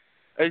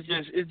 It's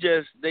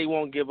just they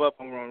won't give up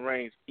on Roman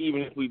Reigns,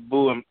 even if we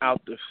boo him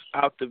out the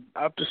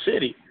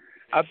city.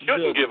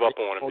 Shouldn't give up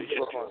on him. They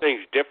should do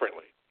things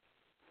differently.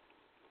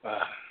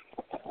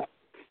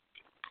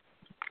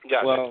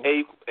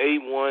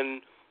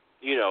 A1,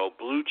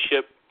 blue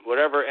chip,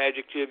 whatever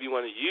adjective you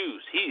want to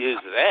use. He is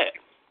that.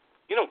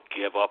 You don't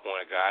give up on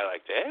a guy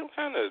like that. What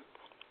kind of?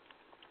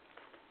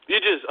 You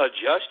just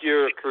adjust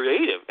your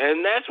creative,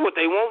 and that's what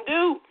they won't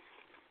do.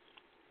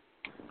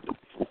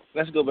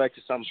 Let's go back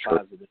to something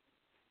positive.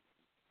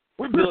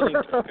 We're building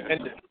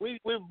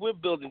we're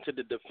building to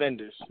the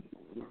defenders,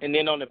 and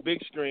then on the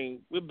big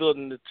screen, we're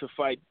building to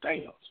fight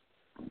Thanos.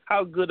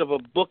 how good of a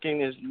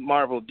booking is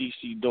Marvel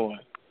DC doing?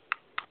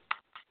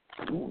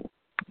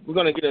 We're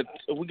gonna get a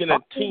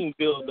team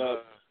build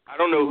up. I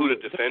don't know who the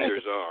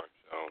defenders are.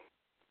 So.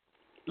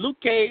 Luke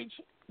Cage,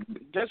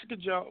 Jessica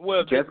Jones.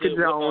 Well,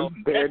 Jones,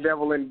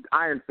 Daredevil, and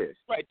Iron Fist.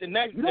 Right. The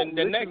next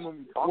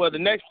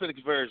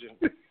Netflix version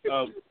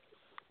of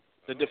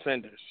the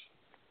Defenders.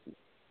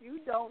 You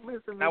don't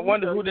listen. I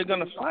wonder who they're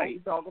gonna fight. We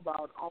talk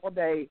about all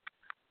day,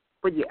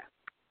 but yeah,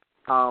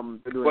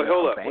 they're doing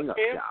a bang up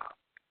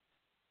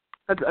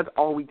job. That's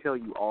all we tell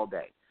you all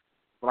day.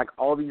 Like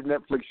all these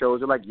Netflix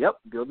shows are like, yep,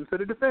 building to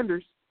the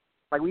Defenders.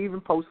 Like we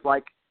even post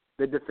like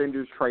the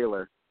Defenders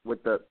trailer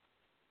with these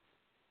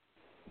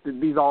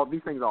things all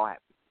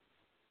happen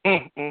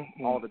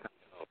all the time.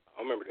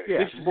 I remember that.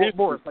 Yeah,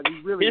 Boris, like we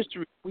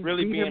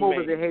really beat him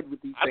over the head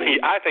with these things.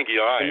 I think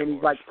you're right. And then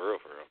he's like, for real.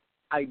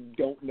 I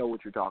don't know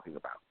what you're talking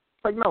about.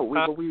 It's like,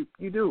 no,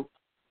 you do.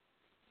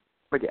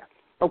 But yeah,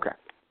 okay.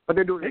 But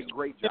they're doing a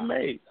great job.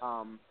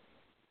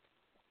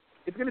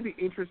 It's going to be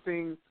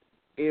interesting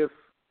if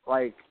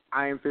like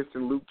Iron Fist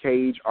and Luke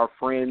Cage are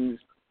friends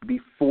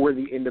before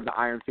the end of the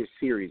Iron Fist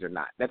series or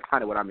not. That's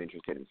kind of what I'm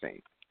interested in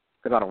seeing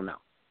because I don't know.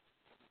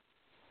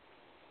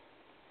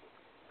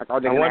 Like,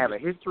 are they going to have a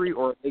history,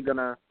 or are they going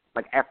to,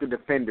 like, after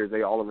Defenders,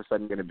 they all of a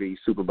sudden going to be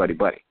super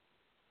buddy-buddy?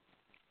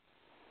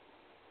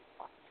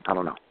 I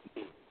don't know.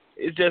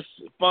 It's just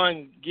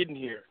fun getting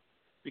here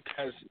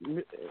because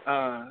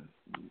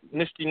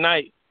Misty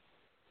Knight,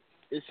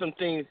 is some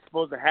things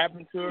supposed to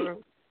happen to her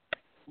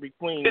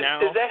between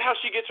now. Is that how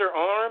she gets her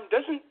arm?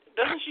 Doesn't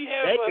she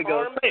have an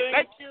arm thing?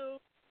 Thank you.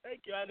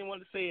 I didn't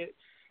want to say it.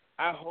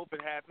 I hope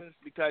it happens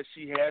because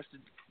she has to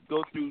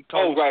go through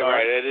Tony Stark.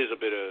 Right. That is a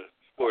bit of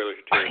spoiler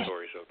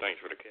territory, so thanks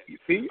for the catch. You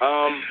see?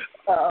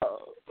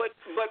 But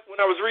when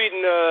I was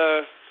reading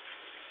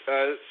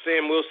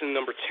Sam Wilson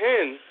number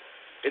 10,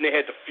 and they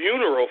had the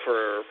funeral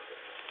for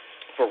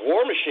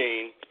War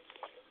Machine,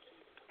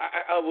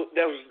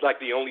 that was like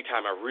the only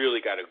time I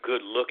really got a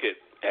good look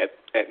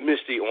at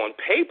Misty on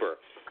paper.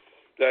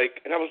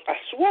 Like, and I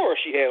swore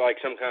she had like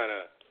some kind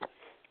of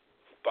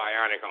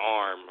bionic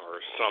arm or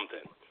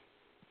something.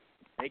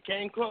 They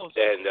came close.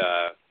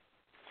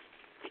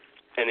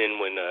 And then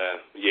when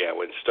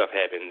stuff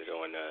happens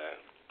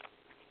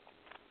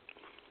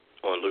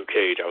on Luke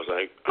Cage, I was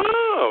like,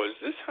 oh, is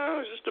this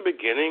the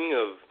beginning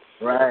of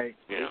right?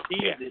 You know,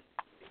 it.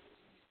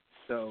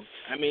 So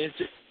I mean, it's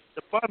just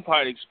the fun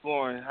part,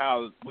 exploring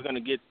how we're gonna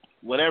get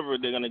whatever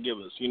they're gonna give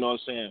us. You know what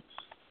I'm saying?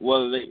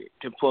 Whether they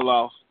can pull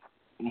off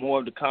more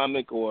of the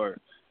comic or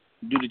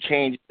do the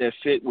changes that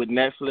fit with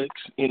Netflix,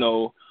 you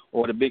know,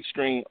 or the big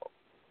screen.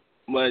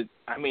 But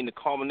I mean, the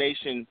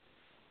culmination,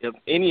 if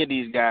any of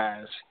these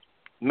guys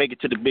make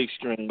it to the big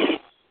screen,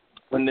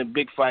 when the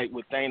big fight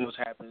with Thanos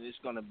happens, it's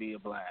gonna be a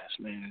blast,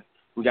 man.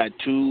 We got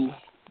two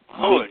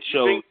big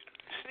shows.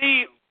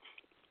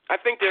 I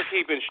think they're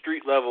keeping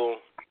street level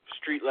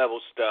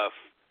stuff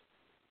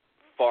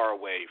far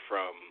away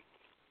from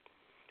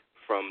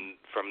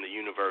the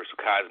universal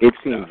cosmic it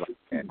seems stuff. Like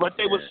that. But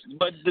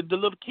the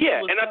little kid.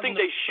 Yeah, was and I think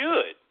they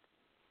should.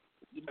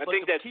 I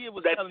think the kid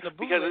was telling the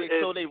bootleg,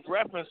 so they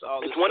reference all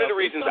this. It's one of the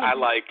stuff. reasons I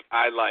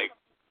like.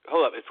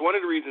 Hold up, it's one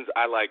of the reasons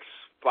I like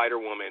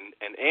Spider-Woman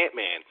and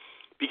Ant-Man,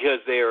 because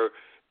they're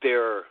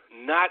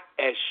not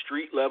as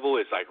street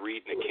level as like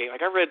reading a King.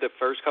 Like I read the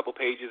first couple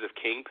pages of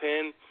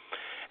Kingpin,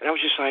 and I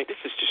was just like, this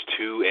is just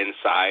too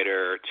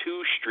insider,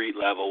 too street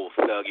level,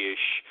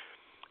 thuggish,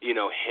 you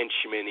know,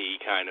 henchman-y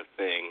kind of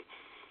thing.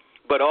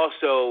 But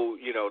also,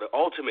 you know, the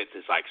Ultimates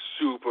is like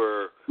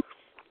super,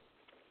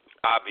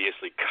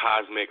 obviously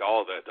cosmic.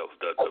 All the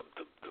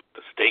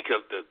stake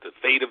of the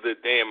fate of the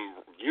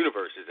damn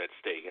universe is at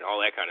stake, and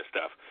all that kind of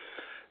stuff.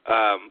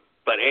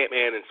 But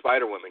Ant-Man and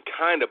Spider-Woman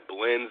kind of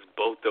blends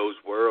both those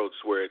worlds,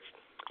 where it's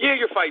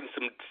you're fighting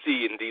some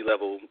C and D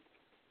level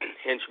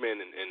henchmen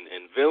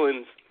and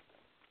villains,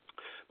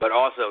 but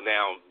also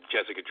now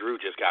Jessica Drew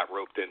just got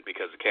roped in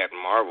because of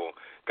Captain Marvel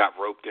got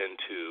roped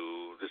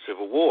into the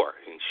Civil War,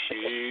 and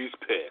she's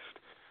pissed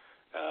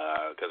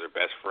because her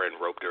best friend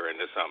roped her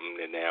into something,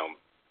 and now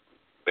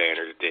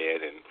Banner's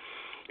dead, and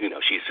you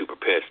know she's super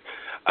pissed.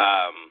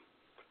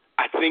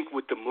 I think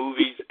with the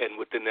movies and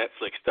with the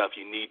Netflix stuff,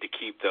 you need to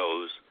keep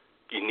those.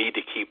 You need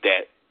to keep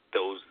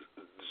those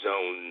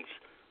zones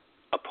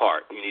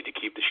apart. You need to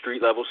keep the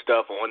street level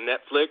stuff on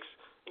Netflix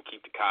and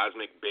keep the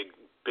cosmic, big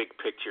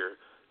picture,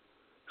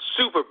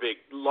 super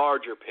big,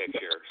 larger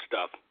picture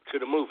stuff to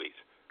the movies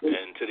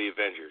and to the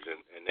Avengers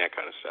and that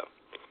kind of stuff.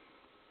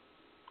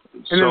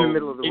 And in the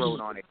middle of the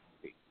road on it.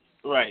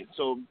 Right.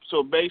 So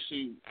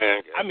basically,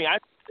 I mean, I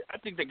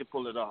think they could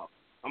pull it off.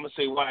 I'm gonna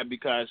say why,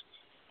 because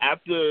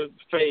after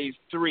Phase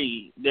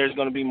 3, there's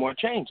gonna be more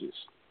changes.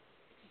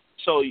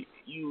 So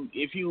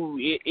if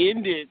you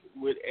end it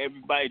with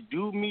everybody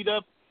do meet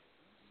up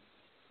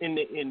in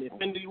the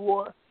Infinity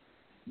War,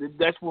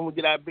 that's when we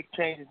get our big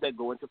changes that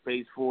go into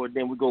Phase 4.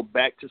 Then we go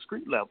back to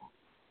street level.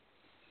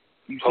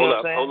 You see what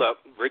I'm saying? Hold up.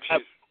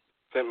 Richie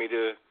sent me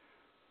the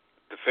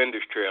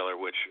Defenders trailer,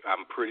 which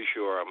I'm pretty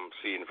sure I'm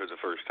seeing for the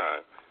first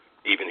time,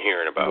 even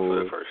hearing about for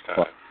the first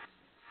time.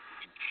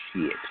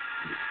 shit.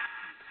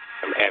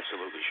 I'm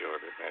absolutely sure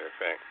of it, matter of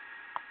fact.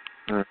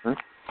 Mm-hmm.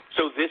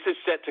 So this is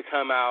set to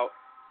come out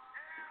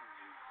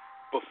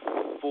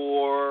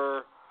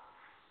before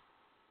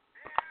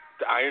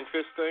the Iron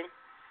Fist thing?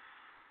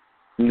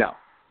 No.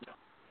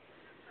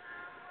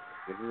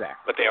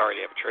 Exactly. But they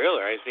already have a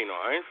trailer. I ain't seen no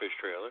Iron Fist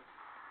trailer.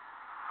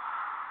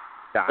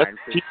 The Iron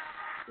Fist.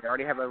 They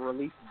already have a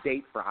release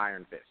date for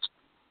Iron Fist.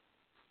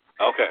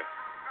 Okay.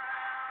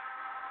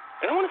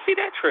 I don't want to see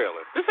that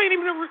trailer. This ain't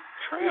even a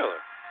trailer.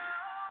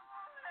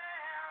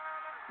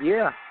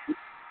 Yeah.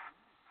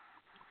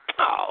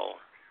 Oh.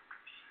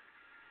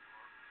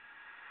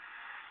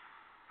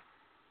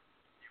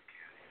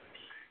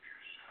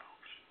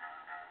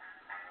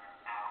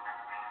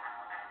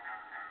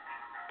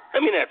 I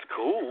mean, that's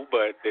cool,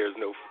 but there's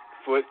no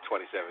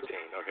 2017,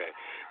 okay.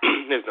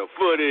 There's no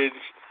footage.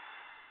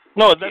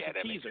 No, that's a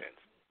teaser.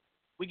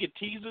 We get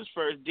teasers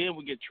first, then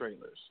we get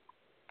trailers.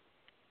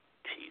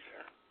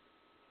 Teaser.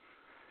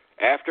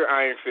 After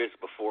Iron Fist,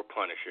 before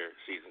Punisher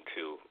season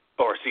 2,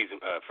 or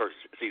first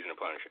season of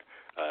Punisher,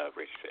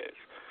 Rich says.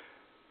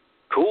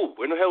 Cool.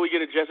 When the hell we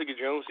get a Jessica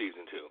Jones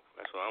season 2?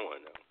 That's what I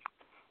want to know.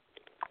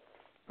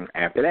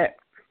 After that.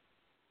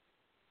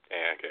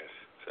 Yeah, I guess.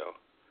 So,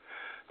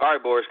 all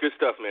right, Boris. Good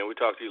stuff, man. We'll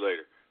talk to you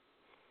later.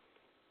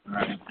 All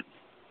right.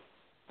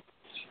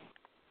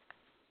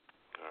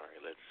 All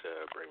right, let's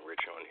bring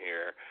Rich on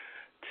here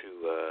to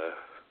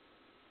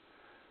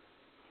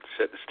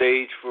set the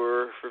stage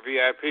for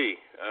VIP.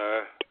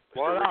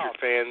 Mr. Richard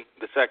Fan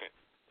II.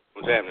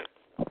 What's happening?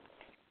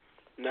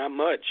 Not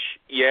much.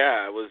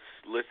 Yeah, I was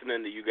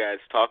listening to you guys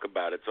talk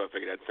about it, so I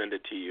figured I'd send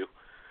it to you.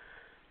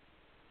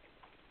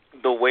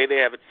 The way they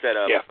have it set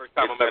up, first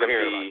time I'm ever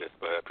hearing about this,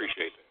 but I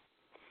appreciate it.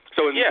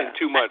 So in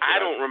 2 months, I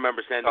don't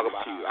remember sending it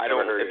to you. I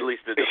don't, at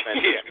least the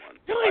Defenders one.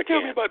 You ain't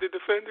tell me about the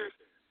Defenders.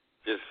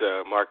 Just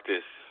mark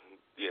this,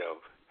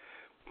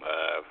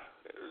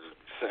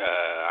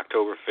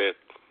 October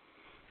 5th,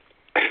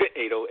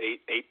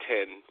 8:08,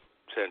 8:10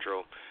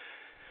 Central.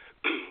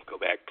 Go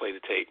back, play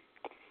the tape.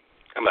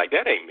 I'm like,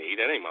 that ain't me.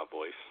 That ain't my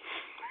voice.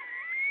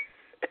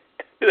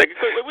 He's like,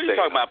 what are you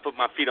talking about? Put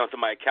my feet onto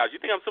my couch. You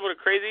think I'm sort of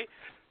crazy?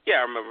 Yeah,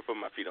 I remember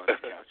putting my feet on the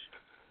couch.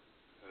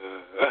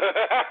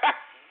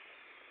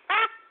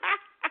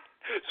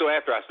 So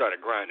after I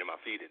started grinding my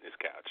feet in this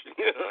couch.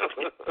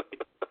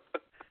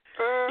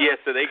 Yeah,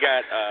 so they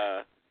got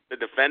the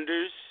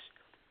Defenders,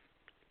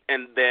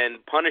 and then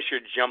Punisher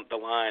jumped the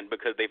line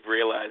because they've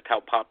realized how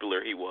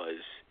popular he was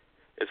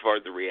as far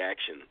as the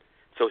reaction.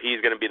 So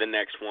he's going to be the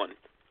next one.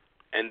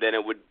 And then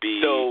it would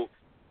be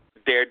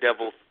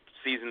Daredevil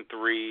Season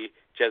 3,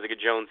 Jessica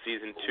Jones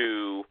Season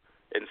 2,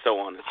 and so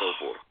on and so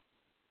forth.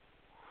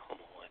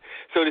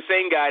 So the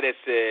same guy that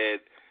said,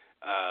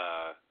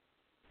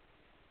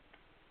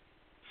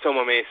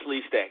 someone named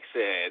Sleestack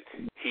said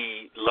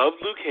he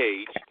loved Luke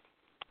Cage.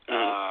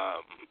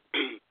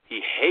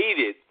 He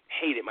hated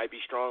might be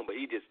strong, but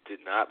he just did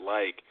not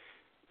like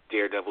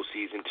Daredevil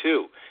Season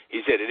 2.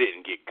 He said it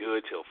didn't get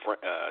good till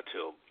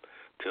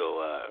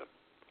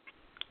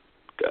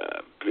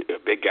the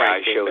big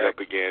guy showed up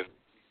again.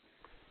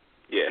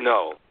 Yeah.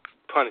 No,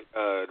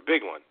 the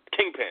big one,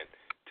 Kingpin.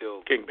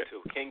 Till Kingpin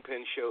came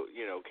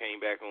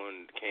back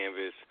on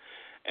canvas,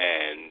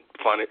 and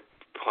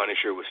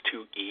Punisher was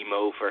too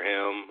emo for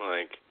him.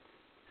 Like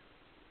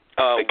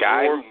the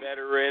guy war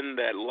veteran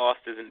that lost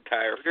his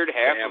entire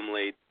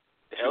family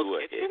to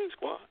a hit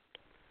squad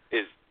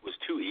was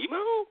too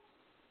emo.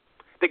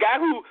 The guy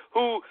who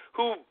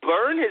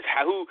burned his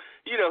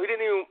he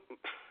didn't even.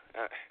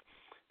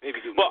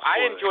 Well, I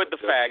enjoyed the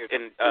fact,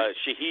 and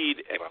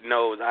Shahid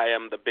knows I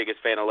am the biggest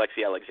fan of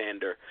Lexi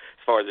Alexander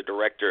as far as a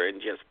director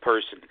and just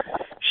person.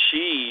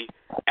 She,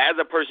 as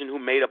a person who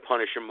made a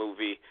Punisher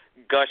movie,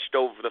 gushed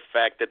over the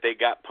fact that they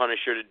got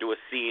Punisher to do a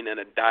scene in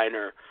a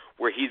diner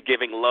where he's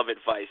giving love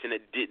advice, and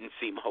it didn't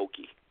seem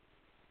hokey.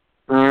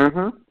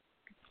 Mm-hmm.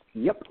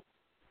 Yep.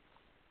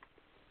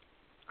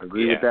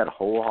 Agree with that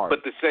wholeheartedly.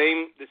 But the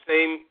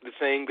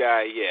same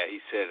guy, he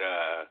said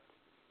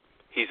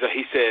he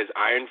says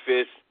Iron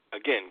Fist.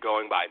 Again,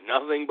 going by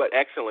nothing but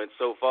excellent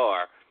so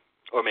far,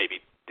 or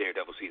maybe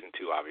Daredevil Season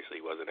 2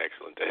 obviously wasn't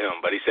excellent to him,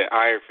 but he said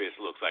Iron Fist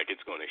looks like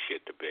it's going to shit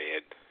the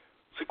bed.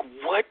 It's like,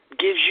 what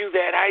gives you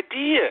that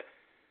idea?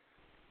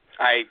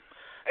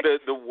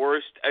 The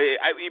worst,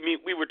 I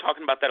mean, we were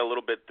talking about that a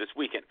little bit this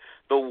weekend.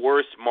 The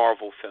worst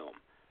Marvel film.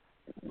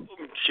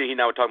 She and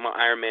I were talking about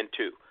Iron Man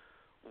 2.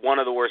 One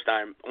of the worst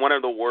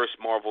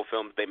Marvel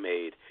films they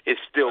made is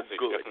still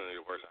good. Definitely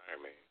the worst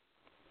Iron Man.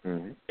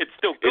 Mm-hmm. It's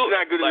still good. It's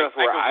not good enough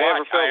where I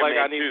ever felt like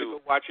I needed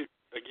to go watch it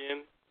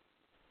again.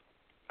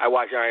 I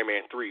watch Iron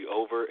Man 3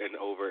 over and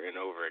over and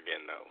over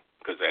again, though,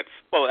 because that's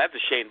a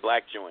Shane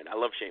Black joint. I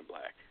love Shane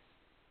Black.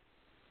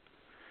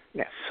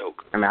 Yeah, so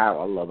good. I mean, I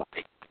love it.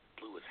 They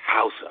blew his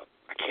house up.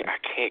 I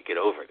can't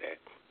get over that.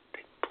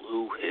 They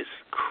blew his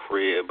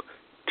crib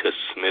to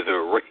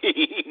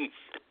smithereens.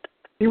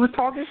 He was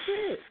talking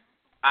shit.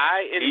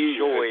 I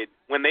enjoyed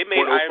when they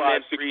made Iron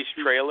Man 3's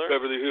trailer.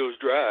 Beverly Hills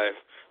Drive.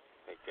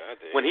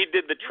 When they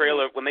did the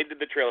trailer for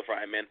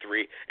Iron Man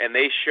 3, and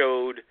they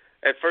showed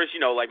At first,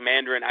 like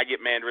Mandarin, I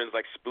get Mandarins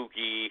like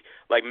spooky,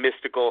 like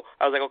mystical.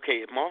 I was like, okay,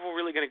 is Marvel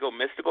really going to go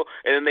mystical?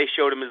 And then they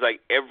showed him as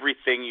like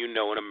everything you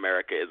know in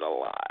America is a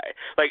lie.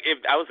 Like, if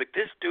I was like,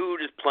 this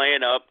dude is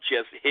playing up,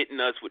 just hitting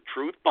us with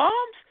truth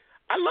bombs.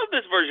 I love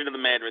this version of the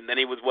Mandarin. Then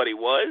he was what he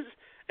was,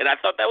 and I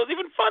thought that was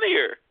even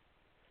funnier.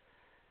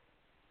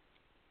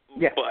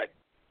 Yeah. But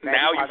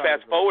now you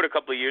fast forward a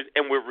couple of years,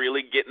 and we're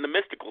really getting the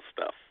mystical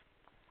stuff.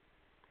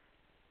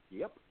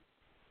 Yep.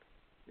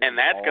 And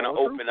that's going to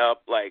open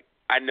up, like,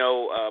 I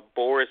know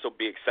Boris will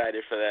be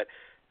excited for that.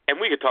 And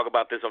we could talk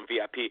about this on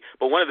VIP.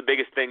 But one of the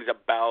biggest things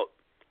about,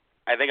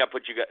 I think I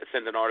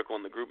sent an article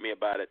in the group me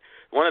about it.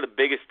 One of the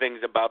biggest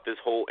things about this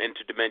whole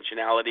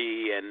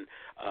interdimensionality and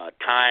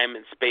time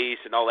and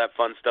space and all that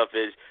fun stuff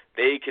is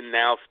they can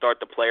now start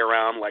to play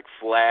around like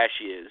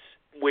Flash is,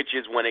 which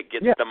is when it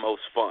gets the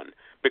most fun.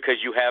 Because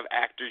you have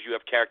actors, you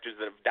have characters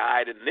that have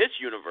died in this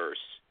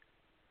universe.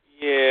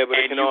 Yeah, but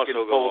it can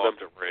also go off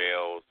the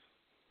rails.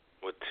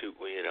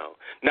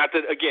 Not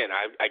that, again,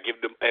 I give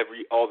them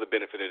all the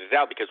benefit of the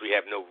doubt because we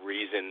have no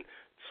reason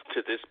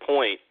to this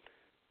point,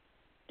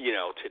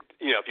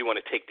 if you want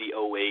to take the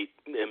 08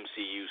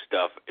 MCU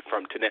stuff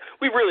from to now,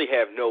 we really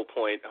have no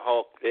point.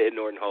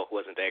 Norton Hulk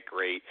wasn't that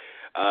great,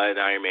 and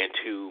Iron Man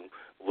 2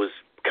 was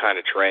kind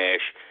of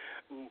trash,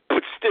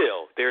 but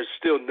still, there's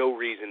still no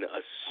reason to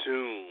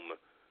assume,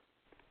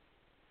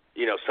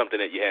 something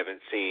that you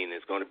haven't seen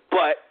is going to,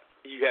 but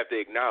you have to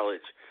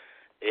acknowledge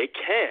it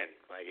can.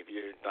 Like, if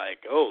you're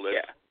like,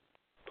 let's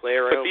play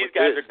around with this.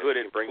 But these guys are good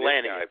at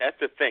planning it. That's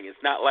the thing. It's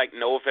not like,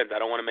 no offense,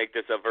 I don't want to make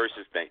this a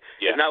versus thing.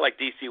 Yeah. It's not like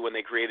DC when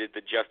they created the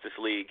Justice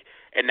League,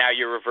 and now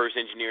you're reverse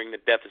engineering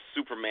the death of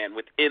Superman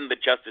within the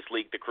Justice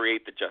League to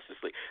create the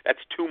Justice League. That's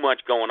too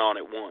much going on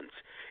at once.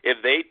 If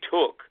they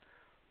took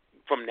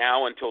from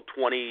now until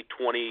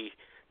 2020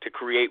 to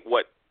create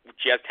what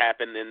just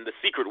happened in the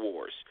Secret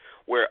Wars,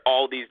 where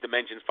all these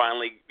dimensions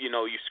finally, you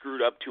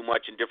screwed up too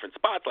much in different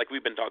spots, like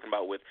we've been talking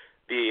about with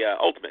the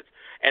Ultimates,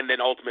 and then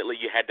ultimately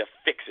you had to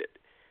fix it.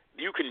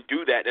 You can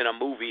do that in a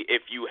movie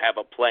if you have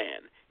a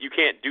plan. You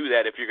can't do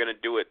that if you're going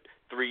to do it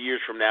 3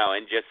 years from now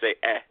and just say,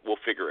 we'll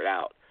figure it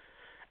out.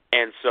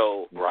 And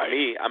so, for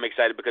me, I'm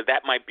excited because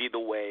that might be the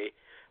way,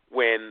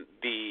 when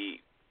the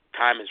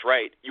time is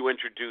right, you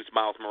introduce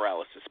Miles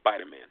Morales as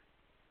Spider-Man.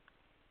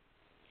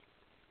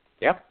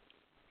 Yep.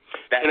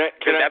 That's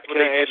what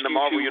they did in the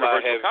Marvel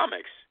Universal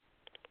Comics.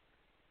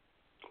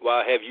 Well,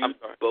 I have you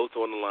both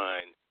on the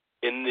line.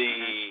 In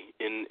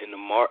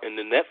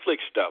the Netflix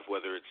stuff,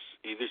 whether it's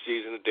either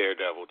season of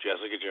Daredevil,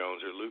 Jessica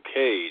Jones, or Luke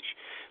Cage,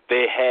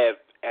 they have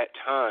at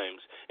times,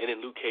 and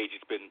in Luke Cage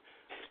it's been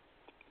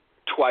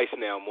twice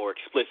now more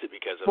explicit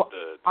because of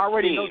the I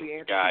already know the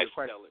answer guys to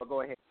your question, but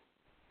go ahead.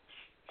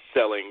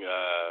 Selling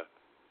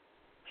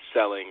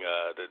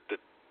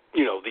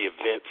the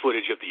event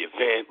footage of the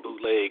event,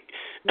 bootleg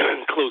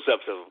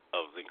close-ups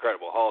of the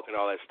Incredible Hulk and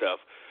all that stuff.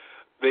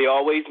 They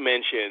always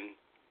mention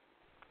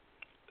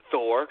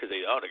Thor because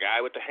the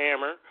guy with the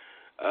hammer,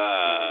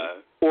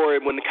 or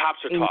when the cops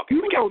are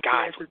talking, we got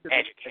guys with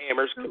magic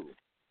hammers.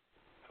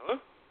 Huh?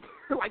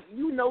 Like,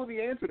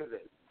 the answer to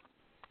this.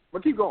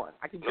 But keep going.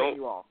 I can cut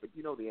you off, but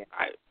you know the answer.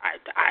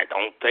 I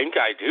don't think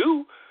I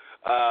do.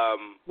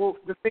 Well,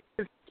 the thing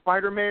is,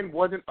 Spider-Man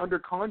wasn't under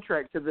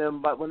contract to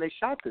them, but when they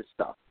shot this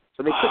stuff,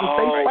 so they couldn't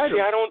say Spider-Man.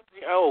 See, I don't.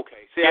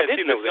 Okay. See, I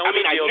didn't know that. I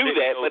mean, I knew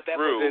that, but that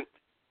wasn't.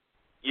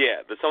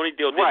 Yeah, the Sony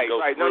deal didn't go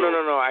through.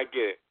 No. I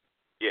get it.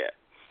 Yeah.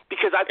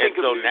 Because I think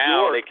of New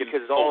York, they can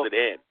hold it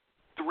in.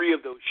 3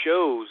 of those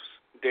shows,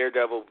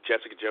 Daredevil,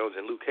 Jessica Jones,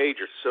 and Luke Cage,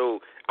 are so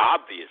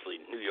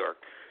obviously New York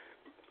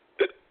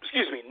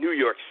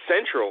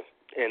Central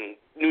and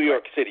New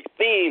York City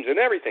themes and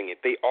everything.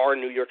 They are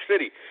New York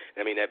City.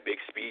 I mean, that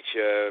big speech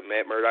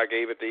Matt Murdock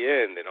gave at the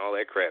end and all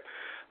that crap.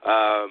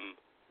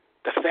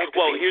 The fact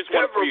here's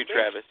one for you,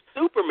 Travis.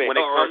 Superman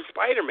or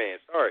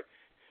Spider-Man, sorry.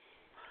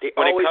 They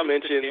when always it comes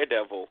mention to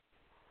Daredevil,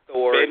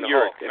 Thor Ben and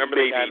Urich, Hulk. remember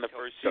the guy in the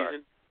first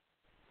season?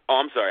 Oh,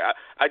 I'm sorry.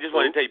 I just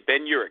wanted to tell you,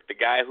 Ben Urich, the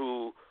guy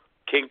who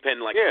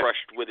Kingpin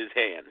crushed with his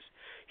hands.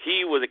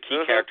 He was a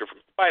key character from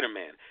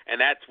Spider-Man,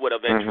 and that's what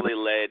eventually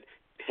led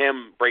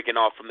him breaking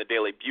off from the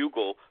Daily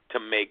Bugle to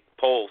make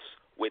Pulse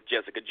with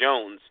Jessica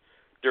Jones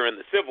during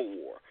the Civil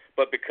War.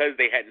 But because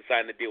they hadn't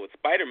signed the deal with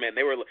Spider-Man,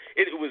 it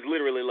was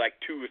literally like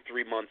 2 or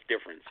 3 months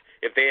difference.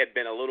 If they had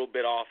been a little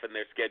bit off in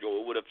their schedule,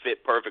 it would have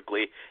fit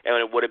perfectly, and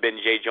it would have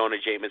been J.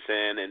 Jonah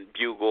Jameson and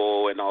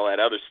Bugle and all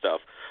that other stuff.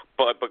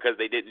 But because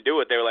they didn't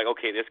do it, they were like,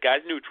 okay, this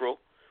guy's neutral.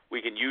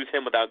 We can use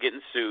him without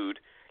getting sued,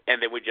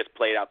 and then we just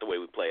play it out the way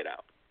we play it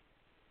out.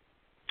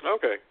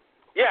 Okay.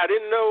 Yeah, I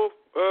didn't know.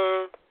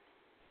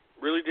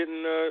 Really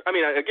didn't. I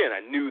mean, again,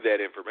 I knew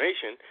that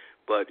information.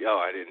 But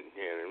I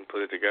didn't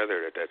put it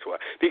together that's why.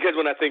 Because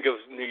when I think of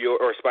New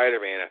York or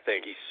Spider-Man, I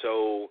think he's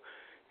so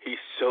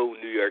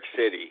New York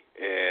City,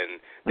 and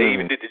they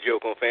even did the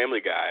joke on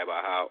Family Guy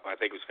about how how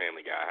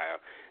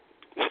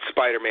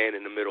Spider-Man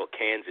in the middle of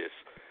Kansas.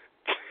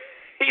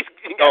 He's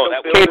got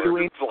that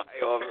would fly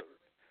over.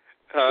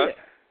 Huh? Yeah.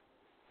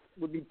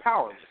 Would be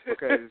powerless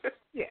because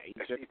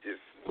he's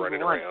just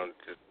running around.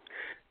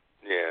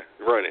 Yeah,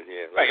 running,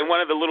 yeah. Right, and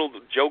one of the little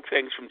joke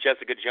things from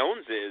Jessica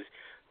Jones is,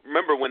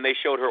 remember when they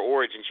showed her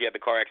origin, she had the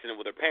car accident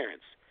with her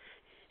parents.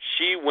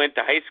 She went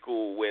to high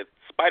school with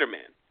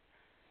Spider-Man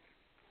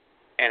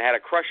and had a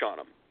crush on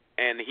him.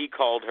 And he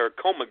called her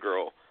Coma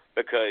Girl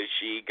because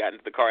she got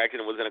into the car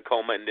accident, was in a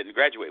coma, and didn't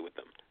graduate with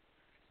him.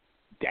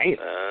 Damn.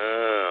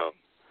 Oh.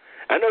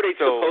 I know they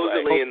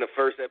supposedly in the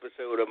first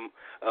episode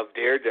of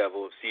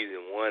Daredevil of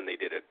season 1, they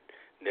did a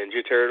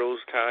Ninja Turtles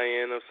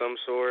tie-in of some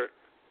sort.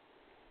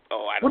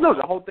 Oh, I don't know. Well,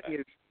 no, the whole thing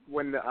is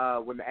when the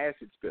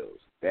acid spills.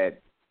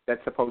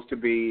 That's supposed to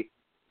be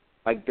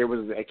like there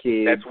was a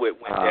kid. That's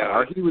what went down.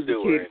 Or he was a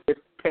kid with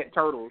pet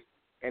turtles,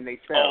 and they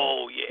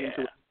fell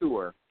into a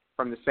sewer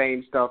from the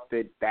same stuff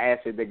that the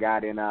acid that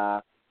got in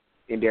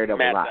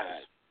Daredevil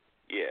Lives.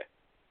 Yeah.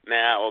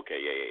 Now, okay,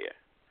 yeah.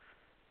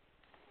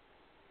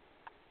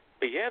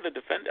 But yeah, the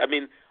Defender. I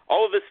mean,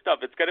 all of this stuff.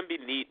 It's going to be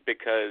neat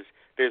because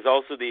there's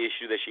also the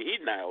issue that Shahid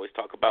and I always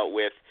talk about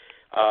with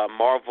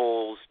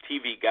Marvel's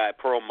TV guy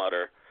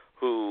Perlmutter,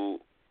 who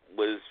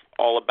was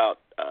all about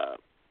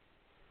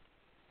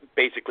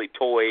basically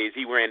toys.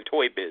 He ran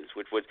Toy Biz,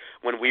 which was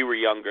when we were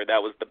younger.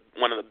 That was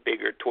one of the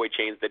bigger toy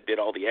chains that did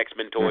all the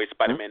X-Men toys,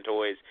 Spider-Man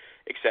toys,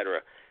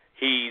 etc.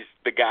 He's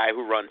the guy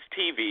who runs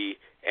TV,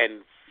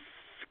 and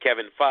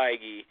Kevin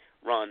Feige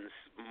runs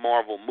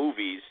Marvel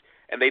movies,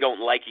 and they don't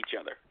like each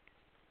other.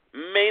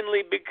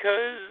 Mainly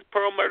because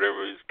Perlmutter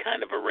was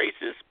kind of a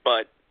racist,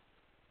 but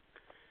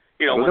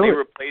when they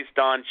replaced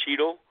Don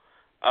Cheadle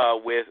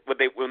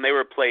when they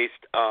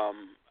replaced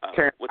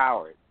Terrence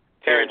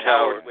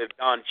Howard with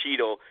Don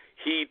Cheadle,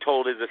 he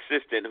told his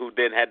assistant, who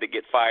then had to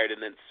get fired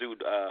and then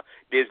sued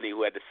Disney,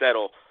 who had to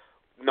settle.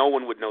 No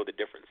one would know the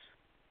difference.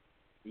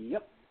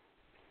 Yep.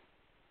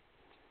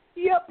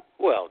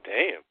 Well,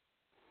 damn.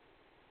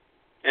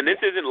 And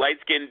this isn't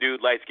light-skinned dude.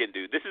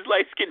 This is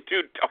light-skinned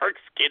dude,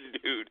 dark-skinned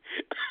dude.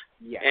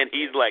 Yeah. And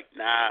he's like,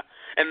 nah.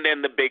 And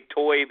then the big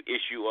toy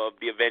issue of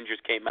the Avengers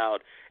came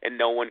out, and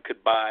no one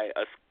could buy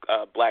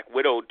a Black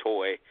Widow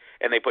toy.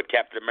 And they put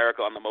Captain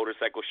America on the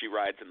motorcycle she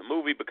rides in the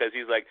movie because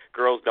he's like,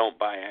 girls don't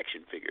buy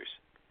action figures.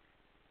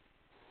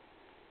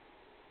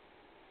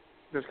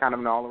 Just kind of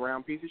an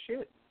all-around piece of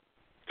shit.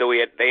 So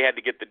they had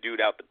to get the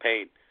dude out the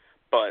paint.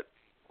 But,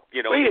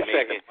 wait he a made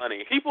second.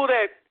 money. People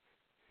that...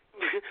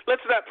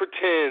 Let's not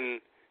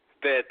pretend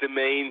that the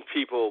main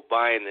people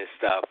buying this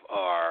stuff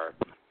are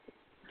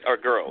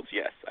girls.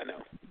 Yes, I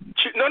know.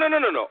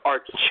 No.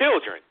 Are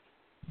children.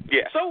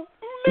 Yeah. So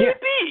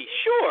maybe,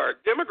 sure,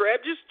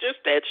 demographic.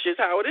 Just that's just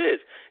how it is.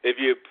 If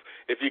you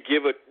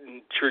give a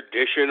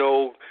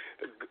traditional,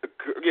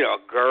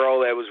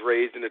 girl that was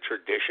raised in a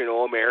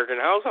traditional American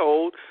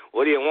household,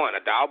 what do you want?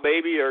 A doll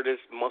baby or this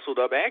muscled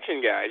up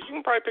action guy? You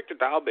can probably pick the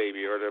doll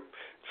baby or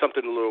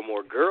something a little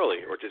more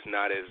girly or just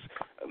not as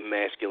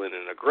masculine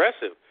and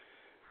aggressive.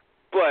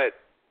 But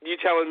you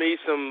telling me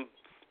some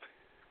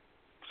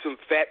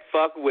fat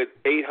fuck with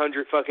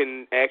 800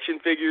 fucking action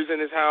figures in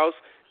his house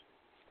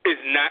is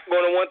not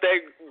going to want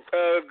that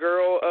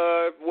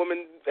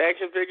woman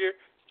action figure?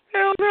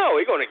 Hell no.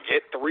 He's going to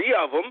get 3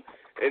 of them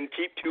and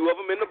keep 2 of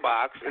them in the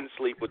box and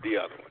sleep with the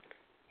other one.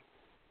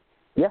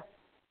 Yeah.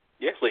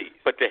 Yes, please.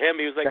 But to him,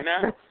 he was like,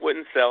 nah,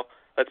 wouldn't sell.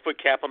 Let's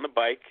put Cap on the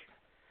bike.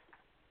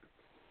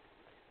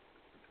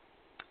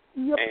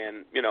 Yep.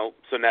 And,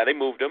 so now they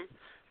moved him.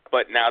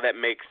 But now that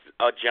makes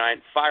a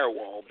giant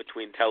firewall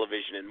between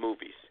television and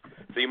movies.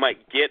 So you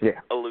might get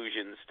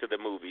allusions to the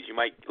movies. You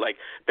might,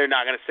 they're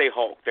not going to say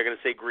Hulk. They're going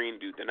to say Green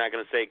Dude. They're not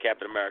going to say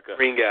Captain America.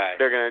 Green guy.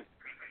 They're going to...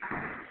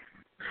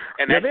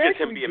 And that's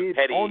just him being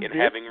petty and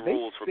having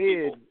rules for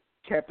people.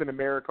 Captain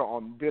America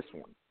on this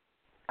one.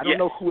 I don't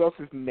know who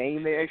else's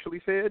name they actually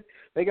said.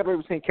 They got away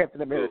with saying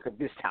Captain America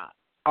this time.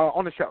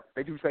 On the show,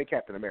 they do say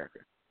Captain America.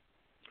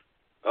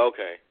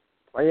 Okay.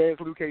 Yeah,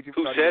 it's Luke Cage.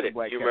 Who said it?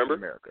 Black You Captain remember?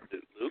 America.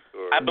 Luke?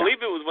 I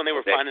believe it was when they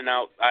were finding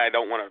out. I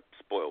don't want to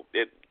spoil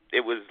it.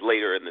 It was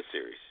later in the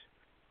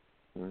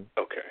series.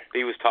 Okay.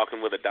 He was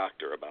talking with a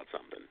doctor about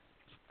something.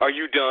 Are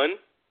you done?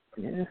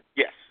 Yeah.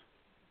 Yes.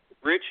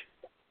 Rich?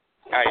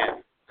 I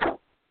am.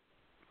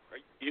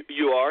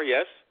 You are,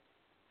 yes?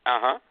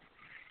 Uh-huh.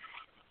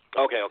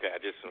 Okay. I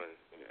just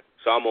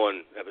so I'm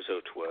on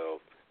episode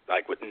 12,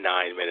 with 9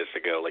 minutes to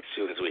go. As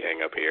soon as we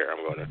hang up here,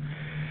 I'm going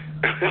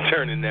to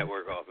turn the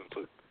network off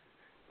and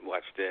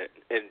watch that.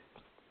 And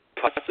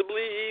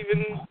possibly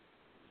even...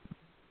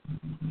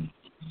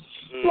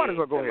 Might as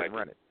well go ahead and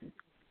run it.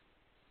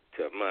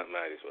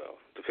 Might as well.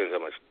 Depends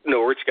how much.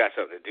 No, Rich got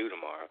something to do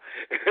tomorrow.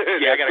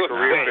 Yeah, I got a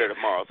career fair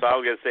tomorrow, so I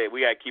was gonna say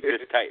we gotta keep this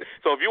tight.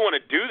 So if you want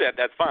to do that,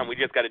 that's fine. We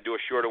just got to do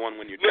a shorter one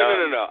when you're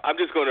done. No. I'm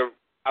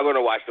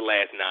gonna watch the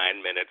last 9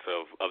 minutes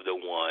of the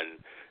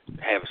one,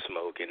 have a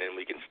smoke, and then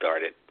we can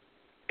start it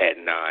at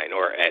 9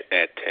 or at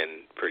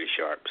 10, pretty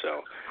sharp.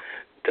 So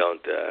don't.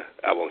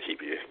 I won't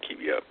keep you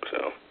up.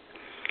 So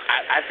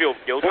I feel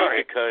guilty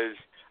because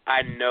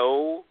I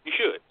know you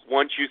should.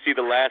 Once you see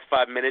the last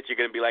 5 minutes, you're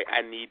gonna be like,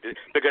 I need to,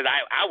 because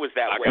I was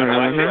that way.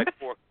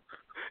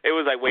 It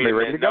was like, wait a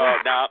minute, no,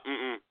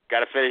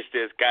 gotta finish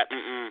this.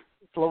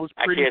 Flows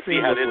I can't see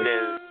how this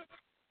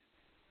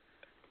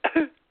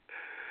is.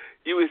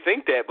 You would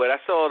think that, but I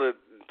saw the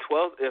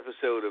 12th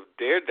episode of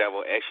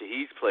Daredevil at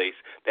Shahid's place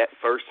that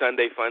first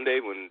Sunday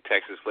Funday when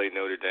Texas played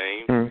Notre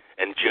Dame,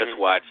 and just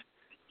watched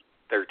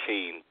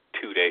 13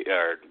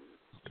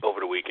 over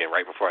the weekend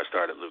right before I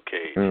started Luke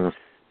Cage.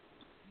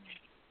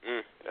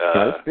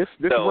 This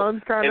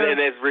runs kind of. And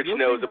as Rich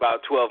knows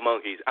about 12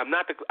 Monkeys, I'm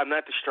not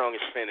the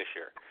strongest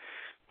finisher.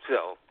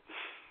 So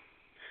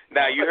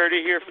now you heard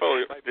it here,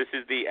 folks. This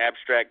is the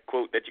abstract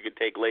quote that you could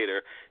take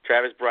later.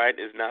 Travis Bryant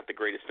is not the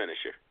greatest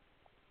finisher.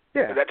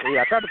 Yeah, I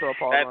tried to throw a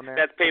pause on that.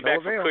 That's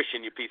payback for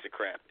Cushion, you piece of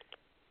crap.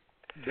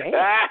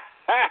 Damn.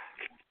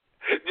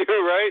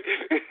 You're right.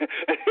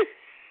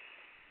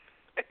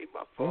 Hey,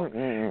 my fault.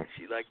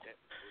 She like that.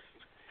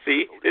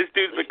 See, this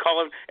dude's been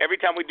calling every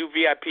time we do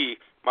VIP.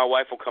 My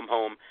wife will come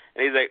home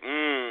and he's like,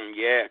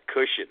 yeah,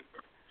 Cushion.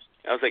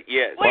 I was like,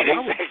 yeah,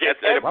 that's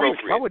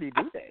inappropriate. Why would he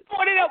do that?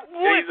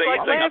 He's like,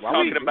 I'm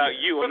talking about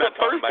you. I'm not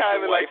talking about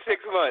your wife. For the first time in like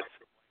 6 months.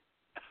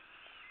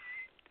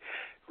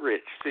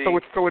 Rich, see. So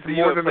it's more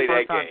than the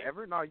first time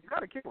ever? No, you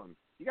gotta kill him.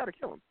 Well,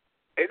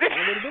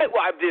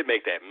 I did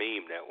make that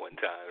meme that one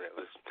time. That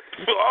was.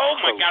 Oh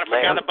my God, I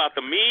forgot about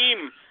the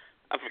meme.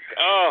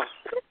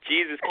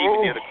 Jesus, keep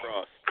me near the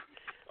cross.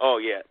 Oh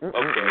yeah,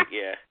 okay,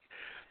 yeah.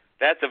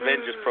 That's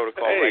Avengers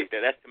Protocol right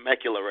there. That's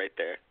Temecula right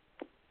there.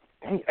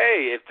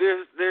 Hey, if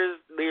there's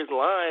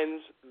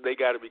lines, they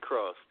got to be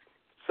crossed.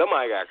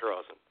 Somebody got to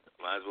cross them.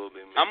 Might as well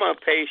be me. I'm gonna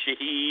pay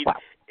Shahid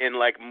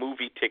in like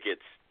movie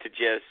tickets to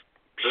just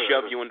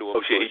shove you into a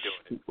bush.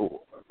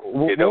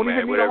 It don't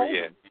matter, whatever.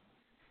 Yeah.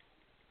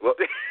 Well,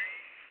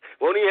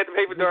 won't he have to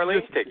pay for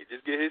Darlene's ticket?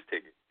 Just get his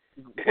ticket.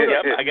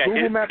 Yep, I got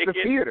Google his Map ticket.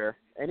 the theater,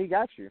 and he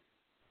got you.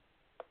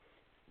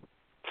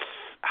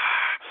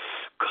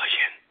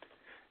 Cushion.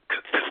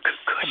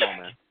 Come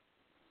on, man.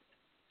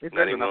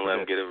 Not even gonna let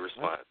him get a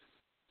response.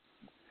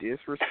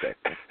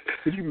 Disrespectful.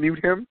 Did you mute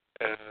him?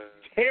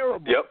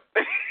 Terrible. Yep.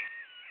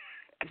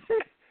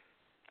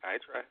 I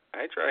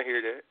try to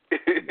hear that.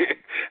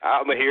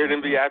 I'm gonna hear it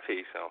in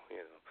VIP, so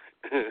you know.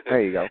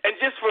 There you go. And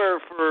just for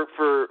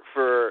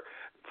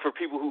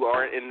people who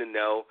aren't in the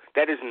know,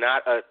 that is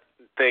not a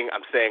thing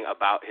I'm saying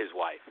about his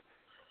wife.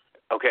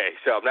 Okay,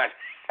 so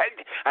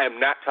I am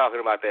not talking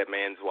about that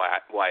man's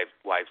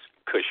wife's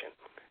Cushion.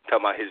 I'm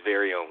talking about his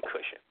very own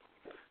Cushion.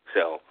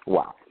 So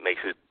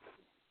makes it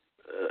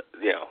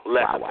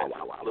less offensive,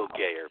 a little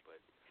gayer,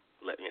 but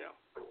like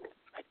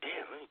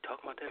damn, I ain't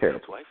talking about that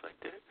man's wife like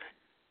that.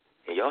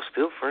 And y'all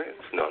still friends?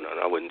 No,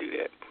 I wouldn't do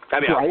that. I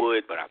mean, I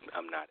would, but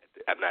I'm not.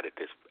 I'm not at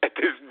this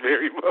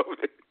very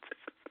moment.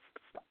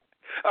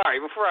 All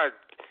right, before I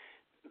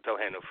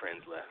don't have no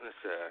friends left, let's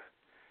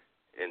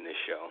end this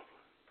show.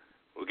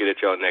 We'll get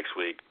at y'all next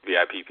week,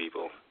 VIP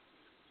people.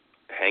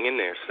 Hang in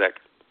there, sec.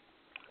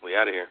 We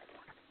out of here.